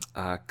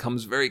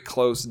 Comes very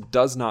close,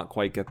 does not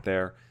quite get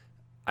there.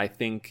 I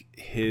think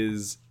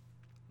his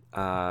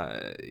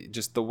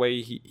just the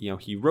way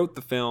he wrote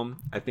the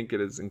film, I think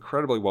it is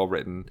incredibly well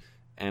written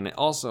and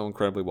also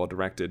incredibly well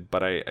directed.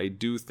 But I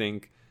do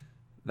think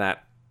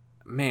that,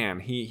 man,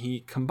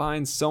 he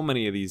combines so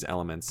many of these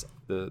elements.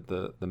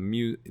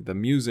 The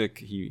music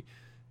he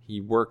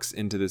works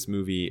into this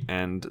movie,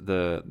 and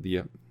the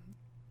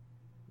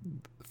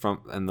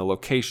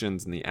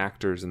locations and the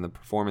actors and the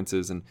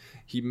performances, and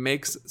he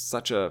makes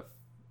such a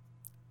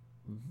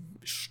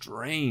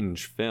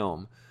strange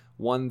film,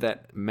 one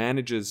that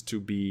manages to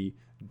be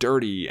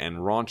dirty and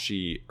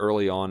raunchy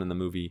early on in the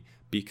movie,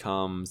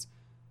 becomes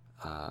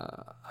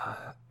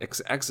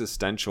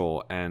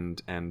existential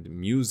and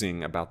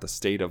musing about the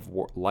state of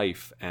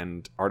life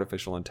and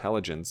artificial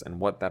intelligence and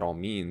what that all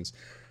means.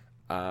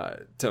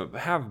 To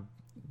have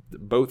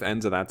both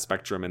ends of that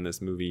spectrum in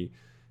this movie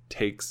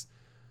takes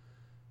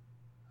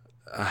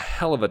a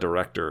hell of a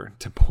director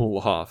to pull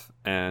off,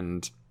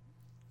 and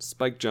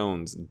Spike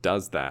Jonze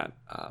does that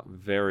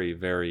very,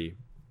 very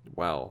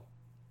well.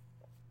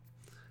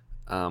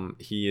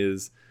 He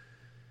is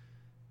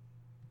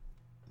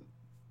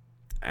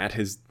at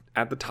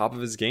the top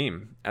of his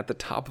game,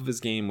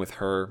 with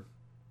Her,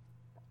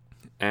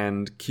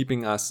 and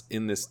keeping us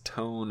in this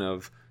tone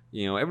of,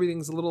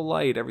 everything's a little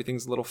light,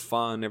 everything's a little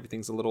fun,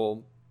 everything's a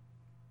little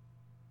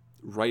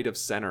right of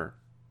center.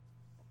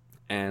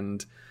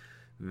 And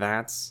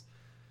that's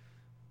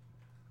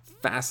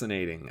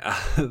fascinating.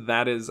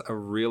 That is a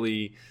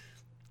really,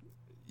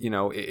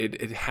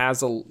 it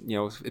has a,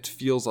 it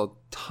feels a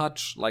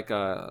touch like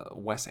a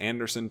Wes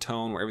Anderson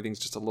tone, where everything's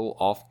just a little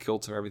off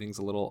kilter, everything's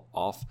a little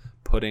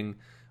off-putting,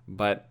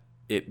 but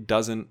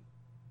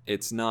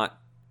it's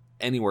not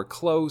anywhere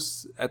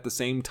close at the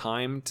same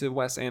time to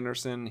Wes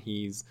Anderson.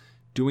 He's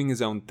doing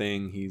his own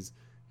thing. He's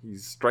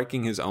he's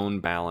striking his own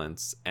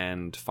balance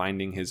and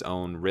finding his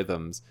own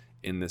rhythms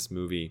in this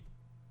movie,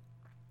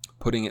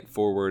 putting it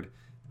forward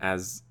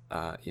as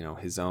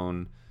his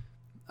own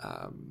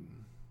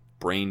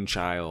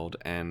brainchild,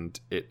 and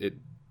it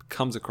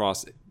comes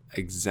across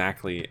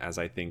exactly as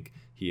I think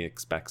he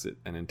expects it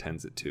and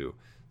intends it to.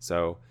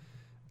 So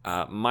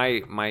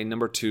my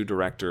number 2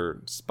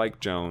 director, Spike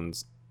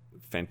Jonze,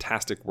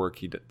 fantastic work.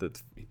 He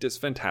does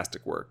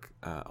fantastic work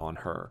on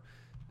Her,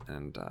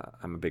 and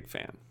I'm a big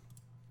fan.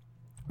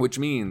 Which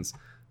means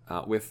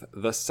with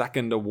the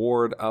second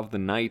award of the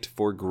night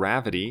for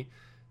Gravity,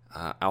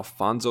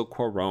 Alfonso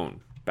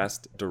Cuarón,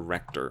 Best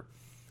Director.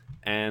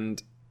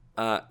 And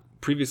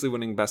previously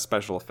winning Best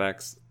Special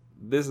Effects,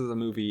 this is a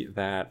movie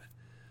that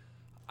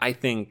I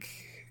think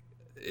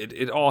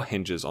it all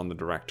hinges on the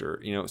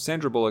director.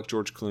 Sandra Bullock,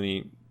 George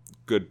Clooney,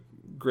 good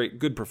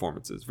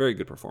performances, very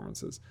good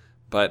performances.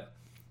 But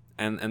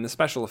and the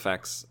special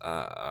effects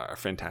are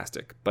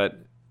fantastic.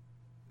 But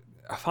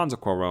Alfonso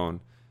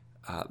Cuarón,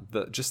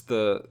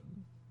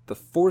 the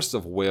force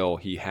of will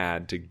he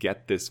had to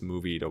get this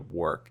movie to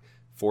work,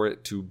 for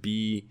it to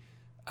be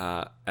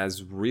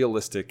as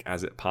realistic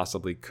as it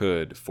possibly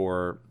could,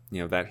 for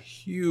that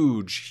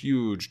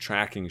huge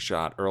tracking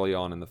shot early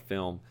on in the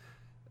film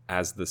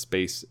as the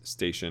space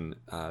station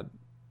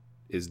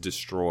is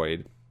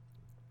destroyed.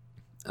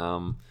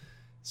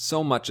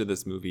 So much of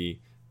this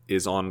movie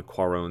is on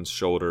Cuarón's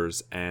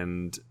shoulders,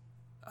 and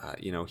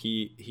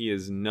he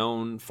is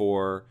known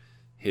for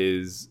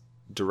his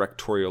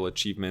directorial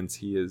achievements.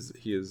 He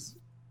is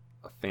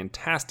a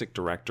fantastic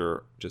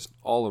director just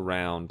all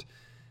around,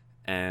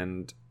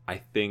 and I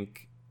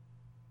think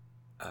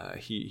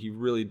he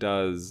really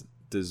does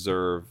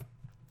deserve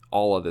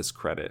all of this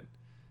credit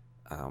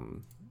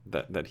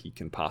that he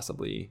can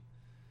possibly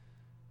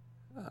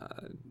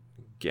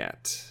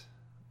get.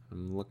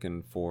 I'm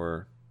looking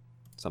for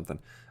something.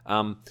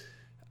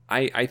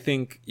 I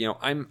think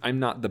I'm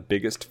not the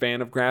biggest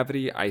fan of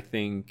Gravity. I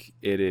think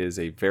it is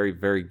a very,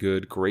 very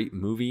good, great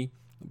movie,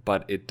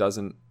 but it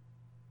doesn't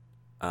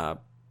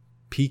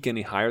peak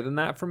any higher than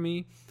that for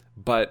me.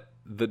 But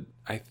the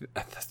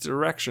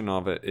direction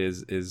of it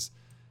is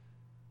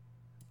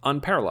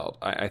unparalleled.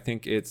 I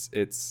think it's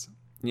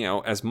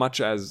as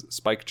much as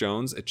Spike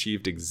Jonze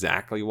achieved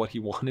exactly what he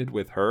wanted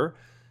with Her,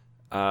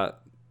 I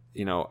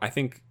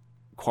think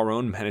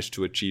Cuarón managed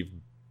to achieve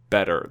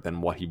better than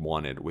what he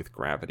wanted with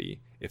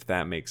Gravity, if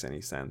that makes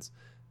any sense.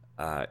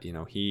 This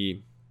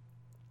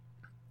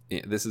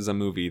is a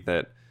movie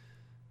that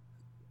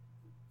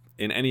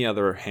in any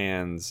other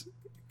hands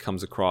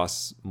comes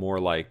across more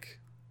like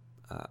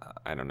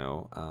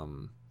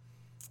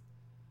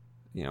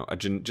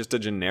just a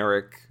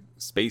generic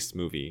space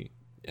movie,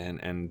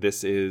 and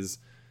this is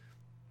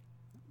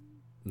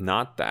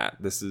not that.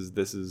 This is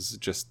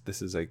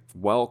a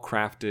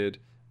well-crafted,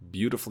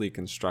 beautifully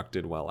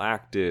constructed,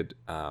 well-acted,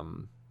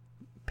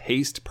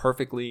 paced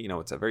perfectly.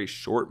 It's a very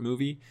short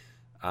movie,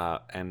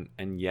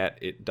 and yet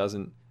it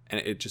doesn't,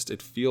 and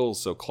it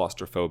feels so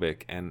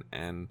claustrophobic, and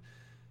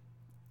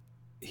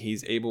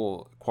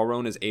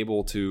Cuarón is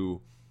able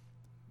to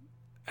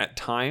at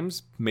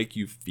times make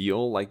you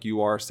feel like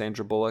you are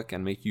Sandra Bullock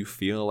and make you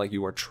feel like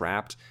you are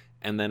trapped,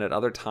 and then at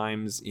other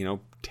times,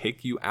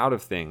 take you out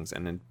of things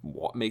and then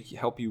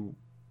help you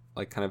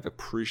like kind of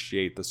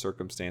appreciate the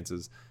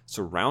circumstances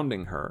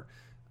surrounding her.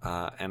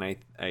 And I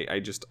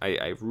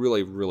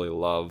really, really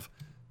love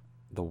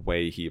the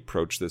way he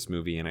approached this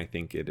movie, and I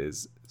think it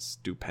is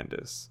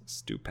stupendous.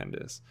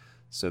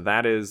 So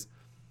that is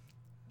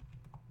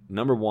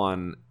number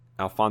 1,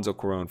 Alfonso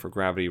Cuarón for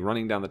Gravity.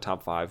 Running down the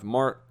top 5,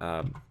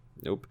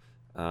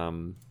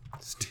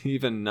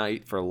 Stephen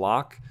Knight for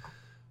Locke,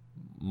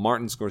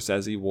 Martin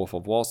Scorsese, Wolf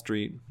of Wall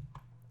Street,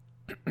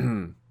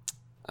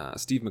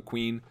 Steve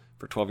McQueen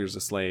for 12 Years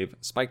a Slave,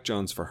 Spike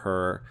Jonze for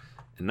Her,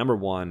 and number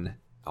 1,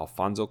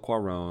 Alfonso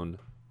Cuarón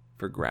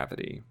for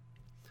Gravity.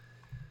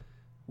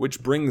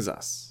 Which brings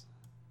us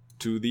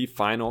to the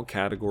final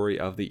category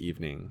of the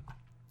evening,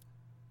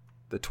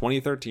 the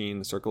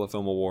 2013 Circle of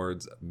Film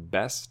Awards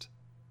Best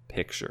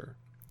Picture.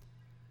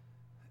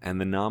 And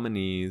the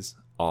nominees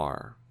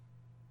are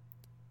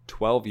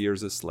 12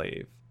 Years a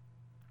Slave,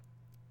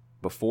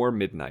 Before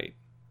Midnight,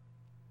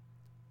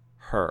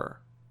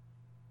 Her,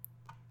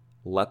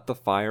 Let the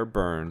Fire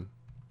Burn,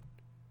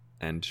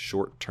 and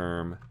Short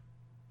Term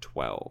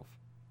 12.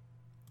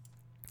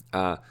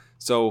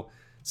 So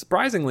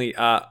surprisingly,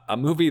 a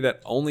movie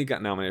that only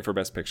got nominated for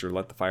Best Picture,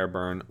 Let the Fire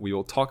Burn. We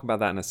will talk about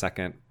that in a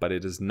second, but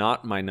it is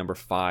not my number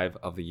 5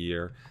 of the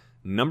year.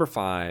 Number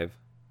 5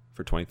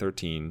 for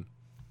 2013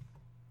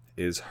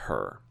 is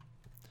Her.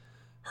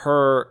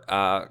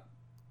 Her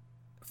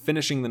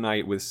finishing the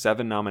night with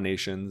 7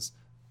 nominations,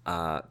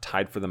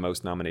 tied for the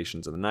most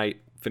nominations of the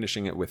night,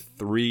 finishing it with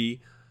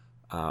 3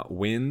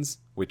 wins,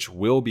 which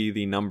will be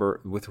the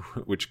number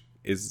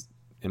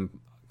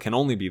can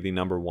only be the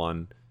number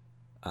 1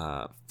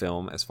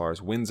 film as far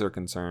as wins are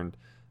concerned.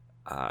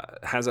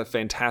 Has a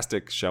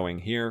fantastic showing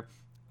here.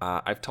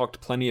 I've talked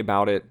plenty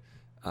about it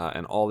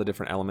and all the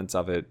different elements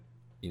of it,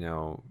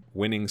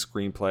 winning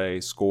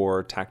screenplay,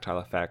 score, tactile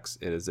effects.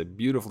 It is a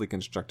beautifully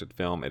constructed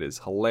film. It is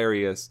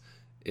hilarious.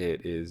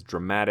 It is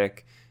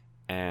dramatic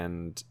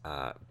and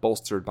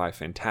bolstered by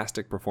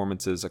fantastic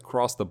performances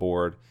across the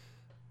board.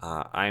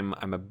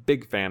 I'm a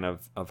big fan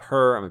of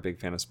her. I'm a big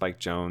fan of Spike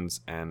Jonze,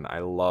 and I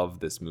love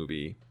this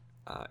movie.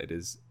 It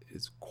is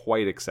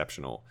quite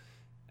exceptional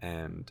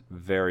and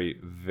very,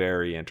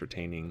 very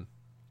entertaining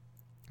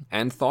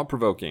and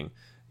thought-provoking.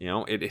 You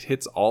know, it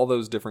hits all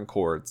those different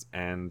chords,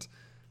 and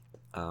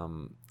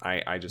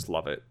I just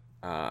love it.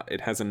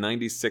 It has a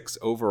 96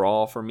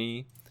 overall for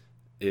me.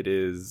 It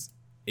is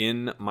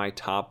in my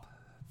top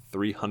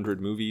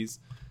 300 movies,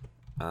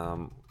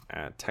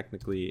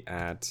 technically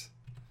at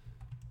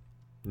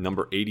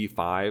number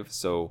 85.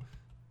 So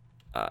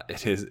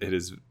it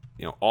is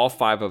all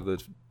 5 of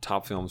the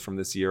top films from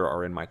this year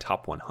are in my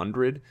top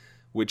 100,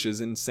 which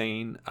is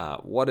insane.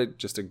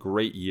 Just a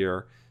great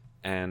year.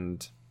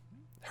 And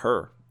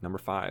her, number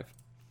 5.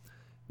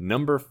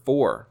 Number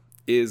 4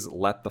 is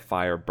Let the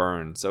Fire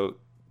Burn. So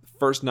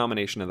first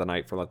nomination of the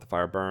night for Let the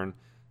Fire Burn,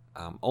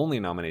 only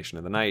nomination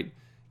of the night,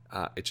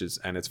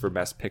 it's for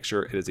Best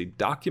Picture. It is a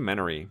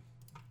documentary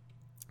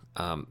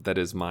that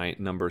is my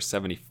number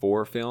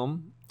 74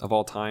 film of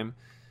all time,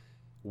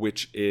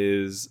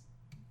 it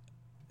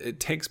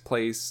takes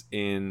place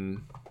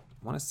in, I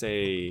want to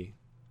say,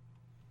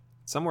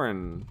 somewhere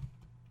in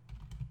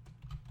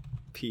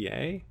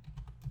PA?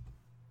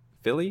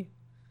 Philly?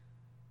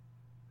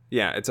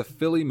 Yeah, it's a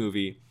Philly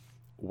movie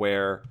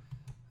where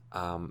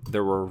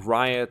there were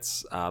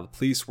riots, the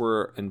police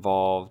were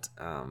involved,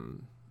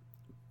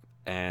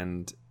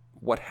 and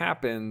what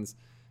happens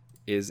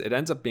is it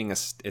ends up being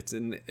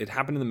it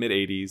happened in the mid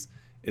 80s.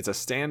 It's a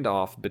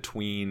standoff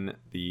between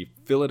the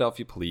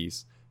Philadelphia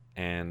police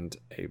and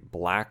a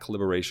black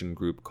liberation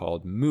group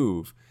called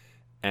MOVE,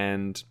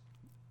 and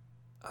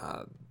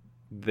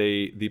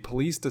the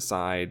police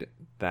decide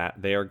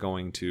that they are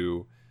going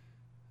to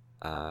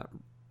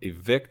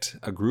evict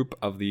a group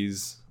of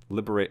this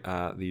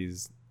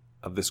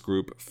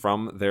group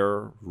from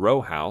their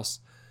row house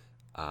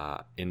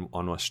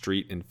on a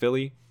street in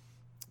Philly.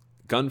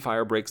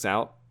 Gunfire breaks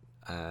out.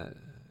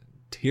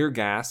 Tear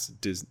gas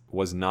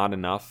was not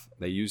enough.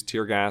 They used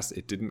tear gas.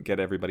 It didn't get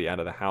everybody out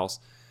of the house.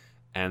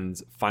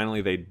 And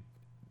finally, they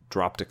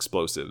dropped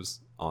explosives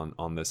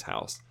on this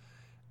house.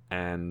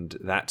 And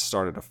that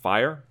started a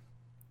fire.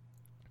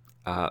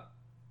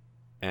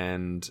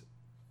 And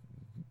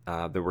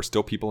there were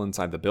still people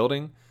inside the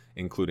building,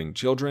 including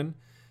children.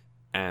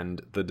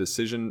 And the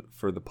decision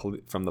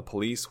from the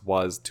police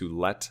was to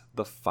let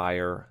the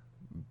fire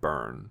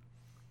burn,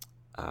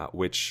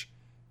 which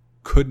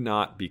could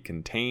not be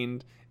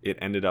contained. It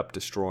ended up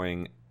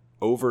destroying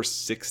over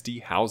 60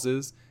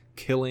 houses,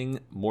 killing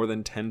more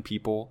than 10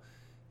 people.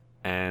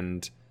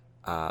 And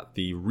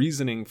the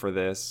reasoning for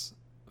this,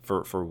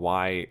 for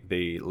why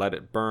they let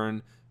it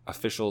burn,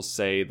 officials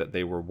say that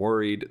they were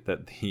worried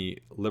that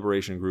the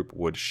liberation group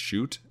would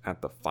shoot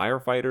at the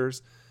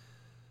firefighters.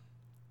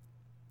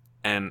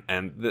 And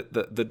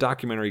the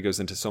documentary goes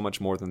into so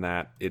much more than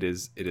that. It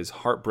is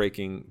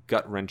heartbreaking,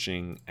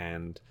 gut-wrenching,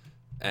 and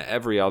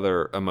every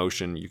other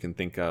emotion you can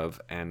think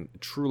of, and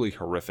truly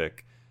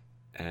horrific.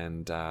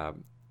 And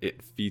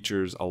it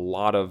features a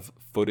lot of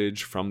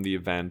footage from the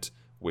event,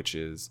 which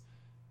is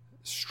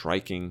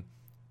striking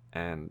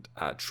and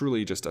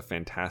truly just a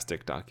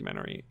fantastic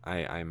documentary.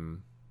 It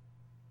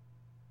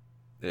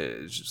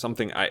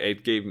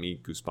gave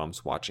me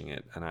goosebumps watching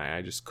it, and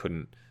I just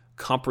couldn't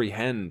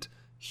comprehend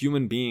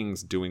human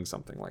beings doing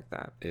something like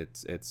that.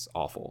 It's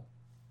awful.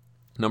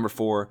 Number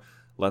 4,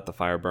 Let the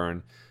Fire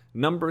Burn.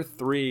 Number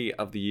 3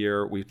 of the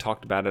year, we've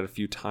talked about it a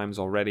few times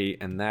already,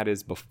 and that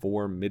is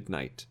Before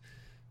Midnight.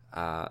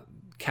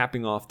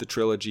 Capping off the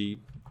trilogy,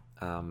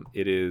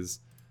 it is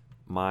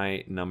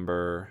my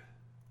number...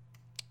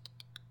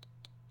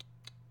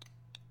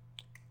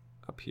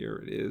 Up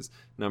here it is.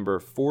 Number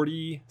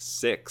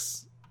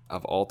 46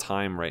 of all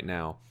time right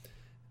now.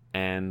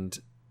 And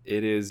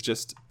it is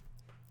just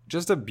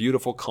a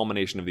beautiful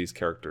culmination of these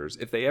characters.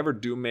 If they ever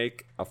do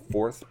make a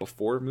 4th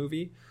Before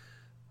movie,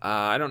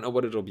 I don't know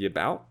what it'll be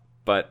about,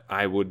 but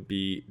I would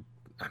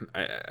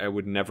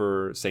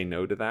never say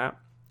no to that.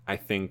 I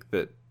think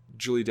that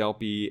Julie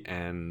Delpy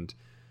and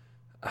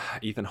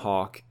Ethan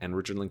Hawke and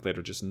Richard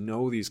Linklater just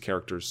know these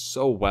characters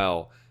so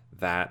well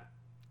that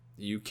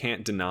you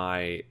can't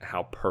deny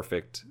how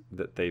perfect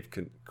that they've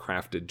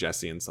crafted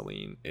Jesse and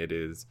Celine. It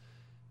is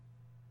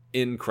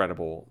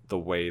incredible the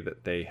way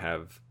that they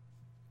have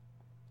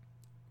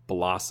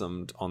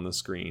blossomed on the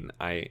screen.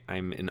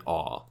 I'm in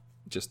awe,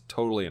 just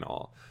totally in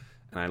awe,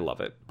 and I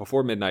love it.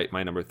 Before Midnight,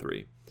 my number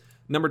 3.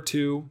 Number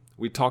 2,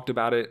 we talked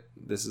about it.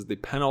 This is the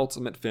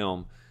penultimate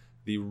film,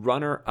 the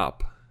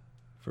runner-up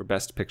for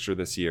Best Picture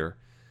this year,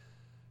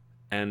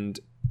 and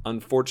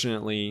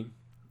unfortunately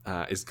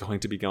is going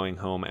to be going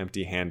home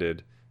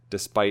empty-handed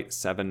despite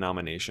 7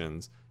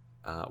 nominations,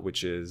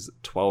 which is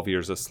 12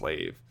 Years a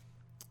Slave.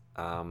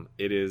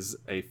 It is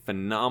a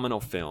phenomenal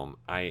film.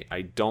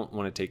 I don't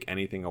want to take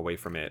anything away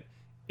from it.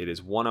 It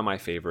is one of my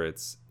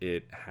favorites.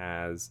 It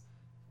has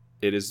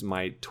It is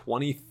my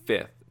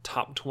 25th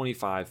top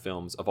 25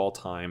 films of all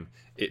time.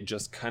 It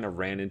just kind of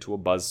ran into a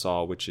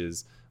buzzsaw, which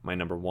is my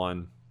number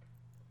 1.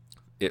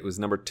 It was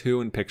number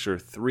 2 in picture,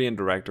 3 in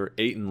director,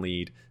 8 in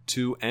lead,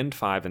 2 and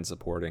 5 in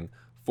supporting,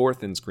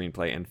 4th in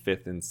screenplay, and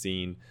 5th in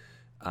scene.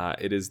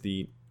 It is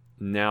the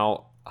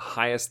now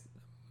highest,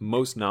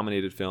 most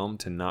nominated film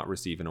to not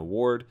receive an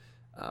award,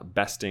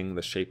 besting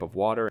The Shape of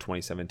Water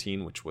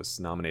 2017, which was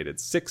nominated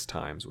 6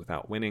 times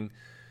without winning.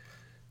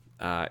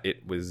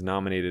 It was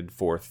nominated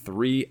for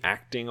 3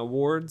 acting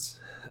awards,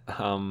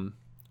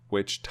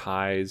 which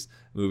ties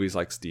movies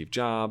like Steve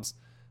Jobs,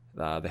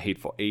 The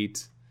Hateful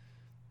Eight,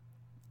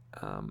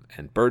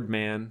 and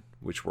Birdman,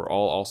 which were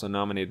all also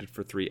nominated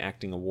for 3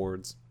 acting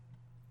awards.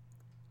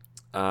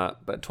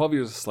 But 12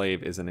 Years a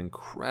Slave is an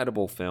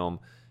incredible film,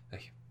 a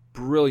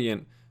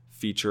brilliant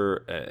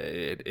feature.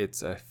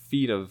 It's a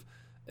feat of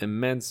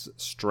immense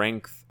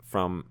strength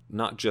from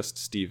not just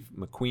Steve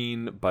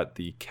McQueen, but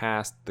the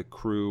cast, the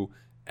crew,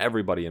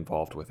 everybody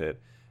involved with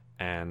it.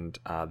 And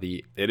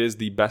it is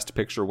the Best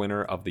Picture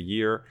winner of the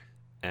year,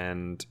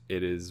 and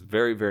it is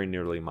very, very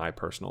nearly my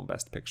personal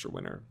Best Picture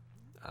winner.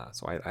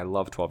 So I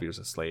love 12 Years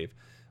a Slave.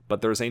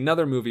 But there's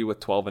another movie with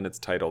 12 in its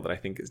title that I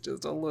think is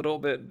just a little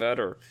bit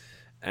better,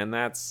 and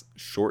that's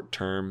Short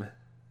Term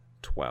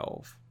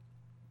 12.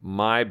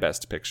 My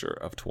Best Picture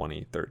of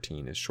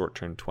 2013 is Short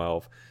Term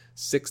 12.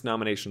 6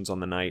 nominations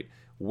on the night,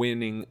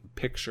 winning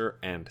picture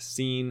and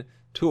scene.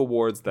 2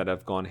 awards that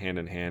have gone hand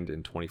in hand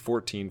in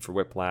 2014 for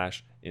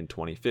Whiplash, in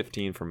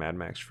 2015 for Mad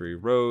Max Fury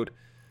Road,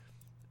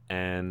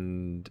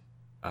 and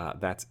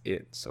that's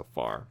it so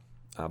far.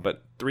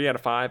 But 3 out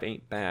of 5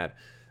 ain't bad.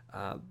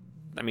 I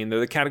mean, they're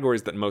the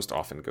categories that most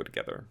often go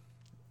together,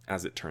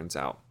 as it turns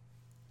out.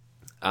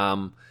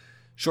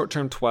 Short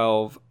Term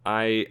 12,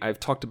 I've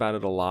talked about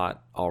it a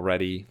lot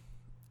already,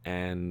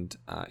 and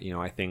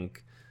I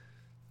think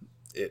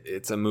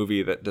it's a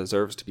movie that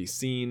deserves to be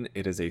seen.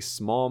 It is a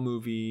small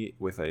movie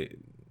with a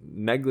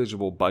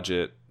negligible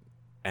budget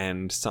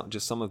and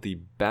some of the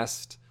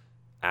best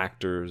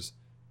actors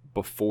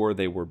before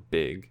they were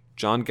big.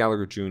 John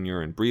Gallagher Jr.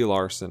 and Brie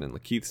Larson and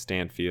Lakeith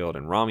Stanfield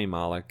and Rami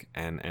Malek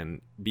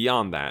and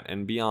beyond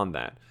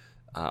that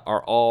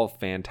are all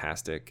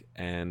fantastic.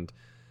 And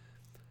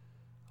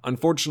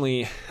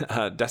unfortunately,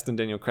 Destin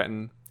Daniel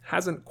Cretton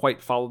hasn't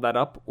quite followed that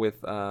up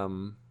with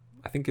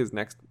I think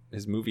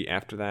his movie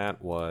after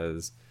that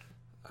was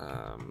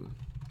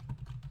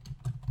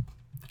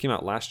came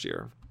out last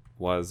year,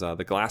 was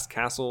The Glass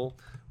Castle,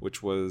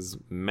 which was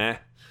meh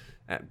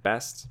at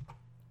best.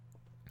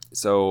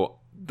 So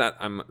that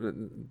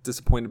I'm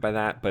disappointed by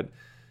that, but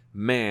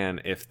man,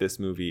 if this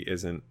movie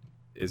isn't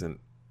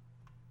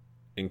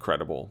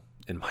incredible,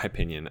 in my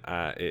opinion,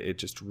 it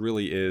just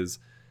really is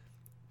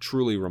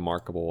truly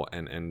remarkable,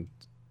 and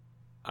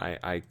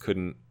I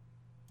couldn't.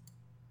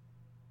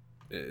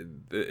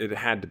 It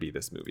had to be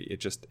this movie.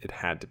 It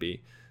had to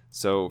be.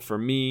 So for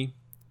me,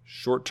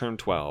 Short Term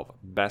 12,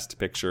 Best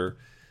Picture.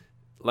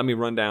 Let me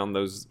run down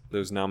those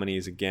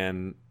nominees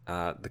again.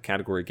 The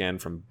category again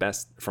from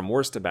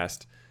worst to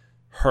best.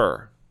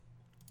 Her,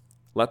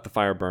 Let the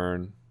Fire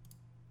Burn,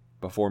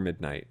 Before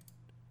Midnight,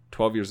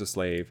 12 Years a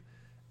Slave,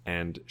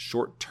 and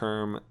Short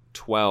Term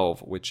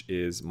 12, which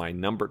is my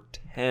number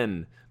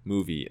 10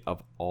 movie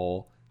of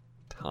all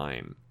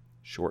time.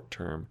 Short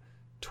Term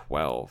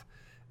 12.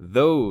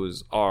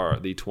 Those are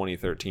the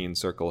 2013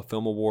 Circle of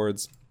Film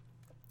Awards.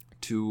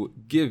 To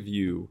give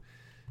you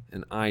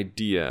an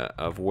idea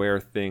of where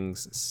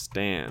things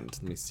stand,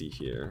 let me see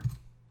here.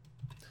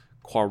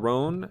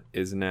 Cuarón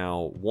is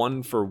now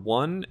 1 for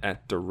 1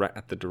 at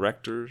the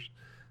directors.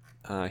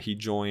 He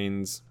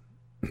joins.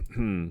 Let's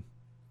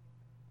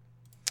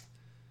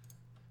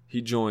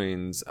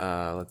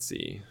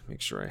see.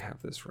 Make sure I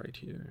have this right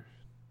here.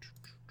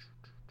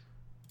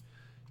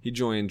 He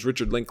joins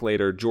Richard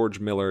Linklater, George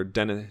Miller,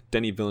 Denis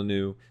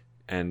Villeneuve,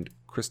 and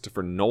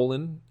Christopher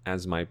Nolan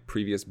as my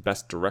previous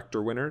Best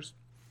Director winners.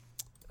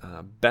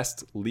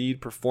 Best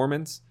Lead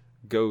Performance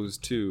goes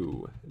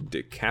to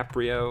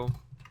DiCaprio.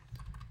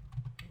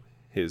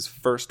 His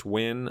first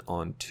win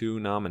on 2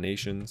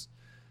 nominations.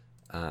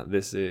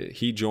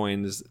 He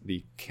joins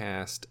the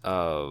cast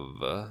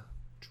of,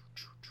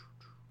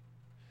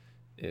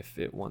 if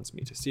it wants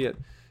me to see it,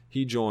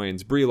 he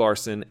joins Brie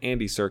Larson,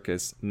 Andy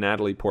Serkis,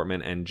 Natalie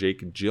Portman, and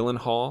Jake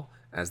Gyllenhaal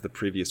as the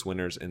previous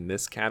winners in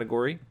this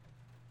category.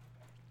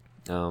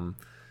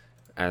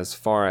 As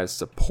far as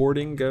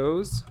supporting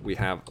goes, we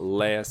have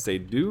Léa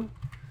Seydoux,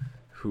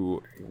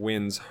 who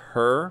wins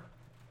her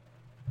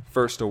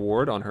first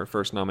award on her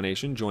first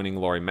nomination, joining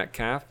Laurie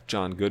Metcalf,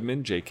 John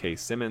Goodman, J.K.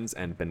 Simmons,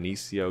 and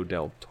Benicio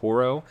del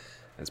Toro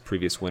as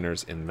previous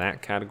winners in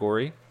that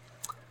category.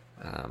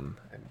 I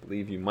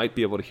believe you might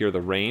be able to hear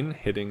the rain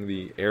hitting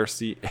the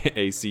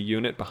AC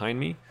unit behind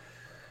me.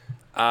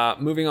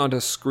 Moving on to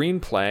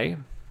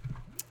screenplay.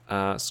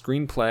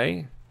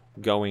 Screenplay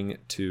going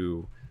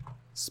to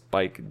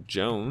Spike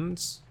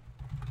Jonze.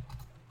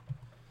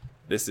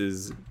 This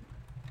is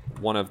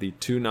one of the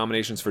 2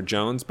 nominations for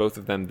Jones, both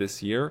of them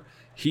this year.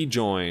 He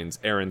joins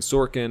Aaron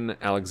Sorkin,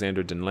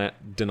 Alexander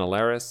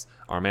Dinelaris,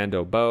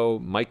 Armando Boe,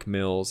 Mike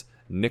Mills,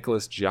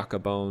 Nicholas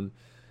Giacobone,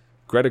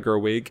 Greta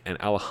Gerwig, and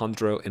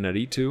Alejandro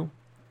Inarritu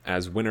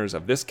as winners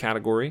of this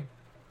category.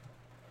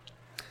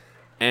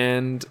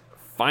 And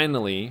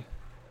finally,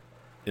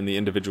 in the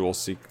individual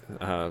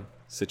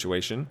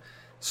situation,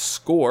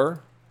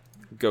 score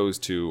goes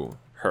to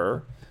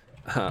her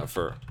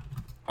for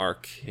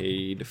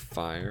Arcade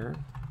Fire,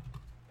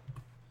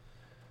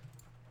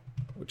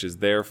 which is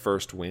their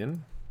first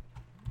win.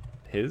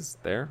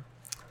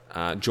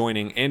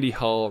 Joining Andy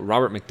Hull,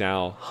 Robert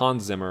McDowell,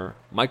 Hans Zimmer,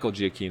 Michael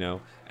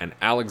Giacchino, and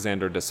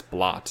Alexander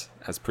Desplat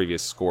as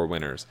previous score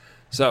winners.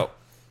 So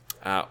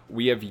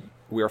we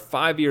are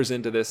 5 years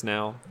into this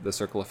now, the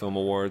Circle of Film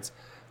Awards.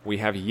 We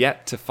have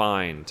yet to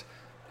find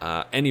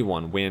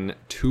anyone win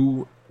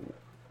two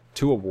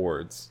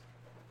awards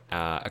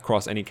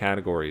across any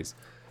categories.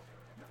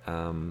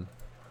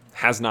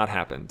 Has not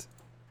happened.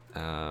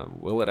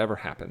 Will it ever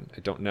happen? I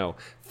don't know.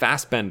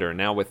 Fassbender,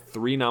 now with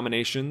 3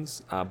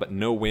 nominations, but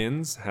no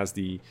wins,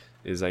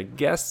 is I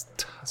guess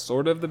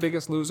sort of the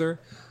biggest loser.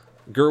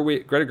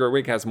 Greta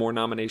Gerwig has more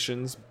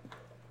nominations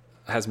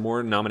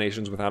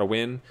without a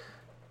win.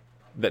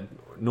 Greta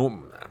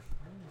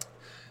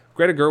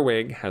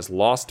Gerwig has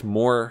lost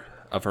more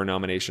of her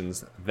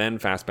nominations than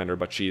Fassbender,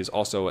 but she has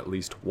also at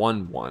least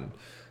won one.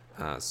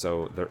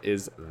 So there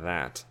is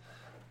that.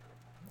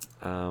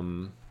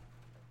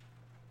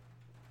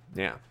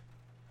 Yeah.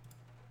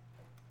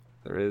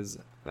 There is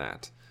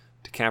that.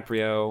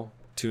 DiCaprio,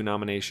 2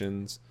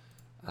 nominations.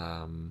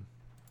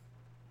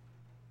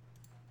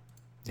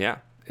 Yeah,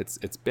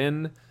 it's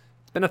been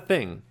a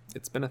thing.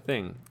 It's been a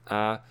thing.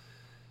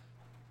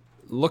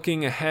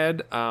 Looking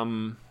ahead,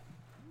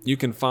 you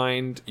can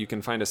find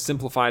a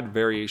simplified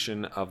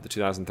variation of the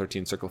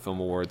 2013 Circle of Film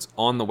Awards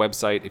on the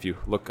website. If you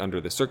look under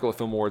the Circle of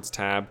Film Awards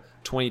tab,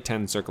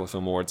 2010 Circle of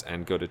Film Awards,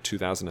 and go to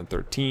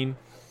 2013.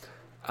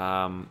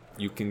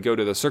 You can go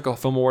to the Circle of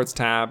Film Awards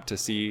tab to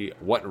see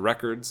what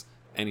records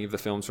any of the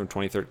films from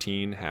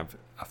 2013 have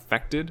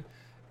affected.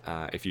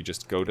 If you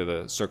just go to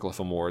the Circle of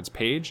Film Awards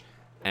page,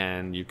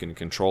 and you can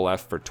Control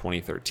F for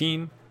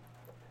 2013,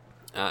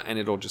 and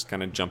it'll just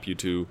kind of jump you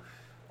to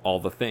all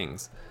the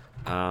things,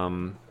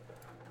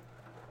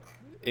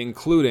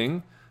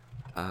 including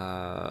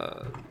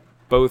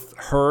both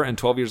Her and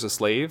 12 Years a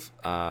Slave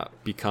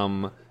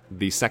become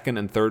the second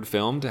and third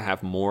film to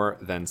have more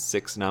than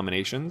 6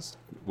 nominations,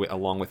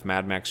 along with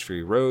Mad Max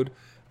Fury Road.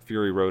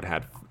 Fury Road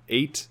had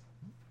 8.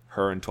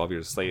 Her and 12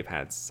 Years a Slave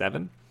had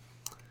 7.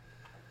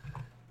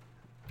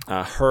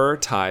 Her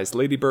ties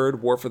Lady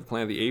Bird, War for the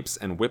Planet of the Apes,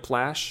 and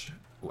Whiplash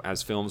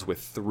as films with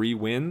 3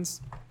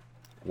 wins,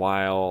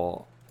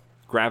 while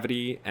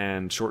Gravity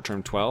and Short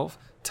Term 12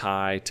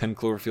 tie 10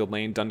 Cloverfield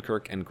Lane,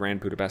 Dunkirk, and Grand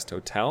Budapest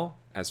Hotel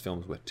as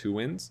films with 2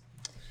 wins.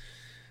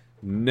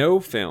 No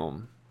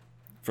film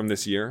from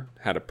this year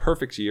had a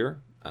perfect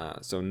year,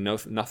 so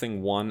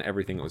nothing won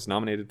everything it was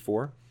nominated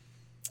for.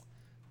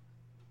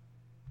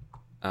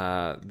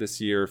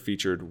 This year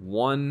featured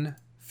 1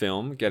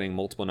 film getting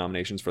multiple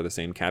nominations for the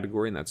same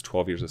category, and that's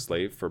 12 Years a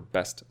Slave for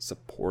Best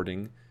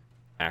Supporting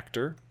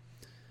Actor.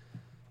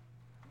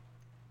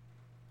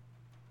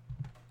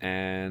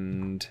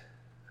 And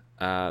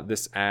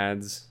this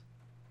adds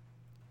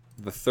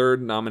the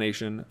 3rd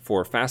nomination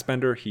for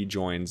Fassbender. He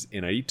joins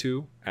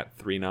Inarritu at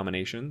 3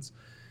 nominations.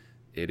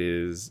 It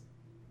is,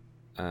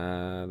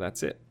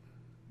 that's it.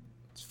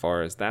 As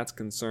far as that's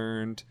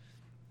concerned,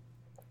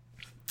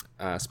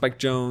 Spike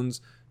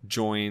Jonze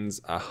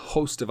joins a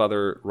host of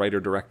other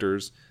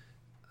writer-directors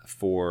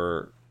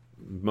for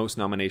most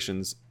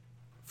nominations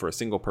for a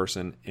single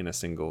person in a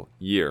single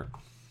year.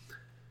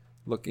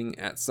 Looking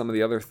at some of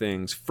the other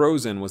things,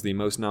 Frozen was the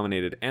most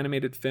nominated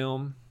animated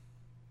film,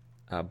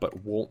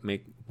 but won't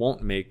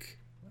make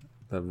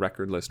the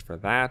record list for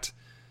that.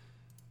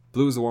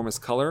 Blue is the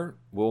Warmest Color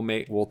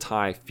will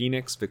tie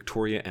Phoenix,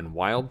 Victoria, and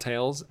Wild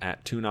Tales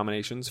at 2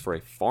 nominations for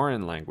a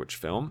foreign language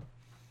film.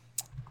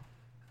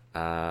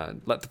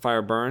 Let the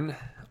Fire Burn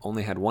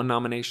only had 1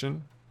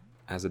 nomination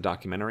as a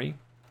documentary.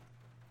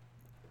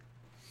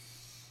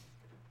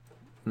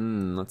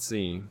 Let's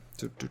see.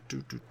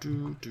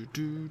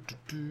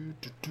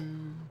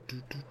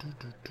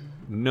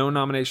 No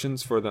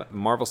nominations for the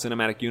Marvel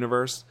Cinematic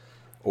Universe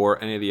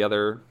or any of the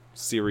other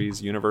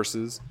series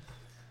universes.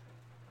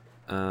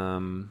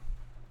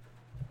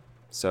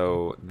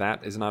 So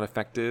that is not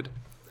affected.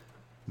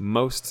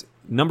 Most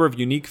number of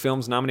unique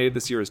films nominated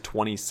this year is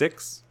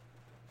 26,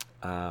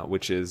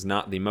 which is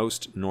not the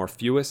most nor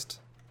fewest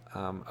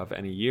of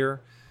any year.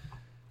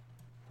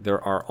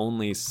 There are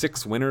only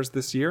 6 winners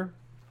this year,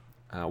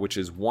 which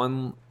is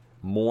 1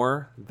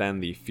 more than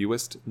the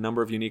fewest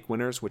number of unique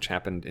winners, which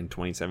happened in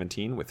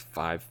 2017 with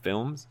 5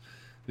 films.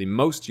 The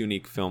most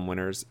unique film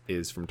winners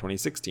is from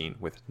 2016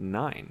 with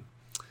 9.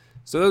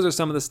 So those are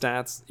some of the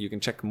stats. You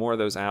can check more of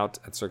those out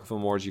at Circle of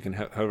Film Awards. You can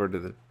head over to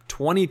the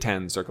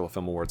 2010 Circle of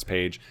Film Awards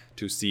page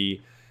to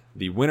see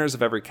the winners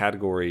of every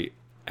category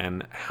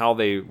and how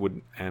they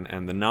would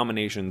and the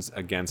nominations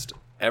against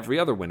every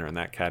other winner in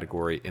that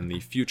category in the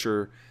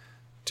future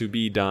to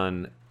be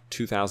done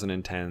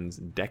 2010's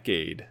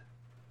Decade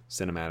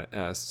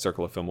Cinematic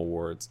Circle of Film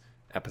Awards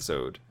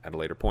episode at a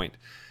later point.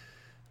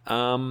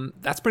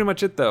 That's pretty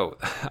much it, though.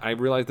 I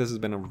realize this has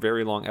been a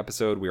very long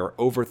episode. We are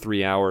over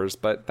 3 hours,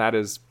 but that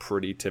is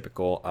pretty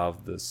typical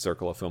of the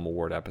Circle of Film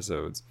Award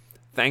episodes.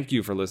 Thank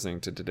you for listening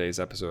to today's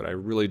episode. I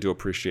really do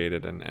appreciate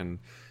it, and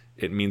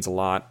it means a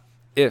lot.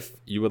 If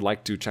you would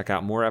like to check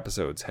out more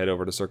episodes, head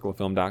over to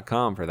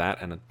circleoffilm.com for that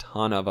and a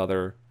ton of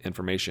other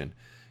information.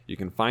 You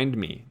can find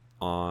me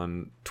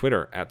on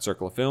Twitter at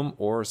Circle of Film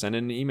or send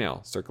in an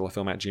email,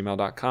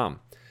 circleoffilm@gmail.com.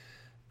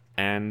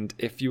 And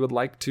if you would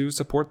like to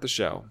support the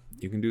show,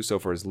 you can do so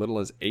for as little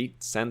as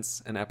 8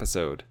 cents an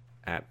episode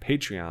at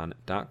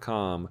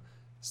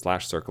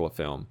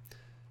patreon.com/circleoffilm.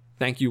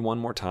 Thank you one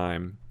more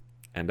time,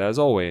 and as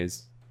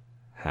always,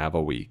 have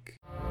a week.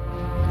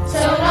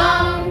 So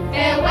long,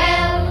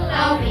 farewell,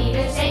 I'll be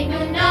to say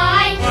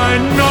goodnight. I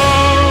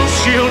know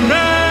she'll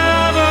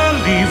never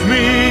leave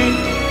me,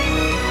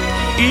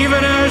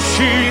 even as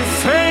she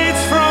fades.